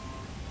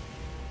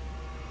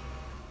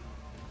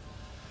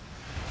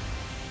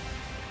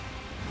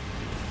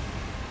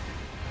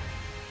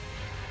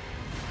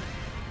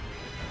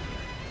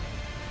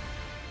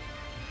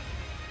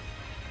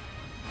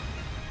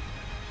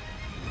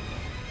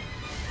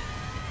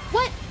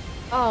 What?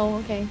 Oh,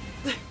 okay.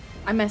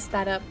 I messed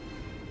that up.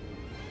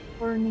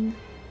 Burning.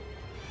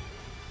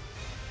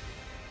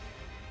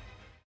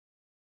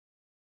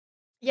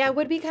 Yeah, it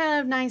would be kind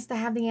of nice to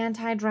have the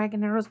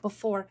anti-dragon arrows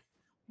before.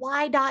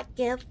 Why not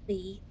give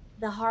me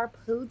the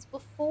harpoons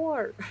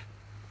before?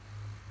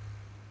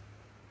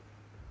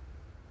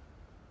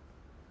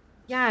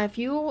 Yeah, if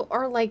you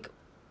are like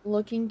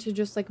looking to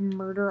just like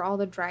murder all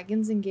the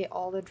dragons and get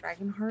all the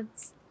dragon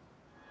hearts,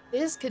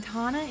 this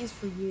katana is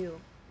for you.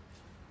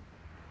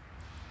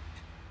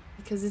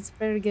 Because it's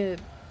very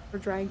good for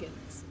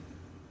dragons.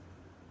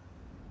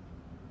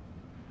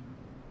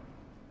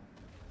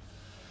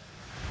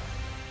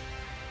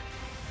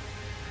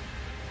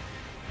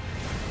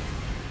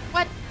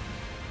 What?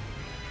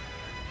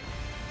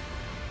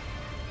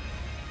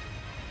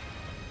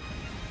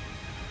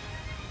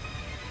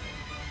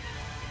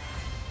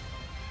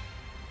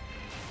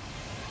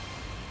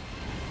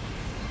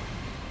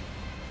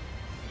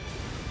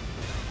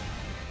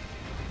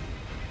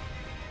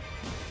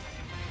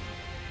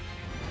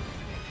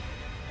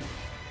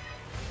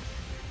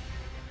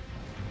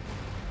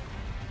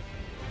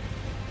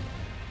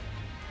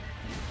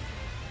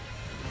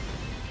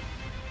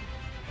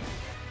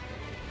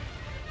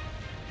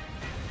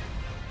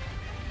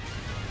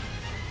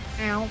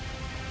 Ow.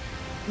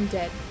 I'm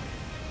dead.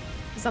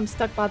 Because I'm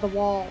stuck by the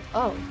wall.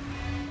 Oh.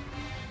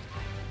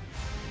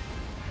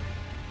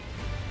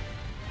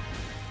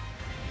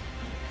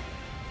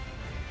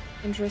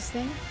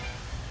 Interesting.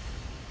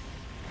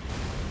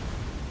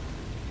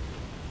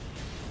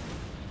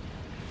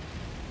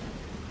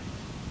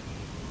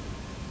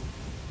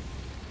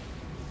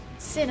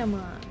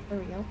 Cinema. There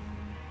we go.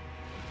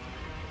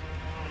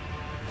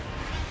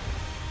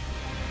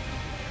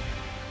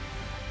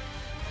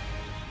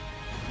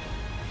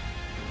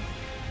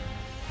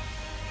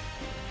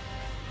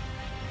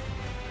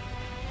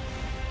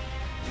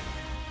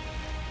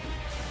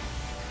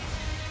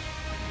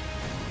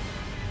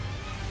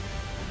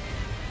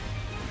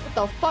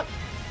 What the fuck?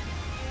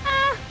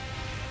 Ah!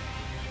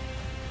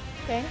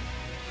 Okay.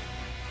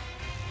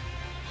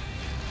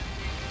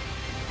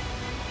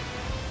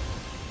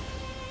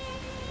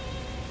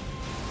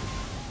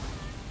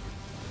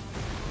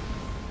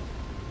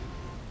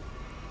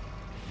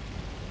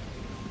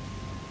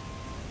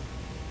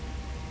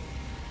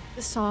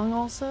 The song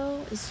also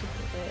is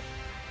super lit.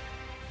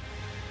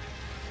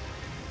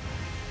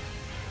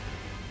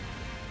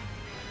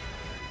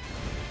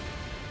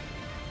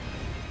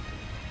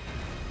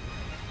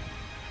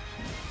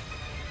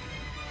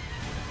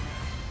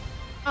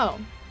 Oh.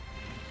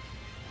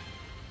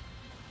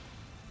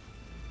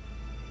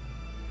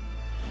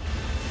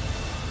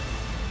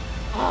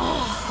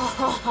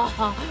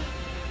 Oh.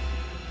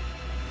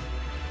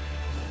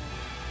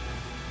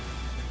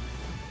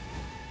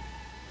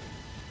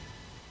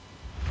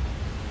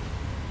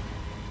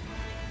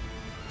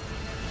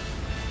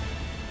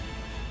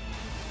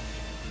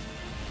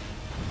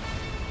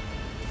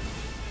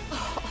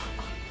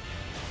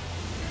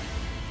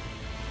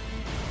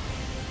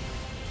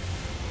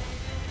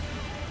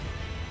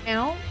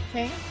 Ow.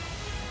 Okay.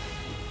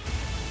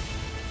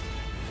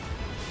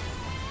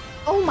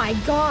 Oh my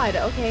god,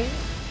 okay.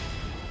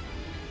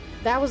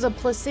 That was a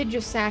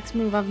Placidusax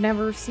move I've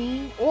never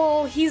seen.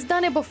 Well, he's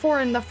done it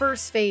before in the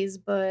first phase,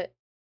 but...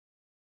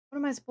 What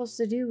am I supposed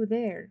to do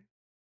there?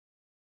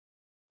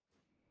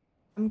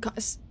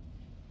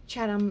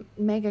 Chat, I'm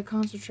mega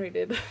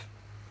concentrated.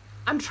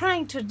 I'm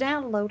trying to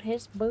download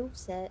his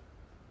moveset.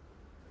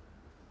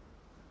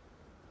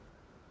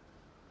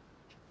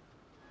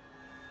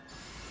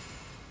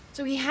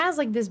 So he has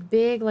like this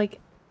big like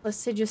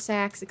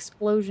Placidusax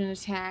explosion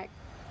attack.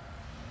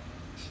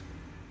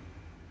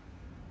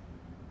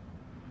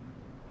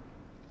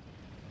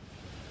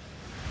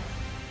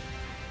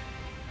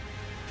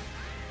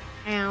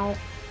 Ow.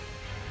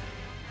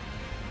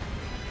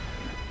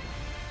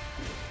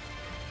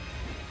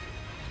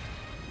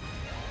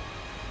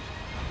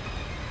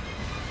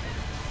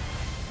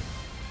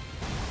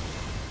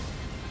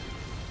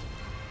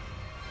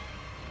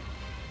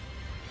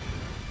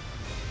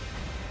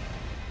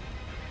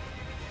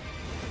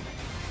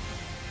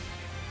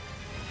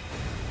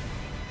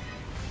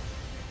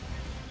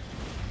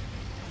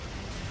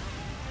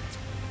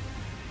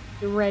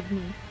 You read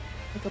me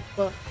like a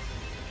book.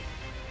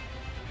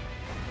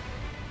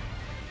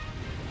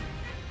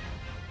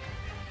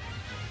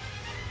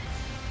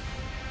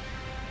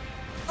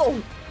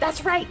 Oh,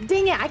 that's right.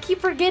 Dang it. I keep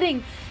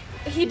forgetting.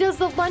 He does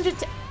the lunge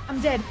attack. I'm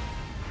dead.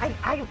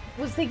 I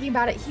was thinking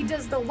about it. He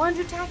does the lunge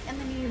attack and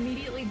then he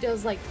immediately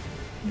does like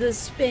the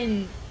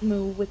spin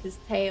move with his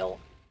tail.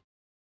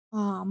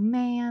 Oh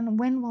man,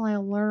 when will I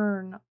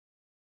learn?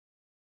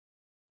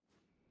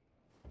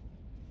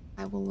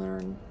 I will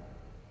learn.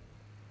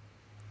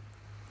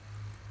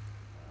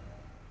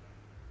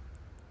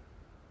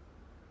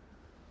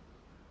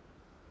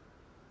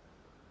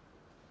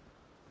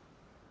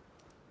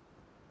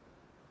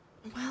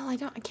 Well,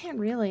 I can't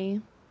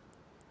really.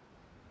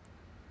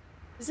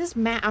 Is this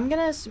I'm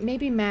gonna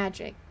maybe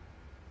magic.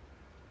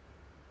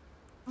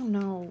 I don't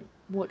know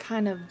what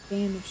kind of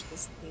damage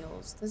this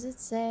deals. Does it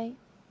say?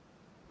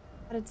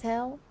 How to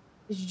tell?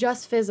 It's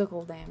just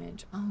physical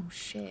damage. Oh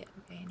shit.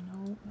 Okay,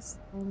 no, it's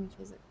only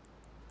physical.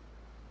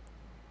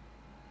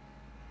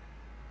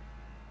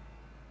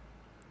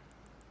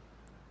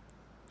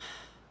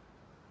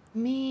 I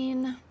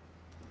mean,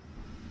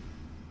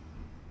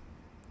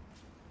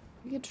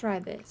 we could try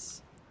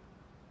this.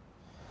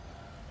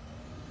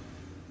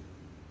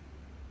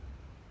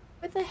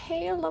 With a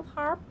hail of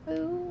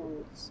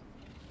harpoons.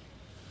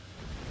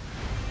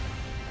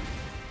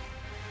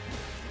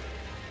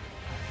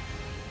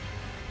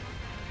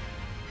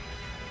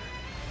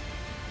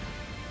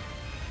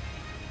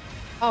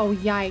 Oh,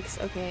 yikes.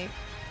 Okay.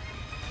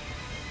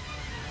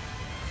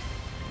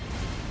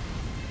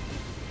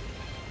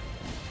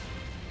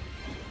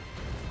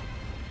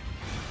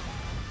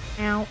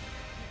 Ow.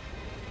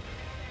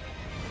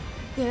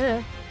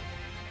 Yeah.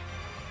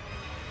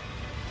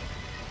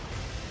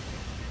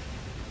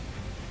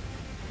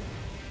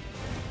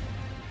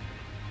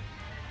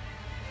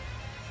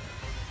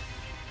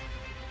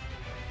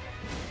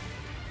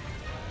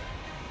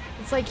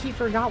 It's like he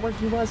forgot where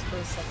he was for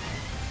a second.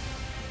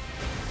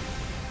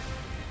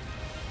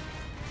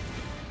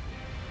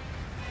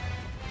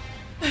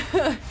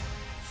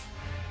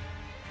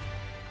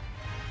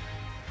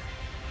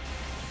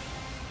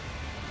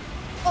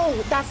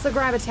 Oh, that's the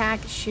grab attack.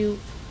 Shoot.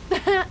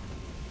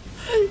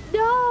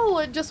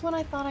 No, just when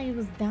I thought I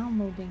was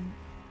downloading.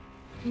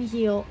 Let me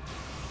heal.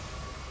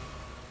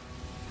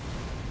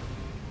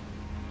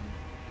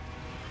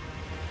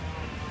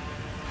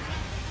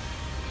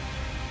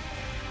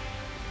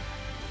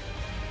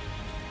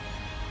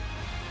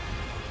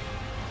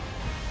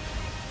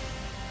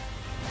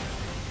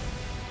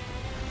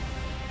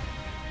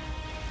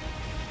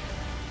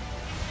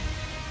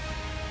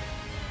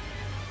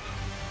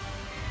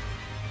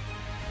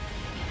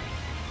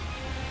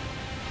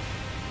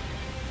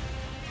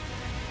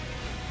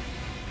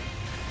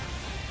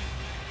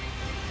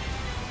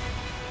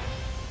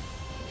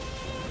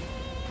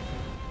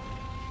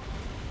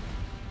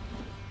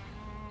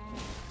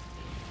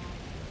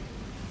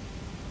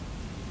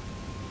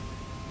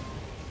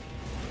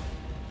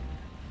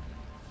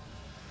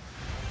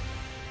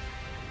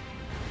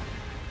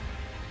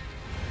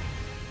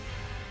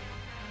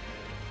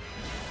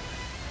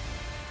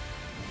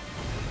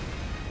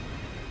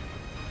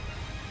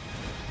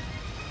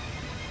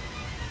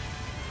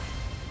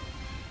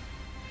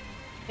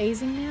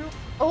 Phasing now?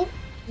 Oh,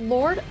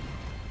 Lord.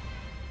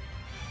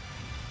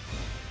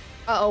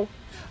 Uh-oh.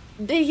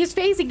 He's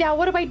phasing now.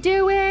 What am I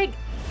doing?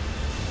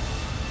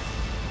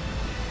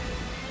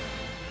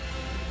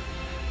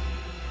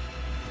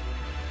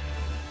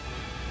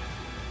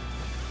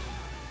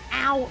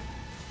 Ow.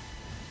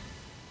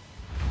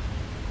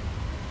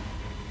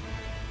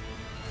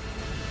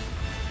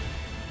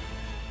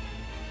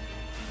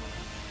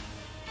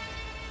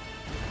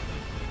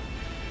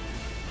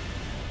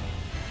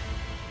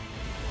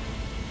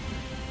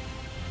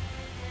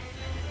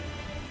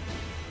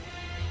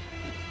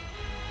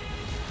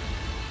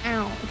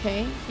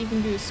 Okay, he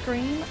can do a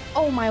scream.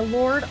 Oh my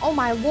lord. Oh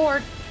my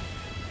lord.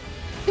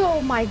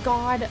 Oh my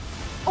god.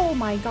 Oh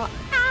my god.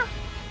 Ah!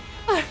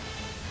 Ah!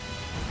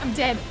 I'm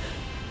dead.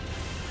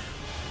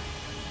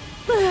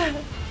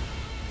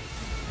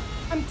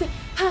 I'm dead.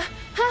 Ha!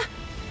 Ha!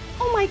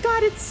 Oh my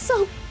god, it's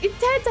so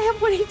intense. I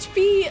have 1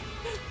 HP.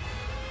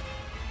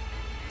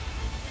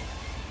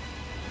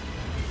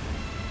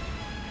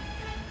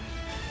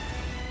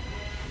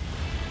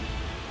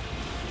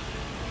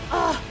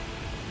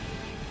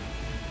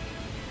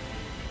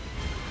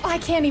 I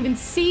can't even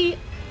see.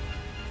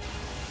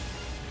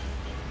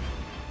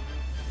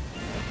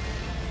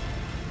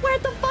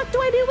 What the fuck do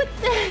I do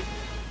with that?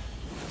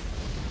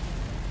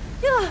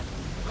 Yeah.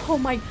 Oh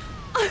my.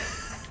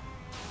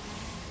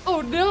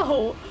 Oh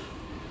no.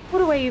 What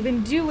do I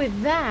even do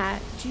with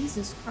that?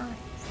 Jesus Christ.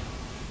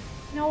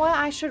 You know what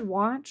I should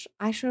watch?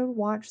 I should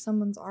watch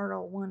someone's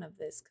RL1 of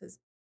this because.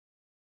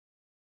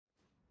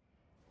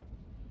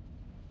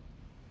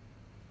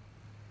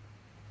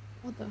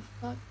 What the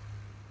fuck?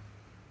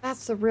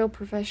 That's the real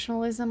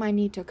professionalism I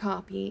need to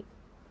copy.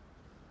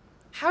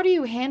 How do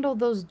you handle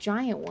those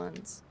giant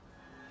ones?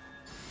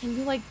 Can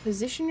you, like,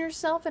 position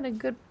yourself in a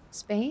good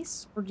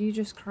space? Or do you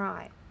just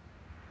cry?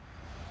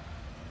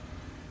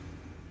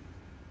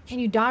 Can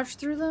you dodge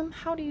through them?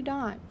 How do you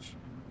dodge?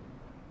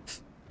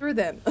 Through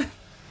them.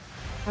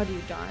 How do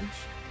you dodge?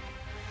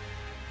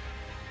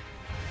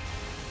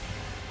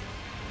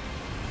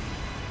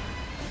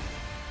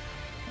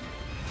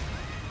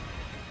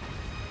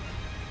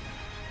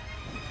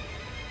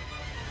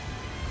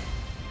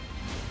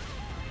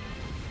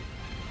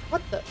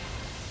 What the?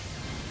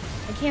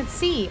 I can't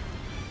see.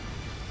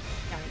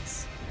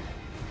 Yikes.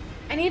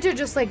 I need to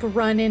just like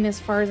run in as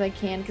far as I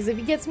can because if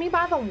he gets me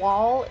by the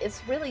wall,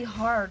 it's really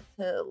hard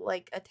to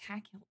like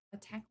tackle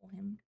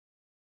him.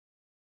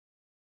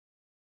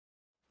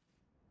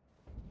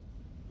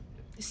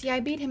 See,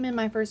 I beat him in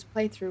my first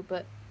playthrough,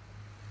 but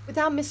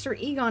without Mr.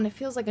 Egon, it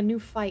feels like a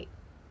new fight.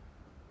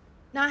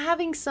 Not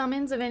having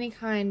summons of any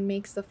kind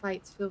makes the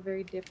fights feel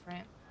very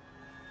different.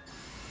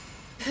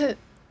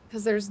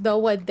 Because there's no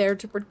one there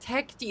to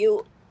protect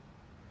you.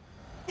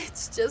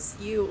 It's just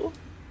you.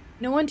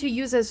 No one to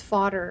use as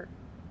fodder.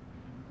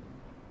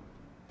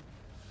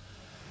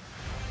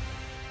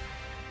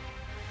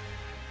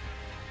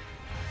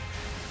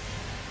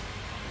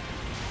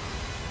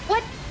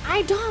 What?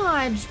 I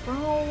dodged,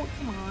 bro.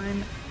 Come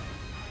on.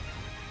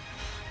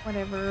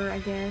 Whatever, I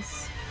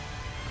guess.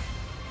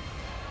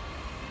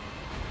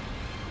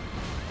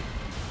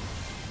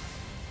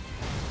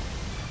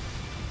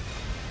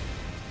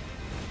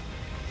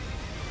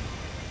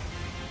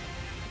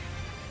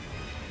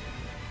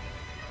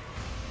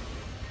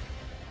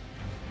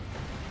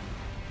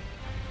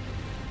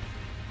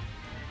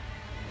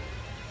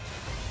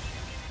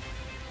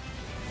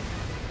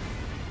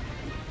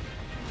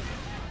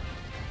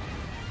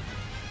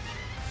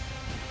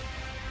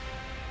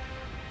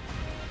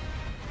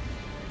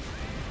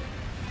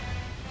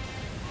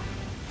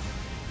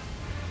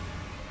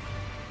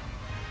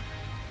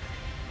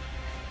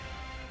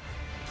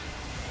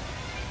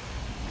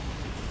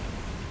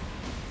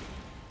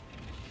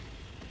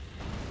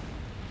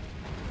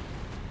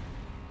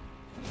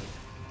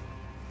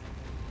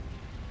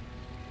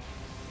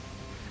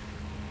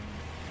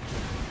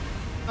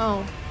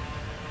 Oh.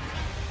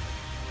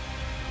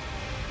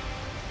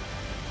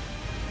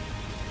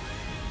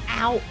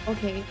 Ow.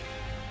 Okay.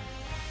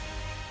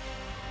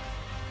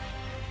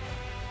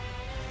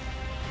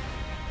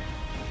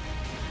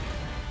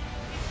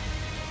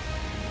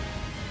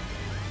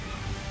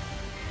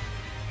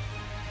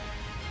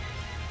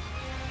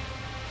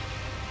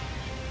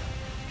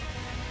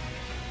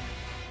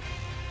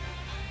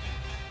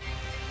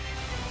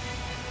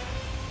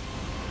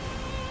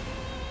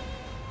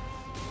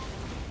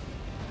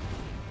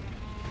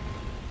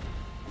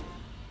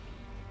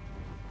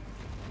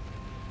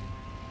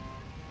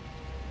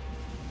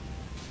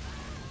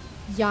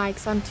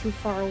 Yikes, I'm too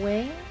far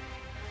away.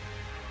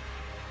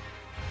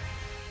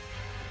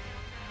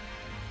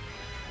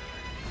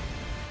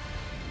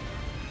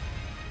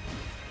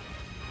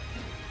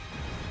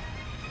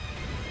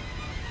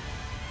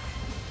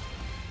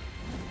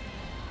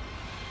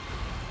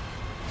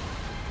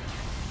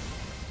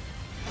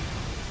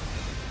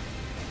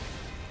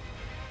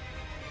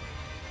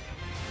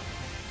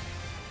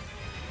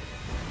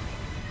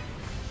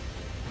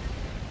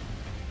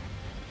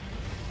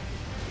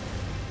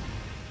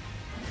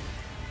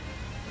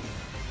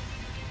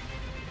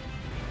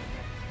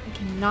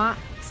 Not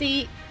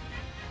see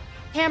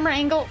camera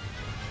angle.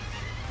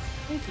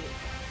 Thank you.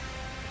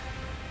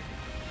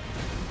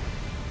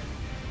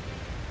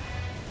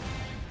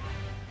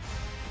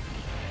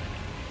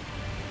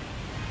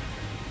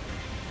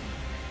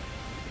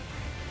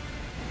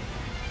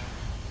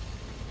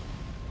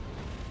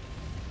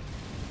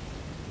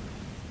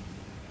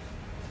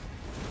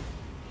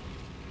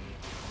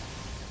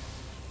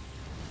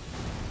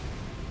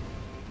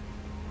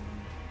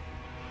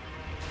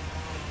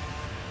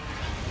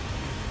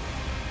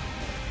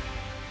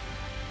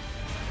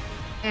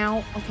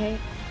 Ow, okay.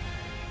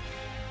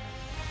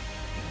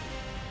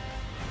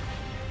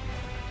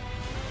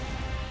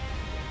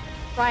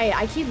 Right,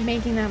 I keep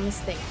making that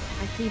mistake.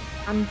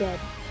 I'm dead.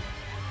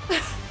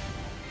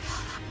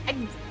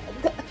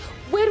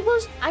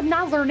 I'm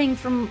not learning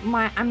from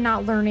my, I'm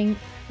not learning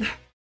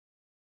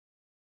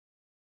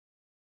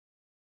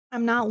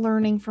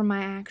from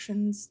my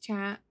actions,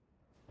 chat.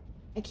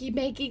 I keep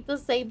making the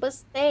same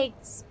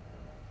mistakes.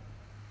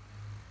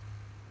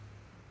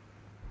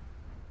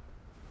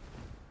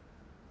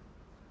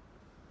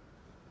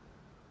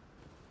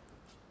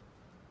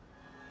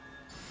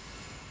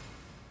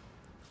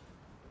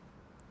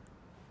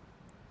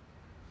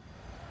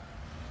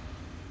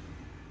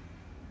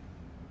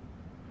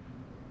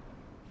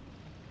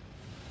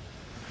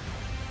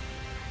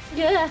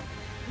 Yeah.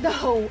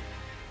 No.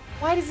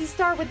 Why does he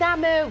start with that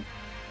move?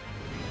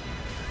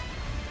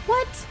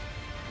 What?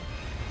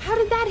 How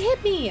did that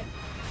hit me?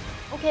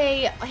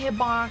 Okay, a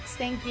hitbox.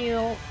 Thank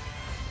you.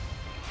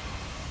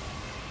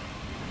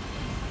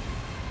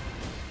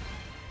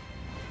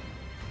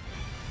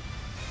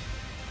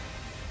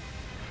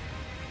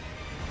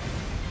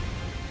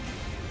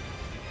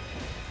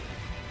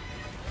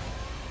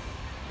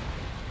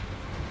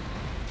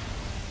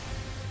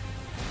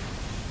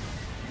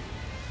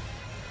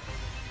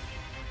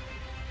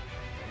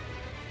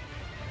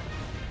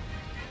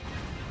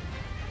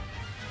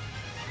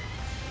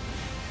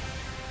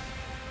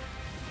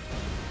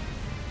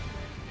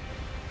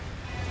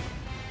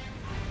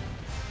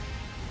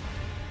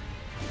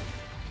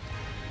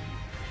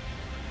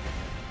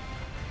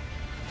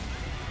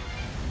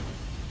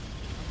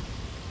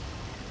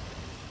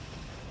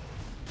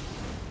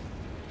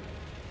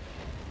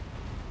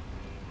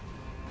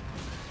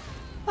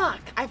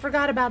 I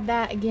forgot about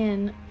that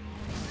again.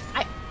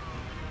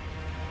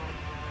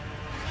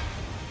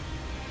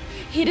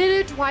 He did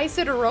it twice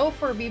in a row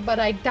for me, but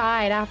I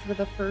died after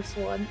the first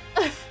one.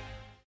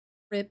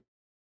 Rip.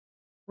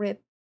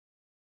 Rip.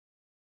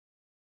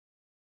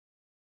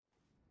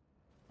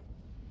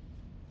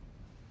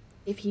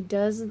 If he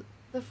does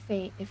the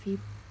fate, if he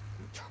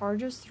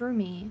charges through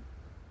me,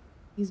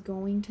 he's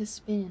going to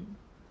spin.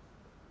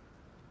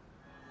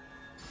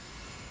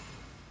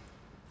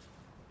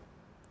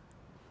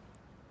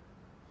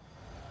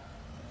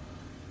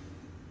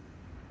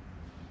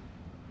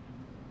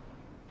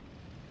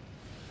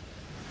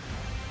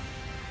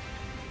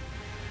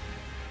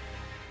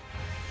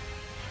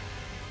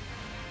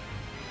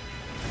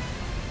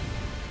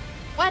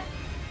 What?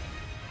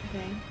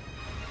 Okay.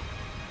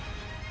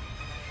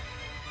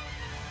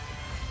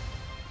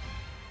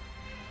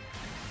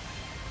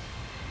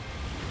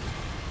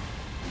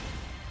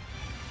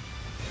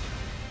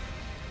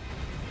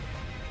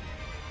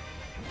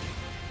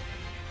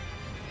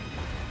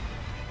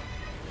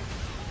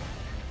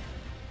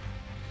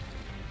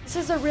 This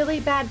is a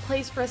really bad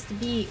place for us to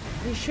be.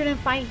 We shouldn't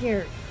fight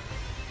here.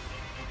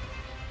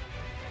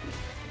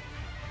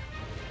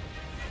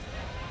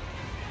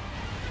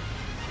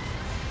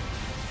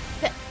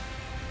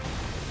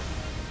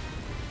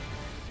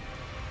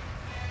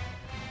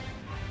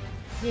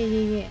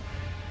 Yeah.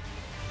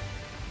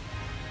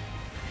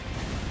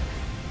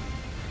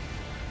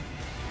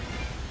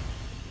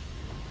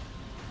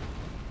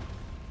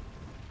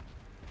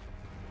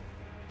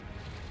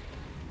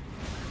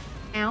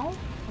 Ow?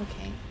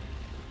 Okay.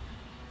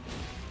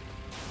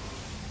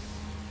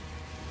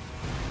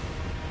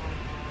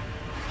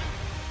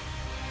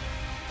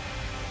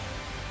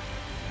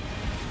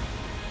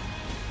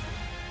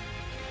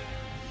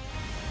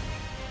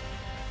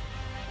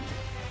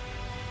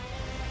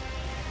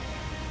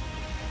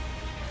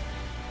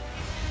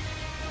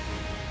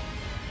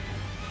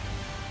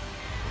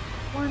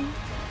 One,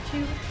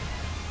 two,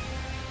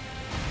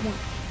 one.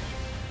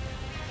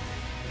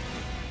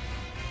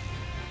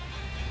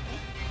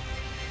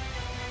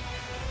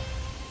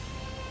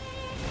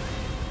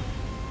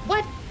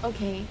 What?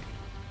 Okay.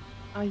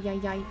 Oh, yeah.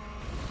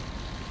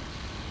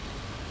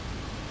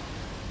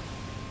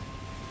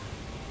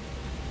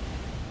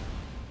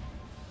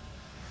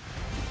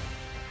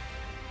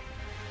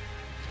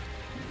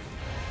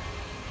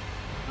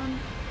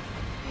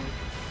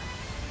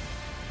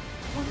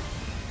 One.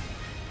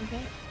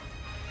 Okay.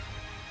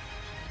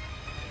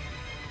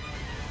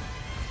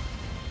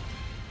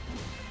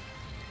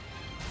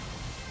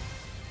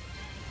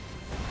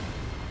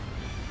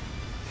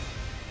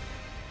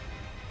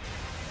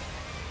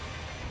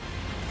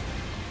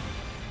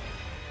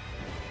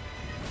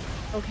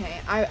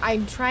 Okay, I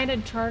tried a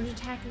charge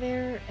attack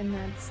there, and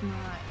that's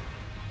not...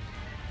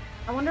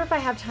 I wonder if I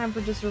have time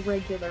for just a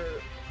regular...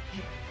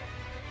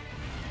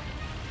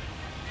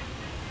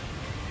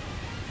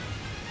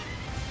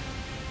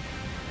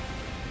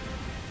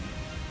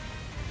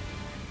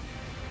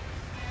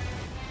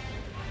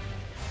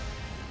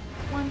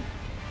 One,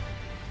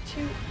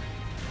 two,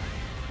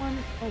 one...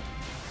 Oh,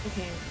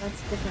 okay, that's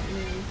a different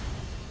move.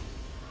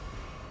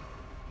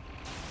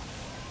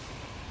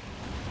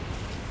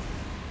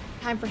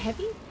 Time for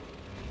heavy?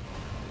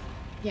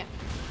 Yeah.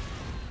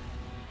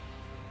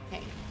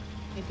 Okay,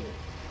 I do.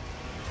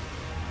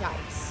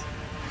 Yikes.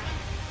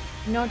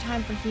 No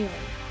time for healing.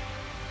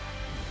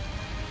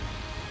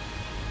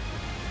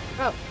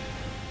 Bro.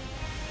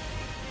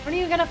 When are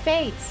you gonna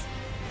face?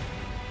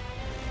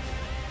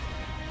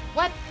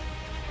 What?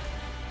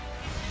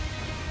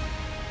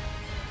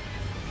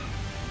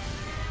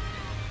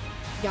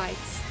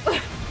 Yikes.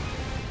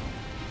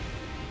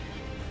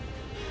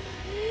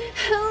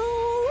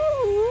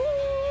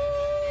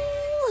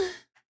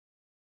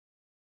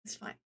 It's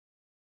fine.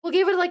 We'll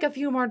give it like a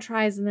few more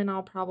tries and then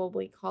I'll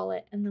probably call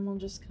it and then we'll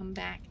just come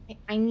back.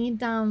 I need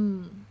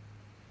to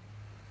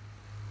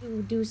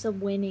do some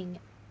winning.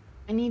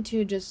 I need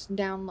to just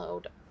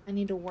download. I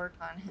need to work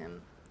on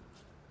him.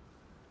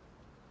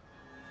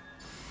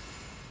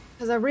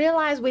 Because I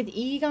realize with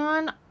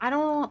Egon, I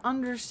don't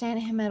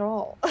understand him at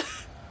all.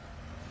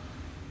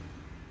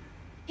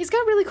 He's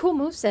got really cool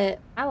moveset.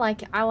 I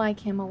like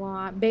him a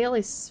lot.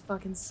 Bailey's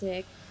fucking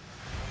sick.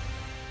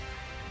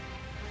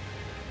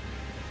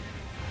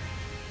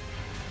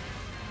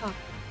 Oh.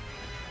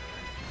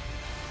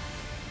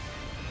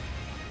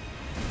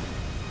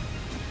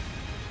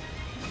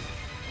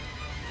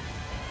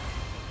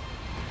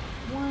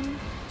 One,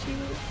 two.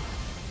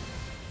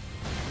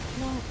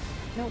 No,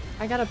 nope.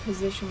 I gotta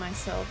position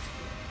myself,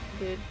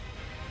 dude.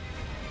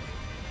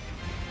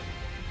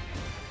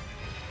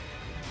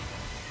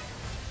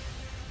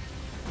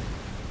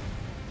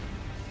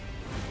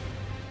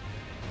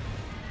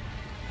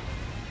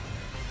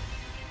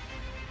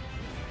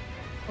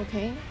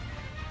 Okay.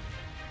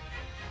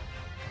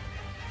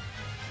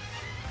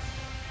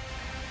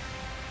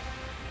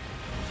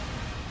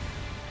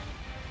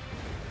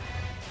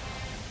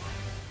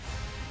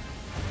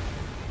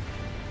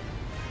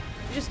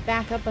 Just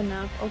back up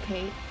enough.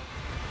 Okay.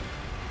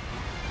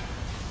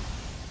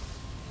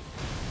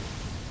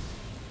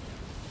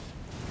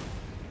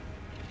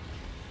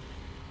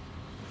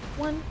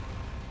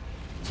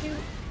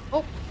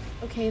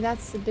 Okay,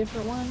 that's a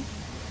different one.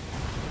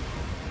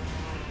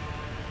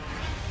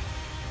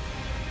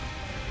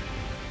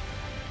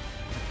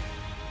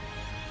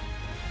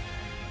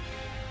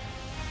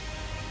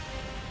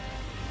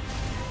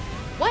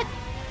 What?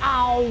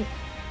 Ow.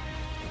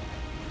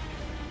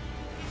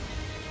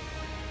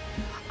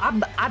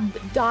 I'm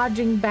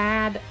dodging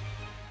bad.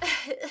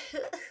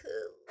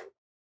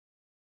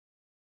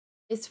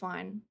 It's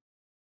fine.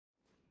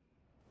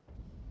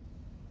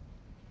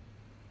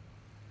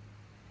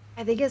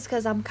 I think it's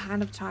because I'm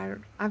kind of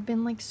tired. I've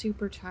been like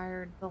super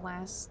tired the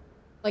last,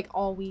 like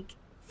all week.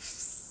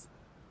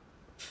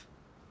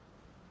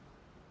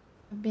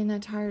 I've been a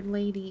tired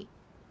lady.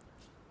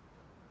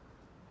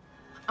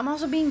 I'm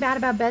also being bad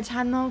about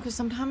bedtime though, because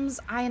sometimes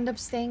I end up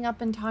staying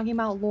up and talking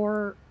about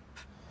lore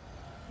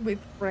with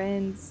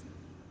friends.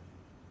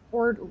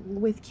 Or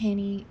with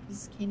Kenny,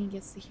 because Kenny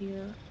gets to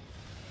hear.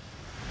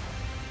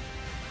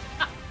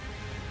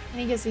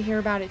 Kenny gets to hear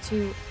about it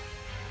too.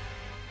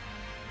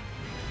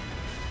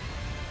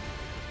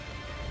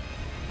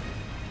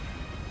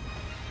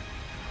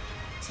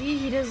 See,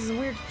 he does this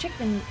weird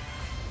chicken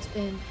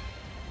spin.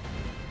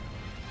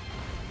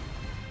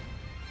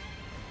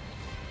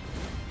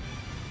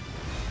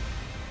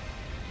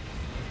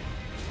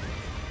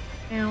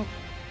 Ow.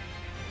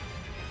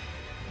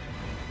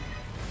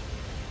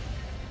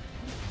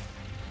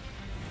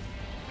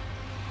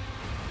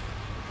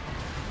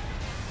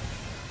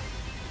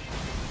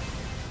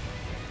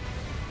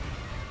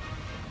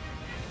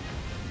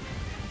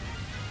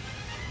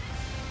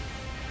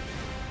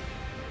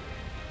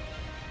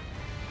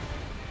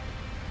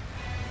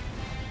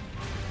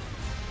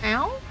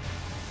 Ow?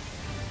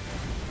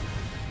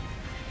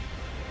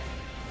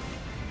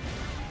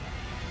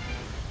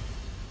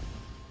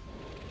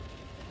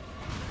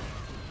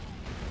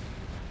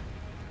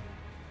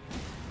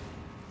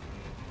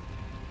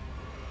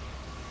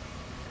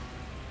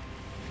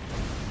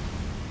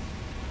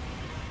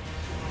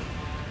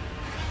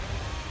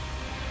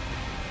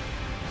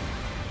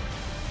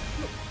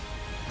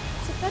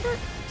 Is it better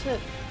to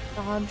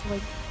dodge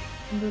like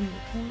underneath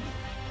him?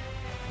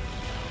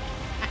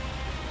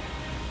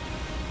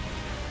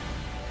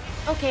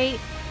 Okay,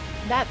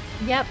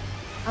 yep,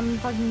 I'm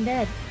fucking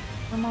dead.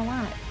 I'm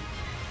alive.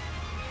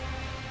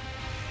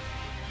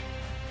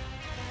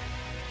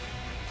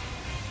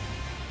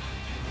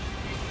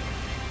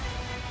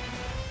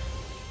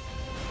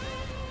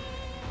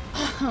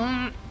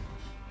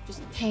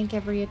 Just tank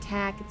every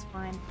attack, it's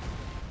fine.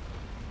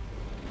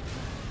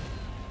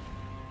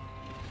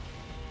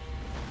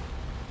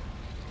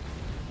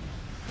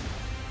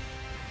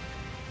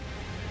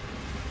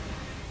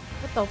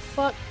 What the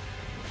fuck?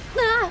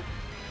 Ah!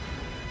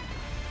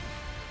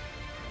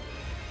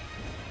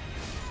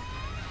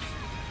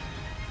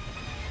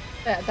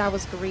 That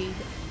was greed.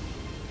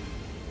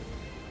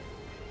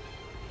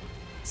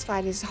 This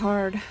fight is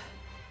hard.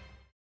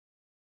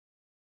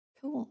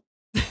 Cool.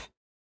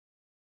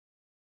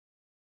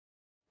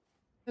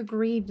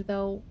 Agreed,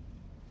 though.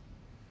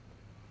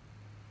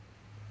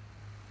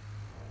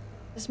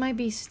 This might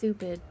be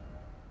stupid,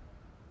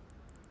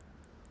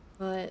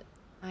 but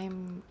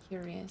I'm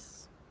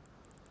curious.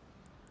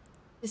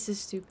 This is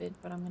stupid,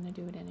 but I'm gonna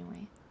do it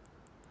anyway.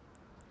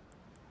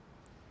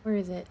 Where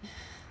is it?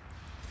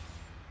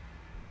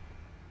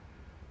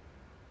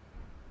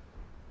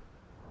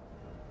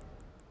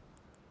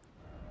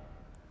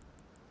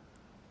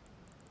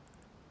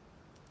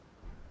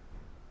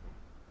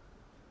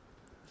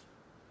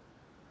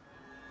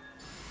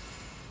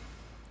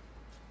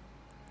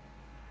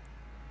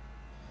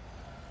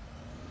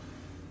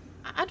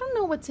 I don't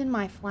know what's in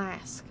my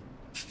flask.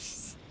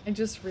 I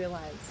just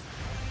realized.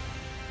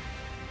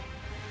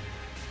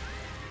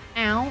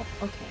 Ow.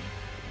 Okay.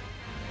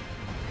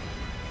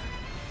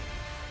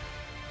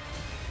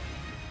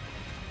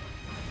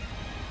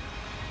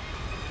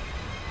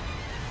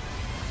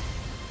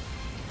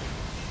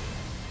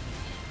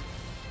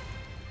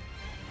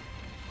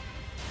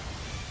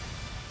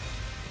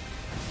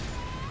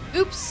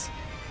 Oops.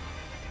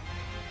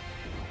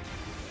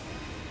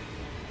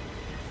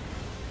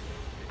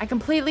 I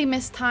completely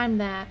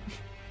mistimed that.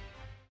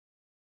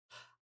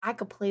 I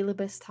completely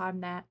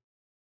mistimed that.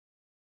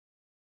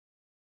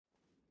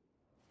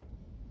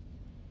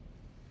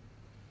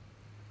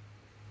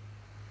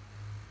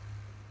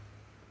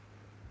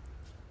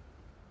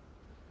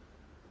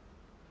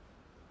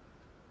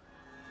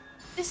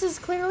 This has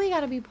clearly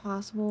got to be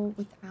possible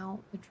without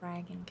the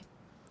dragon.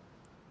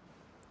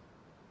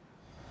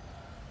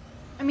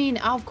 I mean,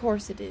 of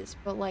course it is,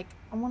 but like,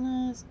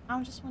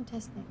 I just want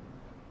testing.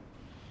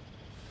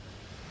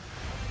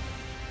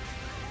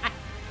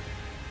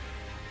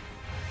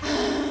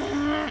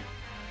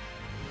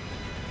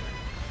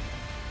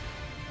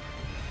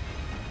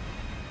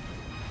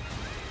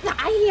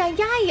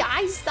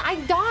 I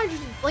dodged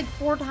like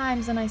 4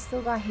 times and I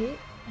still got hit.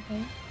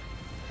 Okay.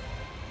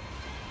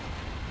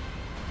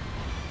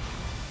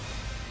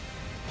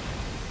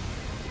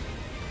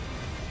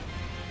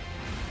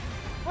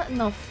 What in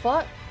the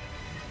fuck?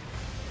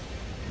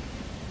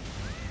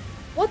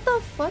 What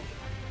the fuck?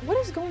 What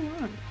is going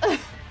on?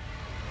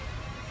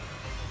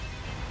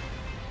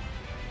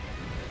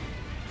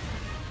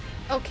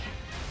 Okay.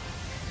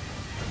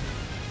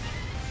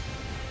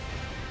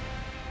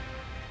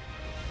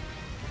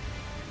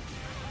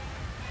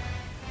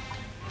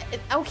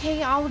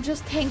 Okay, I'll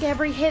just tank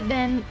every hit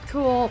then.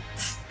 Cool.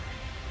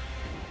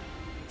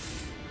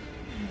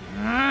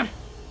 I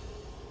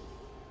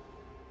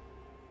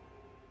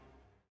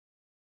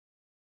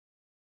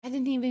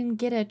didn't even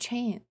get a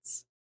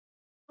chance.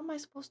 How am I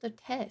supposed to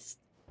test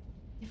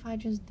if I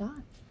just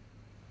dodge?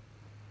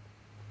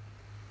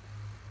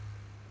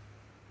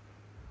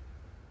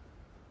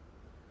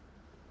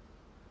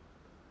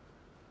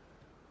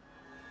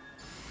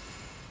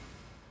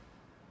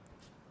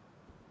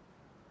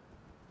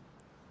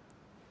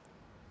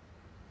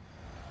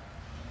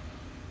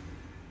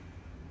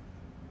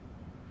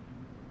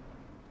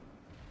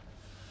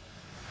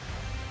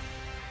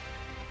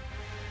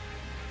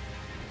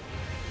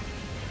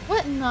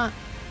 What in the...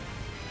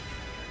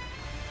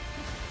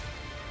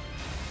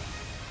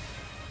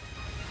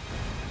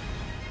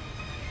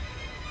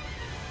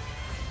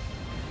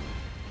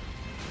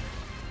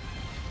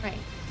 Right.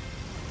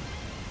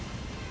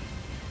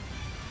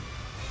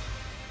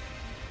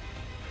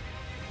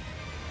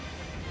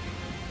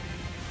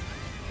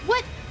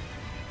 What?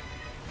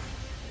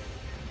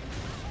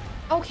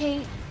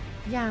 Okay.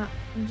 Yeah,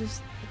 I'm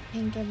just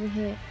tank every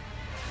hit.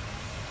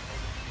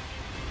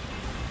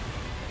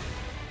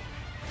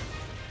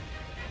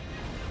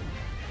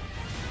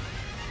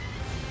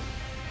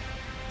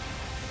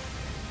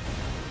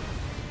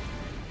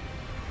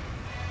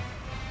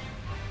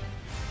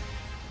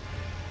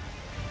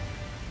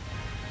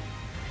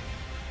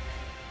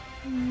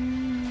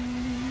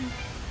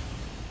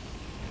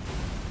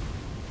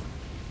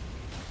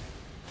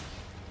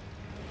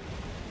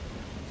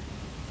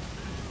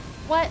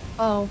 What?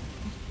 Oh.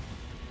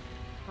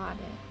 Got it.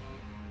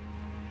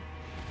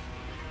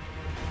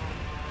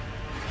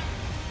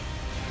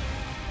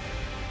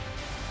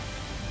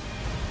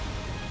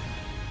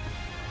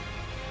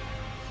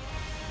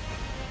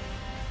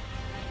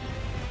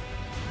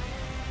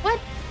 What?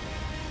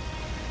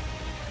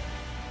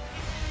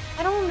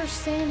 I don't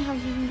understand how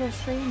he can go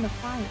straight in the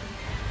fire.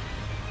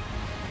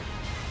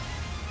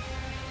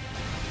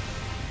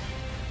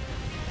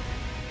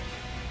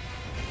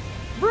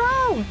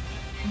 Bro!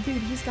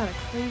 Dude, he's got a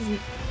crazy...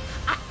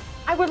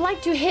 I would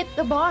like to hit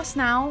the boss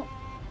now.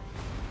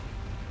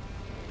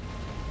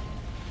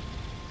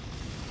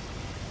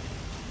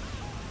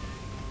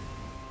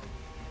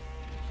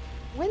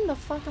 When the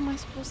fuck am I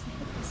supposed to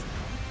hit this guy?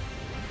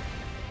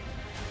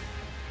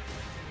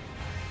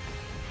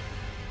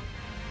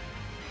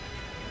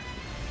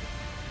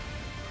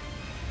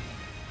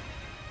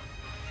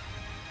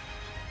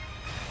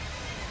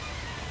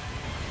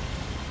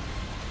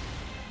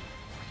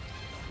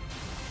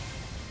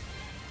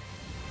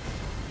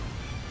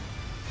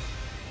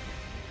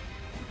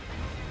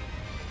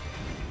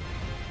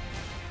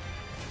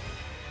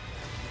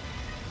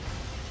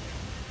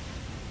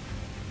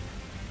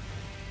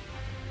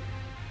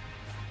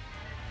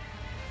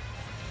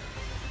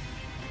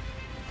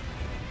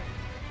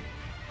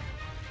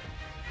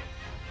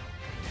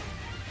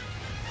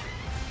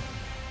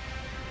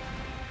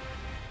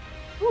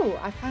 Ooh,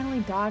 I finally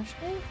dodged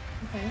it?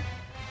 Okay.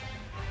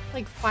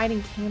 Like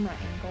fighting camera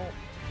angle.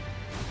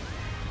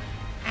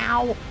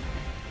 Ow.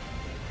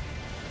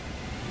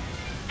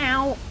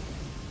 Ow.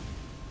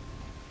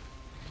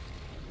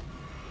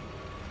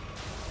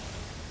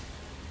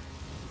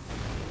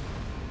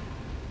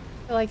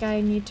 I feel like I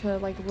need to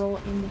like roll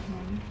into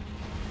him.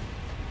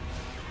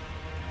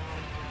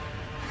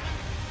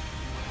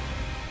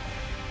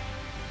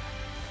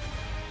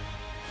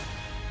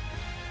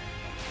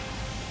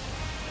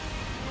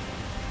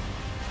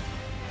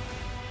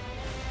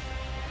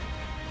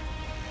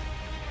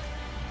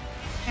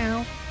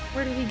 Ow.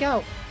 Where did he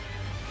go?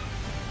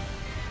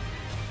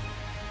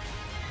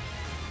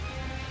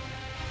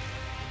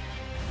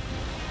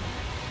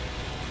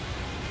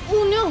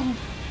 Oh no!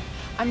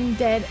 I'm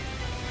dead.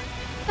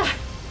 Ah.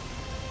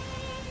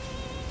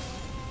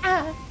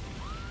 Ah.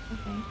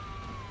 Okay.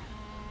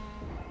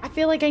 I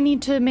feel like I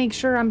need to make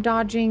sure I'm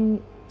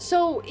dodging.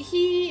 So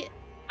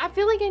I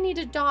feel like I need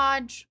to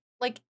dodge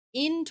like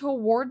in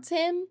towards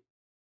him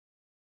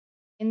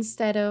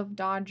instead of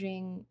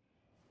dodging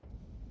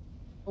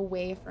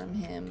away from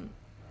him.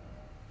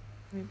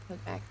 Let me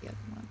put back the other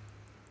one.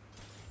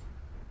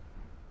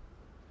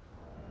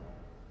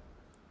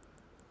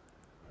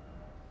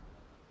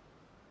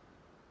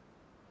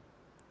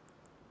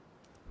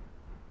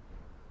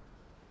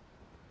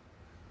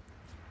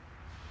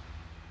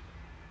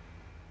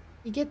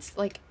 He gets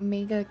like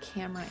mega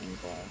camera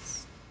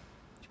angles,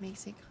 which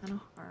makes it kind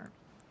of hard.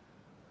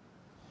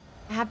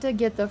 I have to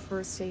get the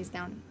first phase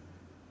down.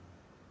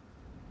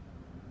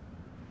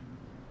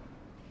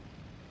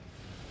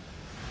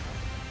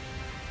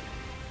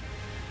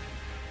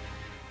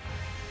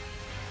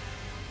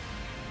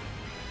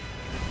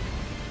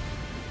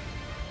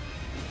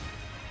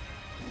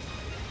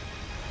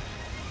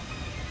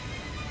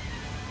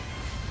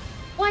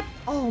 What?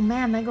 Oh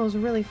man, that goes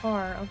really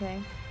far.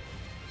 Okay.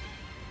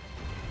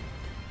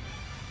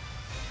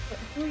 But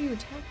who are you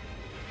attacking?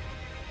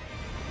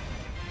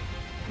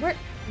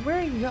 Where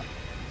are you go?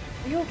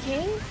 Are you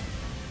okay?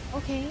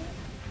 Okay.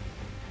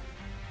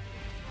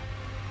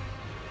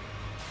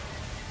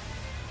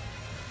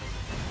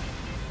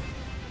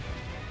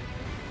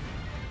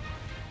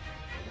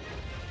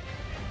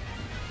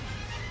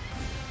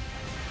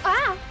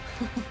 Ah!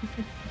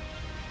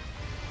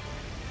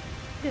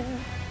 Yeah.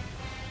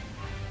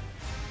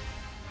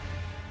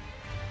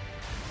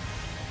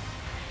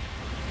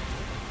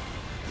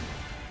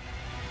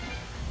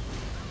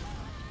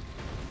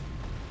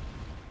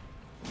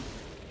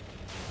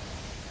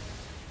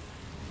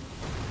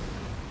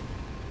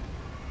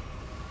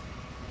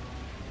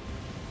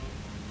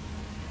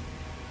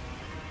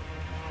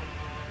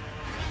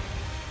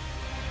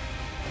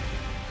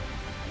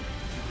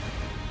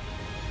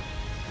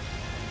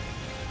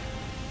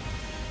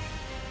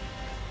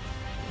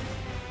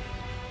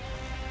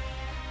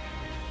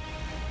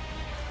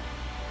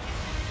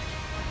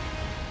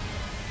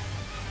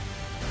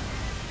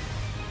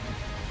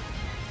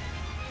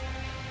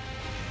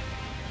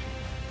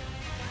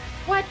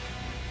 What?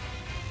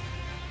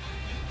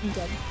 I'm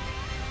dead.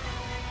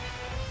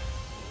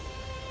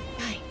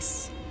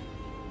 Yikes.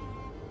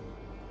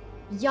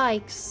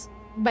 Yikes.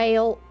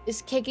 Bale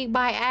is kicking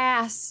my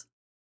ass.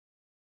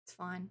 It's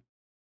fine.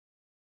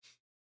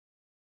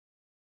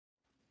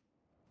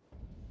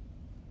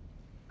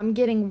 I'm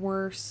getting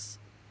worse.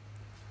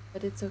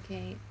 But it's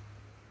okay.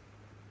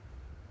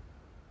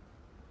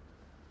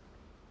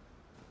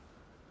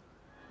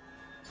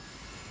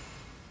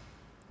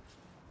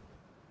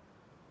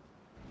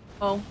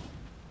 Oh.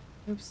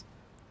 Oops.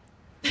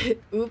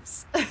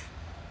 Oops.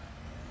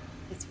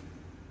 It's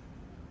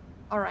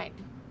all right.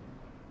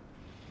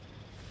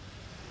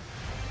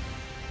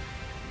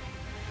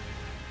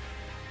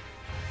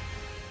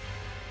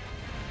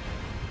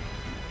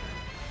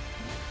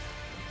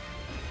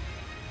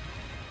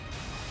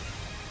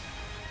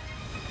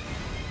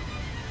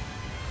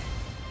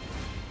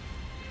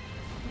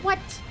 What?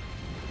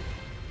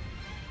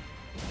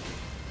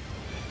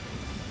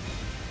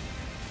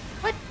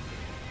 What?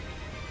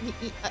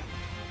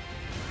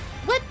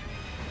 What?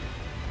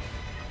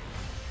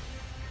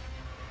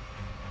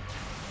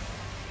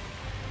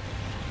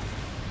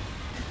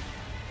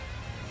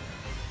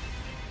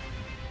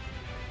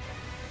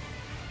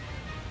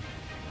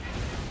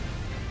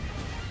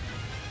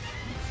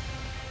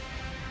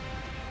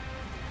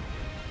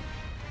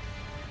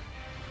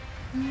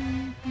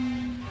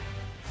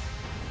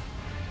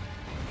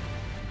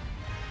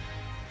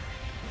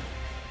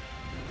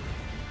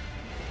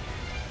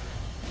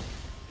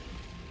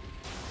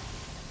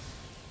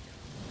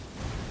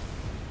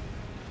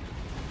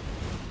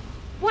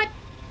 What?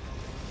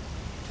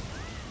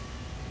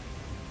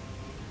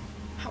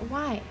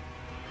 Why?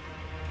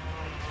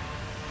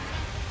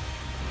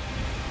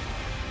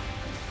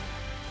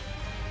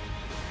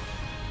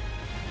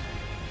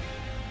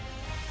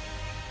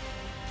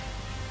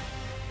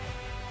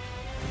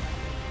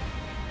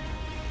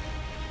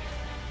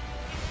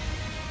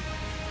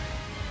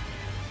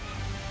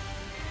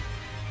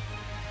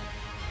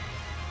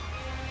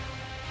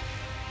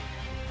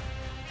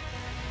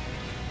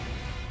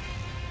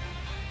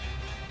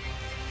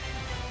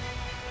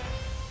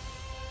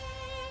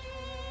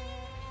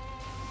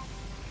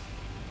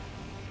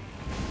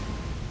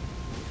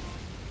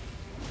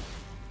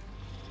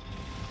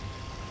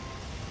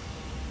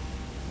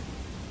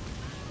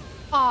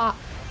 Ah.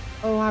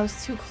 Oh, I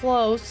was too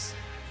close.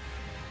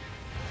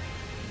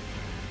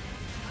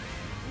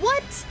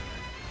 What?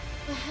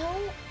 The hell?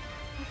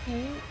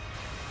 Okay.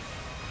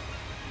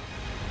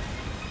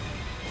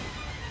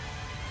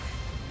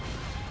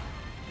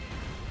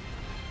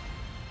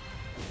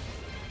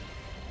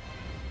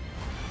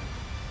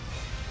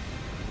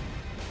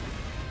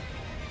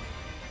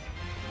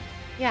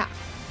 Yeah.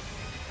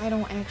 I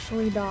don't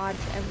actually dodge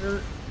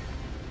ever.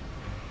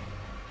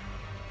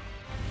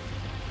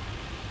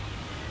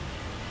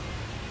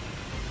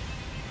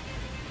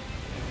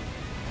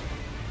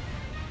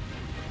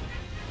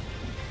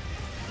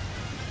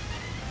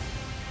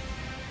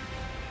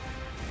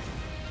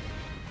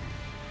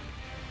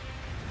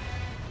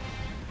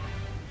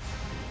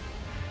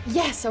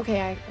 Yes,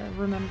 okay, I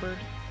remembered.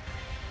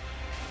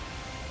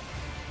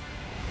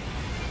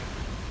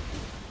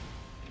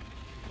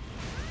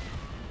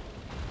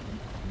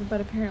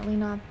 But apparently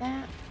not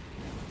that.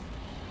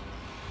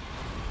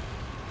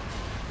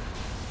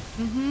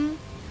 Mm-hmm.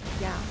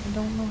 Yeah, I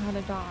don't know how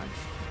to dodge.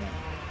 Okay.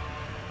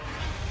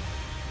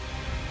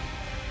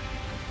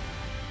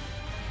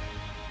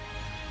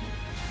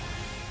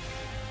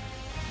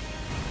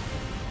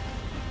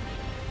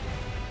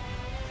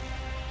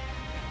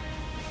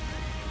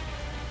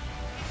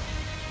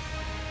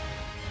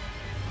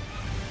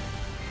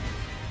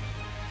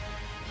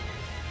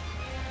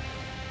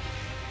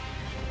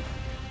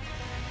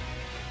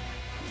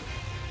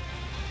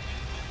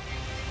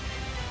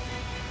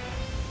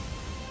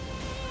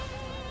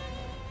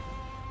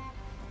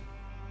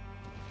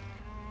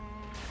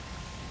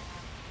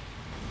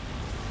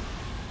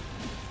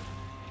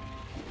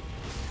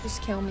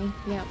 Just kill me.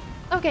 Yep.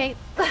 Okay.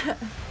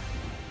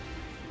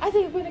 I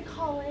think I'm gonna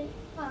call it.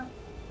 Huh.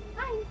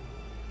 Hi.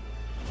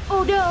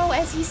 Oh no,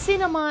 as he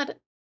cinemod.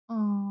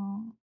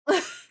 Oh.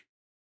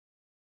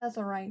 That's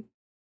alright.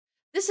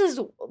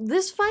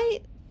 This fight,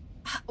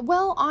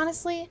 well,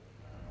 honestly,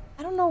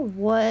 I don't know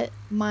what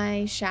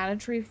my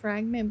Erdtree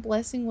fragment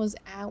blessing was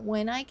at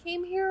when I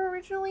came here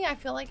originally. I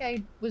feel like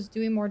I was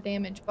doing more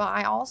damage, but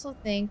I also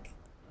think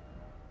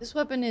this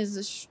weapon is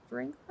a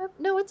strength weapon.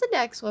 No, it's a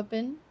dex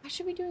weapon. I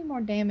should be doing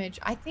more damage.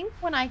 I think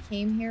when I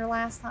came here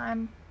last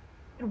time,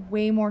 I did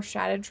way more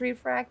Erdtree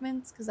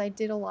fragments because I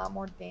did a lot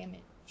more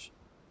damage.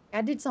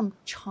 I did some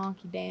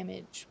chonky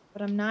damage,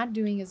 but I'm not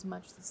doing as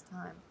much this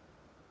time.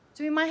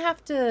 So we might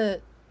have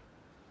to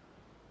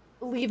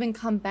leave and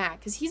come back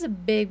because he's a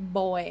big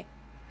boy.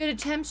 Good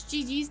attempts,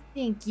 GG's.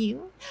 Thank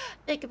you.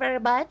 Thank you very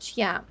much.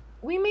 Yeah.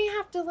 We may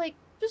have to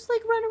just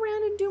run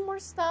around and do more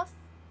stuff.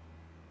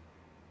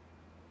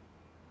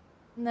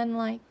 And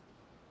then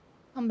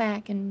come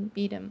back and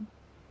beat him.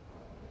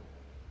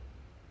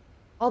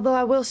 Although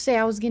I will say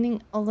I was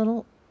getting a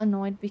little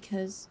annoyed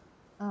because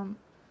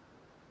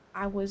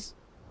I was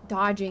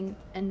dodging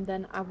and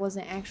then I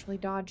wasn't actually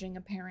dodging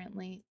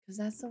apparently because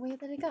that's the way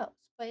that it goes.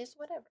 But it's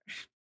whatever.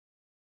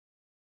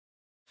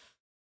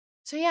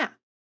 So yeah.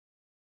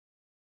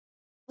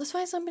 Let's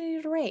find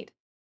somebody to raid.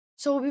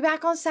 So we'll be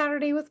back on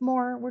Saturday with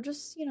more. We're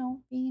just,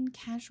 being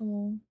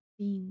casual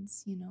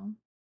beans,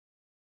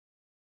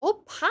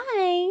 Oh,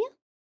 hi.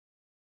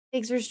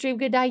 Thanks for stream.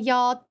 Good night,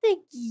 y'all.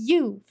 Thank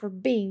you for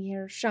being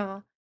here,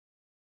 Shaw.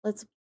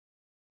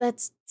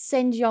 Let's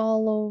send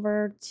y'all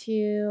over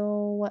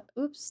to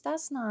oops,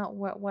 that's not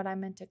what I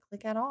meant to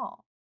click at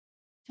all.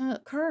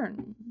 To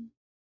Kern.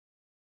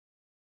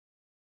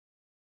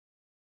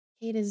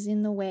 Kate is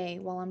in the way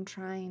while I'm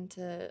trying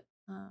to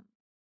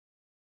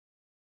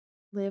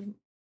live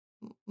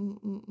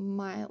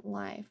my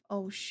life.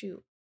 Oh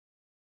shoot.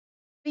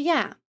 But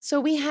yeah,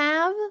 so we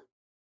have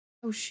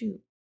oh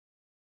shoot.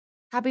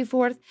 Happy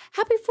 4th.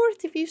 Happy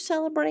 4th if you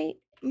celebrate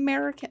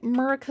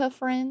America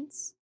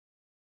friends.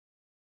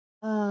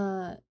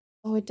 Oh,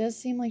 it does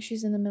seem like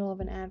she's in the middle of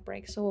an ad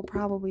break, so we'll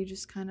probably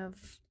just kind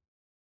of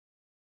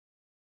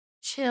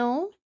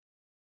chill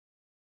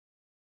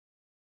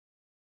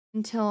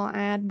until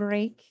ad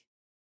break.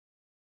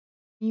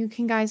 You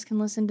guys can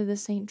listen to the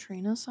Saint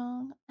Trina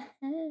song.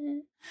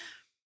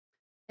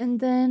 And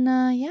then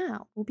yeah,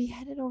 we'll be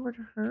headed over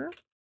to her.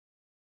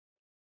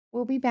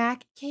 We'll be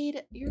back.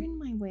 Cade, you're in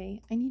my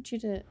way. I need you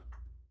to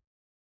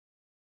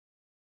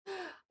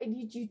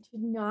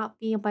not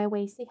be in my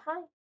way. Say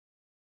hi.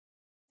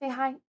 Say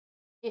hi.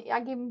 I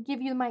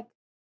give you the mic.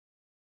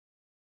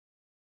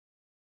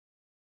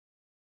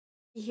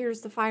 He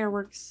hears the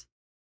fireworks.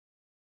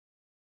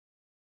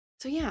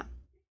 So yeah.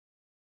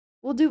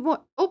 We'll do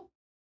more. Oh!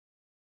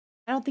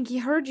 I don't think he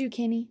heard you,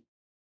 Kenny.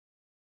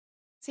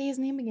 Say his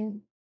name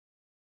again.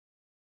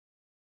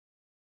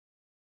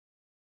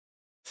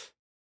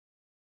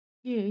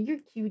 Yeah, you're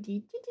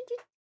cutie.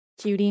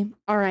 Cutie.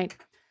 Alright.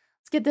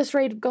 Let's get this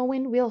raid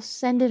going. We'll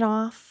send it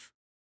off.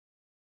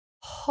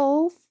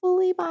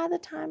 Hopefully by the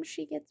time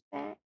she gets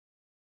back.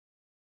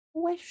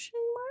 Question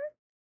mark?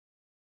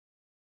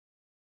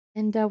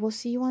 And we'll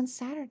see you on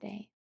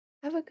Saturday.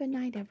 Have a good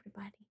night,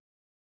 everybody.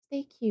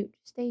 Stay cute.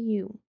 Stay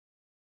you.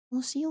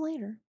 We'll see you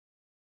later.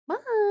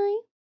 Bye.